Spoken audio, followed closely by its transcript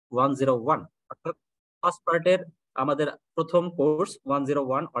101 অর্থাৎ ফার্স্ট পার্টের আমাদের প্রথম কোর্স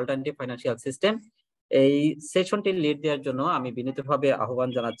 101 অল্টারনেটিভ ফাইন্যান্সিয়াল সিস্টেম। এই সেশনটি লিড দেওয়ার জন্য আমি বিনীতভাবে আহ্বান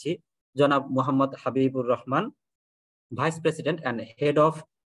জানাচ্ছি জনাব Mohammad Habibur Rahman, vice president and head of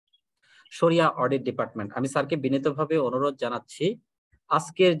শরিয়া অডিট ডিপার্টমেন্ট। আমি স্যারকে বিনীতভাবে অনুরোধ জানাচ্ছি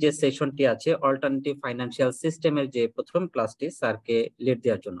আজকের যে সেশনটি আছে অল্টারনেটিভ ফাইন্যান্সিয়াল সিস্টেমের যে প্রথম ক্লাসটি স্যারকে লিড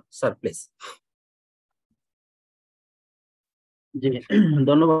দেওয়ার জন্য। Sir please. জি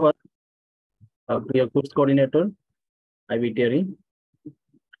ধন্যবাদ প্রিয় কোর্স কোঅর্ডিনেটর IBTRA।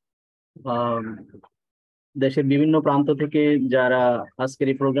 দেশের বিভিন্ন প্রান্ত থেকে যারা আজকের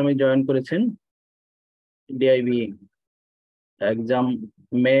এই প্রোগ্রামে জয়েন করেছেন, DIB এক্সাম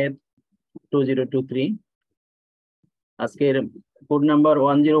মে 2023 আজকের কোড নাম্বার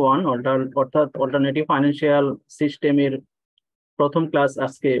 101 অর্থাৎ অল্টারনেটিভ ফাইন্যান্সিয়াল সিস্টেমের প্রথম ক্লাস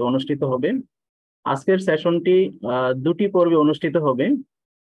আজকে অনুষ্ঠিত হবে। আজকের সেশনটি দুটি পর্বে অনুষ্ঠিত হবে।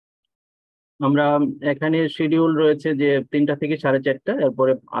 আমরা এখানে শিডিউল রয়েছে যে 3টা থেকে 4:30,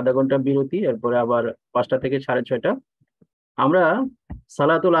 এরপরে আধা ঘন্টা বিরতি, এরপরে আবার 5টা থেকে 6:30। আমরা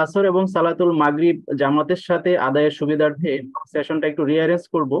সালাতুল আসর এবং সালাতুল মাগরিব জামাতের সাথে আদায়ের সুবিধার্থে সেশনটা একটু রিঅ্যারেঞ্জ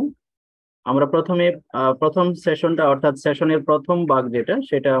করব। আমরা প্রথম সেশনটা অর্থাৎ সেশনের প্রথম ভাগ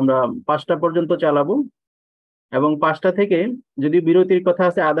সেটা আমরা 5টা পর্যন্ত চালাবো এবং 5টা থেকে যদি বিরতির কথা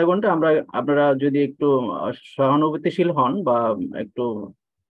আছে আধা ঘন্টা, আপনারা যদি একটু সহানুভূতিশীল হন বা একটু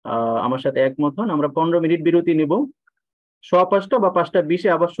আমার সাথে একমত হন, আমরা 15 মিনিট বিরতি নিব। 5:15 বা 5:20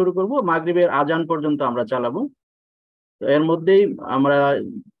 আবার শুরু করব, মাগরিবের আজান পর্যন্ত আমরা চালাবো। তো এর মধ্যেই আমরা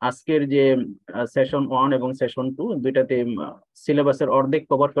আজকের যে সেশন 1 এবং সেশন 2 দুইটাতে সিলেবাসের অর্ধেক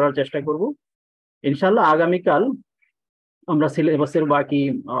কভার করার চেষ্টা করব। ইনশাআল্লাহ আগামীকাল আমরা সিলেবাসের বাকি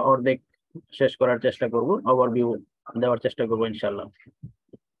অর্ধেক শেষ করার চেষ্টা করব, ওভারভিউ দেওয়ার চেষ্টা করব ইনশাআল্লাহ।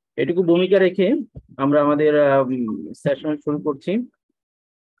 এটুকু ভূমিকা রেখে আমরা আমাদের সেশন শুরু করছি।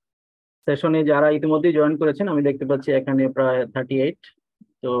 সেশনে যারা ইতিমধ্যে জয়েন করেছেন আমি দেখতে পাচ্ছি এখানে প্রায় 38,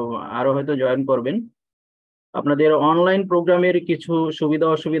 তো আরো হয়তো জয়েন করবেন। আপনাদের অনলাইন প্রোগ্রামের কিছু সুবিধা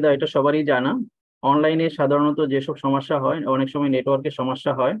অসুবিধা এটা সবারই জানা। অনলাইনে সাধারণত যেসব সমস্যা হয়, অনেক সময় নেটওয়ার্কের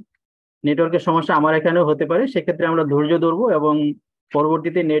সমস্যা হয়। নেটওয়ার্কের সমস্যা আমার এখানেও হতে পারে, সেক্ষেত্রে আমরা ধৈর্য ধরবো এবং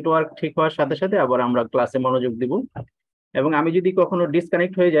পরবর্তীতে নেটওয়ার্ক ঠিক হওয়ার সাথে সাথে আবার আমরা ক্লাসে মনোযোগ দিব। এবং আমি যদি কখনো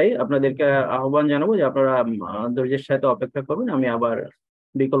ডিসকানেক্ট হয়ে যাই, আপনাদেরকে আহ্বান জানাবো যে আপনারা ধৈর্যের সাথে অপেক্ষা করবেন, আমি আবার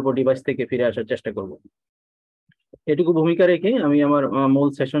বিকল্প ডিভাইস থেকে ফিরে আসার চেষ্টা করব। এটুকু ভূমিকা রেখে আমি আমার মূল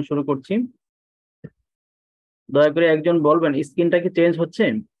সেশন শুরু করছি। দয়া করে একজন বলবেন স্ক্রিনটা কি চেঞ্জ হচ্ছে?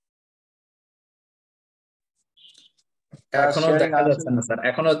 এখনো দেখা যাচ্ছে না স্যার,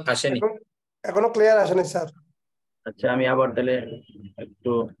 এখনো আসেনি, এখনো ক্লিয়ার আসেনি স্যার। আচ্ছা আমি আবার তাহলে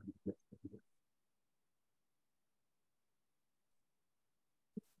একটু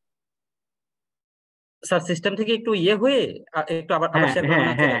স্যার সিস্টেম থেকে একটু ইয়ে হয়ে একটু আবার শেয়ার করবেন।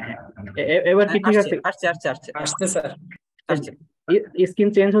 এবার কি ঠিক আছে? আসছে স্যার, আসছে। স্ক্রিন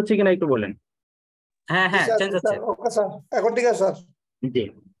চেঞ্জ হচ্ছে কিনা একটু বলেন। হ্যাঁ চেঞ্জ হচ্ছে। ওকে স্যার, এখন ঠিক আছে স্যার। জি,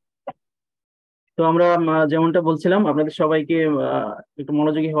 তো আমরা যেমনটা বলছিলাম আপনাদের সবাইকে একটু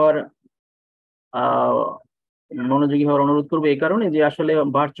মনোযোগী হওয়ার অনুরোধ করবো, এই কারণে যে আসলে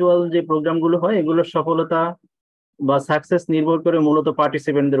ভার্চুয়াল যে প্রোগ্রামগুলো হয় এগুলোর সফলতা বা সাকসেস নির্ভর করে মূলত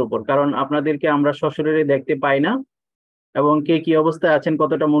পার্টিসিপেন্টদের উপর। কারণ আপনাদেরকে আমরা সশরীরে দেখতে পাই না এবং কে কি অবস্থায় আছেন,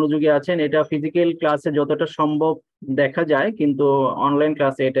 কতটা মনোযোগী আছেন, এটা ফিজিক্যাল ক্লাসে যতটা সম্ভব দেখা যায়, কিন্তু অনলাইন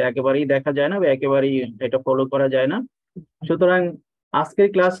ক্লাসে এটা একেবারেই দেখা যায় না বা একেবারেই এটা ফলো করা যায় না। সুতরাং আজকের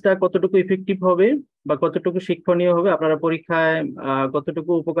ক্লাসটা কতটুকু ইফেক্টিভ হবে বা কতটুকু শিক্ষণীয় হবে, আপনারা পরীক্ষায়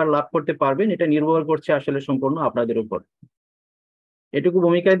কতটুকু উপকার লাভ করতে পারবেন, এটা নির্ভর করছে আসলে সম্পূর্ণ আপনাদের উপর। এটুকু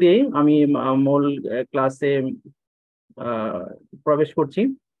ভূমিকা দিয়েই আমি মূল ক্লাসে প্রবেশ করছি,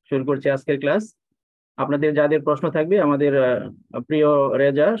 শুরু করছি আজকের ক্লাস। আপনাদের যাদের প্রশ্ন থাকবে, আমাদের প্রিয়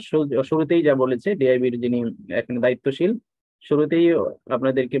রেজা শুরুতেই যা বলেছে, ডিআইবির যিনি এখানে দায়িত্বশীল, শুরুতেই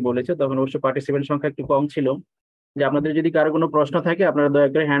আপনাদেরকে বলেছে, তখন অবশ্য পার্টিসিপেন্ট সংখ্যা একটু কম ছিল, যে আপনাদের যদি কারো কোনো প্রশ্ন থাকে আপনারা দয়া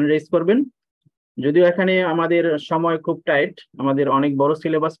করে হ্যান্ড রেজ করবেন। যদিও এখানে আমাদের সময় খুব টাইট, আমাদের অনেক বড়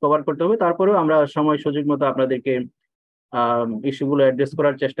সিলেবাস কভার করতে হবে, তারপরেও আমরা সময় সুযোগ মতো আপনাদেরকে ইস্যুগুলো অ্যাড্রেস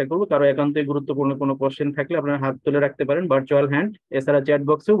করার চেষ্টা করবো। কারো একান্তই গুরুত্বপূর্ণ কোনো কোশ্চেন থাকলে আপনারা হাত তুলে রাখতে পারেন, ভার্চুয়াল হ্যান্ড, এছাড়া চ্যাট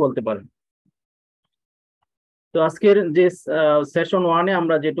বক্সেও বলতে পারেন। তো আজকের যে সেশন 1-এ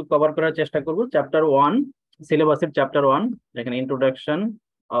আমরা যেটুকু কভার করার চেষ্টা করব, চ্যাপ্টার 1, সিলেবাসের চ্যাপ্টার 1, এখানে introduction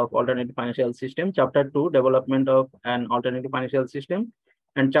of alternative financial system, chapter 2 development of an alternative financial system,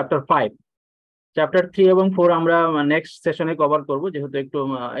 and chapter 5। Chapter 3 এবং 4 আমরা নেক্সট সেশনে কভার করব, যেহেতু একটু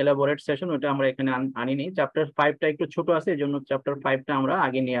এলাবোরেট সেশন, ওটা আমরা এখানে আনিনি। চ্যাপ্টার 5টা একটু ছোট আছে, এই জন্য চ্যাপ্টার 5টা আমরা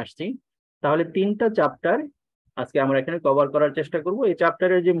আগে নিয়ে আসছি। তাহলে 3টা চ্যাপ্টার আজকে আমরা এখানে কভার করার চেষ্টা করব। এই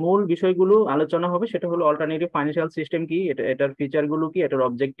চ্যাপ্টারের যে মূল বিষয়গুলো আলোচনা হবে সেটা হলো অল্টারনেটিভ ফাইন্যান্সিয়াল সিস্টেম কি, এটার ফিচার গুলো কি, এটার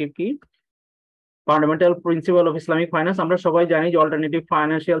অবজেক্টিভ কি, fundamental principal of Islamic finance. আমরা সবাই জানি যে অল্টারনেটিভ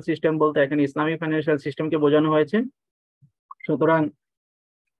ফাইন্যান্সিয়াল সিস্টেম বলতে এখানে ইসলামিক ফাইন্যান্সিয়াল সিস্টেমকে বোঝানো হয়েছে। সুতরাং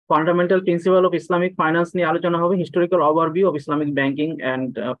fundamental principal of Islamic finance নিয়ে আলোচনা হবে, historical overview of Islamic banking and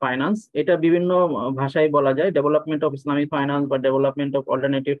finance. এটা বিভিন্ন ভাষায় বলা যায় ডেভেলপমেন্ট অফ ইসলামিক ফাইন্যান্স বা development of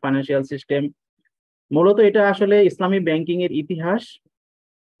alternative financial system. মূলত এটা আসলে ইসলামী ব্যাংকিং এর ইতিহাস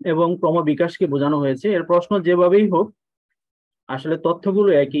এবং ক্রমবিকাশকে বোঝানো হয়েছে। এর প্রশ্ন যেভাবেই হোক আসলে তথ্যগুলো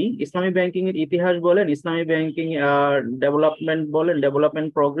একই। ইসলামী ব্যাংকিং এর ইতিহাস বলেন, ইসলামী ব্যাংকিং ডেভেলপমেন্ট বলেন, ডেভেলপমেন্ট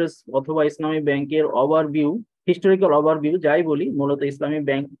প্রগ্রেস, অথবা ইসলামী ব্যাংকের ওভারভিউ, হিস্টোরিক্যাল ওভারভিউ, যাই বলি, মূলত ইসলামী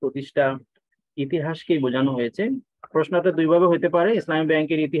ব্যাংক প্রতিষ্ঠা ইতিহাসকেই বোঝানো হয়েছে। প্রশ্নটা দুইভাবে হতে পারে, ইসলামী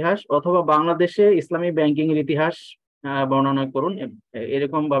ব্যাংকের ইতিহাস অথবা বাংলাদেশে ইসলামী ব্যাংকিং এর ইতিহাস বর্ণনা করুন,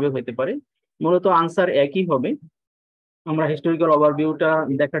 এরকম ভাবে হতে পারে। মূলত আনসার একই হবে। আমরা হিস্টোরিক্যাল ওভারভিউটা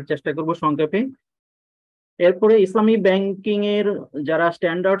দেখার চেষ্টা করব সংক্ষেপে। এরপরে ইসলামী ব্যাংকিং এর যারা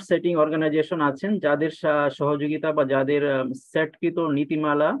স্ট্যান্ডার্ড সেটিং অর্গানাইজেশন আছেন, যাদের সহযোগিতা বা যাদের সেটকৃত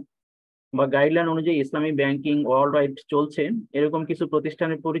নীতিমালা বা গাইডলাইন অনুযায়ী ইসলামী ব্যাংকিং ওয়ার্ল্ড ওয়াইড চলছে, এরকম কিছু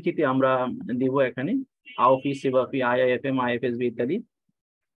প্রতিষ্ঠানের পরিচিতি আমরা দিব এখানে, আওফি, সিবাফি, আইআইএফএম, আইএফএসবি ইত্যাদি।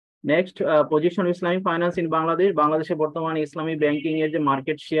 Next, position Islamic finance in Bangladesh. বাংলাদেশে বর্তমানে ইসলামী ব্যাংকিং এর যে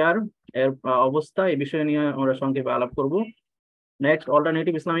মার্কেট শেয়ার এর অবস্থা, এই বিষয় নিয়ে আমরা সংক্ষেপে আলাপ করব। Next,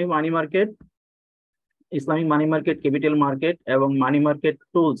 alternative Islamic money market, Islamic money market, capital market এবং money market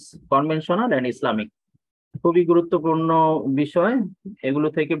tools, conventional and Islamic. খুবই গুরুত্বপূর্ণ বিষয়, এগুলো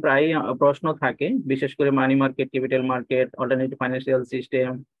থেকে প্রায় প্রশ্ন থাকে, বিশেষ করে money market, capital market, alternative financial system,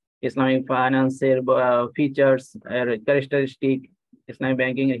 Islamic ফাইন্যান্সের ফিচার্স এর ক্যারেক্টারিস্টিক, ইসলামিক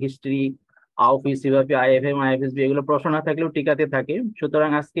ব্যাংকিং এর হিস্ট্রি, আওফি, সিবাফি, আইএফএম, আইএফএসবি, এগুলো প্রশ্ন না থাকলেও টিকাতে থাকে। সুতরাং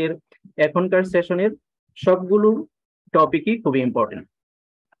আজকের এখনকার সেশনের সবগুলো টপিকই খুবই ইম্পর্টেন্ট।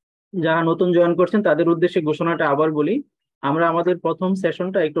 যারা নতুন জয়েন করছেন তাদের উদ্দেশ্যে ঘোষণাটা আবার বলি, আমরা আমাদের প্রথম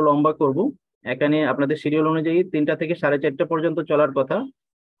সেশনটা একটু লম্বা করব। এখানে আপনাদের শিডিউল অনুযায়ী 3টা থেকে 4:30 পর্যন্ত চলার কথা।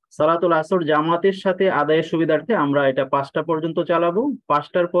 সালাতুল আসর জামাতের সাথে আদায়ের সুবিধার্থে আমরা এটা 5টা পর্যন্ত চালাবো।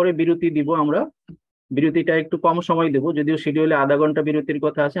 5টার পরে বিরতি দিব আমরা। বিরতিটা একটু কম সময় দেব, যদিও শিডিউলে আধা ঘন্টা বিরতির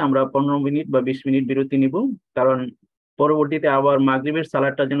কথা আছে, আমরা 15 মিনিট বা 20 মিনিট বিরতি নিব, কারণ পরবর্তীতে আবার মাগরিবের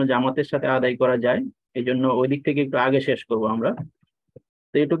সালাদটা যেন জামাতের সাথে আদায় করা যায়, এই জন্য ওই দিক থেকে একটু আগে শেষ করব আমরা।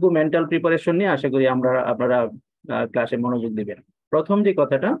 তো এইটুকু মেন্টাল প্রিপারেশন নিয়ে আশা করি আপনারা ক্লাসে মনোযোগ দিবেন। প্রথম যে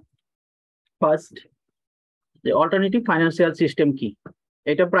কথাটা, ফার্স্ট, যে অল্টারনেটিভ ফাইন্যান্সিয়াল সিস্টেম কি,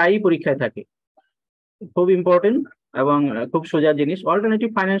 এটা প্রায়ই পরীক্ষায় থাকে, খুব ইম্পর্টেন্ট এবং খুব সোজা জিনিস। অল্টারনেটিভ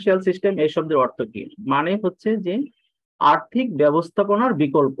ফাইন্যান্সিয়াল সিস্টেম এই শব্দের অর্থ কি? মানে হচ্ছে যে আর্থিক ব্যবস্থাপনার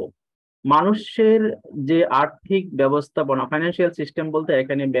বিকল্প। মানুষের যে আর্থিক ব্যবস্থাপনা, ফাইন্যান্সিয়াল সিস্টেম বলতে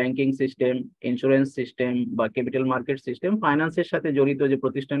এখানে ব্যাংকিং সিস্টেম, ইন্স্যুরেন্স সিস্টেম বা ক্যাপিটাল মার্কেট সিস্টেম, ফাইন্যান্সের সাথে জড়িত যে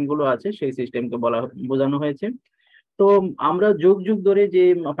প্রতিষ্ঠানগুলো আছে সেই সিস্টেমকে বোঝানো হয়েছে। তো আমরা যুগ যুগ ধরে যে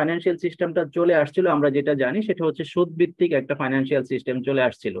ফাইন্যান্সিয়াল সিস্টেমটা চলে আসছিল, আমরা যেটা জানি সেটা হচ্ছে সুদ ভিত্তিক একটা ফাইন্যান্সিয়াল সিস্টেম চলে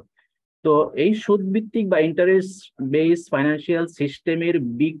আসছিল। তো এই সুদ ভিত্তিক বা ইন্টারেস্ট বেস ফাইন্যান্সিয়াল সিস্টেমের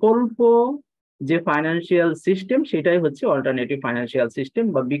বিকল্প যে ফাইন্যান্সিয়াল সিস্টেম, সেটাই হচ্ছে অল্টারনেটিভ ফাইন্যান্সিয়াল সিস্টেম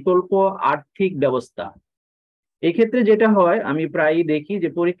বা বিকল্প আর্থিক ব্যবস্থা। এক্ষেত্রে যেটা হয়, আমি প্রায়ই দেখি যে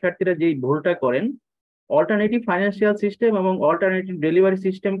পরীক্ষার্থীরা যেই ভুলটা করেন, অল্টারনেটিভ ফাইন্যান্সিয়াল সিস্টেম এবং অল্টারনেটিভ ডেলিভারি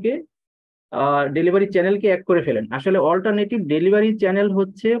সিস্টেমকে, ডেলিভারি চ্যানেলকে এক করে ফেলেন। আসলে অল্টারনেটিভ ডেলিভারি চ্যানেল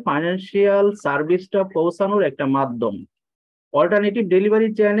হচ্ছে ফাইন্যান্সিয়াল সার্ভিসটা পৌঁছানোর একটা মাধ্যম। অল্টারনেটিভ ডেলিভারি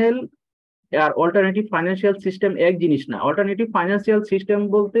চ্যানেল আর অল্টারনেটিভ ফাইন্যান্সিয়াল সিস্টেম এক জিনিস না। অল্টারনেটিভ ফাইন্যান্সিয়াল সিস্টেম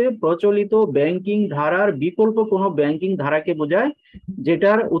বলতে প্রচলিত ব্যাংকিং ধারার বিকল্প কোনো ব্যাংকিং ধারাকে বোঝায়,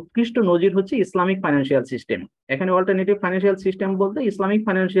 যেটার উৎকৃষ্ট নজির হচ্ছে ইসলামিক ফাইন্যান্সিয়াল সিস্টেম। এখানে অল্টারনেটিভ ফাইন্যান্সিয়াল সিস্টেম বলতে ইসলামিক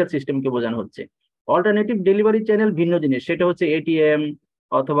ফাইন্যান্সিয়াল সিস্টেমকে বোঝানো হচ্ছে। অল্টারনেটিভ ডেলিভারি চ্যানেল ভিন্ন জিনিস, সেটা হচ্ছে এটিএম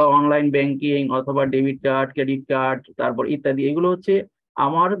অথবা অনলাইন ব্যাংকিং অথবা ডেবিট কার্ড, ক্রেডিট কার্ড, তারপর ইত্যাদি। এগুলো হচ্ছে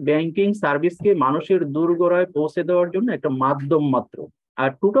আমার ব্যাংকিং সার্ভিসকে মানুষের দোরগোড়ায় পৌঁছে দেওয়ার জন্য একটা মাধ্যম মাত্র।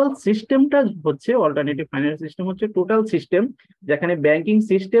 আর টোটাল সিস্টেমটা হচ্ছে, অল্টারনেটিভ ফাইন্যান্স সিস্টেম হচ্ছে টোটাল সিস্টেম, যেখানে ব্যাংকিং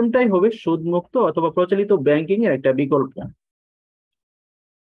সিস্টেমটাই হবে সুদমুক্ত অথবা প্রচলিত ব্যাংকিং এর একটা বিকল্প।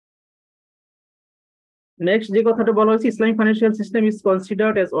 নেক্সট যে কথাটা বলা হয়েছে, Islamic financial system is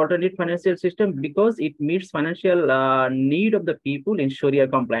considered as alternative financial system because it meets financial need of the people in শরিয়া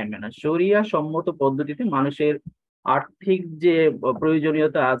কমপ্লায়েন্ট ম্যানার। শরিয়া সম্মত পদ্ধতিতে মানুষের আর্থিক যে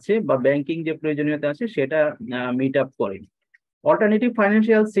প্রয়োজনীয়তা আছে বা ব্যাংকিং যে প্রয়োজনীয়তা আছে সেটা মিট আপ করে। অল্টারনেটিভ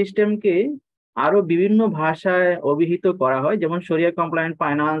ফাইন্যান্সিয়াল সিস্টেমকে আরো বিভিন্ন ভাষায় অভিহিত করা হয়, যেমন শরিয়া compliant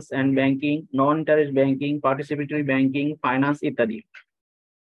finance and banking, non interest banking, participatory banking, finance ইত্যাদি।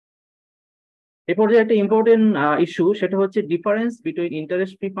 এ পর্যায়ে একটা ইম্পর্টেন্ট ইস্যু, সেটা হচ্ছে difference between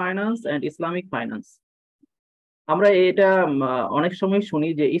interest free finance and Islamic finance. আমরা এটা অনেক সময় শুনি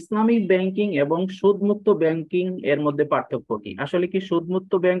যে ইসলামিক ব্যাংকিং এবং সুদমুক্ত ব্যাংকিং এর মধ্যে পার্থক্য কি? আসলে কি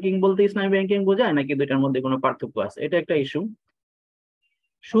সুদমুক্ত ব্যাংকিং বলতে ইসলামী ব্যাংকিং বোঝায় নাকি দুইটার মধ্যে কোনো পার্থক্য আছে? এটা একটা ইস্যু।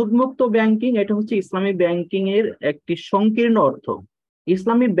 সুদমুক্ত ব্যাংকিং এটা হচ্ছে ইসলামী ব্যাংকিং এর একটি সংকীর্ণ অর্থ।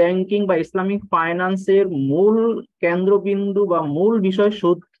 ইসলামী ব্যাংকিং বা ইসলামিক ফাইন্যান্সের মূল কেন্দ্রবিন্দু বা মূল বিষয়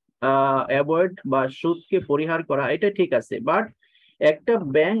সুদ অ্যাভয়েড বা সুদকে পরিহার করা, এটা ঠিক আছে। বাট একটা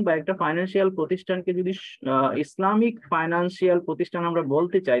ব্যাংক বা একটা ফাইন্যান্সিয়াল প্রতিষ্ঠানকে যদি ইসলামিক ফাইন্যান্সিয়াল প্রতিষ্ঠান আমরা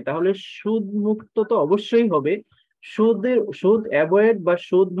বলতে চাই, তাহলে সুদ মুক্ত তো অবশ্যই হবে। সুদ অ্যাভয়েড বা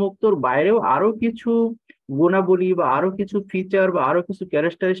সুদ মুক্তর বাইরেও আরো কিছু গুণাবলী বা আরো কিছু ফিচার বা আরো কিছু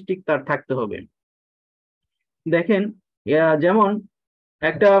ক্যারেক্টারিস্টিক তার থাকতে হবে। দেখেন, যেমন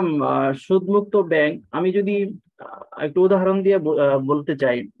একটা সুদমুক্ত ব্যাংক, আমি যদি একটু উদাহরণ দিয়ে বলতে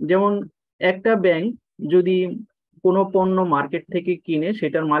চাই, যেমন একটা ব্যাংক যদি কোনো পণ্য মার্কেট থেকে কিনে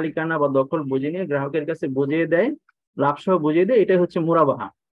সেটার মালিকানা বা দখল বুঝে নিয়ে গ্রাহকের কাছে বুঝিয়ে দেয়, লাভ সহ বুঝিয়ে দেয়, এটা হচ্ছে মুরাবাহা।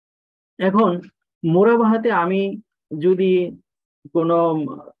 এখন মুরাবাহাতে আমি যদি কোনো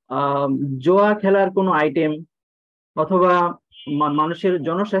আহ জোয়া খেলার কোনো আইটেম অথবা মানুষের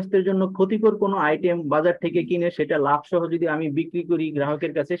জনস্বাস্থ্যের জন্য ক্ষতিকর কোনো আইটেম বাজার থেকে কিনে সেটা লাভ সহ যদি আমি বিক্রি করি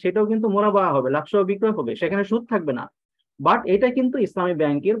গ্রাহকের কাছে, সেটাও কিন্তু মুরাবাহা হবে, লাভ সহ বিক্রয় হবে, সেখানে সুদ থাকবে না। বাট এটা কিন্তু ইসলামী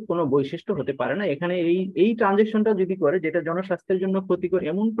ব্যাংকের কোনো বৈশিষ্ট্য হতে পারে না। এখানে এই ট্রানজেকশনটা যদি করে যেটা জনস্বাস্থ্যের জন্য ক্ষতিকর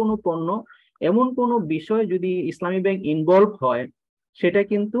এমন কোনো পণ্য, এমন কোনো বিষয় যদি ইসলামী ব্যাংক ইনভলভ হয়, সেটা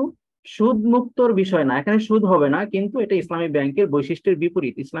কিন্তু সুদ মুক্তর বিষয় না, এখানে সুদ হবে না, কিন্তু এটা ইসলামী ব্যাংকের বৈশিষ্ট্যের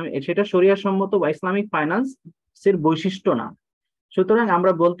বিপরীত। সেটা শরিয়া সম্মত বা ইসলামিক ফাইন্যান্স এর বৈশিষ্ট্য না। সুতরাং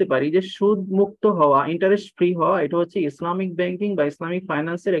আমরা বলতে পারি যে সুদ মুক্ত হওয়া, ইন্টারেস্ট ফ্রি হওয়া, এটা হচ্ছে ইসলামিক ব্যাংকিং বা ইসলামিক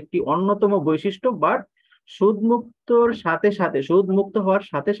ফাইন্যান্সের একটি অন্যতম বৈশিষ্ট্য। বাট সুদ মুক্ত হওয়ার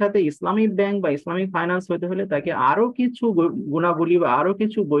সাথে সাথে ইসলামিক ব্যাংক বা ইসলামিক ফাইন্যান্স হতে হলে তাকে আরো কিছু গুণাবলী বা আরো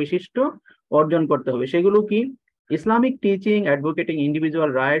কিছু বৈশিষ্ট্য অর্জন করতে হবে। সেগুলো কি? Islamic teaching advocating individual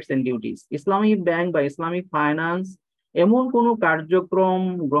rights and duties. Islamic bank বা ইসলামিক ফাইন্যান্স এমন কোনো কার্যক্রম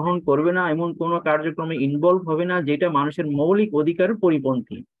গ্রহণ করবে না, এমন কোনো কার্যক্রমে ইনভলভ হবে না যেটা মানুষের মৌলিক অধিকারের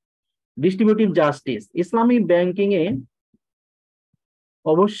পরিপন্থী। Distributive justice. ইসলামিক ব্যাংকিং এ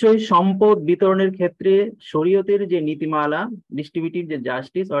অবশ্যই সম্পদ বিতরণের ক্ষেত্রে শরীয়তের যে নীতিমালা, ডিস্ট্রিবিউটিভ যে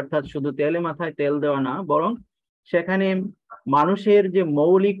জাস্টিস, অর্থাৎ শুধু তেলে মাথায় তেল দেওয়া না, বরং সেখানে মানুষের যে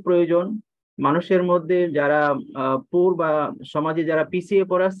মৌলিক প্রয়োজন, মানুষের মধ্যে যারা পুর বা সমাজে যারা পিছিয়ে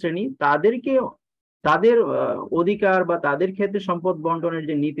পড়া শ্রেণী, তাদের অধিকার বা তাদের ক্ষেত্রে সম্পদ বন্টনের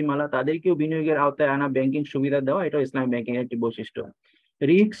যে নীতিমালা, তাদেরকেও বিনিয়োগের আওতায় আনা, ব্যাংকিং সুবিধা দেওয়া, এটা ইসলামিক ব্যাংকিং এর একটি বৈশিষ্ট্য।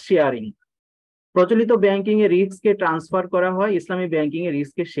 Risk sharing. প্রচলিত ব্যাংকিং এ রিস্ককে ট্রান্সফার করা হয়, ইসলামী ব্যাংকিং এ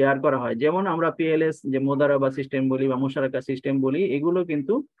রিস্ককে শেয়ার করা হয়। যেমন আমরা পিএলএস যে মোদারাবা সিস্টেম বলি বা মুশারাকা সিস্টেম বলি, এগুলো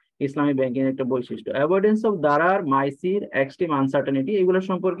কিন্তু ইসলামী ব্যাংকিং এর একটা বৈশিষ্ট্য। অ্যাভয়েডেন্স অফ দারার, মাইসির, এক্সট্রিম আনসার্টেনিটি, এগুলো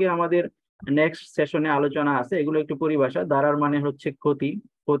সম্পর্কে আমাদের নেক্সট সেশনে আলোচনা আছে। এগুলো একটু পরিভাষা। দারার মানে হচ্ছে ক্ষতি,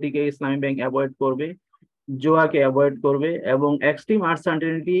 ক্ষতিকে ইসলামী ব্যাংক অ্যাভয়েড করবে, জোয়াকে অ্যাভয়েড করবে, এবং এক্সট্রিম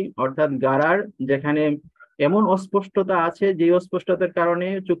আনসার্টেনিটি অর্থাৎ গারার, যেখানে এমন অস্পষ্টতা আছে যে অস্পষ্টতার কারণে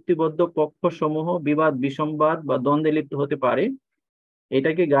চুক্তিবদ্ধ পক্ষ সমূহ বিবাদ বিসম্বাদ বা দ্বন্দ্বে লিপ্ত হতে পারে,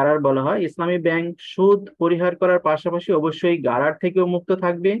 এটাকে গারার বলা হয়। ইসলামী ব্যাংক সুদ পরিহার করার পাশাপাশি অবশ্যই গারার থেকেও মুক্ত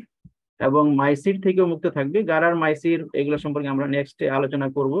থাকবে এবং মাইসির থেকেও মুক্ত থাকবে। গারার, মাইসির এগুলো সম্পর্কে আমরা নেক্সটে আলোচনা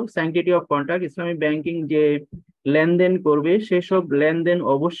করব। Sanctity of contract. Islami banking যে লেনদেন করবে সেসব লেনদেন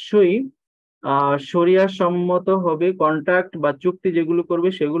অবশ্যই শরিয়া সম্মত হবে। কন্ট্রাক্ট বা চুক্তি যেগুলো করবে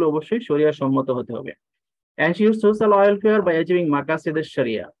সেগুলো অবশ্যই শরিয়া সম্মত হতে হবে। Ensure social welfare by achieving মাকাসিদের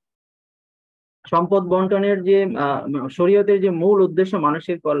শরিয়া। সম্পদ বন্টনের যে শরীয়তের যে মূল উদ্দেশ্য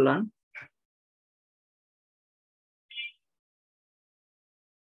মানুষের কল্যাণ,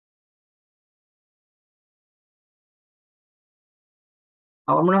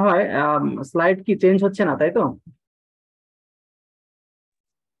 আমার মনে হয় স্লাইড কি চেঞ্জ হচ্ছে না, তাই তো?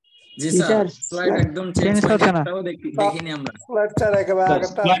 জি স্যার, স্লাইড একদম চেঞ্জ হচ্ছে না, দেখিনি আমরা। স্যার একেবারে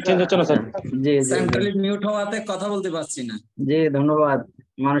আগেরটা স্লাইড চেঞ্জ হচ্ছে না স্যার। জি জি সেন্ট্রালি মিউট হওয়াতে কথা বলতে পারছি না। জি, ধন্যবাদ।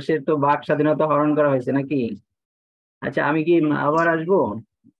 মানুষের তো বাক স্বাধীনতা হরণ করা হয়েছে নাকি? আচ্ছা, আমি কি আবার আসবো?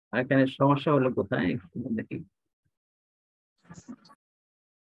 এখানে সমস্যা হলো কোথায় দেখি।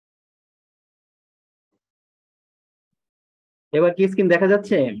 এবার কি স্ক্রিন দেখা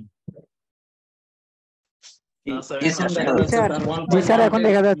যাচ্ছে? এখন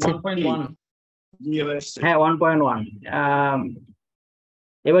দেখা যাচ্ছে। হ্যাঁ, 1.1।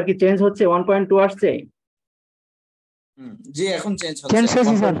 এবার কি চেঞ্জ হচ্ছে? 1.2 আসছে? জি, এখন চেঞ্জ চেঞ্জ হচ্ছে,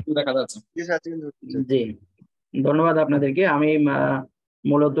 হয়েছে স্যার। 1.2 দেখা যাচ্ছে। জি, ধন্যবাদ আপনাদেরকে। আমি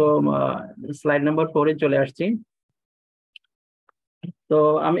মূলত স্লাইড নাম্বার 4 এ চলে আসছি। তো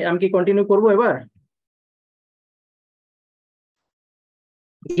আমি কি কন্টিনিউ করব এবার?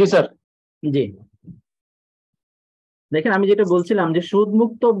 জি স্যার। জি, দেখেন আমি যেটা বলছিলাম যে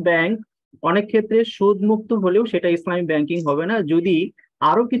সুদমুক্ত ব্যাংক অনেক ক্ষেত্রে সুদমুক্ত হলেও সেটা ইসলামী ব্যাংকিং হবে না যদি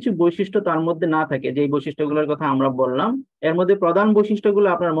আরো কিছু বৈশিষ্ট্য তার মধ্যে না থাকে, যে বৈশিষ্ট্যগুলোর কথা আমরা বললাম। এর মধ্যে প্রধান বৈশিষ্ট্যগুলো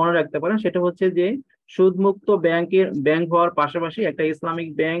আপনারা মনে রাখতে পারেন, সেটা হচ্ছে যে সুদমুক্ত ব্যাংক হওয়ার পাশাপাশি একটা ইসলামিক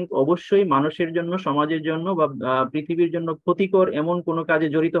ব্যাংক অবশ্যই মানুষের জন্য, সমাজের জন্য বা পৃথিবীর জন্য ক্ষতিকর এমন কোনো কাজে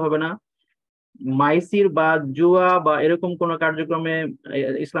জড়িত হবে না। মাইসির বা জুয়া বা এরকম কোনো কার্যক্রমে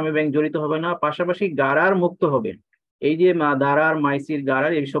ইসলামী ব্যাংক জড়িত হবে না। পাশাপাশি গারার মুক্ত হবে। এই যে দারার, মাইসির,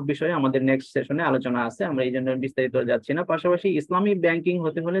 গারার এইসব বিষয়ে আমাদের নেক্সট সেশনে আলোচনা আছে, আমরা এই জন্য বিস্তারিত যাচ্ছি না। পাশাপাশি ইসলামী ব্যাংকিং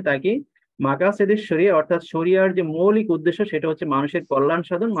হতে হলে তাকে মাকাসেদের শরিয়া অর্থাৎ শরিয়ার যে মৌলিক উদ্দেশ্য সেটা হচ্ছে মানুষের কল্যাণ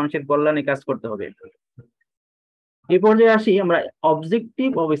সাধন, মানুষের কল্যাণে কাজ করতে হবে। এই পর্যায়ে আসি আমরা objective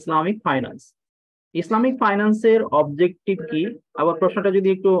of Islamic finance. Islamic ফাইন্যান্সের অবজেক্টিভ কি? আবার প্রশ্নটা যদি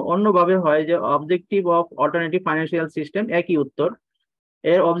একটু অন্যভাবে হয় যে objective of alternative financial system, একই উত্তর।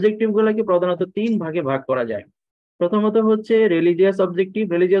 এর অবজেক্টিভ গুলোকে প্রধানত 3 ভাগে ভাগ করা যায়। প্রথমত হচ্ছে রিলিজিয়াস অবজেক্টিভ।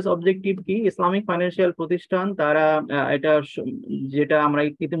 রিলিজিয়াস অবজেক্টিভ কি? ইসলামিক ফাইন্যান্সিয়াল প্রতিষ্ঠান তারা যেটা আমরা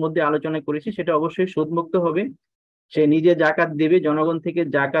ইতিমধ্যে আলোচনা করেছি সেটা অবশ্যই সুদমুক্ত হবে। সে নিজে জাকাত দেবে, জনগণ থেকে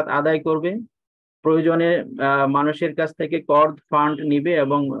জাকাত আদায় করবে, প্রয়োজনে মানুষের কাছ থেকে কর ফান্ড নিবে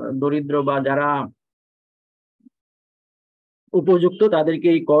এবং দরিদ্র বা যারা উপযুক্ত তাদেরকে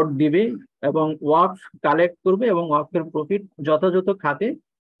এই কর দিবে এবং ওয়াকফ কালেক্ট করবে এবং ওয়াকফের প্রফিট যথাযথ খাতে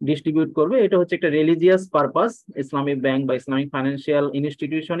ডিস্ট্রিবিউট করবে। এটা হচ্ছে একটা রিলিজিয়াস পারপাস ইসলামিক ব্যাংক বা ইসলামিক ফাইন্যান্সিয়াল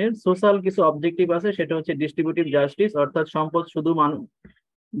ইনস্টিটিউশনের। সোশ্যাল কিছু অবজেক্টিভ আছে, সেটা হচ্ছে ডিস্ট্রিবিউটিভ জাস্টিস, অর্থাৎ সম্পদ শুধু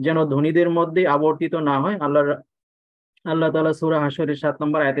যেন ধনীদের মধ্যে আবর্তিত না হয়। আল্লাহ তাআলা সূরা হাশরের 7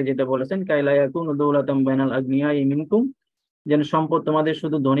 নম্বর আয়াতে যেটা বলেছেন, কাইলা ইয়াকুনু দাওলাতাম বাইনাল আগনিয়াই মিনকুম, যেন সম্পদ তোমাদের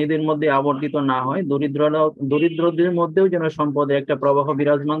শুধু ধনীদের মধ্যে আবর্তিত না হয়, দরিদ্রদের মধ্যেও যেন সম্পদের একটা প্রবাহ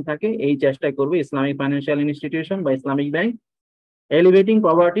বিরাজমান থাকে। এই চেষ্টা করবে ইসলামিক ফাইন্যান্সিয়াল ইনস্টিটিউশন বা ইসলামিক ব্যাংক। এলিভেটিং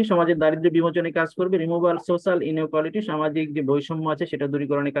পভার্টি, সমাজের দারিদ্র্য বিমোচনে কাজ করবে। রিমুভাল সোশ্যাল ইনইকুয়ালিটি, সামাজিক যে বৈষম্য আছে সেটা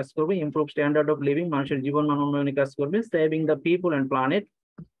দূরীকরণে কাজ করবে। ইমপ্রুভ স্ট্যান্ডার্ড অফ লিভিং, মানুষের জীবন মান উন্নয়নে কাজ করবে। Saving the people and planet,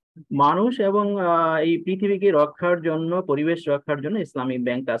 মানুষ এবং এই পৃথিবীকে রক্ষার জন্য, পরিবেশ রক্ষার জন্য ইসলামিক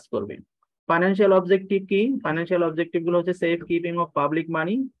ব্যাংক কাজ করবে। ফাইন্যান্সিয়াল অবজেক্টিভ কি? ফাইন্যান্সিয়াল অবজেক্টিভ গুলো হচ্ছে সেফ কিপিং অফ পাবলিক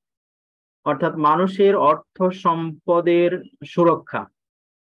মানি, অর্থাৎ মানুষের অর্থ সম্পদের সুরক্ষা।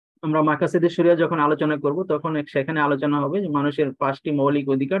 আমরা মাকাসিদের শরিয়া যখন আলোচনা করব তখন সেখানে আলোচনা হবে যে মানুষের 5টি মৌলিক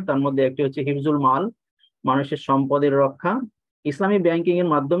অধিকার, তার মধ্যে একটি হচ্ছে হিফজুল মাল, মানুষের সম্পদের রক্ষা। ইসলামী ব্যাংকিং এর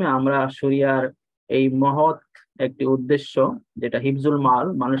মাধ্যমে আমরা শরিয়ার এই মহৎ একটি উদ্দেশ্য, যেটা হিফজুল মাল,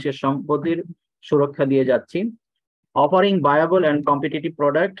 মানুষের সম্পদের সুরক্ষা দিয়ে যাচ্ছি। Offering viable and competitive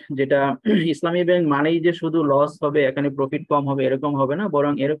product, যেটা ইসলামী ব্যাংক মানেই যে শুধু লস হবে, এখানে প্রফিট কম হবে এরকম হবে না,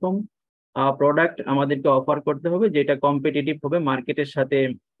 বরং এরকম প্রোডাক্ট আমাদেরকে অফার করতে হবে যেটা কম্পিটিটিভ হবে মার্কেটের সাথে,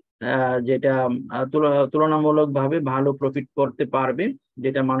 যেটা তুলনামূলকভাবে ভালো প্রফিট করতে পারবে,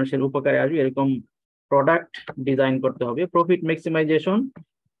 যেটা মানুষের উপকারে আসবে, এরকম প্রোডাক্ট ডিজাইন করতে হবে। প্রফিট ম্যাক্সিমাইজেশন,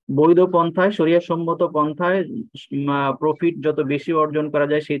 বৈধ পন্থায়, শরিয়া সম্মত পন্থায় প্রফিট যত বেশি অর্জন করা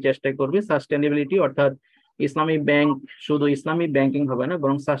যায় সেই চেষ্টা করবে। সাস্টেনেবিলিটি, অর্থাৎ ইসলামিক ব্যাংক শুধু ইসলামিক ব্যাংকিং হবে না,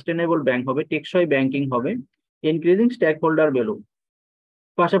 বরং সাস্টেনেবল ব্যাংক হবে, টেকসই ব্যাংকিং হবে। ইনক্রিজিং স্টেক হোল্ডার ভ্যালু,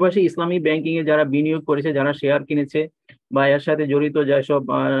 পাশাপাশি ইসলামী ব্যাংকিং এ যারা বিনিয়োগ করেছে, যারা শেয়ার কিনেছে বা এর সাথে জড়িত যেসব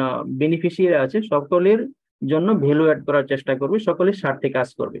বেনিফিশিয়ারি আছে, সকলের জন্য ভ্যালু অ্যাড করার চেষ্টা করবে, সকলের স্বার্থে কাজ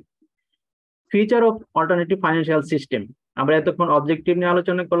করবে। Feature of alternative financial system, আমরা এতক্ষণ অবজেক্টিভ নিয়ে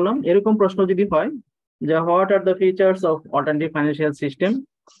আলোচনা করলাম। এরকম প্রশ্ন যদি হয় যে what are the features of alternative financial system,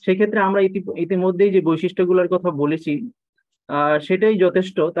 সেক্ষেত্রে আমরা ইতিমধ্যেই যে বৈশিষ্ট্যগুলোর কথা বলেছি সেটাই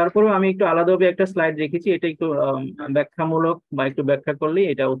যথেষ্ট। তারপরেও আমি একটু আলাদাভাবে একটা স্লাইড রেখেছি, এটা একটু ব্যাখ্যামূলক বা একটু ব্যাখ্যা করলেই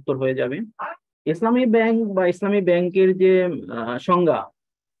এটা উত্তর হয়ে যাবে। ইসলামী ব্যাংক বা ইসলামী ব্যাংকের যে সংজ্ঞা,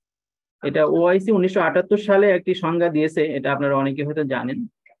 এটা ওআইসি 1978 সালে একটি সংজ্ঞা দিয়েছে, এটা আপনারা অনেকে হয়তো জানেন।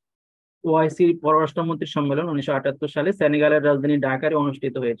 ওআইসি পররাষ্ট্রমন্ত্রী সম্মেলন 1978 সালে সেনেগালের রাজধানী ঢাকায়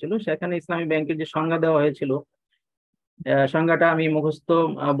অনুষ্ঠিত হয়েছিল। সেখানে ইসলামী ব্যাংকের যে সংজ্ঞা দেওয়া হয়েছিল, সংজ্ঞাটা আমি মুখস্থ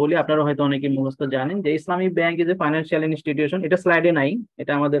বলি, আপনারা হয়তো অনেকে মুখস্থ জানেন, যে Islamic bank is a financial institution. এটা স্লাইডে নাই,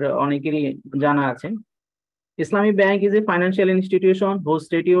 এটা আমাদের অনেকেরই জানা আছে। Islamic Bank is a financial institution whose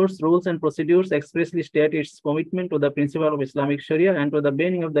statutes, rules, and procedures expressly state its commitment to the principle of Islamic Sharia and to the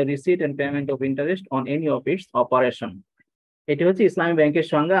bearing of the receipt and payment of interest on any of its operation. এটি হচ্ছে ইসলামী ব্যাংকের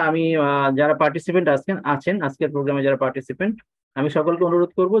সংজ্ঞা। আমি যারা participant আছেন আজকের প্রোগ্রামে, যারা পার্টিসিপেন্ট, আমি সকলকে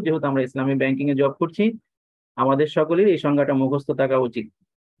অনুরোধ করব, যেহেতু আমরা ইসলামী ব্যাংকিং এ জব করছি, আমাদের সকলের এই সংজ্ঞাটা মুখস্থ থাকা উচিত।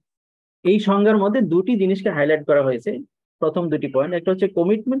 এই সংজ্ঞার মধ্যে 2টি জিনিসকে হাইলাইট করা হয়েছে। প্রথম 2টি পয়েন্ট, একটা হচ্ছে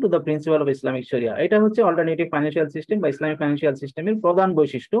commitment to the principal of Islamic শরিয়া। এটা হচ্ছে অল্টারনেটিভ ফাইন্যান্সিয়াল সিস্টেম বা ইসলামিক ফাইন্যান্সিয়াল সিস্টেমের প্রধান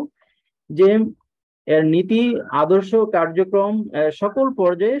বৈশিষ্ট্য, যে এর নীতি, আদর্শ, কার্যক্রম সকল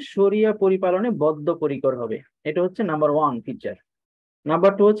পর্যায়ে শরিয়া পরিপালনে বদ্ধপরিকর হবে। এটা হচ্ছে নাম্বার 1 ফিচার।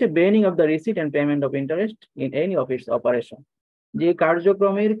 নাম্বার 2 হচ্ছে benign of the receipt and payment of interest in any of its operation, যে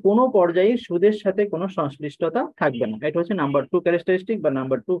কার্যক্রমের কোনো পর্যায়ে সুদের সাথে কোনো সংশ্লিষ্টতা থাকবে না। এটা হচ্ছে নাম্বার 2 ক্যারেক্টারিস্টিক বা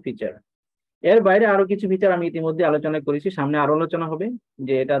নাম্বার 2 ফিচার। এর বাইরে আরো কিছু ফিচার আমি ইতিমধ্যে আলোচনা করেছি, সামনে আরো আলোচনা হবে,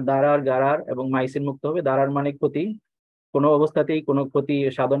 যে এটা দারার, গারার এবং মাইসির মুক্ত হবে। দারার মানে ক্ষতি, কোনো অবস্থাতেই কোনো ক্ষতি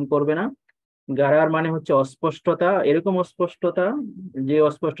সাধন করবে না। গারার মানে হচ্ছে অস্পষ্টতা, এরকম অস্পষ্টতা যে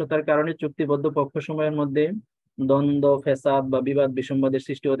অস্পষ্টতার কারণে চুক্তিবদ্ধ পক্ষসমূহের মধ্যে দ্বন্দ্ব, ফ্যাসাদ বা বিবাদ বিসম্বাদের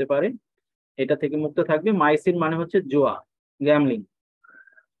সৃষ্টি হতে পারে, এটা থেকে মুক্ত থাকবে। মাইসিন মানে হচ্ছে জুয়া, গ্যামলিং।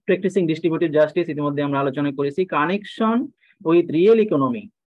 প্র্যাকটিসিং ডিস্ট্রিবিউটিভ জাস্টিস ইতিমধ্যে আমরা আলোচনা করেছি। কানেকশন উইথ রিয়েল ইকোনমি,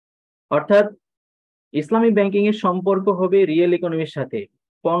 অর্থাৎ ইসলামিক ব্যাংকিং এর সম্পর্ক হবে রিয়েল ইকোনমির সাথে,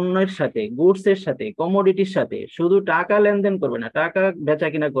 পণ্যের সাথে, গুডস এর সাথে, কমোডিটির সাথে। শুধু টাকা লেনদেন করবে না, টাকা বেচা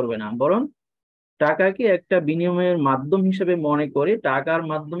কিনা করবে না, বরং টাকাকে একটা বিনিময়ের মাধ্যম হিসেবে মনে করে টাকার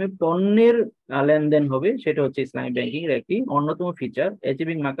মাধ্যমে পণ্যের লেনদেন হবে। সেটা হচ্ছে ইসলামিক ব্যাংকিং এর একটি অন্যতম ফিচার।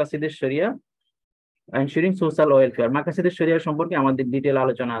 অ্যাচিভিং মাকাসিদের শরিয়া, এনসিউরিং সোশ্যাল ওয়েলফেয়ার। মাকাসিদের শরিয়া সম্পর্কে আমাদের ডিটেল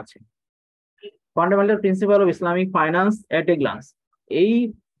আলোচনা আছে। Fundamental principal of Islamic finance at A glance, এই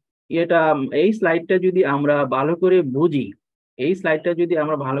স্লাইডটা যদি আমরা ভালো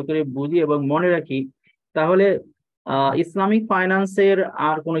করে বুঝি, এবং মনে রাখি, তাহলে ইসলামিক ফাইন্যান্সের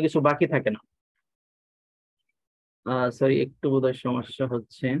আর কোনো কিছু বাকি থাকে না। সরি, একটু বোধহয় সমস্যা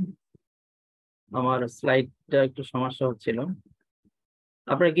হচ্ছে, আমার স্লাইডটা একটু সমস্যা হচ্ছিল।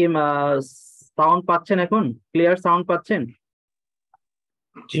 আপনারা কি সাউন্ড পাচ্ছেন? এখন ক্লিয়ার সাউন্ড পাচ্ছেন?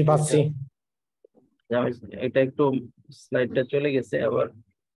 জি পাচ্ছি। এটা একটু স্লাইডটা চলে গেছে, আবার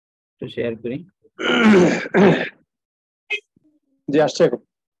একটু শেয়ার করি। জি আসছে এখন।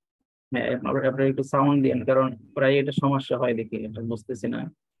 হ্যাঁ, আপনারা একটু সাউন্ড দিন, কারণ প্রায় এটা সমস্যা হয়, দেখি এটা বুঝতেছি না।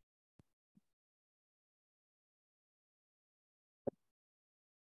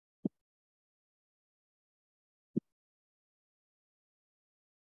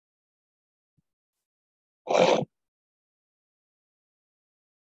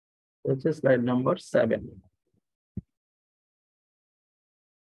 হচ্ছে স্লাইড নাম্বার 7।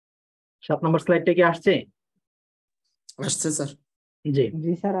 7 নম্বর স্লাইডটা কি আসছে? আসছে স্যার। জি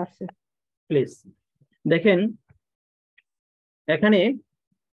জি স্যার আসছে। প্লিজ দেখেন, এখানে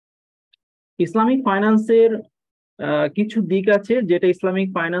ইসলামিক ফাইন্যান্সের কিছু দিক আছে যেটা ইসলামিক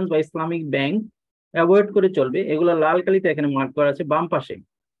ফাইন্যান্স বা ইসলামিক ব্যাংক অ্যাভয়েড করে চলবে। এগুলো লাল কালিতে এখানে মার্ক করা আছে বাম পাশে।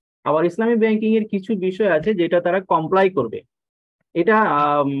 আবার ইসলামিক ব্যাংকিং এর কিছু বিষয় আছে যেটা তারা কমপ্লাই করবে, এটা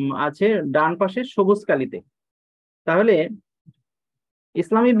আছে ডান পাশে সবুজ কালিতে। তাহলে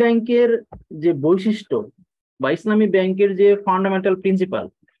ইসলামী ব্যাংকের যে বৈশিষ্ট্য বা ইসলামী ব্যাংকের যে ফান্ডামেন্টাল প্রিন্সিপাল,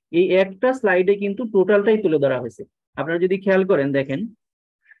 এই একটা স্লাইডে কিন্তু টোটালটাই তুলে ধরা হয়েছে। আপনারা যদি খেয়াল করেন, দেখেন,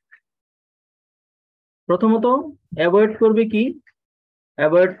 প্রথমত অ্যাভয়েড করবে কি?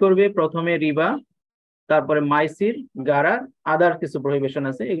 অ্যাভয়েড করবে প্রথমে রিবা, তারপরে মাইসির, গারা, আদার কিছু প্রহিবিশন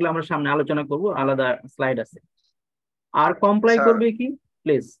আছে, এগুলো আমরা সামনে আলোচনা করব, আলাদা স্লাইড আছে। আর কমপ্লাই করবে কি?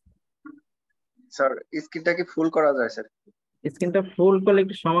 প্লিজ স্যার, স্ক্রিনটা কি ফুল করা যায় স্যার? স্ক্রিনটা ফুল করলে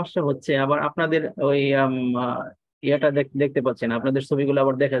একটু সমস্যা হচ্ছে, আবার আপনাদের ওই ইয়েটা দেখতে পাচ্ছেন, আপনাদের ছবিগুলো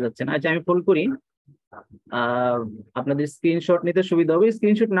আবার দেখা যাচ্ছে না। আচ্ছা, আমি ফুল করি, আপনাদের স্ক্রিনশট নিতে সুবিধা হবে।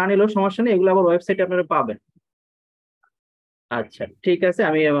 স্ক্রিনশট না নিলেও সমস্যা নেই, এগুলো আবার ওয়েবসাইটে আপনারা পাবেন। আচ্ছা ঠিক আছে,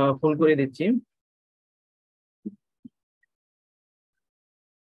 আমি ফুল করে দিচ্ছি।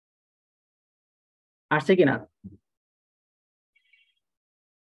 আসছে কিনা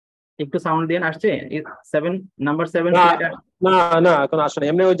একটু সাউন্ড দিয়ে। আসছে? 7 নাম্বার 7 না না এখন আসলে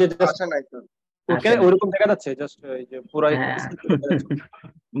এমনি ওই যে আসে নাই তো। ওকে ওরকম দেখা যাচ্ছে, জাস্ট এই যে পুরো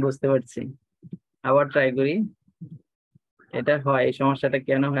বুঝতে পারছি। আবার ট্রাই করি। এটা হয়, এই সমস্যাটা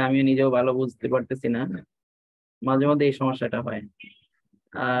কেন হয় আমি নিজেও ভালো বুঝতে পারতেছি না, মাঝে মধ্যে এই সমস্যাটা হয়।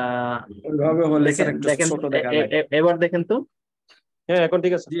 ওইভাবে হলে স্যার একটু দেখেন, ছোট দেখা যায়। এবার দেখেন তো। হ্যাঁ এখন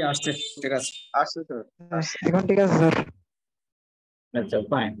ঠিক আছে। জি আসছে, ঠিক আছে। আসছে স্যার। এখন ঠিক আছে স্যার। আচ্ছা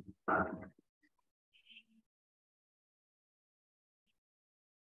ফাইন।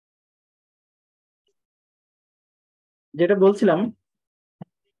 যেটা বলছিলাম,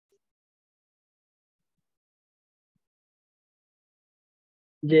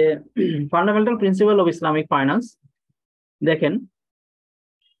 যে fundamental principal of Islamic finance, দেখেন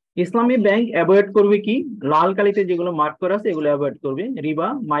ইসলামী ব্যাংক অ্যাভয়েড করবে কি? লাল কালিতে যেগুলো মার্ক করা আছে এগুলো অ্যাভয়েড করবে, রিবা,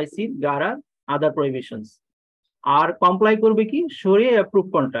 মাইসির, গারা, আদার প্রহিবিশনস। আর কমপ্লাই করবে কি? শরিয়া অ্যাপ্রুভ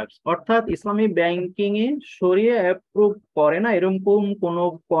কন্ট্রাক্ট, অর্থাৎ ইসলামী ব্যাংকিং এ শরিয়া অ্যাপ্রুভ করে না এরকম কোনো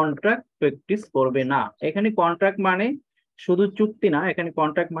কন্ট্রাক্ট প্র্যাকটিস করবে না। এখানে কন্ট্রাক্ট মানে শুধু চুক্তি না, এখানে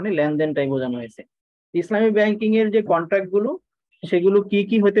কন্ট্রাক্ট মানে লেনদেনটাই বোঝানো হয়েছে। ইসলামী ব্যাংকিং এর যে কন্ট্রাক্ট গুলো, সেগুলো কি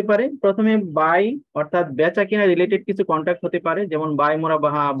কি হতে পারে? প্রথমে বাই, অর্থাৎ বেচা কিনা রিলেটেড কিছু কন্ট্রাক্ট হতে পারে, যেমন বাই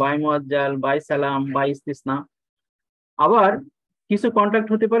মোরাবাহা, বাই মুআজ্জাল, বাই সালাম, বাই ইস্তিসনা। আবার কিছু কন্ট্রাক্ট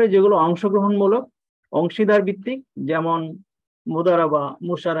হতে পারে যেগুলো অংশগ্রহণমূলক, অংশীদার ভিত্তিক, যেমন মুদারাবা,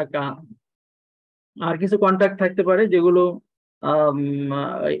 মুশারাকা। আর কিছু কন্ট্রাক্ট থাকতে পারে যেগুলো আম,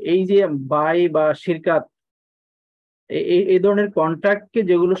 এই যে বাই বা শিরকাত, এই ধরনের কন্ট্রাক্টকে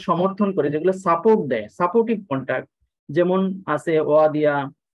যেগুলো সমর্থন করে, যেগুলো সাপোর্ট দেয়, সাপোর্টিভ কন্ট্রাক্ট, যেমন আছে ওয়াদিয়া,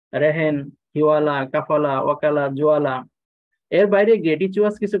 রেহেন, হিওয়ালা, কাফালা, ওয়াকালা, জোয়ালা। এর বাইরে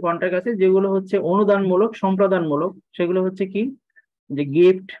গ্রেটিচুয়াস কিছু কন্ট্রাক্ট আছে যেগুলো হচ্ছে অনুদানমূলক, সম্প্রদানমূলক। সেগুলো হচ্ছে কি, যে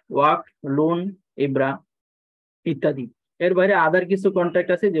গিফট, ওয়াক, লোন, ইব্রা ইত্যাদি। এর বাইরে আদার কিছু কন্ট্রাক্ট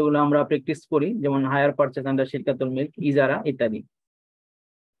আছে যেগুলো আমরা প্র্যাকটিস করি, যেমন হায়ার পারচেজ আন্ডার শিরকাতুল মিল্ক, ইজারা ইত্যাদি।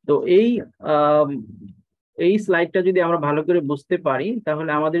 তো এই স্লাইডটা যদি আমরা ভালো করে বুঝতে পারি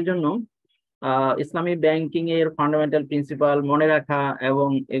তাহলে আমাদের জন্য ইসলামী ব্যাংকিং এর ফান্ডামেন্টাল প্রিন্সিপাল মনে রাখা এবং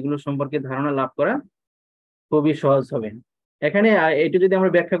এগুলো সম্পর্কে ধারণা লাভ করা খুবই সহজ হবে। এখানে এটা যদি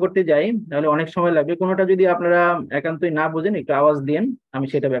আমরা ব্যাখ্যা করতে যাই তাহলে অনেক সময় লাগবে। কোনোটা যদি আপনারা একান্তই না বোঝেন একটু আওয়াজ দিন, আমি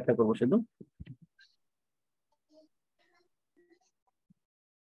সেটা ব্যাখ্যা করবো শুধু।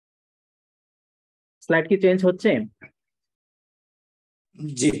 স্লাইড কি চেঞ্জ হচ্ছে?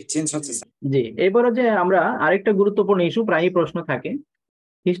 জি চেঞ্জ হচ্ছে স্যার। জি, এবারে যে আমরা আরেকটা গুরুত্বপূর্ণ ইস্যু, প্রায়ই প্রশ্ন থাকে,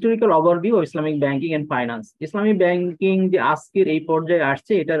 historical overview Islamic banking and finance. Islamic banking যে আজকের এই পর্যায়ে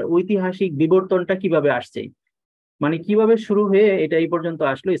আসছে, এটার ঐতিহাসিক বিবর্তনটা কিভাবে আসছে, মানে কিভাবে শুরু হয়ে এটা এই পর্যন্ত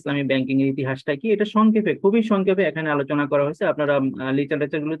আসলো, ইসলামিক ব্যাংকিং এর ইতিহাসটা কি, এটা সংক্ষেপে, খুবই সংক্ষেপে এখানে আলোচনা করা হয়েছে। আপনারা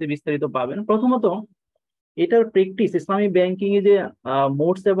লিটারেচার গুলোতে বিস্তারিত পাবেন। প্রথমত এটার প্র্যাকটিস, ইসলামিক ব্যাংকিং এ যে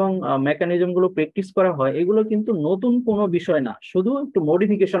মোডস এবং মেকানিজম গুলো প্র্যাকটিস করা হয়, এগুলো কিন্তু নতুন কোনো বিষয় না, শুধু একটু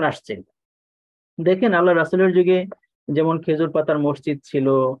মডিফিকেশন আসছে। দেখেন আল্লাহ রাসূলের যুগে যেমন খেজুর পাতার মসজিদ ছিল,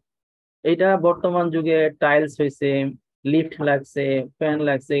 এটা বর্তমান যুগে টাইলস হয়েছে, লিফট লাগছে, ফ্যান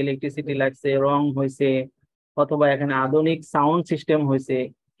লাগছে, ইলেকট্রিসিটি লাগছে, রং হয়েছে, অথবা এখানে আধুনিক সাউন্ড সিস্টেম হয়েছে,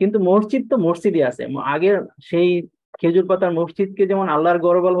 কিন্তু মসজিদ তো মসজিদই আছে। আগের সেই খেজুর পাতার মসজিদকে যেমন আল্লাহর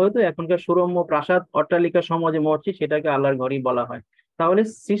ঘর বলা হয়তো, এখনকার সুরম্য প্রাসাদ অট্টালিকা সমাজে মসজিদ, সেটাকে আল্লাহর ঘরই বলা হয়। তাহলে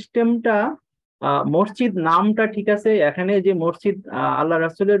সিস্টেমটা, মসজিদ নামটা ঠিক আছে, এখানে যে মসজিদ আল্লাহ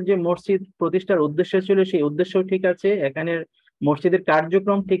রাসূলের যে মসজিদ প্রতিষ্ঠার উদ্দেশ্য ছিল সেই উদ্দেশ্য ঠিক আছে, এখানে মসজিদের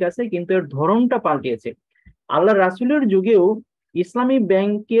কার্যক্রম ঠিক আছে, কিন্তু এর ধরনটা পাল্টিয়েছে। আল্লাহ রাসূলের যুগেও ইসলামী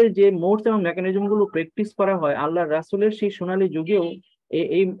ব্যাংকের যে মোডস এবং মেকানিজম গুলো প্র্যাকটিস করা হয়, আল্লাহ রাসূলের সেই সোনালী যুগেও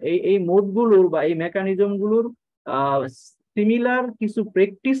এই মোডগুলোর বা এই মেকানিজম গুলোর সিমিলার কিছু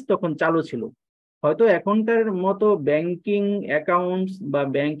প্র্যাকটিস তখন চালু ছিল। হয়তো এখনকার মতো ব্যাংকিং অ্যাকাউন্টস বা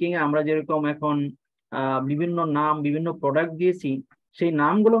ব্যাংকিং এ আমরা যেরকম এখন বিভিন্ন নাম, বিভিন্ন প্রোডাক্ট দিয়েছি, সেই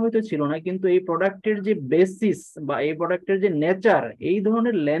নামগুলো হয়তো ছিল না, কিন্তু এই প্রোডাক্টের যে বেসিস বা এই প্রোডাক্টের যে নেচার, এই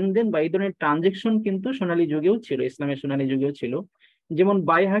ধরনের লেনদেন বা এই ধরনের ট্রানজেকশন কিন্তু সোনালী যুগেও ছিল, ইসলামের সোনালী যুগেও ছিল। যেমন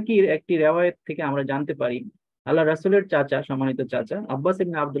বাইহাকির একটি রেওয়ায়েত থেকে আমরা জানতে পারি, আল্লাহ রাসূলের চাচা, সম্মানিত চাচা আব্বাস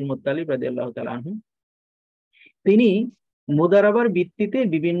ইবনে আব্দুল মুত্তালিব রাদিয়াল্লাহু তাআলা আনহু, তিনি মুদারাবার ভিত্তিতে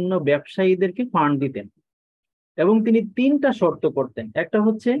বিভিন্ন ব্যবসায়ীদেরকে ফান্ড দিতেন এবং তিনি তিনটা শর্ত করতেন। একটা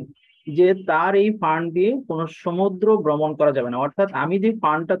হচ্ছে যে তার এই ফান্ড দিয়ে কোনো সমুদ্র ভ্রমণ করা যাবে না, অর্থাৎ আমি যে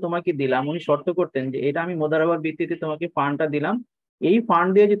ফান্ডটা তোমাকে দিলাম, উনি শর্ত করতেন যে এটা আমি মুদারাবার ভিত্তিতে তোমাকে ফান্ডটা দিলাম, এই ফান্ড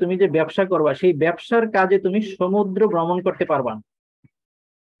দিয়ে যে তুমি যে ব্যবসা করবা, সেই ব্যবসার কাজে তুমি সমুদ্র ভ্রমণ করতে পারবা না।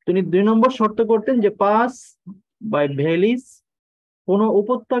 তিনি 2 নম্বর শর্ত করতেন যে পাস বাই ভ্যালিস, কোনো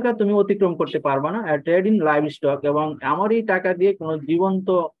উপত্যকা তুমি অতিক্রম করতে পারবা না, ট্রেড ইন লাইভ স্টক, এবং আমার এই টাকা দিয়ে কোনো জীবন্ত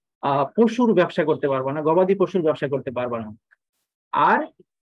পশুর ব্যবসা করতে পারবা না, গবাদি পশুর ব্যবসা করতে পারবা না। আর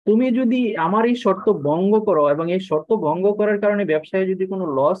তুমি যদি আমার এই শর্ত ভঙ্গ করো এবং এই শর্ত ভঙ্গ করার কারণে ব্যবসায় যদি কোনো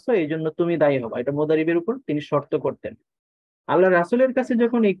লস হয়, এই জন্য তুমি দায়ী হবা। এটা মুদারিবের উপর তিনি শর্ত করতেন। আল্লাহ রাসূলের কাছে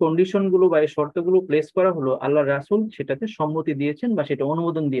যখন এই কন্ডিশন গুলো বা এই শর্তগুলো প্লেস করা হলো, আল্লাহ রাসূল সেটাতে সম্মতি দিয়েছেন বা সেটা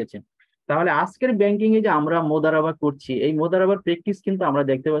অনুমোদন দিয়েছেন। তাহলে আজকের ব্যাংকিং এ যে আমরা মোদারাবা করছি, এই মোদারাবার প্র্যাকটিস কিন্তু আমরা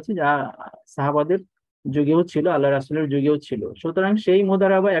দেখতে পাচ্ছি যা সাহাবাদের যুগেও ছিল, আল্লাহ রাসূলের যুগেও ছিল। সুতরাং সেই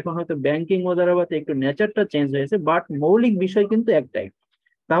মোদারাবা এখন হয়তো ব্যাংকিং মোদারাবাতে একটু নেচারটা চেঞ্জ হয়েছে, বাট মৌলিক বিষয় কিন্তু একটাই।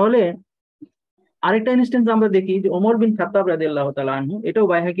 তাহলে আরেকটা ইনস্টেন্স আমরা দেখি যে ওমর বিন খাত্তাব রাদিয়াল্লাহু তাআলা আনহু, এটাও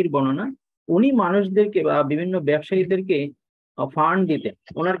বাইহাকির বর্ণনা, উনি মানুষদেরকে বা বিভিন্ন ব্যবসায়ীদেরকে ফান্ড দিতেন।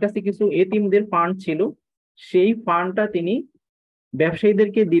 ওনার কাছে কিছু এতিমদের ফান্ড ছিল, সেই ফান্ডটা তিনি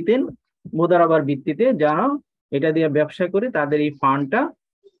ব্যবসায়ীদেরকে দিতেন মুদারাবার ভিত্তিতে, যেন এটা দিয়ে ব্যবসা করে তাদের এই ফান্ডটা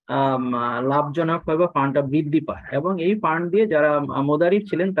লাভজনক হয় বা ফান্ডটা বৃদ্ধি পায়। এবং এই ফান্ড দিয়ে যারা মুদারিব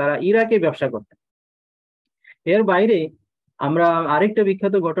ছিলেন তারা ইরাকে ব্যবসা করতেন। এর বাইরে আমরা আরেকটা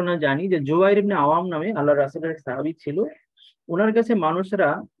বিখ্যাত ঘটনা জানি যে জুবাইর ইবনে আওয়াম নামে আল্লাহ রাসূলের সাহাবী ছিল, ওনার কাছে মানুষরা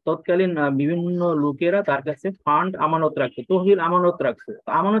তৎকালীন বিভিন্ন লোকেরা তার কাছে ফান্ড আমানত রাখতো, তহবিল আমানত রাখতো।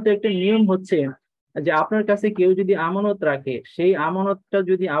 আমানতের একটা নিয়ম হচ্ছে যে আপনার কাছে কেউ যদি আমানত রাখে, সেই আমানতটা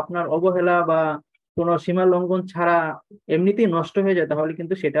যদি আপনার অবহেলা বা কোনো সীমা লঙ্ঘন ছাড়া এমনিতেই নষ্ট হয়ে যায়, তাহলে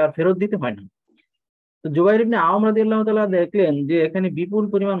কিন্তু সেটা আর ফেরত দিতে হয় না। তো জুবাইর ইবনে আওয়াম রাদিয়াল্লাহু তাআলা দেখলেন যে এখানে বিপুল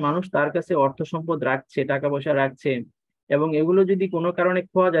পরিমাণ মানুষ তার কাছে অর্থ সম্পদ রাখছে, টাকা পয়সা রাখছে, এবং এগুলো যদি কোনো কারণে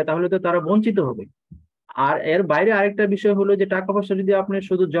খোয়া যায় তাহলে তো তারা বঞ্চিত হবে। আর এর বাইরে আরেকটা বিষয় হলো যে টাকা পয়সা যদি আপনি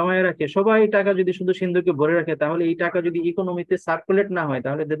শুধু জমায়ে রাখে, সবাই টাকা যদি শুধু সিন্ধুকে ভরে রাখে, তাহলে এই টাকা যদি ইকোনমিতে সার্কুলেট না হয়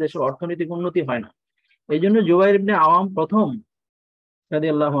তাহলে দেশের অর্থনৈতিক উন্নতি হয় না। এই জন্য জুবাইর ইবনে আওয়াম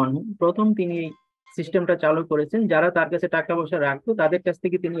রাদিয়াল্লাহু আনহু প্রথম তিনি এই সিস্টেমটা চালু করেছেন। যারা তার কাছে টাকা পয়সা রাখতো তাদের কাছ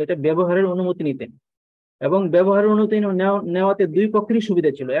থেকে তিনি এটা ব্যবহারের অনুমতি নিতেন, এবং ব্যবহারের অনুমতি নেওয়াতে দুই পক্ষেরই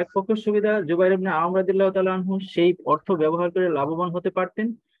সুবিধা ছিল। এক পক্ষের সুবিধা, জুবাইর ইবনে আওয়াম রাদিয়াল্লাহু তাআলা আনহু সেই অর্থ ব্যবহার করে লাভবান হতে পারতেন,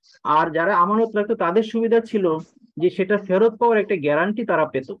 আর যারা আমানত রাখতো তাদের সুবিধা ছিল যে সেটা ফেরত পাওয়ার একটা গ্যারান্টি তারা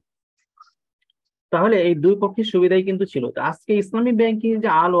পেত। তাহলে এই দুই পক্ষের সুবিধাই কিন্তু ছিল। তো আজকে ইসলামী ব্যাংকিং যে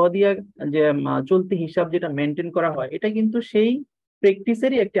আল ওয়াদিয়া যে চলতি হিসাব যেটা মেনটেন করা হয়, এটা কিন্তু সেই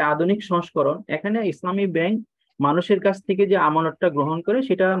প্র্যাকটিসেরই একটি আধুনিক সংস্করণ। এখানে ইসলামী ব্যাংক মানুষের কাছ থেকে যে আমানতটা গ্রহণ করে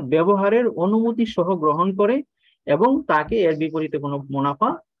সেটা ব্যবহারের অনুমতি সহ গ্রহণ করে, এবং তাকে এর বিপরীতে কোনো মুনাফা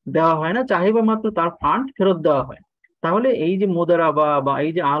দেওয়া হয় না, চাহিদা মাত্র তার ফান্ড ফেরত দেওয়া হয়। তাহলে এই যে মুদারাবা বা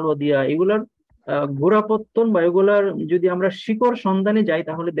এই যে আল ওয়াদিয়া, এগুলার গোড়াপত্তন বা এগুলার যদি আমরা শিকড় সন্ধানে যাই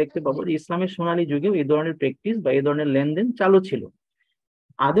তাহলে দেখতে পাবো যে ইসলামের সোনালী যুগেও এই ধরনের প্র্যাকটিস বা এই ধরনের লেনদেন চালু ছিল।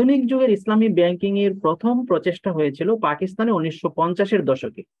 আধুনিক যুগের ইসলামী ব্যাংকিং এর প্রথম প্রচেষ্টা হয়েছিল পাকিস্তানে 1950-এর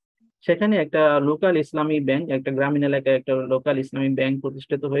দশকে। সেখানে একটা লোকাল ইসলামী ব্যাংক, একটা গ্রামীণ এলাকায় একটা লোকাল ইসলামী ব্যাংক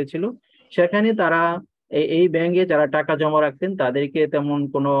প্রতিষ্ঠিত হয়েছিল। সেখানে তারা এই ব্যাংকে যারা টাকা জমা রাখতেন তাদেরকে তেমন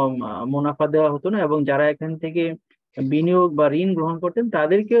কোনো মুনাফা দেওয়া হতো না, এবং যারা এখান থেকে বিনিয়োগ বা ঋণ গ্রহণ করতেন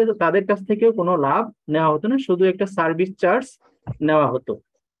তাদের কাছ থেকেও কোনো লাভ নেওয়া হতো না, শুধু একটা সার্ভিস চার্জ নেওয়া হতো।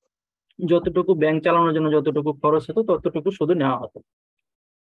 যতটুকু ব্যাংক চালানোর জন্য যতটুকু খরচ হতো ততটুকু শুধু নেওয়া হতো।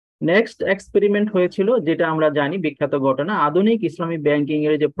 নেক্সট এক্সপেরিমেন্ট হয়েছিল, যেটা আমরা জানি বিখ্যাত ঘটনা, আধুনিক ইসলামী ব্যাংকিং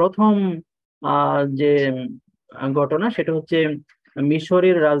এর যে প্রথম যে ঘটনা, সেটা হচ্ছে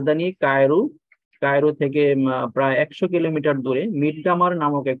মিশরের রাজধানী কায়রো থেকে প্রায় 100 কিলোমিটার দূরে মিডগামার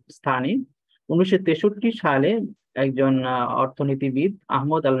নামক এক স্থানে 1963 সালে একজন অর্থনীতিবিদ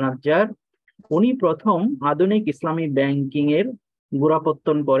আহমদ আল নাজ্জার, উনি প্রথম আধুনিক ইসলামী ব্যাংকিং এর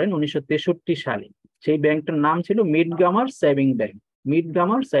গোড়াপত্তন করেন 1963 সালে। সেই ব্যাংকটার নাম ছিল মিডগামার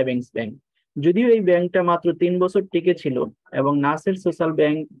সেভিংস ব্যাংক। যদিও এই ব্যাংকটা মাত্র 3 বছর টিকে ছিল, এবং নাসের সোশ্যাল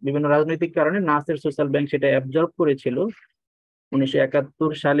ব্যাংক বিভিন্ন রাজনৈতিক কারণে নাসের সোশ্যাল ব্যাংক সেটা অ্যাবজর্ব করেছিল।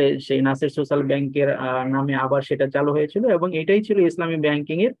 1971 সালে সেই নাসের সোশ্যাল ব্যাংকের নামে আবার সেটা চালু হয়েছিল, এবং এটাই ছিল ইসলামী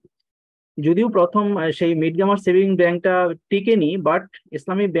ব্যাংকিং এর। যদিও প্রথম সেই মিডগামার সেভিং ব্যাংকটা টিকেনি, বাট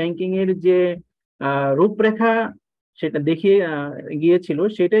ইসলামী ব্যাংকিং এর যে রূপরেখা সেটা দেখিয়ে গিয়েছিল,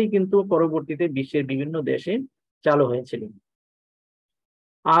 সেটাই কিন্তু পরবর্তীতে বিশ্বের বিভিন্ন দেশে চালু হয়েছিল।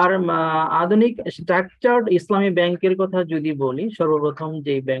 আর আধুনিক স্ট্রাকচার্ড ইসলামী ব্যাংকের কথা যদি বলি, সর্বপ্রথম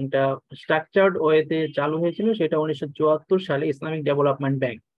যে ব্যাংকটা স্ট্রাকচার্ড ওয়েতে চালু হয়েছিল সেটা 1974 সালে ইসলামিক ডেভেলপমেন্ট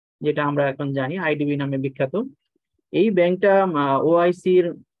ব্যাংক, যেটা আমরা এখন জানি আইডিবি নামে বিখ্যাত। এই ব্যাংকটা ওআইসির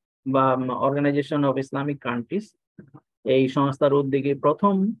বা অর্গানাইজেশন অফ ইসলামিক কান্ট্রিজ, এই সংস্থার উদ্যোগে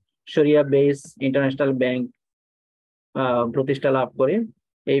প্রথম শরিয়া বেস ইন্টারন্যাশনাল ব্যাংক প্রতিষ্ঠা লাভ করে।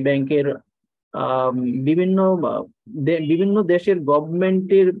 এই ব্যাংকের বিভিন্ন দেশের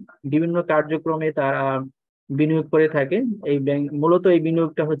গভর্নমেন্টের বিভিন্ন কার্যক্রমে তারা বিনিয়োগ করে থাকে। এই ব্যাংক মূলত এই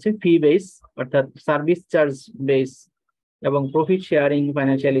বিনিয়োগটা হচ্ছে ফি বেস, অর্থাৎ সার্ভিস চার্জ বেস, এবং প্রফিট শেয়ারিং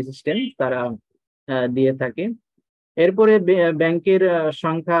ফাইন্যান্সিয়াল অ্যাসিস্ট্যান্স তারা দিয়ে থাকে। এরপরে ব্যাংকের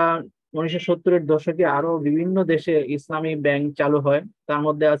সংখ্যা 1970-এর দশকে আরো বিভিন্ন দেশে ইসলামী ব্যাংক চালু হয়। তার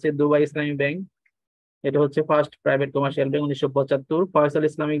মধ্যে আছে দুবাই ইসলামী ব্যাংক, এটা হচ্ছে first private commercial bank 1975, Faisal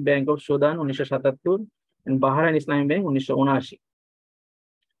Islamic bank of Sudan 1977, Bahrain Islami bank 1979।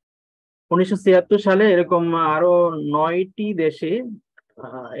 1976 সালে এরকম আরো 9টি দেশে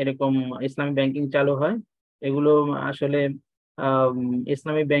এরকম ইসলামী ব্যাংকিং চালু হয়। এগুলো আসলে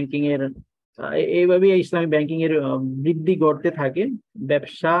ইসলামী ব্যাংকিং এর এইভাবে ইসলামী ব্যাংকিং এর বৃদ্ধি ঘটতে থাকে।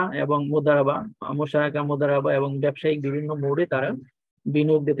 ব্যবসা এবং মুদারাবা এবং ব্যবসায়িক বিভিন্ন মোডে তারা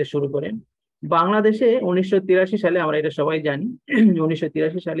বিনিয়োগ দিতে শুরু করেন। বাংলাদেশে 1983 সালে, আমরা এটা সবাই জানি,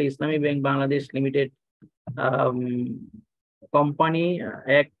 1983 সালে ইসলামী bank Bangladesh limited company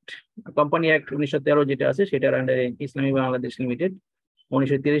act 1913 যেটা আছে সেটার আন্ডারে ইসলামী বাংলাদেশ লিমিটেড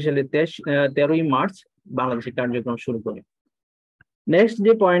 1930 সালে 13ই মার্চ বাংলাদেশে কার্যক্রম শুরু করে। নেক্সট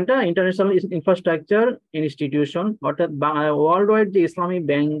যে পয়েন্টটা, ইন্টারন্যাশনাল ইনফ্রাস্ট্রাকচার ইনস্টিটিউশন, অর্থাৎ ওয়ার্ল্ড ওয়াইড যে ইসলামী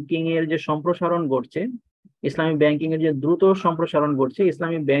ব্যাংকিং এর যে সম্প্রসারণ ঘটছে, ইসলামী ব্যাংকিং এর যে দ্রুত সম্প্রসারণ ঘটছে,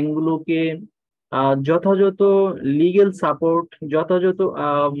 ইসলামী ব্যাংকগুলোকে যথাযথ লিগেল সাপোর্ট, যথাযথ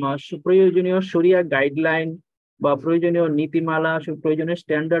প্রয়োজনীয় শরিয়া গাইডলাইন বা প্রয়োজনীয় নীতিমালা, প্রয়োজনীয়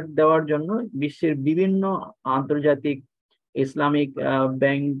স্ট্যান্ডার্ড দেওয়ার জন্য বিশ্বের বিভিন্ন আন্তর্জাতিক ইসলামিক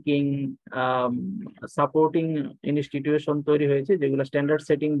ব্যাংকিং সাপোর্টিং ইনস্টিটিউশন তৈরি হয়েছে, যেগুলো স্ট্যান্ডার্ড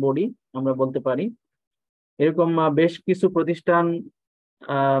সেটিং বডি আমরা বলতে পারি। এরকম বেশ কিছু প্রতিষ্ঠান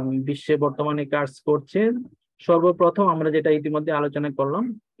বিশ্বে বর্তমানে কাজ করছে। সর্বপ্রথম আমরা যেটা ইতিমধ্যে আলোচনা করলাম,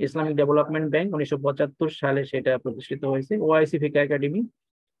 ইসলামিক ডেভেলপমেন্ট ব্যাংক 1975 সালে সেটা প্রতিষ্ঠিত হয়েছে। ওআইসি ফিকা একাডেমি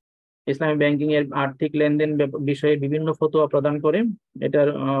ইসলামী ব্যাংকিং এর আর্থিক লেনদেন বিষয়ে বিভিন্ন ফতোয়া প্রদান করে। এটার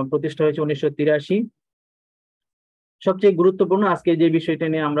প্রতিষ্ঠা হয়েছে 1983। সবচেয়ে গুরুত্বপূর্ণ আজকে যে বিষয়টা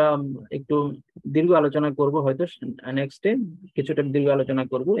নিয়ে আমরা একটু দীর্ঘ আলোচনা করব, হয়তো নেক্সটে কিছুটা দীর্ঘ আলোচনা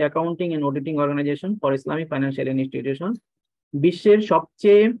করব, accounting and auditing organisation for Islamic financial institution. বিশ্বের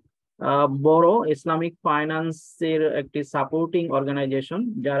সবচেয়ে বড় ইসলামিক ফাইন্যান্সের একটি সাপোর্টিং অর্গানাইজেশন,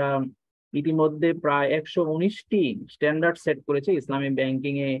 যারা ইতিমধ্যে প্রায় 119টি স্ট্যান্ডার্ড সেট করেছে ইসলামী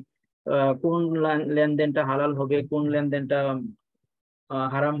ব্যাংকিং এ কোন লেনদেনটা হালাল হবে, কোন লেনদেনটা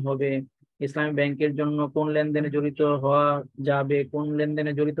হারাম হবে, ইসলামী ব্যাংকের জন্য কোন লেনদেনে জড়িত হওয়া যাবে, কোন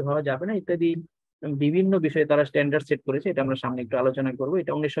লেনদেনে জড়িত হওয়া যাবে না, ইত্যাদি বিভিন্ন বিষয়ে তারা স্ট্যান্ডার্ড সেট করেছে। এটা আমরা সামনে একটু আলোচনা করব।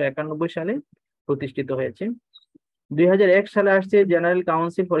 এটা 1991 সালে প্রতিষ্ঠিত হয়েছে। 2001 সালে আসছে general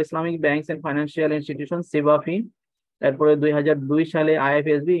council for Islamic banks and financial institution, সেবাফি। তারপরে 2002 সালে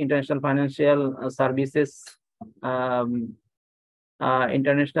আইএফএসবি, international financial services,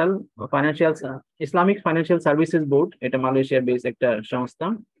 international financial Islamic financial services board, এটা মালয়েশিয়া বেস একটা সংস্থা।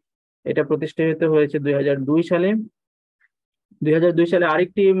 এটা প্রতিষ্ঠিত হয়েছে 2002 সালে। 2002 সালে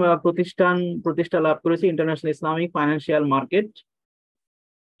আরেকটি প্রতিষ্ঠা লাভ করেছে, ইন্টারন্যাশনাল ইসলামিক ফাইন্যান্সিয়াল মার্কেট,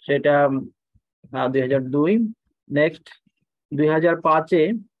 সেটা 2002। Next 2005-এ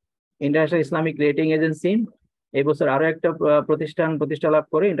international Islamic rating agency. এই বছর আরো একটা প্রতিষ্ঠা লাভ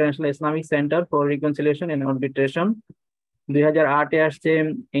করে, international Islamic centre for reconciliation and arbitration. 2008-এ আসছে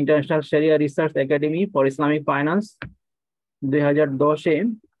ইন্টারন্যাশনাল শরিয়া research academy for Islamic finance. 2010-এ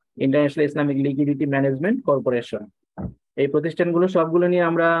international Islamic liquidity management corporation. এই প্রতিষ্ঠানগুলো সবগুলো নিয়ে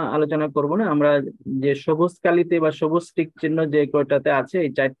আমরা আলোচনা করব না, আমরা যে সবুজ কালিতে বা সবুজ টিক চিহ্ন যে কয়টাতে আছে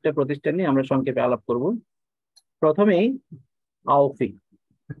এই 4টা প্রতিষ্ঠান নিয়ে আমরা সংক্ষেপে আলাপ করব। প্রথমেই আওফি।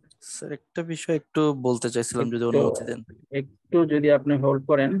 স্যার একটা বিষয় একটু বলতে চাইছিলাম, যদি অনুমতি দেন। একটু যদি আপনি হোল্ড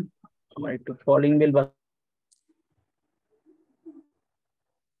করেন, আমার একটু কলিং বেল বা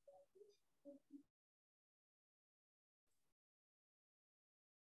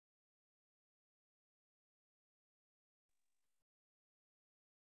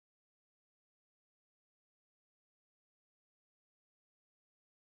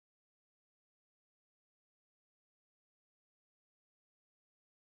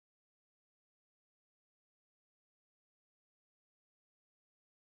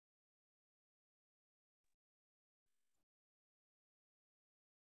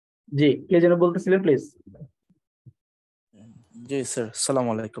জি, কে যেন বলতেছিলেন প্লিজ। জি স্যার, আসসালামু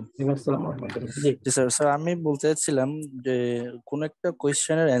আলাইকুম। জি জি স্যার, স্যার আমি বলতে চাচ্ছিলাম যে কোন একটা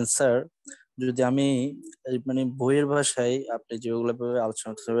কোয়েশ্চেনের অ্যান্সার যদি আমি মানে বইয়ের ভাষায় আপনি যেগুলো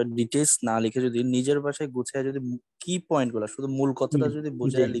আলোচনা করতে ডিটেইলস না লিখে যদি নিজের ভাষায় গুছিয়ে যদি কি পয়েন্ট গুলো শুধু মূল কথাটা যদি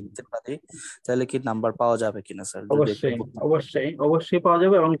বুঝিয়ে লিখতে পারি, তাহলে কি নাম্বার পাওয়া যাবে কিনা স্যার? অবশ্যই অবশ্যই অবশ্যই পাওয়া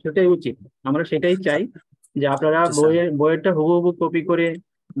যাবে, এবং সেটাই উচিত। আমরা সেটাই চাই যে আপনারা বইয়েরটা হুবহু কপি করে,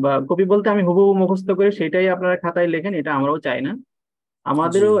 বা কপি বলতে আমি হুবহু মুখস্থ করে সেটাই আপনারা খাতায় লেখেন, এটা আমরাও চাই না।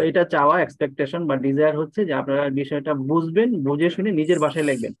 আমাদেরও এটা চাওয়া, এক্সপেকটেশন বা ডিজায়ার হচ্ছে যে আপনারা বিষয়টা বুঝবেন, বুঝে শুনে নিজের ভাষায়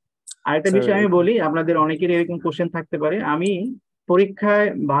লিখবেন। আরেকটা বিষয় আমি বলি, আপনাদের অনেকেরই এরকম কোশ্চেন থাকতে পারে। আমি পরীক্ষায়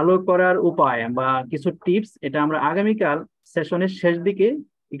ভালো করার উপায় বা কিছু টিপস, এটা আমরা আগামীকাল সেশনের শেষ দিকে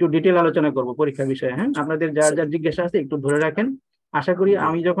একটু ডিটেল আলোচনা করব পরীক্ষা বিষয়ে। হ্যাঁ, আপনাদের যার যার জিজ্ঞাসা আছে একটু ধরে রাখেন। আশা করি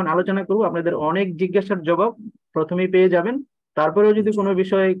আমি যখন আলোচনা করব আপনাদের অনেক জিজ্ঞাসার জবাব প্রথমেই পেয়ে যাবেন। তারপরেও যদি কোনো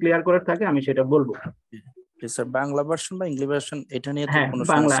বিষয় ক্লিয়ার করার থাকে আমি সেটা বলবো। স্যার বাংলা ভার্সন বা ইংলিশ ভার্সন এটা নিয়ে তো কোনো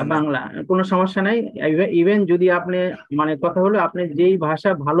বাংলা সমস্যা নাই? বাংলা কোনো সমস্যা নাই। ইভেন যদি আপনি মানে কথা হলো আপনি যেই ভাষা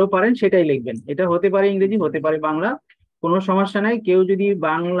ভালো পারেন সেটাই লিখবেন, এটা হতে পারে ইংরেজি, হতে পারে বাংলা, কোনো সমস্যা নাই। কেউ যদি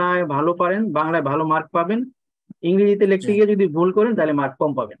বাংলায় ভালো পারেন, বাংলায় ভালো মার্ক পাবেন, ইংরেজিতে লিখতে গিয়ে যদি ভুল করেন তাহলে মার্ক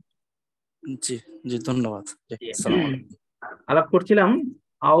কম পাবেন। জি জি, ধন্যবাদ। আসসালামু আলাইকুম। আলাপ করছিলাম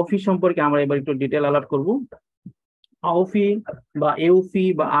আওফি সম্পর্কে, আমরা এবার একটু ডিটেল আলাপ করব। আওফি বা ইউফি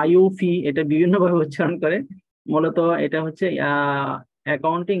বা আইউফি, এটা বিভিন্ন ভাবে উচ্চারণ করে। মূলত এটা হচ্ছে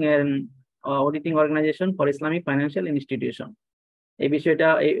accounting and auditing organisation for Islamic financial institution. এই বিষয়টা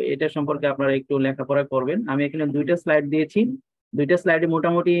এটা সম্পর্কে আপনারা একটু লেখাপড়া করবেন। আমি এখানে 2টা স্লাইড দিয়েছি, 2টা স্লাইডে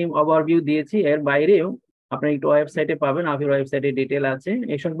মোটামুটি ওভারভিউ দিয়েছি। এর বাইরেও আপনারা একটু ওয়েবসাইটে পাবেন, আফির ওয়েবসাইটে ডিটেল আছে।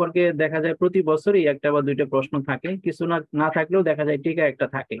 এই সম্পর্কে দেখা যায় প্রতি বছরই একটা বা 2টা প্রশ্ন থাকে, কিছু না থাকলেও দেখা যায় টিকা একটা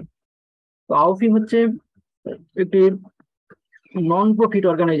থাকে। তো আওফি হচ্ছে একটি নন প্রফিট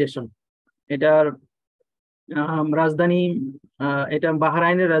অর্গানাইজেশন। এটার রাজধানী, এটা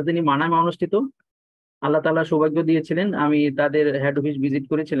বাহরাইনের রাজধানী মানামে অনুষ্ঠিত। আল্লাহ তাআলা সৌভাগ্য দিয়েছিলেন, আমি তাদের হেড অফিস ভিজিট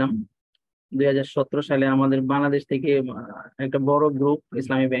করেছিলাম 2017 সালে। আমাদের বাংলাদেশ থেকে একটা বড় গ্রুপ,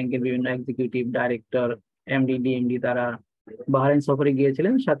 ইসলামী ব্যাংকের বিভিন্ন এক্সিকিউটিভ ডাইরেক্টর, এমডি ডিএমডি তারা বাহরাইন সফরে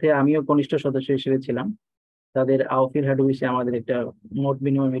গিয়েছিলেন, সাথে আমিও কনিষ্ঠ সদস্য হিসেবে ছিলাম। তাদের আওফির হেড অফিসে আমাদের একটা মত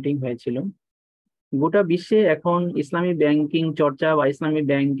বিনিময় মিটিং হয়েছিল। গোটা বিশ্বে এখন ইসলামী ব্যাংকিং চর্চা বা ইসলামী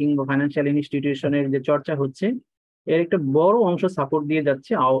ব্যাংকিং বা ফাইন্যান্সিয়াল ইনস্টিটিউশনের যে চর্চা হচ্ছে, এর একটা বড় অংশ সাপোর্ট দিয়ে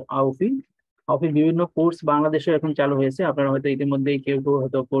যাচ্ছে আওফির বিভিন্ন কোর্স বাংলাদেশে এখন চালু হয়েছে। আপনারা হয়তো ইতিমধ্যেই কেউ কেউ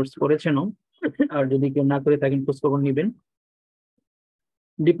হয়তো কোর্স করেছেনও, আর যদি কেউ না করে থাকেন খোঁজ খবর নিবেন।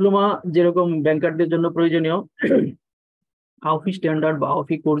 ডিপ্লোমা যেরকম ব্যাংকারদের জন্য প্রয়োজনীয়, আওফি স্ট্যান্ডার্ড বা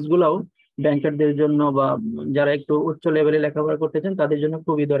আওফি কোর্স গুলাও ব্যাংকারদের জন্য বা যারা একটু উচ্চ লেভেলে লেখাপড়া করতে চান তাদের জন্য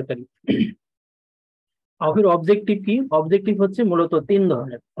খুবই দরকারি। আওফির অবজেক্টিভ কি? অবজেক্টিভ হচ্ছে মূলত 3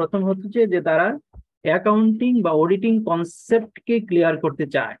 ধরনের। প্রথম হচ্ছে যে তারা অ্যাকাউন্টিং বা অডিটিং কনসেপ্টকে ক্লিয়ার করতে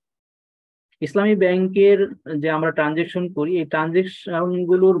চায়। ইসলামী ব্যাংকের যে আমরা ট্রানজেকশন করি, এই ট্রানজেকশন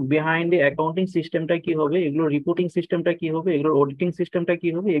গুলোর বিহাইন্ডে অ্যাকাউন্টিং সিস্টেমটা কি হবে, এগুলোর রিপোর্টিং সিস্টেমটা কি হবে, এগুলোর অডিটিং সিস্টেমটা কি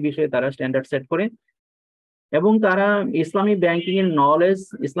হবে, এই বিষয়ে তারা স্ট্যান্ডার্ড সেট করে। এবং তারা ইসলামী ব্যাংকিং এর নলেজ,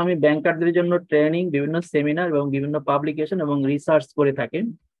 ইসলামী ব্যাংকারদের জন্য ট্রেনিং, বিভিন্ন সেমিনার এবং বিভিন্ন পাবলিকেশন এবং রিসার্চ করে থাকে।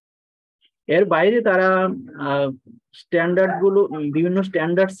 এর বাইরে তারা স্ট্যান্ডার্ড গুলো, বিভিন্ন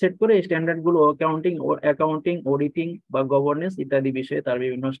স্ট্যান্ডার্ড সেট করে এই স্ট্যান্ডার্ড গুলো অ্যাকাউন্টিং অডিটিং বা গভর্নেন্স ইত্যাদি বিষয়ে তার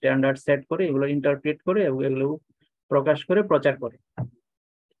বিভিন্ন স্ট্যান্ডার্ড সেট করে, এগুলো ইন্টারপ্রেট করে এবং এগুলো প্রকাশ করে প্রচার করে।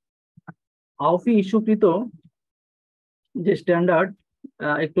 আওফি ইস্যুকৃত যে স্ট্যান্ডার্ড,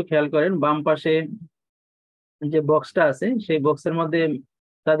 একটু খেয়াল করেন বাম পাশে যে বক্সটা আছে, সেই বক্সের মধ্যে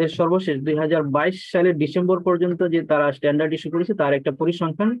তাদের সর্বশেষ 2022 সালের ডিসেম্বর পর্যন্ত যে তারা স্ট্যান্ডার্ড ইস্যু করেছে তার একটা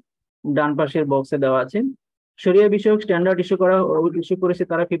পরিসংখ্যান ডান পাশের বক্সে দেওয়া আছে। শরিয়া বিষয়ক স্ট্যান্ডার্ড ইস্যু করেছে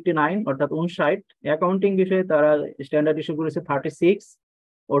তারা 59, অর্থাৎ 59। অ্যাকাউন্টিং বিষয়ে তারা স্ট্যান্ডার্ড ইস্যু করেছে 36,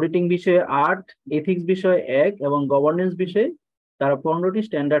 অডিটিং বিষয়ে 8, এথিক্স বিষয়ে 1 এবং গভর্নেন্স বিষয়ে তারা 15টি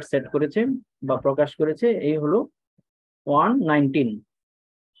স্ট্যান্ডার্ড সেট করেছে বা প্রকাশ করেছে। এই হলো 119।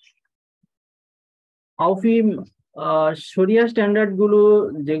 আওফি শরিয়া স্ট্যান্ডার্ড গুলো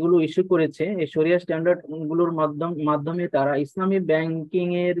যেগুলো ইস্যু করেছে, এই শরিয়া স্ট্যান্ডার্ড গুলোর মাধ্যমে তারা ইসলামী ব্যাংকিং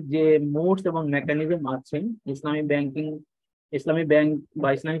এর যে মোডস এবং মেকানিজম আছে, ইসলামী ব্যাংক বা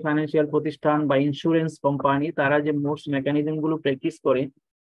ইসলামী ফাইন্যান্সিয়াল প্রতিষ্ঠান বা ইন্স্যুরেন্স কোম্পানি, তারা যে মোডস মেকানিজম গুলো প্র্যাকটিস করে,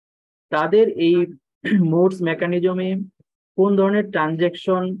 তাদের এই মোডস মেকানিজমে কোন ধরনের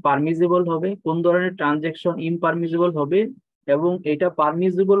ট্রানজেকশন পারমিজিবল হবে, কোন ধরনের ট্রানজেকশন ইমপারমিজিবল হবে, এবং এটা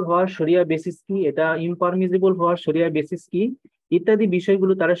পারমিজিবল হওয়ার শরিয়া বেসিস কি, এটা ইমপারমিজিবল হওয়ার শরিয়া বেসিস কি, ইত্যাদি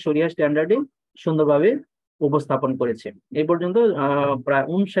বিষয়গুলো তারা শরিয়া স্ট্যান্ডার্ডে সুন্দরভাবে উপস্থাপন করেছে। এই পর্যন্ত প্রায়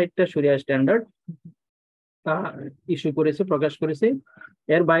 59টা শরিয়া স্ট্যান্ডার্ড ইস্যু করেছে, প্রকাশ করেছে।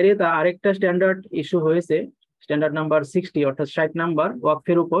 এর বাইরে তা আরেকটা স্ট্যান্ডার্ড ইস্যু হয়েছে, স্ট্যান্ডার্ড নাম্বার 60, অর্থাৎ 60 নাম্বার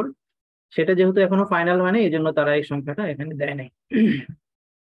ওয়াকফের উপর। সেটা যেহেতু এখনো ফাইনাল হয়নি, এই জন্য তারা এই সংখ্যাটা এখানে দেয় নাই।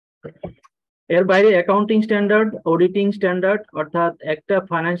 এর বাইরে অ্যাকাউন্টিং স্ট্যান্ডার্ড, অডিটিং স্ট্যান্ডার্ড, অর্থাৎ একটা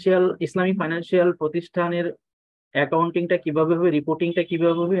ইসলামিক ফাইন্যান্সিয়াল প্রতিষ্ঠানের অ্যাকাউন্টিংটা কিভাবে হবে, রিপোর্টিংটা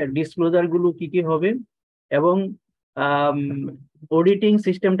কিভাবে হবে, ডিসক্লোজার গুলো কি কি হবে, এবং অডিটিং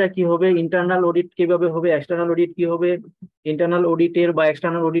সিস্টেমটা কি হবে, ইন্টারনাল অডিট কিভাবে হবে, এক্সটার্নাল অডিট কি হবে, ইন্টারনাল অডিটের বা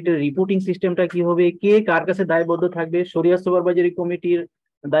এক্সটার্নাল অডিটের রিপোর্টিং সিস্টেমটা কি হবে, কে কার কাছে দায়বদ্ধ থাকবে, শরিয়া সুপারভাইজারি কমিটির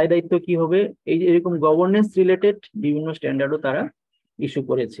দায় দায়িত্ব কি হবে, এই এরকম গভর্নেন্স রিলেটেড বিভিন্ন স্ট্যান্ডার্ডও তারা ইস্যু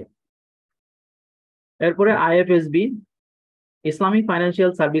করেছে। এরপরে আইএফএসবি, ইসলামিক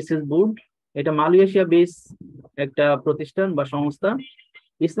ফাইন্যান্সিয়াল সার্ভিসেস বোর্ড, এটা মালয়েশিয়া বেস একটা প্রতিষ্ঠান বা সংস্থা।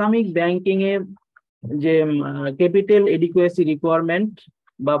 ইসলামিক ব্যাংকিং এ যে ক্যাপিটাল এডিকুয়েসি রিকোয়ারমেন্ট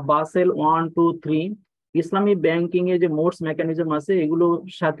বা বাসেল 1, 2, 3, ইসলামিক ব্যাংকিং এ যে মোডস মেকানিজম আছে, এগুলোর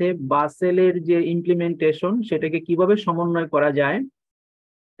সাথে বাসেলের যে ইমপ্লিমেন্টেশন সেটাকে কিভাবে সমন্বয় করা যায়,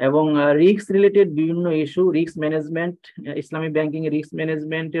 এবং রিস্ক রিলেটেড বিভিন্ন ইস্যু, রিস্ক ম্যানেজমেন্ট, ইসলামী ব্যাংকিং এর রিস্ক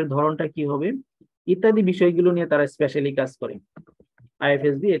ম্যানেজমেন্টের ধরনটা কি হবে, ইত্যাদি বিষয়গুলো নিয়ে তারা স্পেশালি কাজ করে।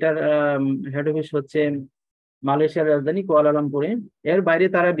 আইএফএসবি, এটার হেড অফিস হচ্ছে মালয়েশিয়ার রাজধানী কুয়ালালামপুরে। এর বাইরে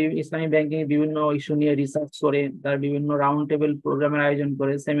তারা ইসলামী ব্যাংকিং এর বিভিন্ন ইস্যু নিয়ে রিসার্চ করে, তার বিভিন্ন রাউন্ড টেবিল প্রোগ্রামের আয়োজন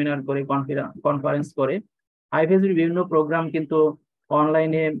করে, সেমিনার করে, কনফারেন্স করে। আইএফএসবির বিভিন্ন প্রোগ্রাম কিন্তু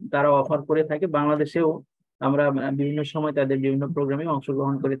অনলাইনে তারা অফার করে থাকে। বাংলাদেশেও আমরা বিভিন্ন সময় তাদের বিভিন্ন প্রোগ্রামে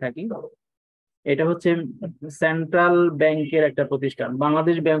অংশগ্রহণ করে থাকি। এটা হচ্ছে সেন্ট্রাল ব্যাংকের একটা প্রতিষ্ঠান।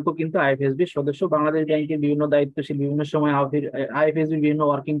 বাংলাদেশ ব্যাংকও কিন্তু আইএফএসবির সদস্য। বাংলাদেশ ব্যাংকের বিভিন্ন দায়িত্বশীল বিভিন্ন সময় আইএফএসবির বিভিন্ন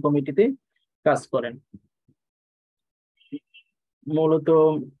ওয়ার্কিং কমিটিতে কাজ করেন। মূলত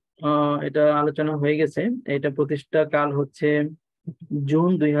এটা আলোচনা হয়ে গেছে। এটা প্রতিষ্ঠা কাল হচ্ছে জুন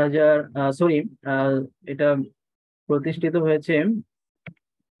 2000, এটা প্রতিষ্ঠিত হয়েছে,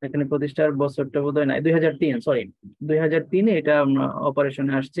 এখানে প্রতিষ্ঠার বছরটা বোধহয় নাই, 2003 এটা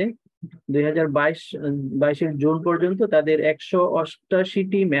অপারেশনে আসছে। 2022 জুন পর্যন্ত তাদের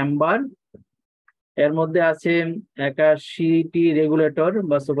 188টি মেম্বার এর মধ্যে আছে 81টি রেগুলেটর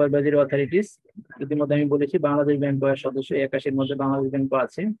বা সুপারভাইজারি অথরিটিস। ইতিমধ্যে আমি বলেছি বাংলাদেশ ব্যাংক সদস্য, 81-র মধ্যে বাংলাদেশ ব্যাংক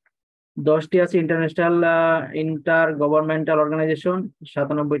আছে। 10টি আছে international inter governmental organisation,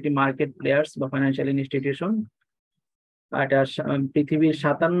 97টি market players বা ফাইন্যান্সিয়াল ইনস্টিটিউশন, এটা পৃথিবীর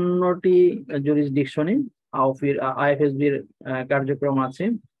 57টি জুরিসডিকশনে আইএফএসবির কার্যক্রম আছে।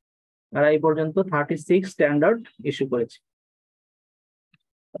 আর এই পর্যন্ত 36 স্ট্যান্ডার্ড ইস্যু করেছে।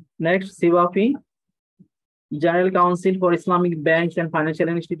 Next, সিওয়াফি, general council for Islamic banks and financial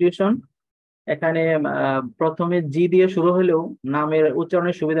institution. এখানে প্রথমে জি দিয়ে শুরু হলেও নামের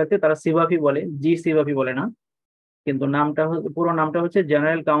উচ্চারণের সুবিধার্থে তারা সিওয়াফি বলে, জি সিওয়াফি বলে না, কিন্তু পুরো নামটা হচ্ছে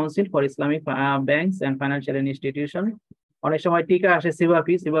general council for Islamic banks and financial institution. অনেক সময় টিকা আসে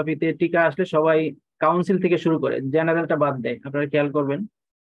সিওয়াফি, সিওয়াফিতে টিকা আসলে সবাই কাউন্সিল থেকে শুরু করে, জেনারেলটা বাদ দেয়, আপনারা খেয়াল করবেন।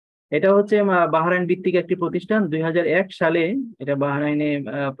 এটা হচ্ছে বাহরাইন ভিত্তিক একটি প্রতিষ্ঠান। 2001 সালে এটা বাহরাইনে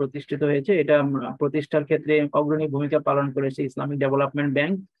প্রতিষ্ঠিত হয়েছে। এটা প্রতিষ্ঠার ক্ষেত্রে অগ্রণী ভূমিকা পালন করেছে ইসলামিক ডেভেলপমেন্ট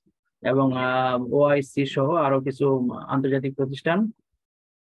ব্যাংক এবং ওআইসি সহ আরো কিছু আন্তর্জাতিক প্রতিষ্ঠান।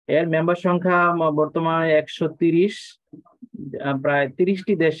 এর মেম্বার সংখ্যা বর্তমানে 130, প্রায়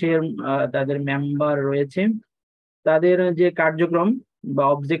 30টি দেশের তাদের মেম্বার রয়েছে। তাদের যে কার্যক্রম বা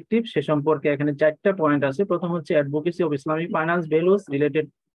অবজেক্টিভ সে সম্পর্কে এখানে 4টা পয়েন্ট আছে। প্রথম হচ্ছে advocacy of Islamic finance values related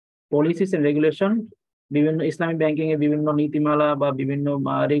policies and regulation, বিভিন্ন ইসলামিক ব্যাংকিং এর বিভিন্ন নীতিমালা বা বিভিন্ন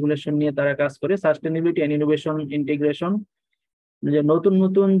রেগুলেশন নিয়ে তারা কাজ করে। সাস্টেনেবিলিটি এন্ড ইনোভেশন ইন্টিগ্রেশন, যে নতুন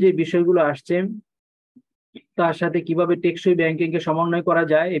নতুন যে বিষয়গুলো আসছে তার সাথে কিভাবে টেকসই ব্যাংকিং কে সমন্বয় করা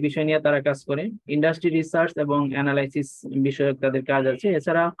যায় এই বিষয় নিয়ে তারা কাজ করে। ইন্ডাস্ট্রি রিসার্চ এবং অ্যানালাইসিস বিষয়ক তাদের কাজ আছে।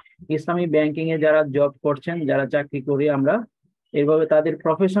 এছাড়া ইসলামিক ব্যাংকিং এ যারা জব করছেন, যারা চাকরি করি আমরা, এইভাবে তাদের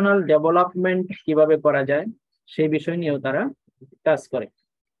প্রফেশনাল ডেভেলপমেন্ট কিভাবে করা যায় সেই বিষয় নিয়েও তারা কাজ করে।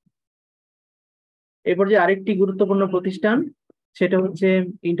 এরপর যে আরেকটি গুরুত্বপূর্ণ প্রতিষ্ঠান সেটা হচ্ছে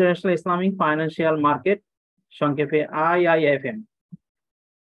ইন্টারন্যাশনাল ইসলামিক ফাইন্যান্সিয়াল মার্কেট, সংক্ষেপে IIFM।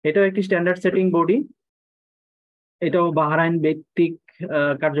 এটাও একটি স্ট্যান্ডার্ড সেটিং বডি। এটাও বাহরাইন ভিত্তিক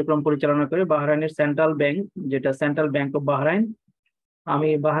কার্যক্রম পরিচালনা করে। বাহরাইনের সেন্ট্রাল ব্যাংক, যেটা সেন্ট্রাল ব্যাংক অফ বাহরাইন। আমি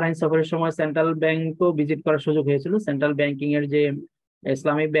বাহরাইন সফরের সময় সেন্ট্রাল ব্যাংকও ভিজিট করার সুযোগ হয়েছিল। সেন্ট্রাল ব্যাংকিং এর যে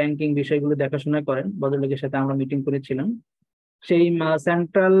ইসলামিক ব্যাংকিং বিষয়গুলো দেখাশোনা করেন ভদ্রলোকের সাথে আমরা মিটিং করেছিলাম। সেই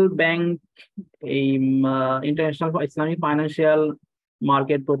সেন্ট্রাল ব্যাংক এই ইন্টারন্যাশনাল ইসলামিক ফাইন্যান্সিয়াল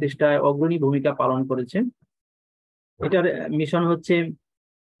মার্কেট প্রতিষ্ঠায় অগ্রণী ভূমিকা পালন করেছে। এটার মিশন হচ্ছে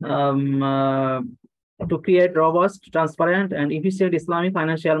to create robust, transparent and efficient Islamic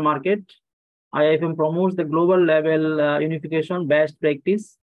financial market. IIFM promotes the global level unification, best practice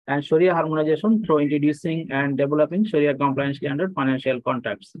and Sharia harmonization through introducing and developing Sharia compliance standard financial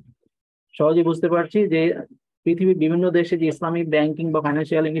contracts. সহজে বুঝতে পারছি যে পৃথিবীর বিভিন্ন দেশে যে ইসলামিক ব্যাংকিং বা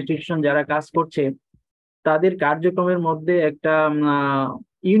financial institution যারা কাজ করছে তাদের কার্যক্রমের মধ্যে একটা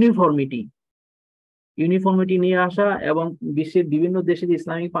ইউনিফর্মিটি নিয়ে আসা এবং বিশ্বের বিভিন্ন দেশে যে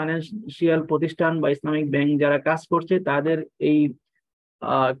ইসলামিক ফাইন্যান্সিয়াল প্রতিষ্ঠান বা ইসলামিক ব্যাংক যারা কাজ করছে তাদের এই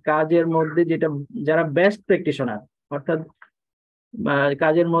কাজের মধ্যে যেটা যারা বেস্ট প্র্যাকটিশনার, অর্থাৎ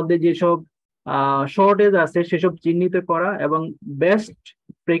কাজের মধ্যে যেসব শর্টেজ আছে সেসব চিহ্নিত করা এবং বেস্ট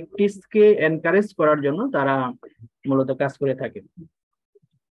প্র্যাকটিসকে এনকারেজ করার জন্য তারা মূলত কাজ করে থাকে।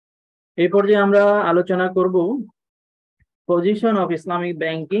 এই পর্যায়ে আমরা আলোচনা করব position of Islamic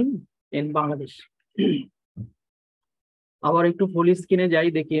banking in Bangladesh. আবার একটু ফুল স্ক্রিনে যাই,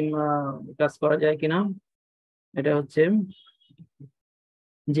 দেখি কাজ করা যায় কিনা। এটা হচ্ছে,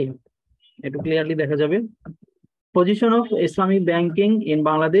 জি একটু ক্লিয়ারলি দেখা যাবে। Position of Islamic banking in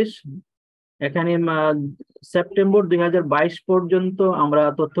Bangladesh, এখানে সেপ্টেম্বর 2022 পর্যন্ত আমরা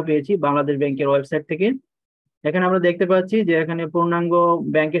তথ্য পেয়েছি বাংলাদেশ ব্যাংকের ওয়েবসাইট থেকে। এখানে আমরা দেখতে পাচ্ছি যে এখানে পূর্ণাঙ্গ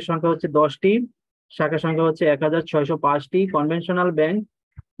ব্যাংকের সংখ্যা হচ্ছে 10টি, শাখা সংখ্যা হচ্ছে 1605টি। কনভেনশনাল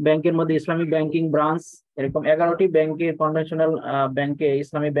ব্যাংকের মধ্যে ইসলামিক ব্যাংকিং ব্রাঞ্চ এরকম 11টি ব্যাংকে, কনভেনশনাল ব্যাংকে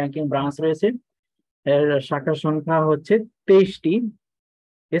ইসলামিক ব্যাংকিং ব্রাঞ্চ রয়েছে। এর শাখার সংখ্যা হচ্ছে 23টি।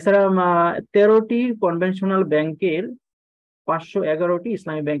 এছাড়া 13টি কনভেনশনাল ব্যাংকের 511টি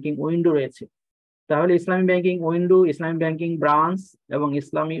ইসলামিক ব্যাংকিং উইন্ডো রয়েছে। তাহলে Islamic banking window, Islamic banking branch এবং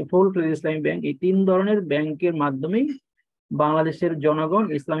ফুল ফ্লেজ ইসলামিক ব্যাংক, এই 3 ধরনের ব্যাংকের মাধ্যমেই বাংলাদেশের জনগণ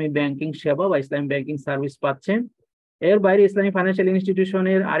ইসলামিক ব্যাংকিং সেবা বা ইসলামিক ব্যাংকিং সার্ভিস পাচ্ছে। এর বাইরে ইসলামিক ফাইন্যান্সিয়াল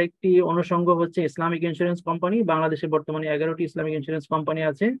ইনস্টিটিউশনের আরেকটি অনুষঙ্গ হচ্ছে ইসলামিক ইন্স্যুরেন্স কোম্পানি। বাংলাদেশে বর্তমানে 11টি ইসলামিক ইন্স্যুরেন্স কোম্পানি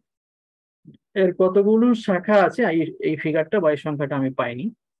আছে। এর কতগুলো শাখা আছে এই ফিগারটা বা এই সংখ্যাটা আমি পাইনি।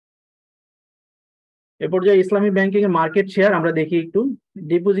 এ পর্যায়ে ইসলামিক ব্যাংকিং এর মার্কেট শেয়ার আমরা দেখি একটু।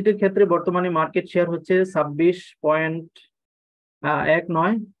 ডিপোজিটের ক্ষেত্রে বর্তমানে মার্কেট শেয়ার হচ্ছে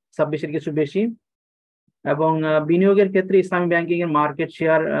 26.19, 26-এর কিছু বেশি। এবং বিনিয়োগের ক্ষেত্রে ইসলামিক ব্যাংকিং এর মার্কেট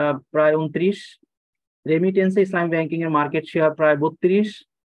শেয়ার প্রায় 29। রেমিটেন্সে ইসলামিক ব্যাংকিং এর মার্কেট শেয়ার প্রায় 32।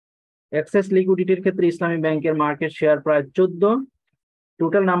 এক্সেস লিকুইডিটির ক্ষেত্রে ইসলামী ব্যাংকের মার্কেট শেয়ার প্রায় 14।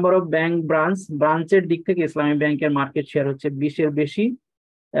 টোটাল নাম্বার অফ ব্যাংক ব্রাঞ্চের দিক থেকে ইসলামী ব্যাংকের মার্কেট শেয়ার হচ্ছে 20-এর বেশি।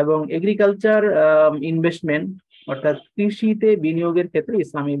 এবং এগ্রিকালচার ইনভেস্টমেন্ট অর্থাৎ কৃষিতে বিনিয়োগের ক্ষেত্রে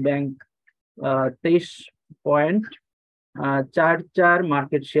ইসলামী ব্যাংক 23.44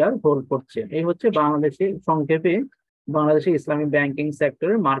 মার্কেট শেয়ার হোল্ড করছে। এই হচ্ছে বাংলাদেশে সংক্ষেপে বাংলাদেশে ইসলামী ব্যাংকিং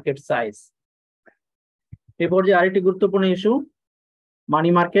সেক্টরের মার্কেট সাইজ। এ পর্যায়ে আরেকটি গুরুত্বপূর্ণ ইস্যু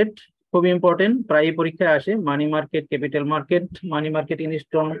মানি মার্কেট, খুব ইম্পর্টেন্ট, প্রায় পরীক্ষায় আসে। Money market, capital market, money market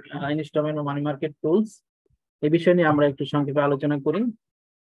instalment ও মানি মার্কেট টুলস, এই বিষয় নিয়ে আমরা একটু সংক্ষেপে আলোচনা করি।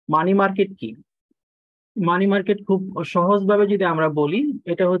 মানি মার্কেট কি? মানি মার্কেট খুব সহজভাবে যদি আমরা বলি,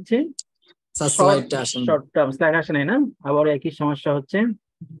 এটা হচ্ছে শর্ট টার্ম। স্লাইড আসে নাই না? আবার একই সমস্যা হচ্ছে,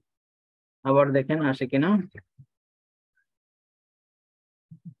 আবার দেখেন আসে কিনা।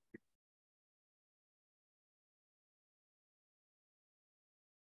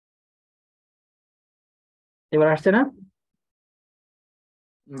 এবার আসছে না?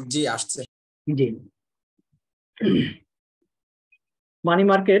 জি আসছে। জি, মানি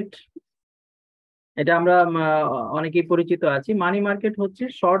মার্কেট এটা আমরা অনেকেই পরিচিত আছি। মানি মার্কেট হচ্ছে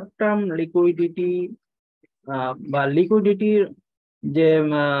শর্ট টার্ম লিকুইডিটি বা লিকুইডিটির যে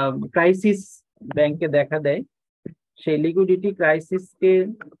ক্রাইসিস ব্যাংকে দেখা দেয়, সেই লিকুইডিটি ক্রাইসিসকে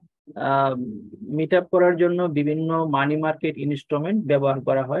মিট আপ করার জন্য বিভিন্ন মানি মার্কেট ইনস্ট্রুমেন্ট ব্যবহার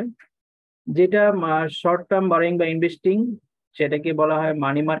করা হয়। যেটা শর্ট টার্ম বরোয়িং বা ইনভেস্টিং সেটাকে বলা হয়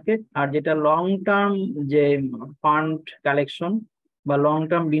মানি মার্কেট, আর যেটা লং টার্ম যে ফান্ড কালেকশন বা লং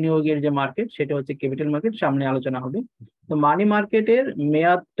টার্ম বিনিয়োগের যে মার্কেট সেটা হচ্ছে ক্যাপিটাল মার্কেট। সামনে আলোচনা হবে। তো মানি মার্কেটের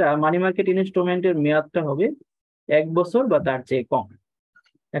মেয়াদটা, মানি মার্কেট ইনস্ট্রুমেন্টের মেয়াদটা হবে 1 বছর বা তার চেয়ে কম।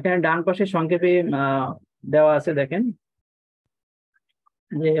 এখানে ডান পাশে সংক্ষেপে দেওয়া আছে, দেখেন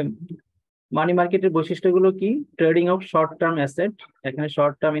যে মানি মার্কেটের বৈশিষ্ট্যগুলো কি। Trading of short term asset, এখানে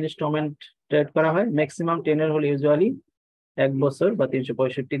শর্ট টার্ম ইনস্ট্রুমেন্ট ট্রেড করা হয়। ম্যাক্সিমাম টেনার হল ইউজুয়ালি 1 বছর বা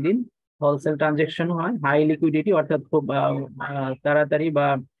 365 দিন। হোলসেল ট্রানজেকশন হয়। হাই লিকুইডিটি অর্থাৎ খুব তাড়াতাড়ি বা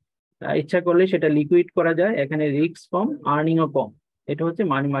ইচ্ছা করলে সেটা লিকুইড করা যায়। এখানে রিস্ক কম, আর্নিংও কম। এটা হচ্ছে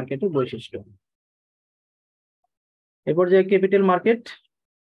মানি মার্কেটের বৈশিষ্ট্য। এরপর যে ক্যাপিটাল মার্কেট,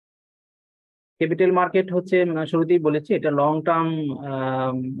 ক্যাপিটাল মার্কেট হচ্ছে শুরুতেই বলেছি এটা লং টার্ম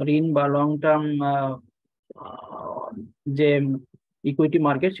ঋণ বা লং টার্ম যে ইকুইটি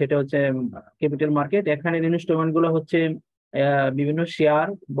মার্কেট সেটা হচ্ছে ক্যাপিটাল মার্কেট। এখানে ইনস্ট্রুমেন্ট গুলো হচ্ছে বিভিন্ন শেয়ার,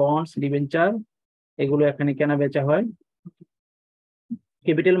 বন্ডস, ডিবেঞ্চার, এগুলো এখানে কেনা বেচা হয়।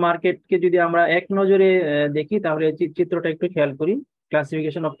 ক্যাপিটাল মার্কেটকে যদি আমরা এক নজরে দেখি তাহলে চিত্রটা একটু খেয়াল করি।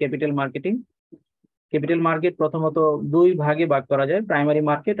 Classification of capital marketing. Capital market প্রথমত 2 ভাগে ভাগ করা যায়, প্রাইমারি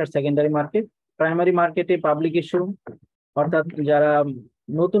মার্কেট আর সেকেন্ডারি মার্কেট। প্রাইমারি মার্কেটে পাবলিক ইস্যু অর্থাৎ যারা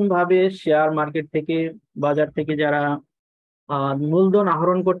নতুন ভাবে শেয়ার মার্কেট থেকে, বাজার থেকে যারা মূলধন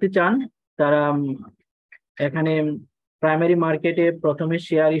আহরণ করতে চান, তারা এখানে প্রাইমারি মার্কেটে প্রথমে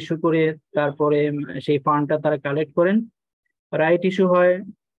শেয়ার ইস্যু করে তারপরে সেই ফান্ডটা তারা কালেক্ট করেন। রাইট ইস্যু হয়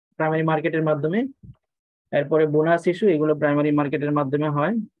প্রাইমারি মার্কেটের মাধ্যমে। এরপরে বোনাস ইস্যু, এগুলো প্রাইমারি মার্কেটের মাধ্যমে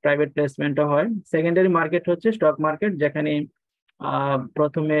হয়। প্রাইভেট প্লেসমেন্টও হয়। সেকেন্ডারি মার্কেট হচ্ছে স্টক মার্কেট, যেখানে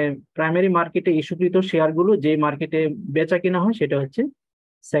প্রথমে প্রাইমারি মার্কেটে ইস্যুকৃত শেয়ারগুলো যে মার্কেটে বেচা কিনা হয় সেটা হচ্ছে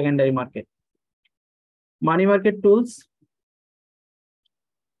secondary market. Money market tools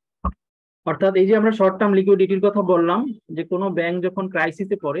অর্থাৎ এই যে আমরা শর্ট টার্ম লিকুইডিটির কথা বললাম, যে কোনো ব্যাংক যখন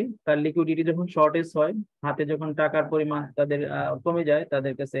ক্রাইসিসে পড়ে, তার লিকুইডিটি যখন শর্টেজ হয়, হাতে যখন টাকার পরিমাণ তাদের কমে যায়,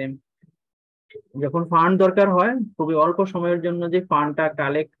 তাদের কাছে যখন ফান্ড দরকার হয়, খুবই অল্প সময়ের জন্য যে ফান্ডটা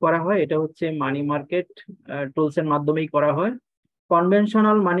কালেক্ট করা হয় এটা হচ্ছে মানি মার্কেট টুলস এর মাধ্যমেই করা হয়।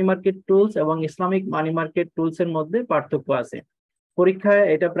 কনভেনশনাল মানি মার্কেট টুলস এবং ইসলামিক মানি মার্কেট টুলস এর মধ্যে পার্থক্য আছে। পরীক্ষায়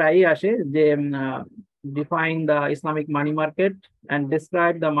এটা প্রায়ই আসে যে define the Islamic money market and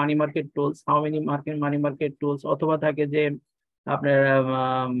describe the money market tools. How many money market tools? অথবা থাকে যে আপনার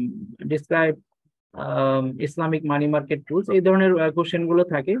describe Islamic money market tools, এই ধরনের কোশ্চেন গুলো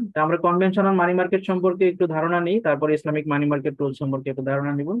থাকে। তা আমরা কনভেনশনাল মানি মার্কেট সম্পর্কে একটু ধারণা নেই, তারপরে ইসলামিক মানি মার্কেট টুলস সম্পর্কে একটু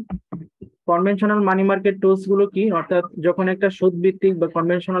ধারণা নিব। কনভেনশনাল মানি মার্কেট টুলস গুলো কি, অর্থাৎ যখন একটা সুদ ভিত্তিক বা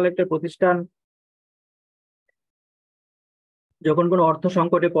কনভেনশনাল একটা প্রতিষ্ঠান যখন কোনো অর্থ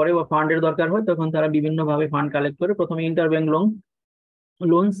সংকটে পড়ে বা ফান্ডের দরকার হয়, তখন তারা বিভিন্ন ভাবে ফান্ড কালেক্ট করে। প্রথমে ইন্টার ব্যাংক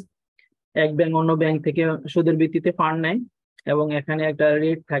লোনস, এক ব্যাংক অন্য ব্যাংক থেকে সুদের ভিত্তিতে ফান্ড নেয় এবং এখানে একটা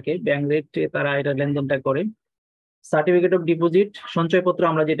রেট থাকে, ব্যাংক রেট, তারা এটা লেনদেনটা করে। সার্টিফিকেট অফ ডিপোজিট, সঞ্চয়পত্র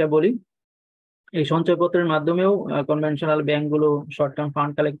আমরা যেটা বলি, এই সঞ্চয়পত্রের মাধ্যমেও কনভেনশনাল ব্যাংকগুলো শর্ট টার্ম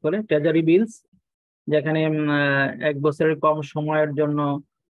ফান্ড কালেক্ট করে। ট্রেজারি বিলস, যেখানে 1 বছরের কম সময়ের জন্য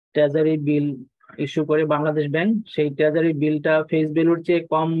ট্রেজারি বিল ইস্যু করে বাংলাদেশ ব্যাংক, সেই ট্রেজারি বিলটা ফেস ভ্যালুর চেয়ে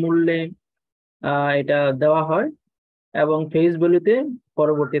কম মূল্যে এটা দেওয়া হয় এবং ফেস ভ্যালুতে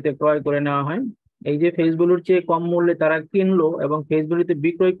পরবর্তীতে ক্রয় করে নেওয়া হয়। এই যে ফেজগুলোর চেয়ে কম মূল্যে তারা কিনলো এবং ফেজগুলিতে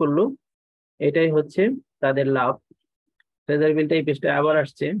বিক্রয় করলো, এটাই হচ্ছে তাদের লাভ। ট্রেজারি বিলটা এই পেজটা আবার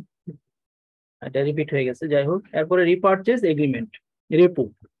আসছে, এটা রিপিট হয়ে গেছে, যাই হোক। এরপরে রিপারচেজ এগ্রিমেন্ট, রেপো।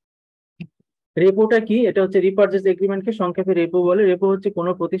 রেপোটা কি? এটা হচ্ছে রিপারচেজ এগ্রিমেন্টকে সংক্ষেপে রেপো বলে। রেপো হচ্ছে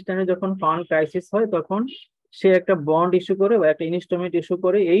কোনো প্রতিষ্ঠানে যখন ফান্ড ক্রাইসিস হয় তখন সে একটা বন্ড ইস্যু করে বা একটা ইনস্ট্রুমেন্ট ইস্যু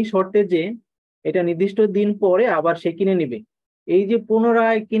করে, এই শর্তে যে এটা নির্দিষ্ট দিন পরে আবার সে কিনে নিবে। এই যে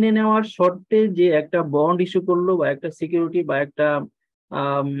পুনরায় কিনে নেওয়ার শর্তে যে একটা বন্ড ইস্যু করলো বা একটা সিকিউরিটি বা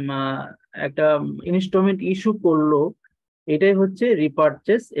একটা ইনস্ট্রুমেন্ট ইস্যু করলো, এটাই হচ্ছে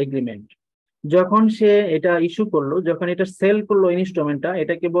রিপারচেজ এগ্রিমেন্ট। যখন সে এটা ইস্যু করলো, যখন এটা সেল করলো ইনস্ট্রুমেন্টটা,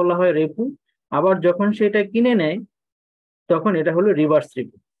 এটাকে বলা হয় রেপো। আবার যখন সে এটা কিনে নেয় তখন এটা হলো রিভার্স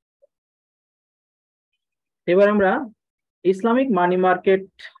রেপো। এবার আমরা ইসলামিক মানি মার্কেট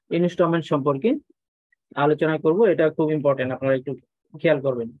ইনস্ট্রুমেন্ট সম্পর্কে আলোচনা করব, এটা খুব ইম্পর্টেন্ট, আপনারা একটু খেয়াল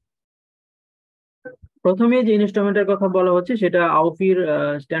করবেন। প্রথমে যে ইনস্ট্রুমেন্টের কথা বলা হচ্ছে সেটা আউফির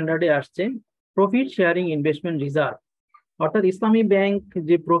স্ট্যান্ডার্ডে আসছে, প্রফিট শেয়ারিং ইনভেস্টমেন্ট রিজার্ভ। অর্থাৎ ইসলামী ব্যাংক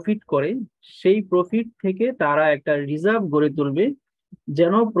যে প্রফিট করে সেই প্রফিট থেকে তারা একটা রিজার্ভ গড়ে তুলবে,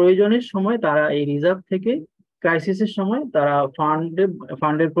 যেন প্রয়োজনের সময় তারা এই রিজার্ভ থেকে ক্রাইসিসের সময় তারা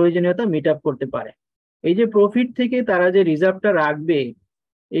ফান্ডের প্রয়োজনীয়তা মিট আপ করতে পারে। এই যে প্রফিট থেকে তারা যে রিজার্ভটা রাখবে,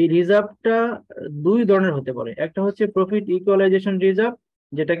 এই রিজার্ভটা দুই ধরনের হতে পারে। একটা হচ্ছে প্রফিট ইকুয়ালাইজেশন রিজার্ভ,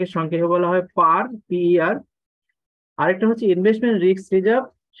 যেটাকে সংক্ষেপে বলা হয় পার, PER। আরেকটা হচ্ছে ইনভেস্টমেন্ট রিস্ক রিজার্ভ,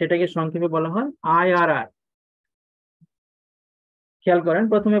 সেটাকে সংক্ষেপে বলা হয় IRR। খেয়াল করেন,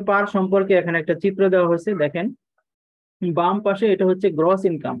 প্রথমে পার সম্পর্কে এখানে একটা চিত্র দেওয়া হয়েছে, দেখেন বাম পাশে এটা হচ্ছে গ্রস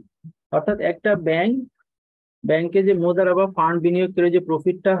ইনকাম। অর্থাৎ একটা ব্যাংকে যে মুদ্রা বা ফান্ড বিনিয়োগ করে যে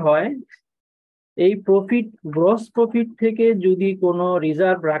প্রফিটটা হয়, এই প্রফিট, গ্রস প্রফিট থেকে যদি কোনো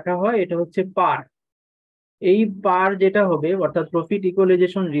রিজার্ভ রাখা হয়, এটা হচ্ছে পার। এই পার যেটা হবে, অর্থাৎ প্রফিট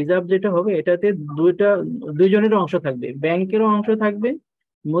ইকুয়ালাইজেশন রিজার্ভ যেটা হবে, এটাতে দুইজনের অংশ থাকবে, ব্যাংকেরও অংশ থাকবে,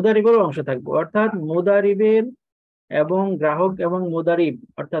 মুদারিবেরও অংশ থাকবে। অর্থাৎ মুদারিবের এবং গ্রাহক এবং মুদারিব,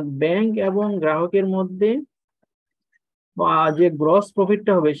 অর্থাৎ ব্যাংক এবং গ্রাহকের মধ্যে যে গ্রস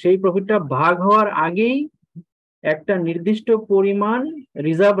প্রফিটটা হবে, সেই প্রফিটটা ভাগ হওয়ার আগেই একটা নির্দিষ্ট পরিমাণ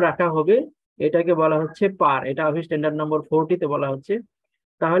রিজার্ভ রাখা হবে, এটাকে বলা হচ্ছে পার। এটা অফিস স্ট্যান্ডার্ড নম্বর 40-তে বলা হচ্ছে।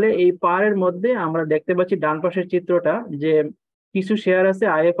 তাহলে এই পারের মধ্যে আমরা দেখতে পাচ্ছি ডান পাশের চিত্রটা, যে কিছু শেয়ার আছে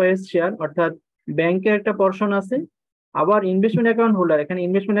IFIS শেয়ার, অর্থাৎ ব্যাংকের একটা পোরশন আছে। আবার ইনভেস্টমেন্ট অ্যাকাউন্ট হোল্ডার, এখানে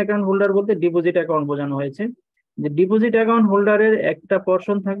ইনভেস্টমেন্ট অ্যাকাউন্ট হোল্ডার বলতে ডিপোজিট অ্যাকাউন্ট বোঝানো হয়েছে, যে ডিপোজিট অ্যাকাউন্ট হোল্ডারের একটা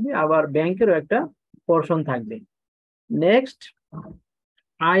পোরশন থাকবে, আবার ব্যাংকেরও একটা পোরশন থাকবে। নেক্সট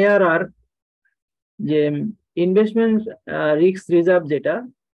IRR, যে ইনভেস্টমেন্ট রিস্ক রিজার্ভ, যেটা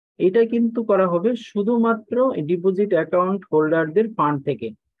এটা কিন্তু করা হবে শুধুমাত্র ডিপোজিট অ্যাকাউন্ট হোল্ডারদের ফান্ড থেকে।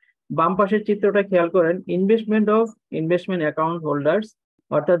 বাম পাশের চিত্রটা খেয়াল করেন, ইনভেস্টমেন্ট অ্যাকাউন্ট হোল্ডার্স,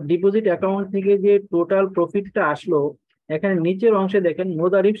 অর্থাৎ ডিপোজিট অ্যাকাউন্ট থেকে যে টোটাল প্রফিটটা আসলো, এখানে নিচের অংশে দেখেন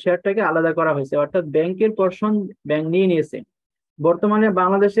মুদারিব শেয়ারটাকে আলাদা করা হয়েছে, অর্থাৎ ব্যাংকের পোরশন ব্যাংক নিয়ে নিয়েছে। বর্তমানে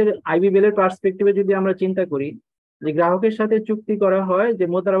বাংলাদেশের IBBL এর পার্সপেক্টিভে যদি আমরা চিন্তা করি, যে গ্রাহকের সাথে চুক্তি করা হয় যে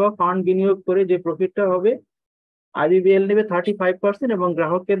মুদ্রা বা ফান্ড বিনিয়োগ করে যে প্রফিটটা হবে, IBBL নেবে 35% এবং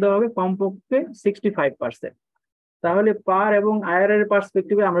গ্রাহককে দেওয়া হবে কমপক্ষে 65%। তাহলে পার এবং IRR এর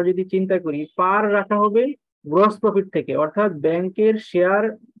পার্সপেক্টিভে আমরা যদি চিন্তা করি, পার রাখা হবে গ্রস প্রফিট থেকে, অর্থাৎ ব্যাংকের শেয়ার,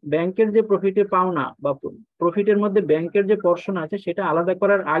 ব্যাংকের যে প্রফিটে পাওনা বা প্রফিটের মধ্যে ব্যাংকের যে পোরশন আছে সেটা আলাদা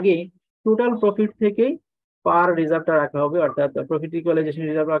করার আগে টোটাল প্রফিট থেকে পার রিজার্ভটা রাখা হবে, অর্থাৎ প্রফিট ইকুয়ালাইজেশন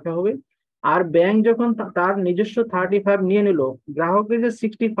রিজার্ভ রাখা হবে। আর ব্যাংক যখন তার নিজস্ব 35 নিয়ে নিল, গ্রাহকের যে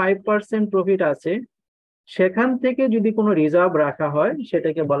 65% প্রফিট আছে, সেখান থেকে যদি কোনো রিজার্ভ রাখা হয়,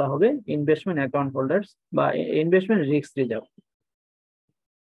 সেটাকে বলা হবে ইনভেস্টমেন্ট অ্যাকাউন্ট হোল্ডার্স বা investment risk reserve.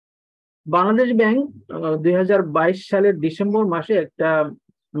 Bangladesh bank 2022 সালের ডিসেম্বর মাসে একটা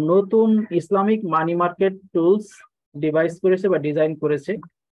নতুন Islamic money market tools device করেছে বা ডিজাইন করেছে।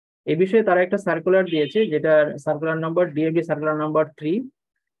 এই বিষয়ে তারা একটা সার্কুলার দিয়েছে, যেটা সার্কুলার নম্বর DIB সার্কুলার নম্বর 3।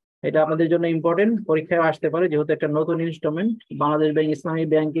 এটা আপনাদের জন্য ইম্পর্টেন্ট, পরীক্ষায় আসতে পারে, যেহেতু একটা নতুন ইনস্ট্রুমেন্ট। বাংলাদেশ ব্যাংক ইসলামী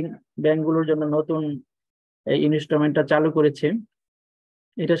ব্যাংকগুলোর জন্য নতুন এই ইনস্ট্রুমেন্টটা চালু করেছে।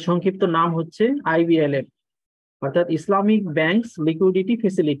 এটা সংক্ষিপ্ত নাম হচ্ছে IBLF, অর্থাৎ ইসলামিক ব্যাংকস লিকুইডিটি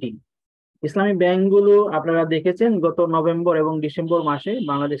ফেসিলিটি। ইসলামী ব্যাংকগুলো আপনারা দেখেছেন গত নভেম্বর এবং ডিসেম্বর মাসে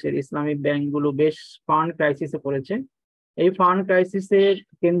বাংলাদেশের ইসলামিক ব্যাংকগুলো বেশ ফান্ড ক্রাইসিসে পড়েছে। এই ফান্ড ক্রাইসিসে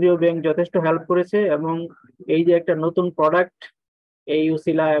কেন্দ্রীয় ব্যাংক যথেষ্ট হেল্প করেছে, এবং এই যে একটা নতুন প্রোডাক্ট, এই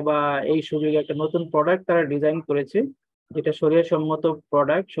উসিলায় বা এই সুযোগে একটা নতুন প্রোডাক্ট তারা ডিজাইন করেছে, যেটা শরিয়া সম্মত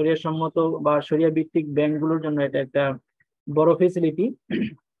প্রোডাক্ট, শরিয়া সম্মত বা শরিয়া ভিত্তিক ব্যাংকগুলোর জন্য এটা একটা বড় ফেসিলিটি।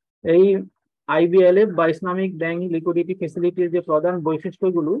 এই IBLF বা ইসলামিক ব্যাংক লিকুইডিটি ফেসিলিটির যে প্রধান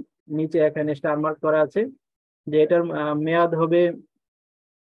বৈশিষ্ট্যগুলো নিচে এখানে স্টার মার্ক করা আছে, যে এটার মেয়াদ হবে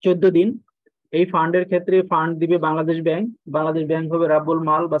 14 দিন। এই ফান্ডের ক্ষেত্রে ফান্ড দিবে বাংলাদেশ ব্যাংক। বাংলাদেশ ব্যাংক হবে রাব্বুল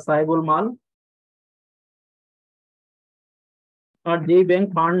মাল বা সাহেবুল মাল। আর যেই ব্যাংক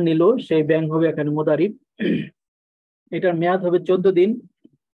ফান্ড নিল সেই ব্যাংক হবে এখানে মুদারিব। এটার মেয়াদ হবে 14 দিন।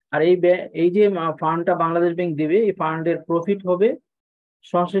 আর এই যে ফান্ডটা বাংলাদেশ ব্যাংক দিবে, এই ফান্ডের প্রফিট হবে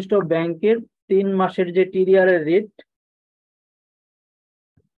সংশ্লিষ্ট ব্যাংকের 3 মাসের যে টিডিআর রেট,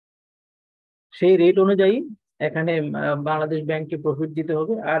 সেই রেট অনুযায়ী এখানে বাংলাদেশ ব্যাংককে প্রফিট দিতে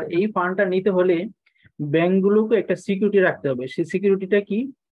হবে। আর এই ফান্ডটা নিতে হলে ব্যাংকগুলোকে একটা সিকিউরিটি রাখতে হবে। সেই সিকিউরিটিটা কি?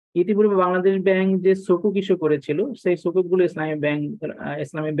 ইতিপূর্বে বাংলাদেশ ব্যাংক যে সুকুক ইস্যু করেছিল, সেই সুকুকগুলো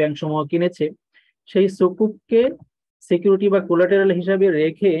ইসলামী ব্যাংক সমূহ কিনেছে। সেই সুকুককে সিকিউরিটি বা কোলাটেরাল হিসাবে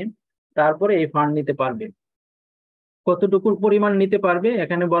রেখে তারপরে এই ফান্ড নিতে পারবে। কতটুকু পরিমাণ নিতে পারবে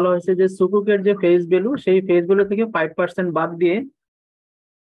এখানে বলা হয়েছে যে সুকুকের যে ফেস ভ্যালু, সেই ফেস ভ্যালু থেকে 5% বাদ দিয়ে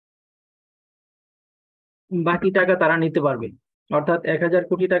বাকি টাকা তারা নিতে পারবে। অর্থাৎ 1000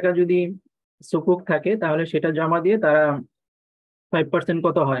 কোটি টাকা যদি সুকুক থাকে তাহলে সেটা জমা দিয়ে তারা 5%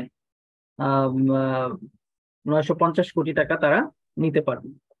 কত হয়, 950 কোটি টাকা তারা নিতে পারবে।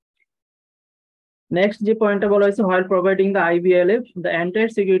 নেক্সট যে পয়েন্টটা বলা হয়েছে, while providing the IBLF, the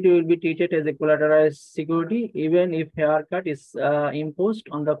entire security will be treated as a collateralized security even if haircut is imposed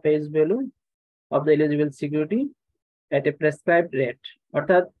on the face value of the eligible security at a prescribed rate.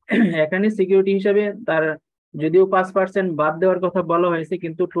 অর্থাৎ এখানে security হিসাবে তার যদিও 5% বাদ দেওয়ার কথা বলা হয়েছে,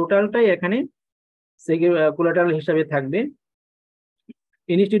 কিন্তু টোটালটাই এখানে কোলাটেরাল হিসাবে থাকবে।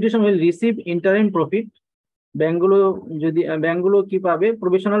 Institution will receive interim profit. ব্যাংকগুলো কি পাবে?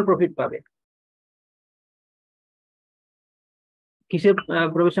 প্রভিশনাল প্রফিট পাবে। কিসের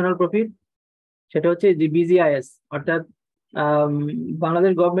প্রভিশনাল প্রফিট? সেটা হচ্ছে যে বিজিআইএস, অর্থাৎ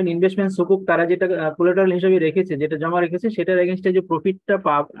বাংলাদেশ গভর্নমেন্ট ইনভেস্টমেন্ট সুকুক তারা যেটা কোলাটেরাল হিসেবে রেখেছে, যেটা জমা রেখেছে, সেটার এগেইনস্টে যে প্রফিটটা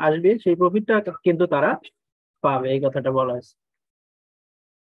আসবে সেই প্রফিটটা কিন্তু তারা পাবে, এই কথাটা বলা হয়েছে।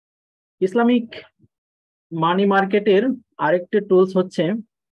 ইসলামিক মানি মার্কেটের আরেকটা টুলস হচ্ছে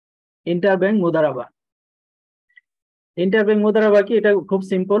ইন্টারব্যাংক মুদারাবা। ইন্টারব্যাংক মুদারাবা কি? এটা খুব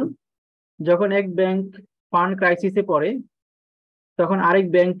সিম্পল। যখন এক ব্যাংক ফান্ড ক্রাইসিসে পড়ে তখন আরেক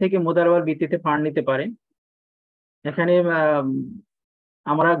ব্যাংক থেকে মুদারাবার ভিত্তিতে ফান্ড নিতে পারে। এখানে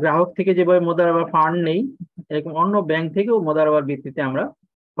আমরা গ্রাহক থেকে যেভাবে মুদারাবার ফান্ড নেই, এরকম অন্য ব্যাংক থেকেও মুদারাবার ভিত্তিতে আমরা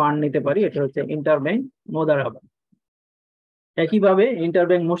ফান্ড নিতে পারি। এটা হচ্ছে ইন্টারব্যাংক মুদারাবা। একইভাবে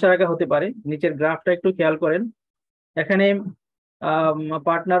ইন্টারব্যাংক মুশারাকা হতে পারে। নিচের গ্রাফটা একটু খেয়াল করেন। এখানে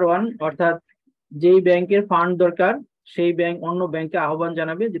পার্টনার 1, অর্থাৎ যেই ব্যাংকের ফান্ড দরকার সেই ব্যাংক অন্য ব্যাংকে আহ্বান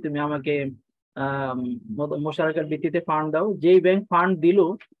জানাবে যে তুমি আমাকে মুশারাকার ভিত্তিতে ফান্ড দাও। যেই ব্যাংক ফান্ড দিল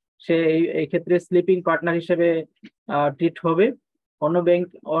সে এই ক্ষেত্রে স্লিপিং পার্টনার হিসেবে ট্রিট হবে।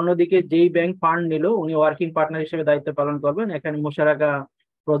 অন্যদিকে যেই ব্যাংক ফান্ড নিল উনি ওয়ার্কিং পার্টনার হিসেবে দায়িত্ব পালন করবেন। এখানে মুশারাকা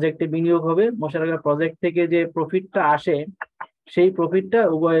প্রজেক্টে বিনিয়োগ হবে। মুশারাকা প্রজেক্ট থেকে যে প্রফিটটা আসে সেই প্রফিটটা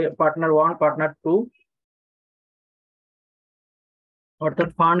উভয় পার্টনার 1 পার্টনার 2 অর্থাৎ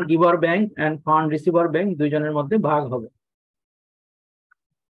fund giver bank and fund receiver bank দুইজনের মধ্যে ভাগ হবে।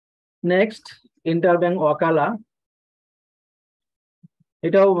 নেক্সট ইন্টারব্যাংক ওয়াকালা।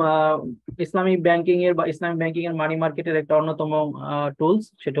 এটাও ইসলামিক ব্যাংকিং এর বা ইসলামিক ব্যাংকিং এর মানি মার্কেটের একটা অন্যতম টুলস।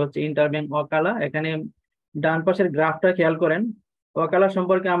 সেটা হচ্ছে ইন্টারব্যাংক ওয়াকালা। এখানে ডান পাশের গ্রাফটা খেয়াল করেন। ওয়াকালা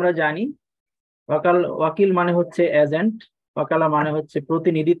সম্পর্কে আমরা জানি, ওয়াকিল মানে হচ্ছে এজেন্ট, ওয়াকালা মানে হচ্ছে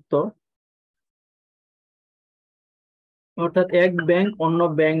প্রতিনিধিত্ব। অর্থাৎ এক ব্যাংক অন্য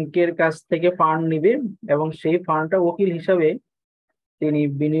ব্যাংকের কাছ থেকে ফান্ড নিবে এবং সেই ফান্ডটা ওকিল হিসাবে তিনি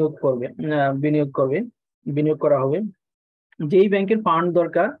বিনিয়োগ করা হবে। যেই ব্যাংকের ফান্ড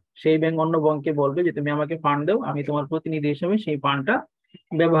দরকার সেই ব্যাংক অন্য ব্যাংকে বলবে যে তুমি আমাকে ফান্ড দাও, আমি তোমার প্রতিনিধি হিসেবে সেই ফান্ডটা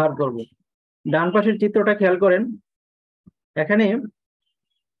ব্যবহার করব। ডান পাশের চিত্রটা খেয়াল করেন। এখানে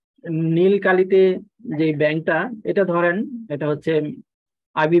নীল কালিতে যে ব্যাংকটা, এটা ধরেন এটা হচ্ছে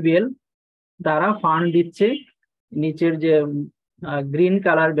আইবিবিএল, তারা ফান্ড দিচ্ছে। নিচের যে গ্রিন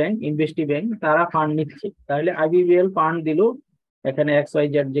কালার ব্যাংক ইনভেস্টি ব্যাংক, তারা ফান্ড নিচ্ছে। তাহলে আইবিবিএল ফান্ড দিল এখানে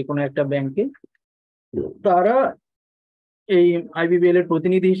XYZ যে কোনো একটা ব্যাংকে, তারা এই আইবিবিএল এর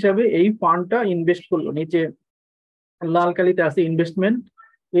প্রতিনিধি হিসাবে এই ফান্ডটা ইনভেস্ট করলো। নিচে লাল কালিতে আছে ইনভেস্টমেন্ট।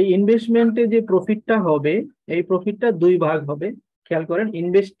 এই ইনভেস্টমেন্টে যে প্রফিটটা হবে এই প্রফিটটা দুই ভাগ হবে। খেয়াল করেন,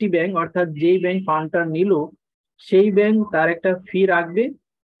 ইনভেস্টি ব্যাংক অর্থাৎ যেই ব্যাংক ফান্ডটা নিল সেই ব্যাংক তার একটা ফি রাখবে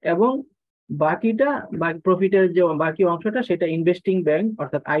এবং বাকিটা প্রফিটের যে বাকি অংশটা সেটা ইনভেস্টিং ব্যাংক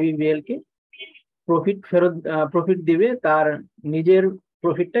অর্থাৎ আইবিবিএল কে প্রফিট দিবে তার নিজের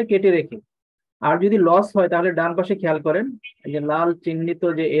প্রফিটটা কেটে রেখে। আর যদি লস হয় তাহলে ডান পাশে খেয়াল করেন এই যে লাল চিহ্নিত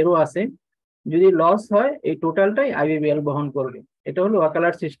যে এরো আছে, যদি লস হয় এই টোটালটাই আইবিবিএল বহন করবে। এটা হলো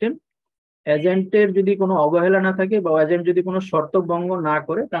ওয়াকালার সিস্টেম। এজেন্টের যদি কোনো অবহেলা না থাকে বা এজেন্ট যদি কোনো শর্ত ভঙ্গ না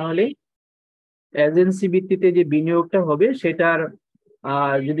করে তাহলে এজেন্সি ভিত্তিতে যে বিনিয়োগটা হবে সেটার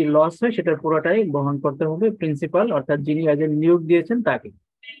আর যদি লস হয় সেটার পুরোটাই বহন করতে হবে প্রিন্সিপাল, অর্থাৎ যিনি এজেন্ট নিয়োগ দিয়েছেন তাকে।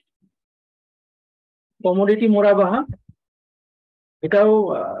 কমোডিটি মোরাবাহা, এটাও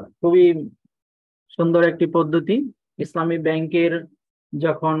খুবই সুন্দর একটি পদ্ধতি। ইসলামী ব্যাংকের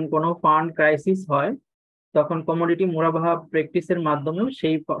যখন কোনো ফান্ড ক্রাইসিস হয় তখন কমোডিটি মোরাবাহা প্র্যাকটিসের মাধ্যমে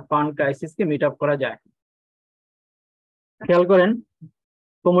সেই ফান্ড ক্রাইসিসকে মিট আপ করা যায়। খেয়াল করেন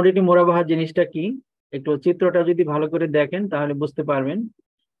কমোডিটি মোরাবাহা জিনিসটা কি, একটু চিত্রটা যদি ভালো করে দেখেন তাহলে বুঝতে পারবেন।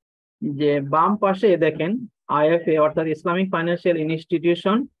 যে বাম পাশে দেখেন আইএফএ অর্থাৎ Islamic financial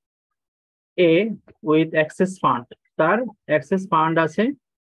institution A with access fund, তার অ্যাক্সেস ফান্ড আছে।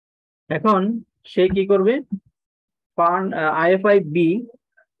 এখন সে কি করবে, ফান্ড আইএফআই বি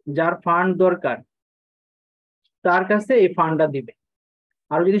যার ফান্ড দরকার তার কাছে এই ফান্ডটা দিবে।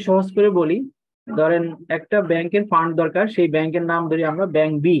 আর যদি সহজ করে বলি, ধরেন একটা ব্যাংকের ফান্ড দরকার, সেই ব্যাংকের নাম ধরি আমরা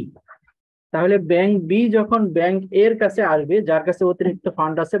ব্যাংক বি, তাহলে ব্যাংক বি যখন ব্যাংক এর কাছে আসবে যার কাছে অতিরিক্ত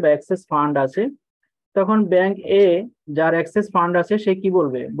ফান্ড আছে বা অ্যাক্সেস ফান্ড আছে, তখন ব্যাংক এ যার অ্যাক্সেস ফান্ড আছে সে কি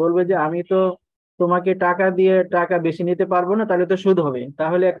বলবে, বলবে যে আমি তো তোমাকে টাকা দিয়ে টাকা বেশি নিতে পারবো না, তাহলে তো সুদ হবে,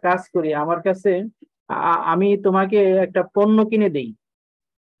 তাহলে এক কাজ করি আমার কাছে আমি তোমাকে একটা পণ্য কিনে দেই।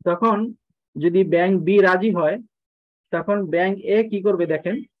 তখন যদি ব্যাংক বি রাজি হয় তখন ব্যাংক এ কি করবে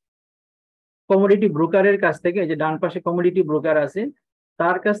দেখেন, কমোডিটি ব্রোকারের কাছ থেকে, যে ডান পাশে কমোডিটি ব্রোকার আছে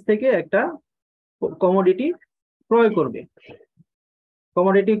তার কাছ থেকে একটা কমোডিটি ক্রয় করবে।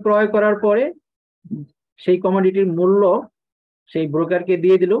 কমোডিটি ক্রয় করার পরে সেই কমোডিটির মূল্য সেই ব্রোকারকে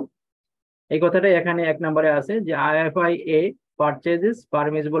দিয়ে দিল। এই কথাটা এখানে 1 নম্বরে আছে যে আইএফআই এ পারচেজেস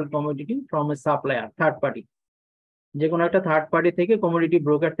permissible commodity from a supplier third party, যে কোনো একটা থার্ড পার্টি থেকে কমোডিটি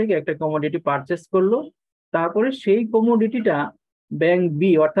ব্রোকার থেকে একটা কমোডিটি পারচেস করলো, তারপরে সেই কমোডিটিটা ব্যাংক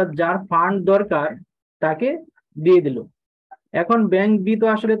বি অর্থাৎ যার ফান্ড দরকার তাকে দিয়ে দিল। এখন ব্যাংক বি তো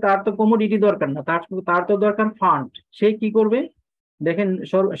আসলে তার তো কমোডিটি দরকার না, তার তো দরকার ফান্ড। সে কি করবে দেখেন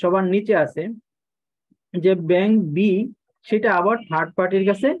সবার নিচে আছে যে ব্যাংক বি সেটা আবার থার্ড পার্টির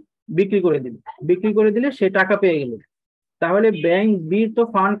কাছে বিক্রি করে দিবে, বিক্রি করে দিলে সে টাকা পেয়ে গেল। তাহলে ব্যাংক বির তো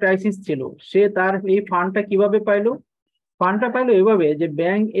ফান্ড ক্রাইসিস ছিল, সে তার এই ফান্ডটা কিভাবে পাইলো, ফান্ডটা পাইলো এভাবে যে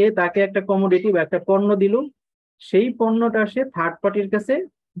ব্যাংক এ তাকে একটা কমোডিটি বা একটা পণ্য দিল, সেই পণ্যটা সে থার্ড পার্টির কাছে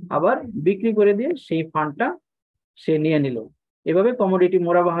আবার বিক্রি করে দিয়ে সেই ফান্ডটা সে নিয়ে নিল। এভাবে কমোডিটি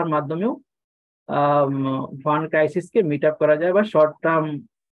মোরাবাহার মাধ্যমেও ফান্ড ক্রাইসিসকে মিট আপ করা যায়, বা শর্ট টার্ম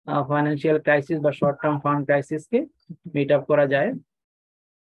ফাইন্যান্সিয়াল ক্রাইসিস বা short term fund ক্রাইসিসকে meet up করা যায়।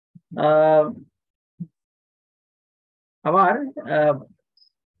 আবার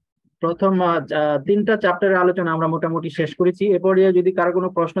প্রথম 3টা চ্যাপ্টারের আলোচনা আমরা মোটামুটি শেষ করেছি। এরপরে যদি কারো কোনো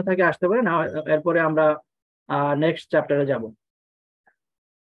প্রশ্ন থাকে আসতে পারে, না এরপরে আমরা নেক্সট চ্যাপ্টারে যাব।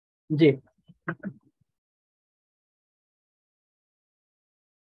 জি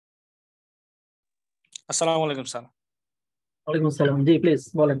আসসালামু আলাইকুম স্যার। ওয়ালাইকুম আসসালাম, জি প্লিজ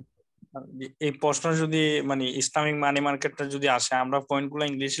বলেন। এই প্রশ্ন যদি মানে ইসলামিক মানি মার্কেটটা যদি আসে, আমরা পয়েন্টগুলো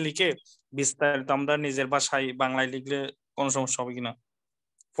ইংলিশে লিখে বিস্তারিত আমরা নিজের ভাষায় বাংলায় লিখলে কোনো সমস্যা হবে কিনা?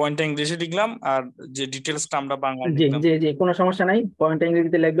 পয়েন্টটা ইংলিশে লিখলাম আর যে ডিটেলসটা আমরা বাংলায় জি লিখলাম। জি জি কোনো সমস্যা নাই, পয়েন্টটা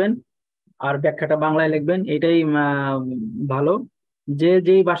ইংরেজিতে লিখবেন আর ব্যাখ্যাটা বাংলায় লিখবেন, এটাই ভালো। যে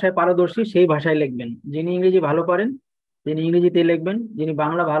যেই ভাষায় পারদর্শী সেই ভাষায় লিখবেন। যিনি ইংরেজি ভালো পারেন তিনি ইংরেজিতে লিখবেন, যিনি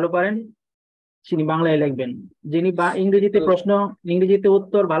বাংলা ভালো পারেন তিনি বাংলায় লিখবেন। যিনি ইংরেজিতে প্রশ্ন ইংরেজিতে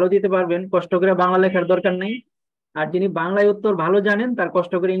উত্তর ভালো দিতে পারবেন, কষ্ট করে বাংলা লেখার দরকার নেই। আর যিনি বাংলায় উত্তর ভালো জানেন তার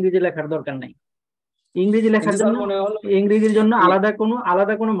কষ্ট করে ইংরেজি লেখার দরকার নেই। ইংরেজি লেখার জন্য ইংরেজির জন্য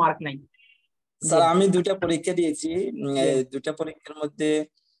আলাদা কোনো মার্ক নাই। স্যার আমি 2টা পরীক্ষা দিয়েছি, 2টা পরীক্ষার মধ্যে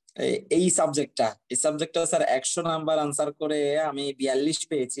এই সাবজেক্টটা স্যার 100 নাম্বার আনসার করে আমি 42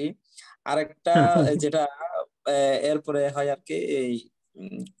 পেয়েছি। আরেকটা যেটা এরপরে হয় আর কি এই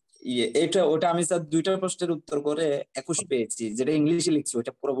ওটা আমি স্যার 2টা প্রশ্নের উত্তর করে 21 পেয়েছি, যেটা ইংলিশে লিখছি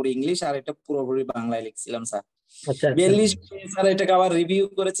ওটা পুরোপুরি ইংলিশ আর এটা পুরোপুরি বাংলায় লিখছিলাম স্যার। 42 স্যার এটাকে আবার রিভিউ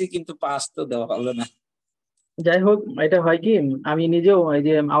করেছি কিন্তু পাস তো দেওয়া হলো না। যাই হোক, এটা হয় কি, আমি নিজেও এই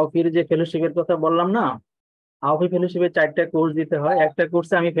যে আউফির যে ফেলোশিপের কথা বললাম না, আউফি ফেলোশিপের 4টা কোর্স দিতে হয়, একটা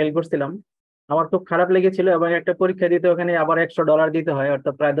কোর্সে আমি ফেল করছিলাম, আমার খুব খারাপ লেগেছিল, এবং একটা পরীক্ষা দিতে ওখানে আবার $100 দিতে হয়,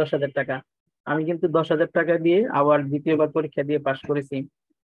 অর্থাৎ প্রায় 10,000 টাকা। আমি কিন্তু 10,000 টাকা দিয়ে আবার দ্বিতীয়বার পরীক্ষা দিয়ে পাশ করেছি।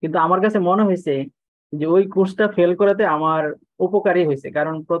 কিন্তু আমার কাছে মনে হয়েছে যে ওই কোর্সটা ফেল করাতে আমার উপকারী হয়েছে,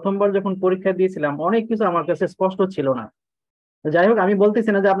 কারণ প্রথমবার যখন পরীক্ষা দিয়েছিলাম অনেক কিছু আমার কাছে স্পষ্ট ছিল না। যাই হোক, আমি বলতেছি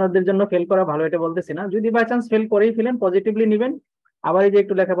না যে আপনাদের জন্য ফেল করা ভালো, এটা বলতেছি না। যদি বাই চান্স ফেল করেই ফেলেন পজিটিভলি নিবেন, আবার এই যে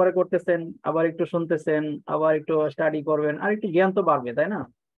একটু লেখাপড়া করতেছেন, আবার একটু শুনতেছেন, আবার একটু স্টাডি করবেন, আর একটু জ্ঞান তো বাড়বে, তাই না?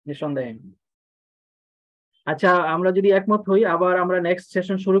 নিঃসন্দেহে। আচ্ছা, আমরা যদি একমত হই আবার আমরা নেক্সট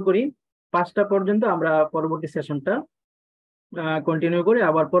সেশন শুরু করি। 5টা পর্যন্ত আমরা পরবর্তী সেশনটা কন্টিনিউ করে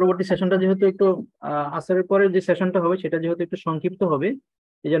আবার পরবর্তী সেশনটা যেহেতু একটু আসরের পরে যে সেশনটা হবে সেটা যেহেতু একটু সংক্ষিপ্ত হবে,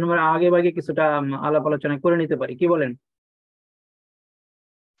 এই জন্য আমরা আগে ভাগে কিছুটা আলাপ আলোচনা করে নিতে পারি, কি বলেন?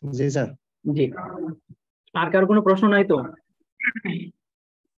 জি স্যার। জি, আর কার কোনো প্রশ্ন নাই তো?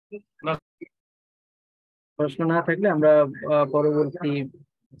 প্রশ্ন না থাকলে আমরা পরবর্তী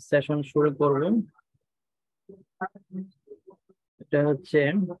সেশন শুরু করব। এটা হচ্ছে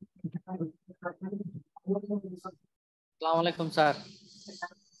আসসালামু আলাইকুম স্যার,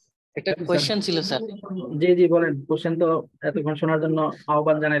 একটা কোশ্চেন ছিল স্যার। জি জি বলেন, কোশ্চেন তো এতক্ষণ শোনার জন্য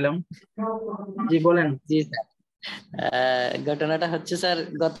আহ্বান জানাইলাম। জি বলেন। জি স্যার, ঘটনাটা হচ্ছে স্যার,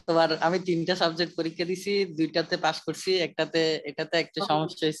 গতবার আমি 3টা সাবজেক্ট পরীক্ষা দিছি, 2টাতে পাস করছি, এটাতে একটা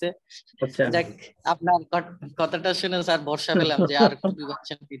সমস্যা হয়েছে। আচ্ছা, যাক, আপনার কথাটা শুনে স্যার ভরসা পেলাম যে আর 2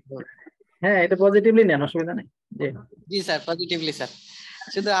 বছর দিতে হবে। হ্যাঁ এটা পজিটিভলি নেন, অসুবিধা নেই। জি জি স্যার, পজিটিভলি স্যার।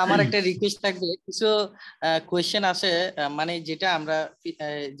 শুধু আমার একটা রিকোয়েস্ট থাকবে, কিছু কোয়েশ্চেন আছে, মানে যেটা আমরা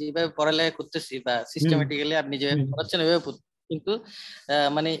যেভাবে পড়ালেখা করতেছি বা সিস্টেমেটিক্যালি আপনি যেভাবে পড়াচ্ছেন ওইভাবে কিন্তু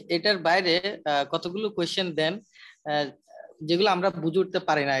মানে এটার বাইরে কতগুলো কোয়েশ্চেন দেন যেগুলো আমরা বুঝে উঠতে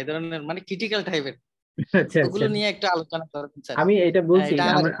পারি না, এই ধরনের মানে ক্রিটিক্যাল টাইপের, আচ্ছা ওগুলো আচ্ছা, নিয়ে একটু আলোচনা করবেন স্যার। আমি এটা বলছি, এটা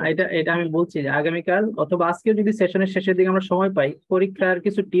আমার এটা আমি বলছি যে আগামীকাল অথবা আজকে যদি সেশনের শেষের দিকে আমরা সময় পাই, পরীক্ষার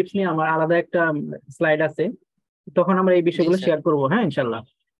কিছু টিপস নিয়ে আমার আলাদা একটা স্লাইড আছে, তখন আমরা এই জি বিষয়গুলো স্যার। শেয়ার করবো, হ্যাঁ ইনশাল্লাহ।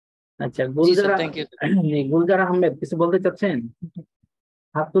 আচ্ছা, জি sir, গুলজারা, thank you. Gulzar Ahmed কিছু বলতে চাচ্ছেন?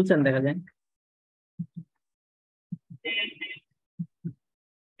 হাত তুলছেন দেখা যায়।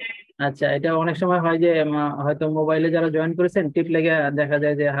 আচ্ছা, এটা অনেক সময় হয় যে হয়তো মোবাইলে যারা জয়েন করেছেন টিপ লেগে দেখা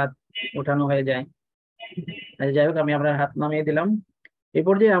যায় যে হাত ওঠানো হয়ে যায়। আচ্ছা, যাই হোক, আমি আপনার হাত নামিয়ে দিলাম। এই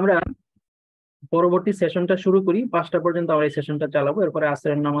পর্যায়ে আমরা পরবর্তী সেশনটা শুরু করি, 5টা পর্যন্ত আমরা এই সেশনটা চালাবো, এরপরে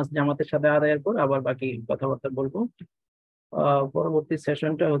আসরের নামাজ জামাতের সাথে আদায়ের পর আবার বাকি কথাবার্তা বলবো। পরবর্তী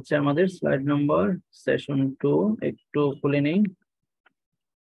সেশনটা হচ্ছে আমাদের স্লাইড নম্বর সেশন 2, একটু খুলে নেই।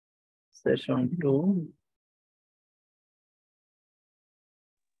 সেশন 2,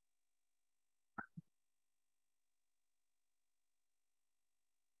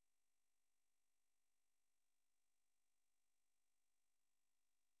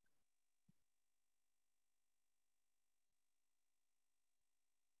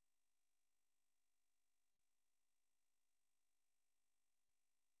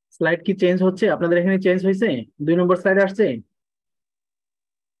 স্লাইড কি চেঞ্জ হচ্ছে? আপনাদের এখানে চেঞ্জ হয়েছে? 2 নম্বর স্লাইড আসছে?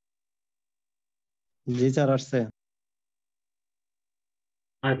 জি স্যার আসছে।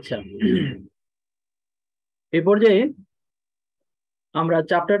 আচ্ছা, এই পর্যায়ে আমরা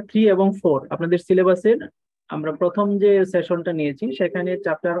চ্যাপ্টার 3 এবং 4 আপনাদের সিলেবাসের আমরা প্রথম যে সেশনটা নিয়েছি সেখানে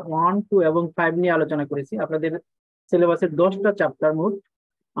চ্যাপ্টার 1, 2 এবং 5 নিয়ে আলোচনা করেছি। আপনাদের সিলেবাসের 10টা চ্যাপ্টার মোট,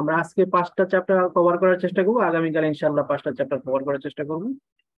 আমরা আজকে 5টা চ্যাপ্টার কভার করার চেষ্টা করবো, আগামীকাল ইনশাআল্লাহ 5টা চ্যাপ্টার কভার করার চেষ্টা করবো।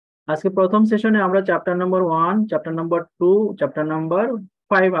 আজকে প্রথম সেশনে আমরা chapter number 1, chapter number 2, chapter number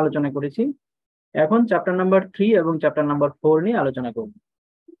 5 আলোচনা করেছি। এখন চ্যাপ্টার নাম্বার 3 এবং চ্যাপ্টার নাম্বার 4 নিয়ে আলোচনা করব।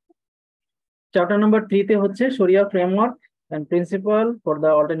 চ্যাপ্টার নাম্বার 3 তে হচ্ছে শরিয়া framework and principal for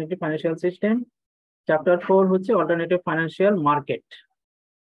the alternative financial system. Chapter 4 হচ্ছে অল্টারনেটিভ ফাইন্যান্সিয়াল মার্কেট।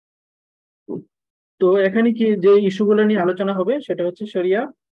 তো এখানে কি যে ইস্যুগুলো নিয়ে আলোচনা হবে সেটা হচ্ছে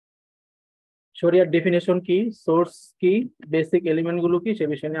শরিয়ার ডেফিনেশন কি, সোর্স কি, বেসিক এলিমেন্ট গুলো কি, সে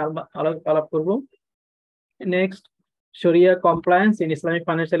বিষয় নিয়ে আলাপ করব। নেক্সট, শরিয়া compliance in Islamic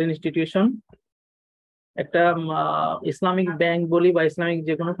financial institution. একটা ইসলামিক ব্যাংক বলি বা ইসলামিক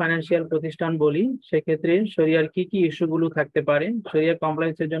যে কোনো ফাইন্যান্সিয়াল প্রতিষ্ঠান বলি, সেক্ষেত্রে শরিয়ার কি কি ইস্যুগুলো থাকতে পারে, শরিয়া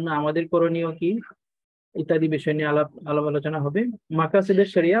কমপ্লায়েন্সের জন্য আমাদের করণীয় কি, ইত্যাদি বিষয় নিয়ে আলাপ আলোচনা হবে। মাকাসিদের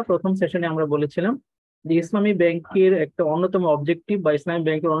শরিয়া, প্রথম সেশনে আমরা বলেছিলাম যে ইসলামী ব্যাংকের একটা অন্যতম অবজেক্টিভ বা ইসলামী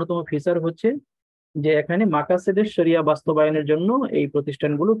ব্যাংকের অন্যতম ফিচার হচ্ছে যে এখানে মাকাসিদের শরিয়া বাস্তবায়নের জন্য এই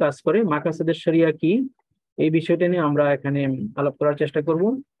প্রতিষ্ঠানগুলো কাজ করে। মাকাসিদের শরিয়া কি, এই বিষয়টা নিয়ে আমরা এখানে আলাপ করার চেষ্টা করব।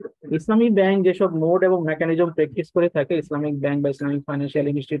 ইসলামী ব্যাংক যেসব মোড এবং মেকানিজম প্র্যাকটিস করে থাকে, ইসলামিক ব্যাংক বা ইসলামিক ফাইন্যান্সিয়াল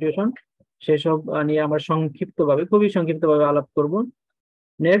ইনস্টিটিউশন, সেসব নিয়ে আমরা খুবই সংক্ষিপ্তভাবে আলাপ করব।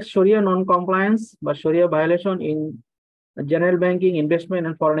 নেক্সট, শরিয়া নন কমপ্লায়েন্স বা শরিয়া violation in general banking, investment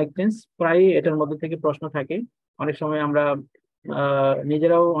and foreign exchange. প্রায় এটার মধ্যে থেকে প্রশ্ন থাকে, অনেক সময় আমরা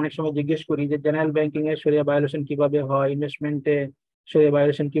নিজেরাও অনেক সময় জিজ্ঞেস করি যে জেনারেল ব্যাংকিং এ শরিয়া ভায়োলেশন কিভাবে হয়, ইনভেস্টমেন্টে শরিয়া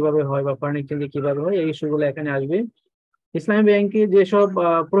ভায়োলেশন কিভাবে হয়, বা ফরেন এক্সচেঞ্জে কিভাবে হয়, এই ইস্যুগুলো এখানে আসবে। ইসলামী ব্যাংকে যেসব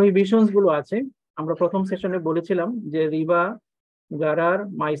প্রহিবিশনস গুলো আছে, আমরা প্রথম সেশনে বলেছিলাম যে রিবা, গারার,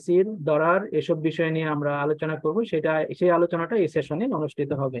 মাইসির, দরার, এসব বিষয় নিয়ে আমরা আলোচনা করব, সেই আলোচনাটা এই সেশনে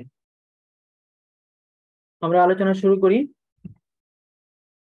অনুষ্ঠিত হবে। আমরা আলোচনা শুরু করি।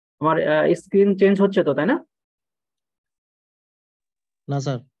 আমার স্ক্রিন চেঞ্জ হচ্ছে তো, তাই না? না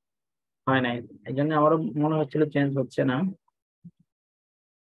স্যার। হয় নাই, এই জন্য আমারও মনে হচ্ছিল চেঞ্জ হচ্ছে না।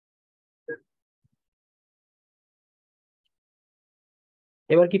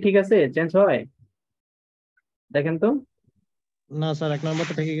 এবার কি ঠিক আছে, চেঞ্জ হয়? দেখেন তো। না স্যার, 1 নম্বর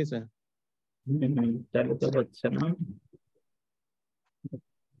তো ঠিক গেছে। তাহলে তো হচ্ছে না।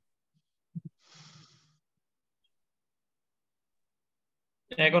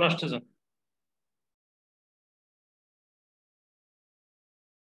 এখন আসতেছে।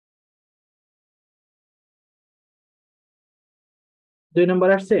 2 নম্বর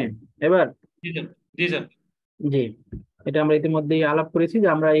আসছে এবার। জি স্যার, জি স্যার। জি, এটা আমরা ইতিমধ্যেই আলাপ করেছি যে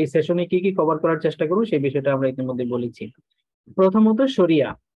আমরা এই সেশনে কি কি কভার করার চেষ্টা করব সেই বিষয়টা আমরা ইতিমধ্যে বলেছি। প্রথমত শরিয়া।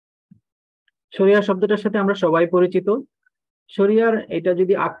 শরিয়া শব্দটার সাথে আমরা সবাই পরিচিত। শরিয়ার এটা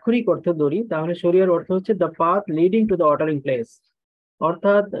যদি আক্ষরিক অর্থ ধরি তাহলে শরিয়ার অর্থ হচ্ছে the path leading to the watering place,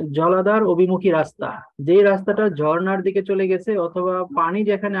 অর্থাৎ জলাধার অভিমুখী রাস্তা। যেই রাস্তাটা ঝর্ণার দিকে চলে গেছে অথবা পানি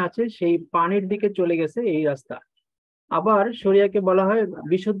যেখানে আছে সেই পানির দিকে চলে গেছে এই রাস্তা। আবার শরিয়াকে বলা হয়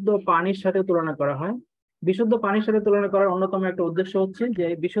বিশুদ্ধ পানির সাথে তুলনা করা হয়। বিশুদ্ধ পানির সাথে তুলনা করার অন্যতম একটা উদ্দেশ্য হচ্ছে যে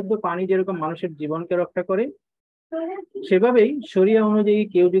বিশুদ্ধ পানি যেরকম মানুষের জীবনকে রক্ষা করে, সেভাবেই শরিয়া অনুযায়ী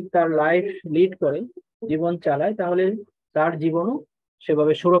কেউ যদি তার লাইফ লিড করে, জীবন চালায়, তাহলে তার জীবনও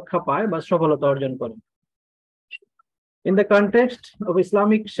সেভাবে সুরক্ষা পায় বা সফলতা অর্জন করে। In the context of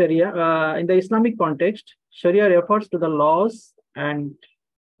Islamic Sharia, in the Islamic context, Sharia refers to the laws and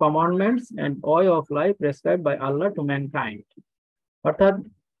commandments and way of life prescribed by Allah to mankind. অর্থাৎ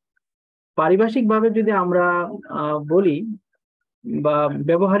পারিভাষিকভাবে যদি আমরা বলি বা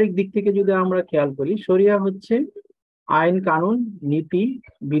ব্যবহারিক দিক থেকে যদি আমরা খেয়াল করি, শরিয়া হচ্ছে আইন কানুন, নীতি,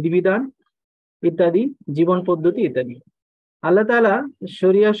 বিধিবিধান ইত্যাদি, জীবন পদ্ধতি ইত্যাদি। আল্লাহ তাআলা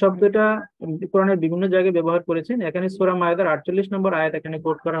শরিয়া শব্দটা কোরআনের বিভিন্ন জায়গায় ব্যবহার করেছেন। এখানে সূরা মায়েদার 48 নম্বর আয়াত এখানে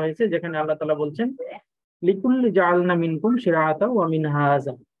কোট করা হয়েছে, যেখানে আল্লাহ তাআলা বলছেন লিকুল্লি জাআলনা মিনকুম শিরআতা ওয়া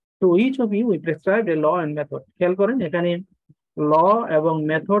মিনহাজা, two each of you we prescribed A law and method. খেয়াল করেন এখানে ল এবং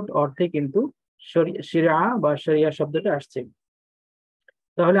মেথড অর্থে কিন্তু শিরআ বা শরিয়া শব্দটা আসছে।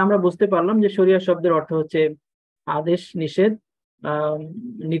 তাহলে আমরা বুঝতে পারলাম যে শরিয়া শব্দের অর্থ হচ্ছে আদেশ নিষেধ,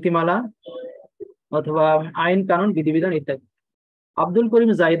 নীতিমালা অথবা আইন কানুন বিধিবিধান ইত্যাদি। আব্দুল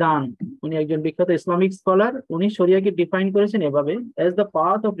করিম জাইদান, উনি একজন বিখ্যাত ইসলামিক স্কলার, উনি শরিয়াকে ডিফাইন করেছেন এভাবে, as the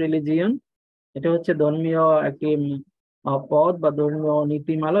path of religion, এটা হচ্ছে ধর্মীয় একটি পথ বা ধর্মীয়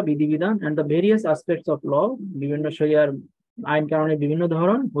নীতিমালা বিধিবিধান, and the various aspects of law, বিভিন্ন শরিয়ার আইন কানুনের বিভিন্ন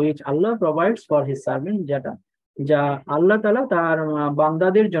ধরন, which Allah provides for his servant, যা আল্লাহ তাআলা তার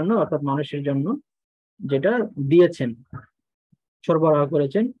বান্দাদের জন্য অর্থাৎ মানুষের জন্য যেটা দিয়েছেন, সরবরাহ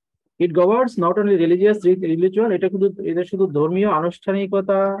করেছেন। ইট governs not only religious ritual, এটা শুধু ধর্মীয়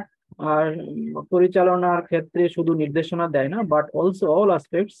আনুষ্ঠানিকতা আর পরিচালনার ক্ষেত্রে শুধু নির্দেশনা দেয় না, but also all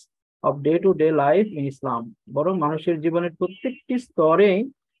aspects off day to day life in ইসলাম, বরং মানুষের জীবনের প্রত্যেকটি স্তরে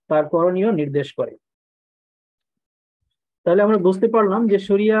তার করণীয় নির্দেশ করে। তাহলে আমরা বুঝতে পারলাম যে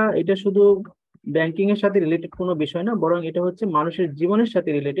শরিয়া এটা শুধু ব্যাংকিং এর সাথে রিলেটেড কোনো বিষয় না, বরং এটা হচ্ছে মানুষের জীবনের সাথে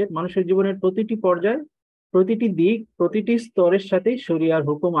রিলেটেড। মানুষের জীবনের প্রতিটি পর্যায়ে, প্রতিটি দিক, প্রতিটি স্তরের সাথে শরিয়ার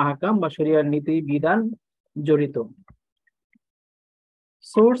হুকুম আহকাম বা শরিয়ার নীতি বিধান জড়িত।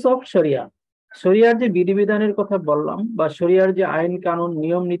 সোর্স অফ শরিয়া, শরিয়ার যে বিধিবিধানের কথা বললাম বা শরিয়ার যে আইন কানুন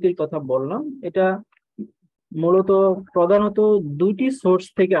নিয়ম নীতির কথা বললাম, এটা মূলত প্রধানত দুইটি সোর্স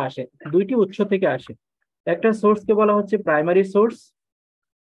থেকে আসে, দুইটি উৎস থেকে আসে। একটা সোর্সকে বলা হচ্ছে প্রাইমারি সোর্স,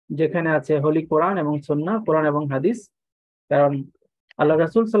 যেখানে আছে হোলি কোরআন এবং সুন্নাহ, কোরআন এবং হাদিস। কারণ আল্লাহ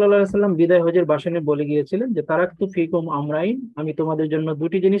রাসূল সাল্লাল্লাহু আলাইহি ওয়াসাল্লাম বিদায় হজের ভাষণে বলে গিয়েছিলেন যে তারাকতু ফিকুম আমরাইন, আমি তোমাদের জন্য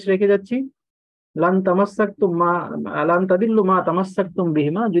দুটি জিনিস রেখে যাচ্ছি, লান তাদিল্লু মা তামাসসাকতুম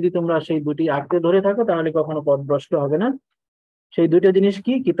বিহিমা, যদি তোমরা সেই দুটি আঁকড়ে ধরে থাকো তাহলে কখনো পথভ্রষ্ট হবে না। সেই দুইটা জিনিস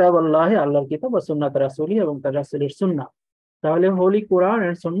কি? কিতাব আল্লাহ, আল্লাহর কিতাব, আর সুন্নাত রাসূলি, এবং তার রাসূলের সুন্নাহ। তাহলে হোলি কোরআন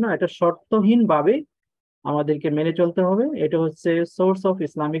এন্ড সুন্নাহ এটা শর্তহীন ভাবে আমাদেরকে মেনে চলতে হবে। এটা হচ্ছে সোর্স অফ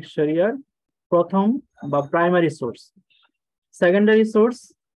ইসলামিক শরিয়ার প্রথম বা প্রাইমারি সোর্স। সেকেন্ডারি সোর্স,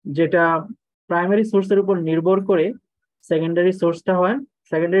 যেটা প্রাইমারি সোর্সের উপর নির্ভর করে সেকেন্ডারি সোর্সটা হয়।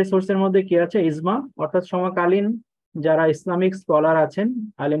 সেকেন্ডারি সোর্সের মধ্যে কি আছে? ইজমা, অর্থাৎ সমকালীন যারা ইসলামিক স্কলার আছেন,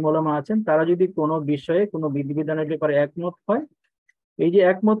 আলেম ওলামা আছেন, তারা যদি কোনো বিষয়ে কোনো বিধিবিধানের ব্যাপারে একমত হয়, এই যে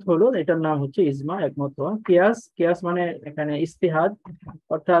একমত হলো এটার নাম হচ্ছে ইজমা, একমত হওয়া। কিয়াস, কিয়াস মানে এখানে ইস্তিহাদ,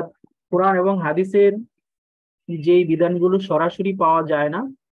 অর্থাৎ কোরআন এবং হাদিসের যেই বিধানগুলো সরাসরি পাওয়া যায় না,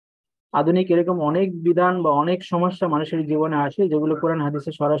 আধুনিক এরকম অনেক বিধান বা অনেক সমস্যা মানুষের জীবনে আসে যেগুলো কোরআন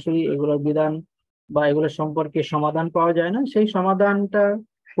হাদিসে সরাসরি এগুলোর বিধান বা এগুলো সম্পর্কে সমাধান পাওয়া যায় না, সেই সমাধানটা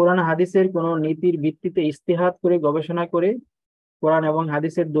কোরআন হাদিসের কোনো নীতির ভিত্তিতে ইস্তিহাদ করে গবেষণা করে কোরআন এবং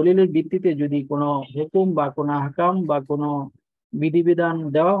হাদিসের দলিলের ভিত্তিতে যদি কোনো হুকুম বা কোনো আহকাম বা কোনো বিধিবিধান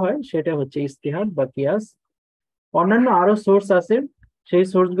দেওয়া হয়, সেটা হচ্ছে ইস্তিহাদ বা কিয়াস। অন্যান্য আরো সোর্স আছে, সেই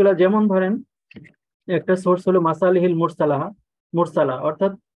সোর্সগুলো যেমন ধরেন একটা সোর্স হলো মাসালিহিল মুরসালা,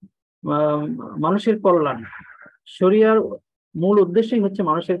 অর্থাৎ মানুষের কল্যাণ। শরিয়ার মূল উদ্দেশ্যই হচ্ছে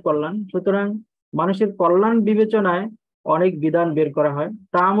মানুষের কল্যাণ। সুতরাং মানুষের কল্যাণ বিবেচনায় অনেক বিধান বের করা হয়।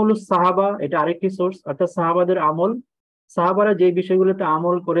 তাআমুলুস সাহাবা, এটা আরেকটি সোর্স, অর্থাৎ সাহাবাদের আমল, সাহাবারা যে বিষয়গুলোতে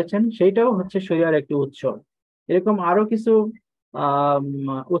আমল করেছেন সেইটাও হচ্ছে শরিয়ার একটি উৎস। এরকম আরো কিছু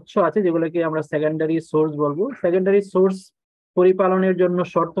উৎস আছে যেগুলোকে আমরা সেকেন্ডারি সোর্স বলবো। সেকেন্ডারি সোর্স পরিপালনের জন্য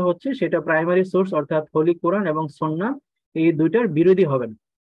শর্ত হচ্ছে সেটা প্রাইমারি সোর্স অর্থাৎ হোলি কোরআন এবং সুন্নাহ এই দুইটার বিরোধী হবে না।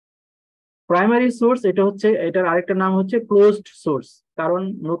 প্রাইমারি সোর্স এটা হচ্ছে, এটার আরেকটা নাম হচ্ছে ক্লোজড সোর্স, কারণ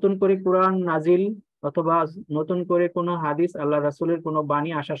নতুন করে কোরআন নাজিল অথবা নতুন করে কোনো হাদিস আল্লাহ রাসূলের কোনো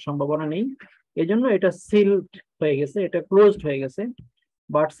বাণী আসার সম্ভাবনা নেই, এজন্য এটা সিলড হয়ে গেছে, এটা ক্লোজড হয়ে গেছে।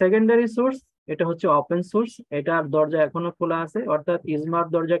 বাট সেকেন্ডারি সোর্স এটা হচ্ছে ওপেন সোর্স, এটার দরজা এখনো খোলা আছে, অর্থাৎ ইজমার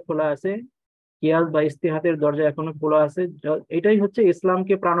দরজা খোলা আছে, কিয়াস বা ইস্তিহাদের দরজা এখনো খোলা আছে। এটাই হচ্ছে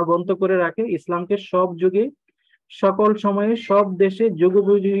ইসলামকে প্রাণবন্ত করে রাখে, ইসলামকে সব যুগে সকল সময়ে সব দেশে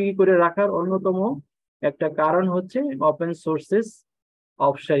যুগোপযোগী করে রাখার অন্যতম একটা কারণ হচ্ছে ওপেন সোর্সেস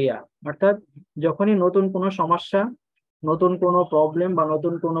অফ শরিয়া। অর্থাৎ যখনই নতুন কোনো সমস্যা, নতুন কোনো প্রবলেম বা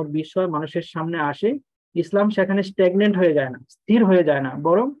নতুন কোনো বিষয় মানুষের সামনে আসে, ইসলাম সেখানে স্ট্যাগনেন্ট হয়ে যায় না, স্থির হয়ে যায় না,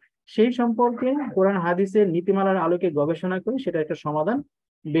 বরং সেই সম্পর্কে কোরআন হাদিসের নীতিমালার আলোকে গবেষণা করে সেটা একটা সমাধান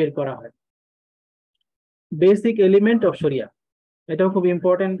বের করা হয়। বেসিক এলিমেন্ট অফ শরিয়া, এটাও খুব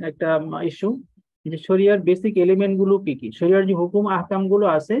ইম্পর্টেন্ট একটা ইস্যু, যে শরিয়ার বেসিক এলিমেন্ট গুলো কি কি। শরিয়ার যে হুকুম আহকাম গুলো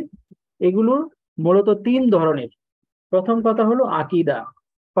আছে এগুলো মূলত তিন ধরনের। প্রথম কথা হলো আকীদা,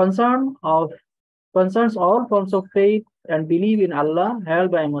 concerns all forms of faith and belief in Allah held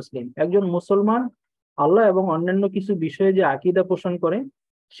by a Muslim। একজন মুসলমান আল্লাহ এবং অন্যান্য কিছু বিষয়ে যে আকীদা পোষণ করে,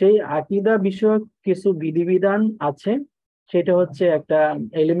 সেই আকীদা বিষয়ক কিছু বিধিবিধান আছে, সেটা হচ্ছে একটা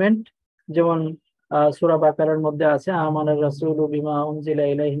এলিমেন্ট। যেমন সূরা বাকারার মধ্যে আছে আমানার রাসূলু বিমা উনজিলা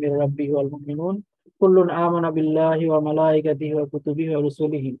ইলাইহি মির রাব্বিহি ওয়াল মুমিনুন কুল্লুন আমানা বিল্লাহি ওয়া মালাইকাতিহি ওয়া কুতুবিহি ওয়া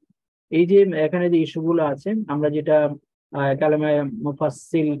রুসুলিহি। এই যে এখানে যে ইস্যুগুলো আছে, আমরা যেটা কালেমায়ে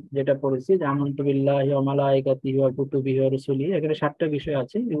মুফাসসিল যেটা পড়েছি যে আমানতু বিল্লাহি ওয়া মালাইকাতিহি ওয়া কুতুবিহি ওয়া রুসুলিহি, এখানে 7টা বিষয়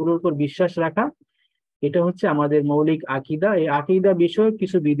আছে, এগুলোর উপর বিশ্বাস রাখা, এটা হচ্ছে আমাদের মৌলিক আকীদা। এই আকীদা বিষয়ক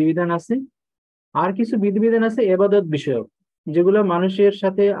কিছু বিধিবিধান আছে, আর কিছু বিধিবিধান আছে ইবাদত বিষয়ক, যেগুলো মানুষের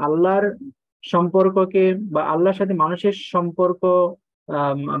সাথে আল্লাহর সম্পর্ককে বা আল্লাহর সাথে মানুষের সম্পর্ক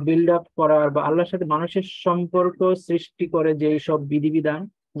বিল্ড আপ করার বা আল্লাহর সাথে মানুষের সম্পর্ক সৃষ্টি করে যে সব বিধিবিধান,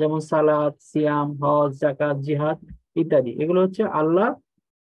 যেমন সালাত, সিয়াম, হজ, যাকাত, জিহাদ ইত্যাদি, এগুলো হচ্ছে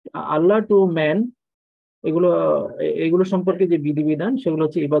আল্লাহ টু ম্যান, এগুলো সম্পর্কে যে বিধিবিধান সেগুলো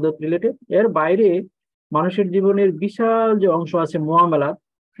হচ্ছে ইবাদত রিলেটেড। এর বাইরে মানুষের জীবনের বিশাল যে অংশ আছে মুআমালাত,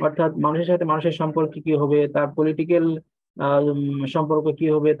 অর্থাৎ মানুষের সাথে মানুষের সম্পর্ক কি হবে, তার পলিটিক্যাল সম্পর্ক কি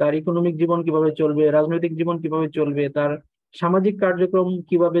হবে, তার ইকোনমিক জীবন কিভাবে চলবে, রাজনৈতিক জীবন কিভাবে চলবে, তার সামাজিক কার্যক্রম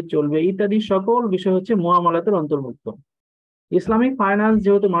কিভাবে চলবে ইত্যাদি সকল বিষয় হচ্ছে মুআমালাতের অন্তর্ভুক্ত। ইসলামিক ফাইন্যান্স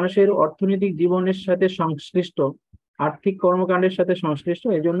যেহেতু মানুষের অর্থনৈতিক জীবনের সাথে সংশ্লিষ্ট, আর্থিক কর্মকাণ্ডের সাথে সংশ্লিষ্ট,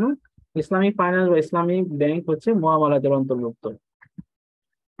 এই জন্য ইসলামিক ফাইন্যান্স বা ইসলামিক ব্যাংক হচ্ছে মুআমালাতের অন্তর্ভুক্ত।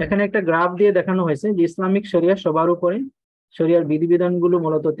 এখানে একটা গ্রাফ দিয়ে দেখানো হয়েছে যে ইসলামিক শরিয়া সবার উপরে, শরিয়ার বিধিবিধানগুলো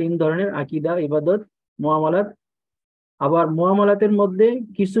মূলত 3 ধরনের, আকীদা, ইবাদত, মুআমালাত। আবার মুআমালাতের মধ্যে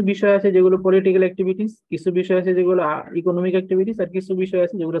কিছু বিষয় আছে যেগুলো পলিটিক্যাল অ্যাক্টিভিটিস, কিছু বিষয় আছে যেগুলো ইকোনমিক অ্যাক্টিভিটিস, আর কিছু বিষয়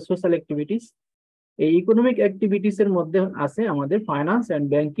আছে যেগুলো সোশ্যাল অ্যাক্টিভিটিস। এই ইকোনমিক অ্যাক্টিভিটিস এর মধ্যে আছে আমাদের ফাইন্যান্স এন্ড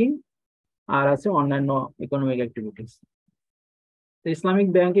ব্যাংকিং, আর আছে অন্যান্য economic activities. Islamic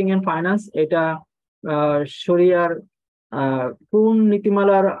banking and finance এটা শরিয়ার কোন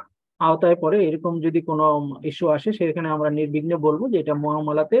নীতিমালার আওতায় পড়ে, এরকম যদি কোনো ইস্যু আসে সেখানে আমরা নির্বিঘ্নে বলবো যে এটা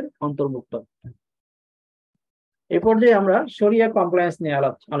মুআমালাতের অন্তর্ভুক্ত। এই পর্যায়ে আমরা শরিয়া কমপ্লায়েন্স নিয়ে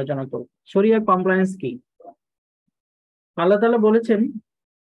আলোচনা করব। শরিয়া কমপ্লায়েন্স কি? আল্লাহ তাআলা বলেছেন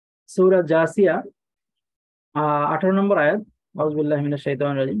সূরা জাসিয়া 18 নম্বর আয়াত, আউযু বিল্লাহি মিনাশ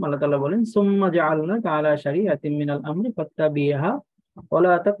শাইতানির রাজিম, আল্লাহ তাআলা বলেন সুম্মা জাআলনাকা আলা শারিআতিন মিনাল আমরি ফাত্তাবিহা ওয়া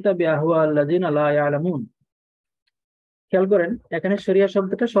লা তাত্তাবি আহওয়াল্লাযিনা লা ইয়ালামুন। খেয়াল করেন এখানে শরিয়া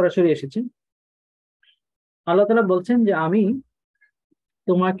শব্দটা সরাসরি এসেছে। আল্লাহ তাআলা বলছেন যে আমি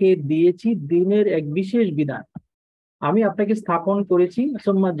তোমাকে দিয়েছি দ্বীনের এক বিশেষ বিধান, আমি আপনাকে স্থাপন করেছি,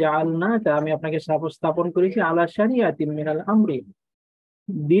 সুম্মা জাআলনাকা, আমি আপনাকে স্থাপন করেছি আলা শারিআতিন মিনাল আমরি,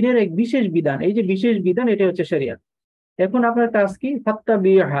 দ্বীনের এক বিশেষ বিধান। এই যে বিশেষ বিধান এটা হচ্ছে শরিয়া। এখন আপনার কাজ কি?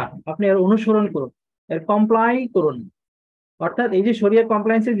 ফাত্তাবিহা, আপনি এর অনুসরণ করুন, এর কমপ্লাই করুন। অর্থাৎ এই যে শরিয়া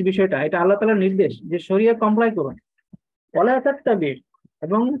কমপ্লায়েন্সের যে বিষয়টা, এটা আল্লাহ তাআলার নির্দেশ যে শরিয়া কমপ্লাই করুন। ওয়ালা তাত্তাবি,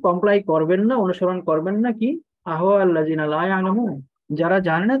 এবং কমপ্লাই করবেন না, অনুসরণ করবেন না কি আহওয়াল্লাযিনা লা ইয়ালামুন, যারা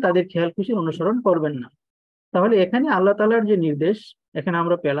জানে না তাদের খেয়াল খুশির অনুসরণ করবেন না। তাহলে এখানে আল্লাহ তাআলার যে নির্দেশ এখানে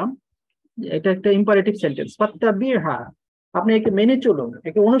আমরা পেলাম, এটা একটা ইম্পারেটিভ সেন্টেন্স, ফাত্তাবিহা, আপনি একে মেনে চলুন,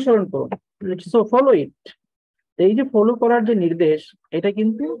 একে অনুসরণ করুন, সো ফলো ইট। এই যে ফলো করার যে নির্দেশ, এটা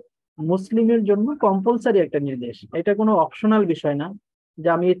কিন্তু মুসলিমের জন্য কম্পালসারি একটা নির্দেশ, এটা কোনো অপশনাল বিষয় না যে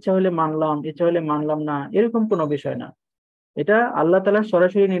আমি ইচ্ছা হলে মানলাম ইচ্ছা হলে মানলাম না, এরকম কোনো বিষয় না। এটা আল্লাহ তাআলার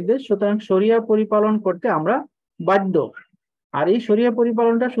সরাসরি নির্দেশ, সুতরাং শরিয়া পরিপালন করতে আমরা বাধ্য। আর এই শরিয়া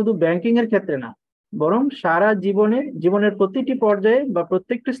পরিপালনটা শুধু ব্যাংকিং এর ক্ষেত্রে না, বরং সারা জীবনের প্রতিটি পর্যায়ে বা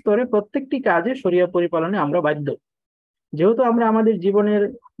প্রত্যেকটি স্তরে প্রত্যেকটি কাজে শরিয়া পরিপালনে আমরা বাধ্য। যেহেতু আমরা আমাদের জীবনের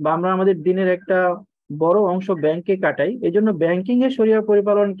বা আমরা আমাদের দিনের একটা বড় অংশ ব্যাংকে কাটাই, এই জন্য ব্যাংকিং এর শরিয়া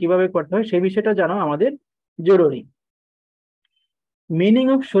পরিপালন কিভাবে করতে হয় সেই বিষয়টা জানা আমাদের জরুরি। মিনিং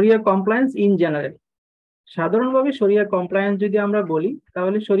অফ শরিয়া কমপ্লায়েন্স ইন জেনারেল। সাধারণভাবে শরিয়া কমপ্লায়েন্স যদি আমরা বলি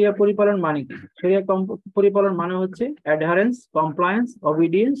তাহলে শরিয়া পরিপালন মানে কি? শরিয়া পরিপালন মানে হচ্ছে অ্যাডহারেন্স, compliance,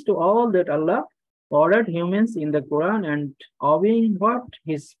 obedience to all that Allah ordered humans in the Quran and obeying what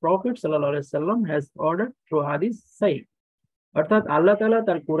his prophet sallallahu alaihi wasallam has ordered through hadith sahih। অর্থাৎ আল্লাহ তাআলা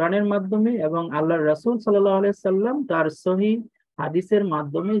তার কোরআনের মাধ্যমে এবং আল্লাহর রাসূল সাল্লাল্লাহু আলাইহি সাল্লাম তার সহিহ হাদিসের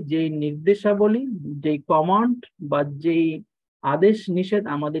মাধ্যমে যেই নির্দেশাবলী, যেই কমান্ড বা যেই আদেশ নিষেধ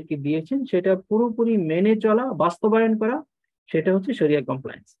আমাদেরকে দিয়েছেন সেটা পুরোপুরি মেনে চলা, বাস্তবায়ন করা, সেটা হচ্ছে শরিয়া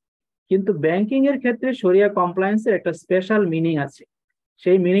কমপ্লায়েন্স। কিন্তু ব্যাংকিং এর ক্ষেত্রে শরিয়া কমপ্লায়েন্সের একটা স্পেশাল মিনিং আছে।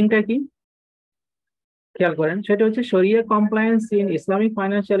 সেই মিনিংটা কি খেয়াল করেন, সেটা হচ্ছে শরিয়া compliance in Islamic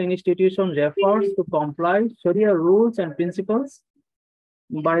financial institution refers to comply শরিয়া rules and principles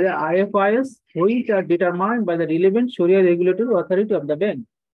by the IFIs which are determined by the relevant Sharia regulatory authority of the bank।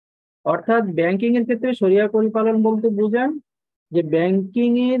 অর্থাৎ ব্যাংকিং এর ক্ষেত্রে শরিয়া পরিপালন বলতে বোঝান যে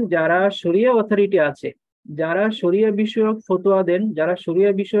ব্যাংকিং এর যারা শরিয়া অথরিটি আছে, যারা শরিয়া বিষয়ক ফতোয়া দেন, যারা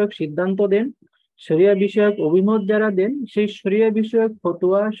শরিয়া বিষয়ক সিদ্ধান্ত দেন, শরিয়া বিষয়ক অভিমত যারা দেন, সেই শরিয়া বিষয়ক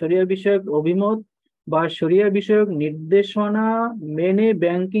ফতোয়া, শরিয়া বিষয়ক অভিমত বা শরিয়া বিষয়ক নির্দেশনা মেনে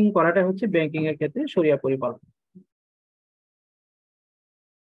ব্যাংকিং করাটা হচ্ছে ব্যাংকিং এর ক্ষেত্রে শরিয়া পরিপালন।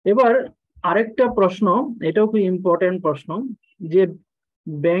 এবার আরেকটা প্রশ্ন, এটাও খুব ইম্পর্টেন্ট প্রশ্ন, যে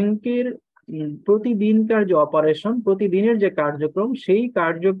ব্যাংকের প্রতিদিনকার যে অপারেশন, প্রতিদিনের যে কার্যক্রম, সেই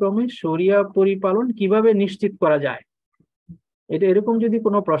কার্যক্রমে শরিয়া পরিপালন কিভাবে নিশ্চিত করা যায়। এটা এরকম যদি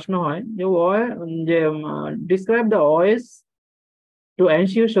কোনো প্রশ্ন হয় যে describe the OS to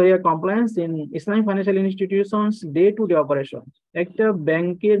ensure শরিয়া compliance in Islamic financial institutions day to day operation. একটা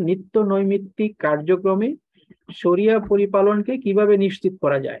ব্যাংকের নিত্য নৈমিত্তিক কার্যক্রমে শরিয়া পরিপালনকে কিভাবে নিশ্চিত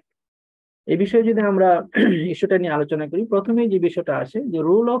করা যায়, এই বিষয়ে যদি আমরা ইস্যুটা নিয়ে আলোচনা করি, প্রথমেই যে বিষয়টা আসে যে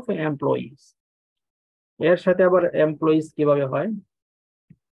রুল অফ এমপ্লয়িজ, এর সাথে আবার এমপ্লয়িজ কিভাবে হয়।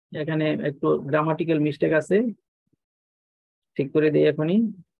 এখানে একটু গ্রামাটিক্যাল মিস্টেক আছে, ঠিক করে দিই এখনই।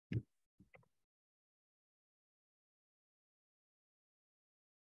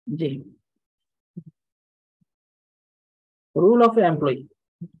 জি, রুল অফ এমপ্লয়ি,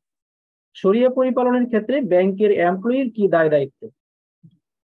 শরিয়া পরিপালনের ক্ষেত্রে ব্যাংকের এমপ্লয়ির কি দায় দায়িত্ব।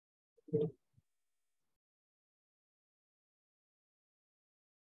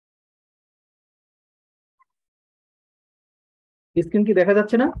 স্ক্রিন কি দেখা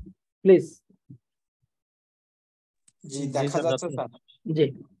যাচ্ছে না প্লিজ? জি দেখা যাচ্ছে স্যার। জি,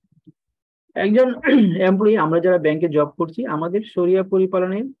 একজন এমপ্লয়ি, আমরা যারা ব্যাংকে জব করছি, আমাদের শরিয়া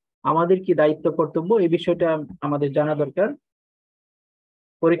পরিপালনে আমাদের কি দায়িত্ব কর্তব্য, এই বিষয়টা আমাদের জানা দরকার,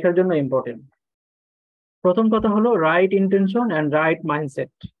 পরীক্ষার জন্য ইম্পর্টেন্ট। প্রথম কথা হলো right intention and right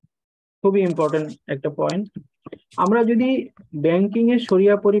mindset, খুবই ইম্পর্টেন্ট একটা পয়েন্ট। আমরা যদি ব্যাংকিং এর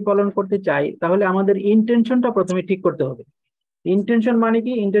শরিয়া পরিপালন করতে চাই তাহলে আমাদের ইন্টেনশনটা প্রথমে ঠিক করতে হবে। ইন্টেনশন মানে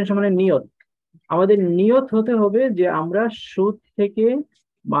কি? ইন্টেনশন মানে নিয়ত। আমাদের নিয়ত হতে হবে যে আমরা সুদ থেকে,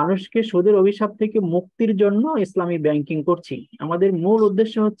 মানুষকে সুদের অভিশাপ থেকে মুক্তির জন্য ইসলামী ব্যাংকিং করছি। আমাদের মূল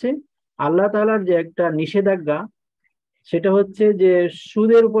উদ্দেশ্য হচ্ছে আল্লাহ তাআলার যে একটা নিষেধাজ্ঞা, সেটা হচ্ছে যে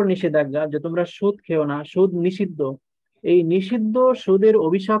সুদের উপর নিষেধাজ্ঞা, যে তোমরা সুদ খেও না, সুদ নিষিদ্ধ। এই নিষিদ্ধ সুদের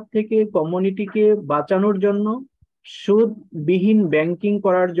অভিশাপ থেকে কমিউনিটিকে বাঁচানোর জন্য, সুদবিহীন ব্যাংকিং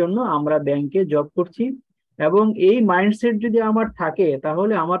করার জন্য আমরা ব্যাংকে জব করছি। এবং এই মাইন্ডসেট যদি আমার থাকে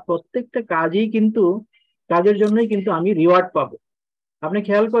তাহলে আমার প্রত্যেকটা কাজের জন্যই কিন্তু আমি রিওয়ার্ড পাবো। আপনি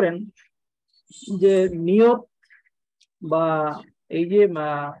খেয়াল করেন যে নিয়ত বা এই যে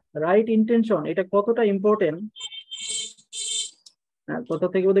রাইট ইন্টেনশন, এটা কতটা ইম্পর্টেন্ট। কোথা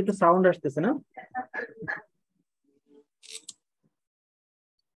থেকে বোধহয় একটু সাউন্ড আসতেছে না?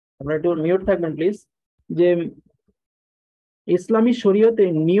 আপনারা একটু মিউট থাকবেন প্লিজ। যে ইসলামী শরীয়তে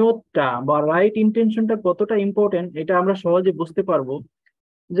নিয়তটা বা রাইট ইন্টেনশনটা কতটা ইম্পর্টেন্ট এটা আমরা সহজে বুঝতে পারবো।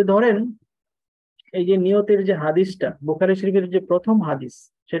 যে ধরেন এই যে নিয়তের যে হাদিসটা, বুখারী শরীফের যে প্রথম হাদিস,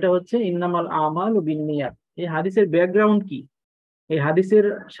 সেটা হচ্ছে ইন্নামাল আমালু বিন্নিয়াত। এই হাদিসের ব্যাকগ্রাউন্ড কি, এই হাদিসের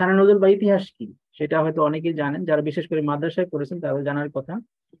শানে নজুল বা ইতিহাস কি, সেটা হয়তো অনেকেই জানেন, যারা বিশেষ করে মাদ্রাসায় পড়েছেন তাদের জানার কথা।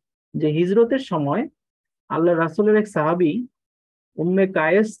 যে হিজরতের সময় আল্লাহ রাসূলের এক সাহাবী উম্মে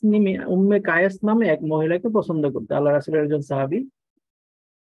কায়েস নামে এক মহিলাকে পছন্দ করতো, আল্লাহ রাসূলের একজন সাহাবী।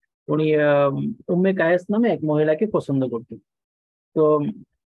 উনি উম্মে কায়েস নামে এক মহিলাকে পছন্দ করতেন। তো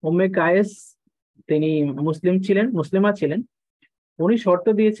উম্মে কায়েস তিনি মুসলিমা ছিলেন। উনি শর্ত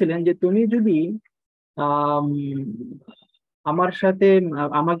দিয়েছিলেন যে তুমি যদি আম, আমার সাথে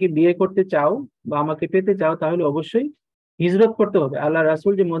আমাকে বিয়ে করতে চাও বা আমাকে পেতে চাও, তাহলে অবশ্যই হিজরত করতে হবে। আল্লাহ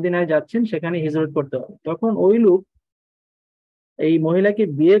রাসূল যে মদিনায় যাচ্ছেন সেখানে হিজরত করতে হবে। তখন ওই লোক এই মহিলাকে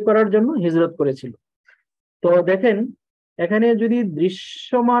বিয়ে করার জন্য হিজরত করেছিল। তো দেখেন, এখানে যদি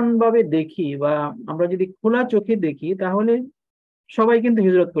দৃশ্যমান ভাবে দেখি বা আমরা যদি খোলা চোখে দেখি, তাহলে সবাই কিন্তু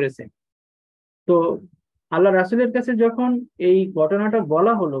হিজরত করেছে। তো আল্লাহ রাসূলের কাছে যখন এই ঘটনাটা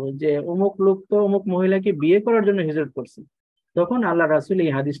বলা হলো যে অমুক লোক তো অমুক মহিলাকে বিয়ে করার জন্য হিজরত করছে, তখন আল্লাহ রাসূল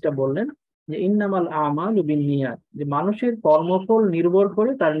এই হাদিসটা বললেন যে ইন্নামাল আমালু বিন্নিয়াত, যে মানুষের কর্মফল নির্ভর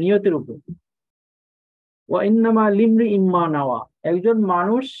করে তার নিয়তের উপর। ওয়া ইন্নামা লিমরিইম মা নাওয়া, একজন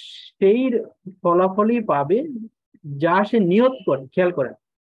মানুষ সেই ফলাফলই পাবে যা সে নিয়ত করে। খেয়াল করে,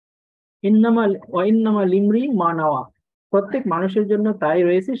 ইন্নামা লিমরি মা নাওয়া, প্রত্যেক মানুষের জন্য তাই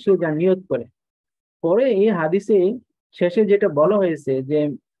রয়েছে সে যা নিয়ত করে। পরে এই হাদিসে শেষে যেটা বলা হয়েছে যে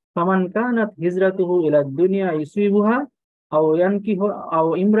ফামান কানাত হিজরাতুহু ইলা দুনিয়া ইউসিবুহা আও ইয়ানকিহু আও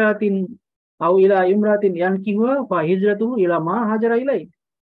ইমরাতিন আও ইলা ইমরাতিন ইয়ানকিহুহা ফা হিজরাতুহু ইলা মা হাজারা ইলাই,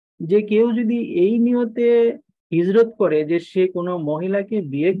 যে কেউ যদি এই নিয়তে হিজরত করে যে সে কোনো মহিলাকে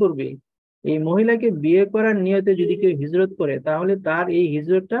বিয়ে করবে, এই মহিলাকে বিয়ে করার নিয়তে যদি কেউ হিজরত করে, তাহলে তার এই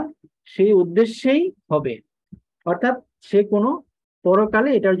হিজরতটা সেই উদ্দেশ্যেই হবে। অর্থাৎ সে কোনো পরকালে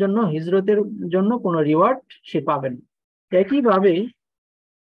এটার জন্য হিজরতের জন্য কোনো রিওয়ার্ড সে পাবে না। একইভাবে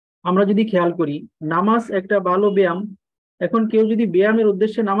আমরা যদি খেয়াল করি, নামাজ একটা ভালো ব্যায়াম। এখন কেউ যদি ব্যায়ামের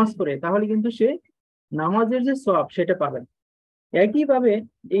উদ্দেশ্যে নামাজ পড়ে, তাহলে কিন্তু সে নামাজের যে সওয়াব সেটা পাবে না। একইভাবে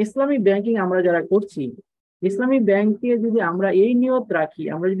ইসলামিক ব্যাংকিং আমরা যারা করছি, ইসলামিক ব্যাংকে যদি আমরা এই নিয়ত রাখি,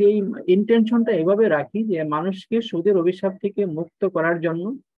 আমরা যদি এই ইন্টেনশনটা এভাবে রাখি যে মানুষকে সুদের অভিশাপ থেকে মুক্ত করার জন্য,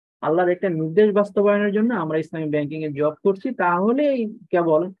 আল্লাহর একটা নির্দেশ বাস্তবায়নের জন্য আমরা ইসলামিক ব্যাংকিং এ জব করছি, তাহলে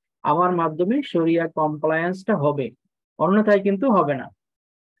কেবল আমার মাধ্যমে শরিয়া কমপ্লায়েন্সটা হবে, অন্যথায় কিন্তু হবে না।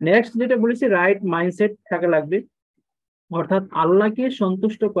 নেক্সট যেটা বলেছি, রাইট মাইন্ডসেট থাকা লাগবে। অর্থাৎ আল্লাহকে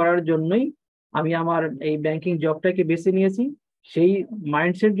সন্তুষ্ট করার জন্যই আমি আমার এই ব্যাংকিং জবটাকে বেছে নিয়েছি। সেই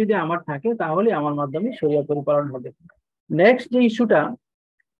মাইন্ডসেট যদি আমার থাকে, তাহলে আমার মাধ্যমে শরিয়া পরিপালন হবে। নেক্সট যে ইস্যুটা,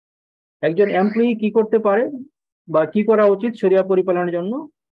 একজন এমপ্লয়ি কি করতে পারে বা কি করা উচিত শরিয়া পরিপালনের জন্য,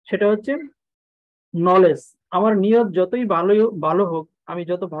 সেটা হচ্ছে নলেজ। আমার নিয়ত যতই ভালো হোক, আমি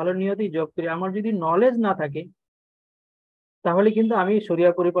যত ভালো নিয়তেই জব করি, আমার যদি নলেজ না থাকে, তাহলে কিন্তু আমি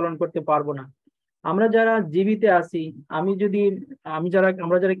শরিয়া পরিপালন করতে পারবো না। আমরা যারা জীবিতে আছি,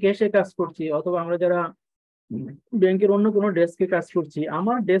 আমরা যারা ক্যাশে কাজ করছি, অথবা আমরা যারা ব্যাংকের অন্য কোনো ডেস্কে কাজ করছি,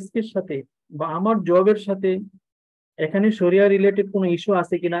 আমার ডেস্কের সাথে বা আমার জবের সাথে এখানে শরিয়া রিলেটেড কোনো ইস্যু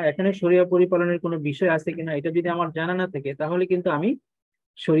আছে কিনা, এখানে শরিয়া পরিপালনের কোনো বিষয় আছে কিনা, এটা যদি আমার জানা না থাকে, তাহলে কিন্তু আমি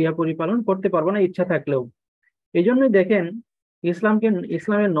শরিয়া পরিপালন করতে পারবো না, ইচ্ছা থাকলেও। এই জন্যই দেখেন,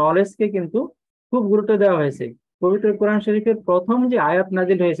 ইসলামের নলেজকে কিন্তু খুব গুরুত্ব দেওয়া হয়েছে। পবিত্র কোরআন শরীফের প্রথম যে আয়াত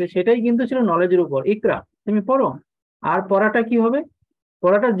নাজিল হয়েছে, সেটাই কিন্তু ছিল নলেজের উপর। ইকরা, তুমি পড়ো। আর পড়াটা কি হবে?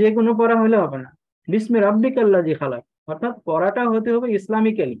 পড়াটা যে কোনো পড়া হলে হবে না, বিস্মি রাব্বিকাল্লাযী খালাক, অর্থাৎ পড়াটা হতে হবে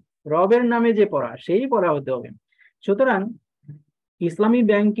ইসলামিক্যালি, রবের নামে যে পড়া, সেই পড়া হতে হবে। সুতরাং ইসলামী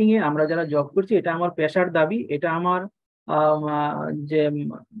ব্যাংকিং এ আমরা যারা জব করছি, এটা আমার পেশার দাবি, এটা আমার যে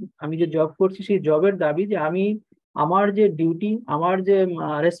আমি যে জব করছি সেই জবের দাবি, যে আমি আমার যে ডিউটি, আমার যে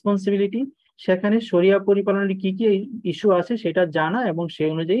রেসপন্সিবিলিটি, সেখানে শরিয়া পরিপালনের কি কি ইস্যু আছে সেটা জানা এবং সেই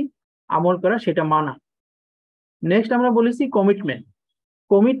অনুযায়ী আমল করা, সেটা মানা। নেক্সট আমরা বলেছি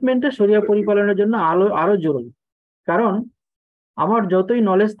কমিটমেন্টটা শরিয়া পরিপালনের জন্য আরো জরুরি। কারণ আমার যতই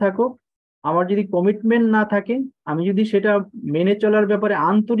নলেজ থাকুক, আমার যদি কমিটমেন্ট না থাকে, আমি যদি সেটা মেনে চলার ব্যাপারে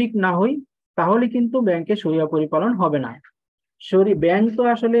আন্তরিক না হই, তাহলে কিন্তু ব্যাংকে শরিয়া পরিপালন হবে না। ব্যাংক তো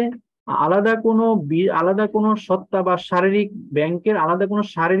আসলে আলাদা কোনো সত্তা বা ব্যাংকের আলাদা কোনো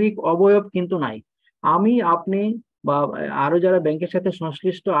শারীরিক অবয়ব কিন্তু নাই। আমি, আপনি বা আরো যারা ব্যাংকের সাথে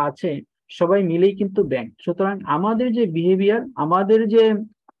সংশ্লিষ্ট আছে, সবাই মিলেই কিন্তু ব্যাংক। সুতরাং আমাদের যে বিহেভিয়ার, আমাদের যে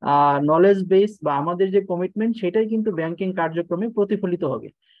নলেজ বেস বা আমাদের যে কমিটমেন্ট, সেটাই কিন্তু ব্যাংকিং কার্যক্রমে প্রতিফলিত হবে।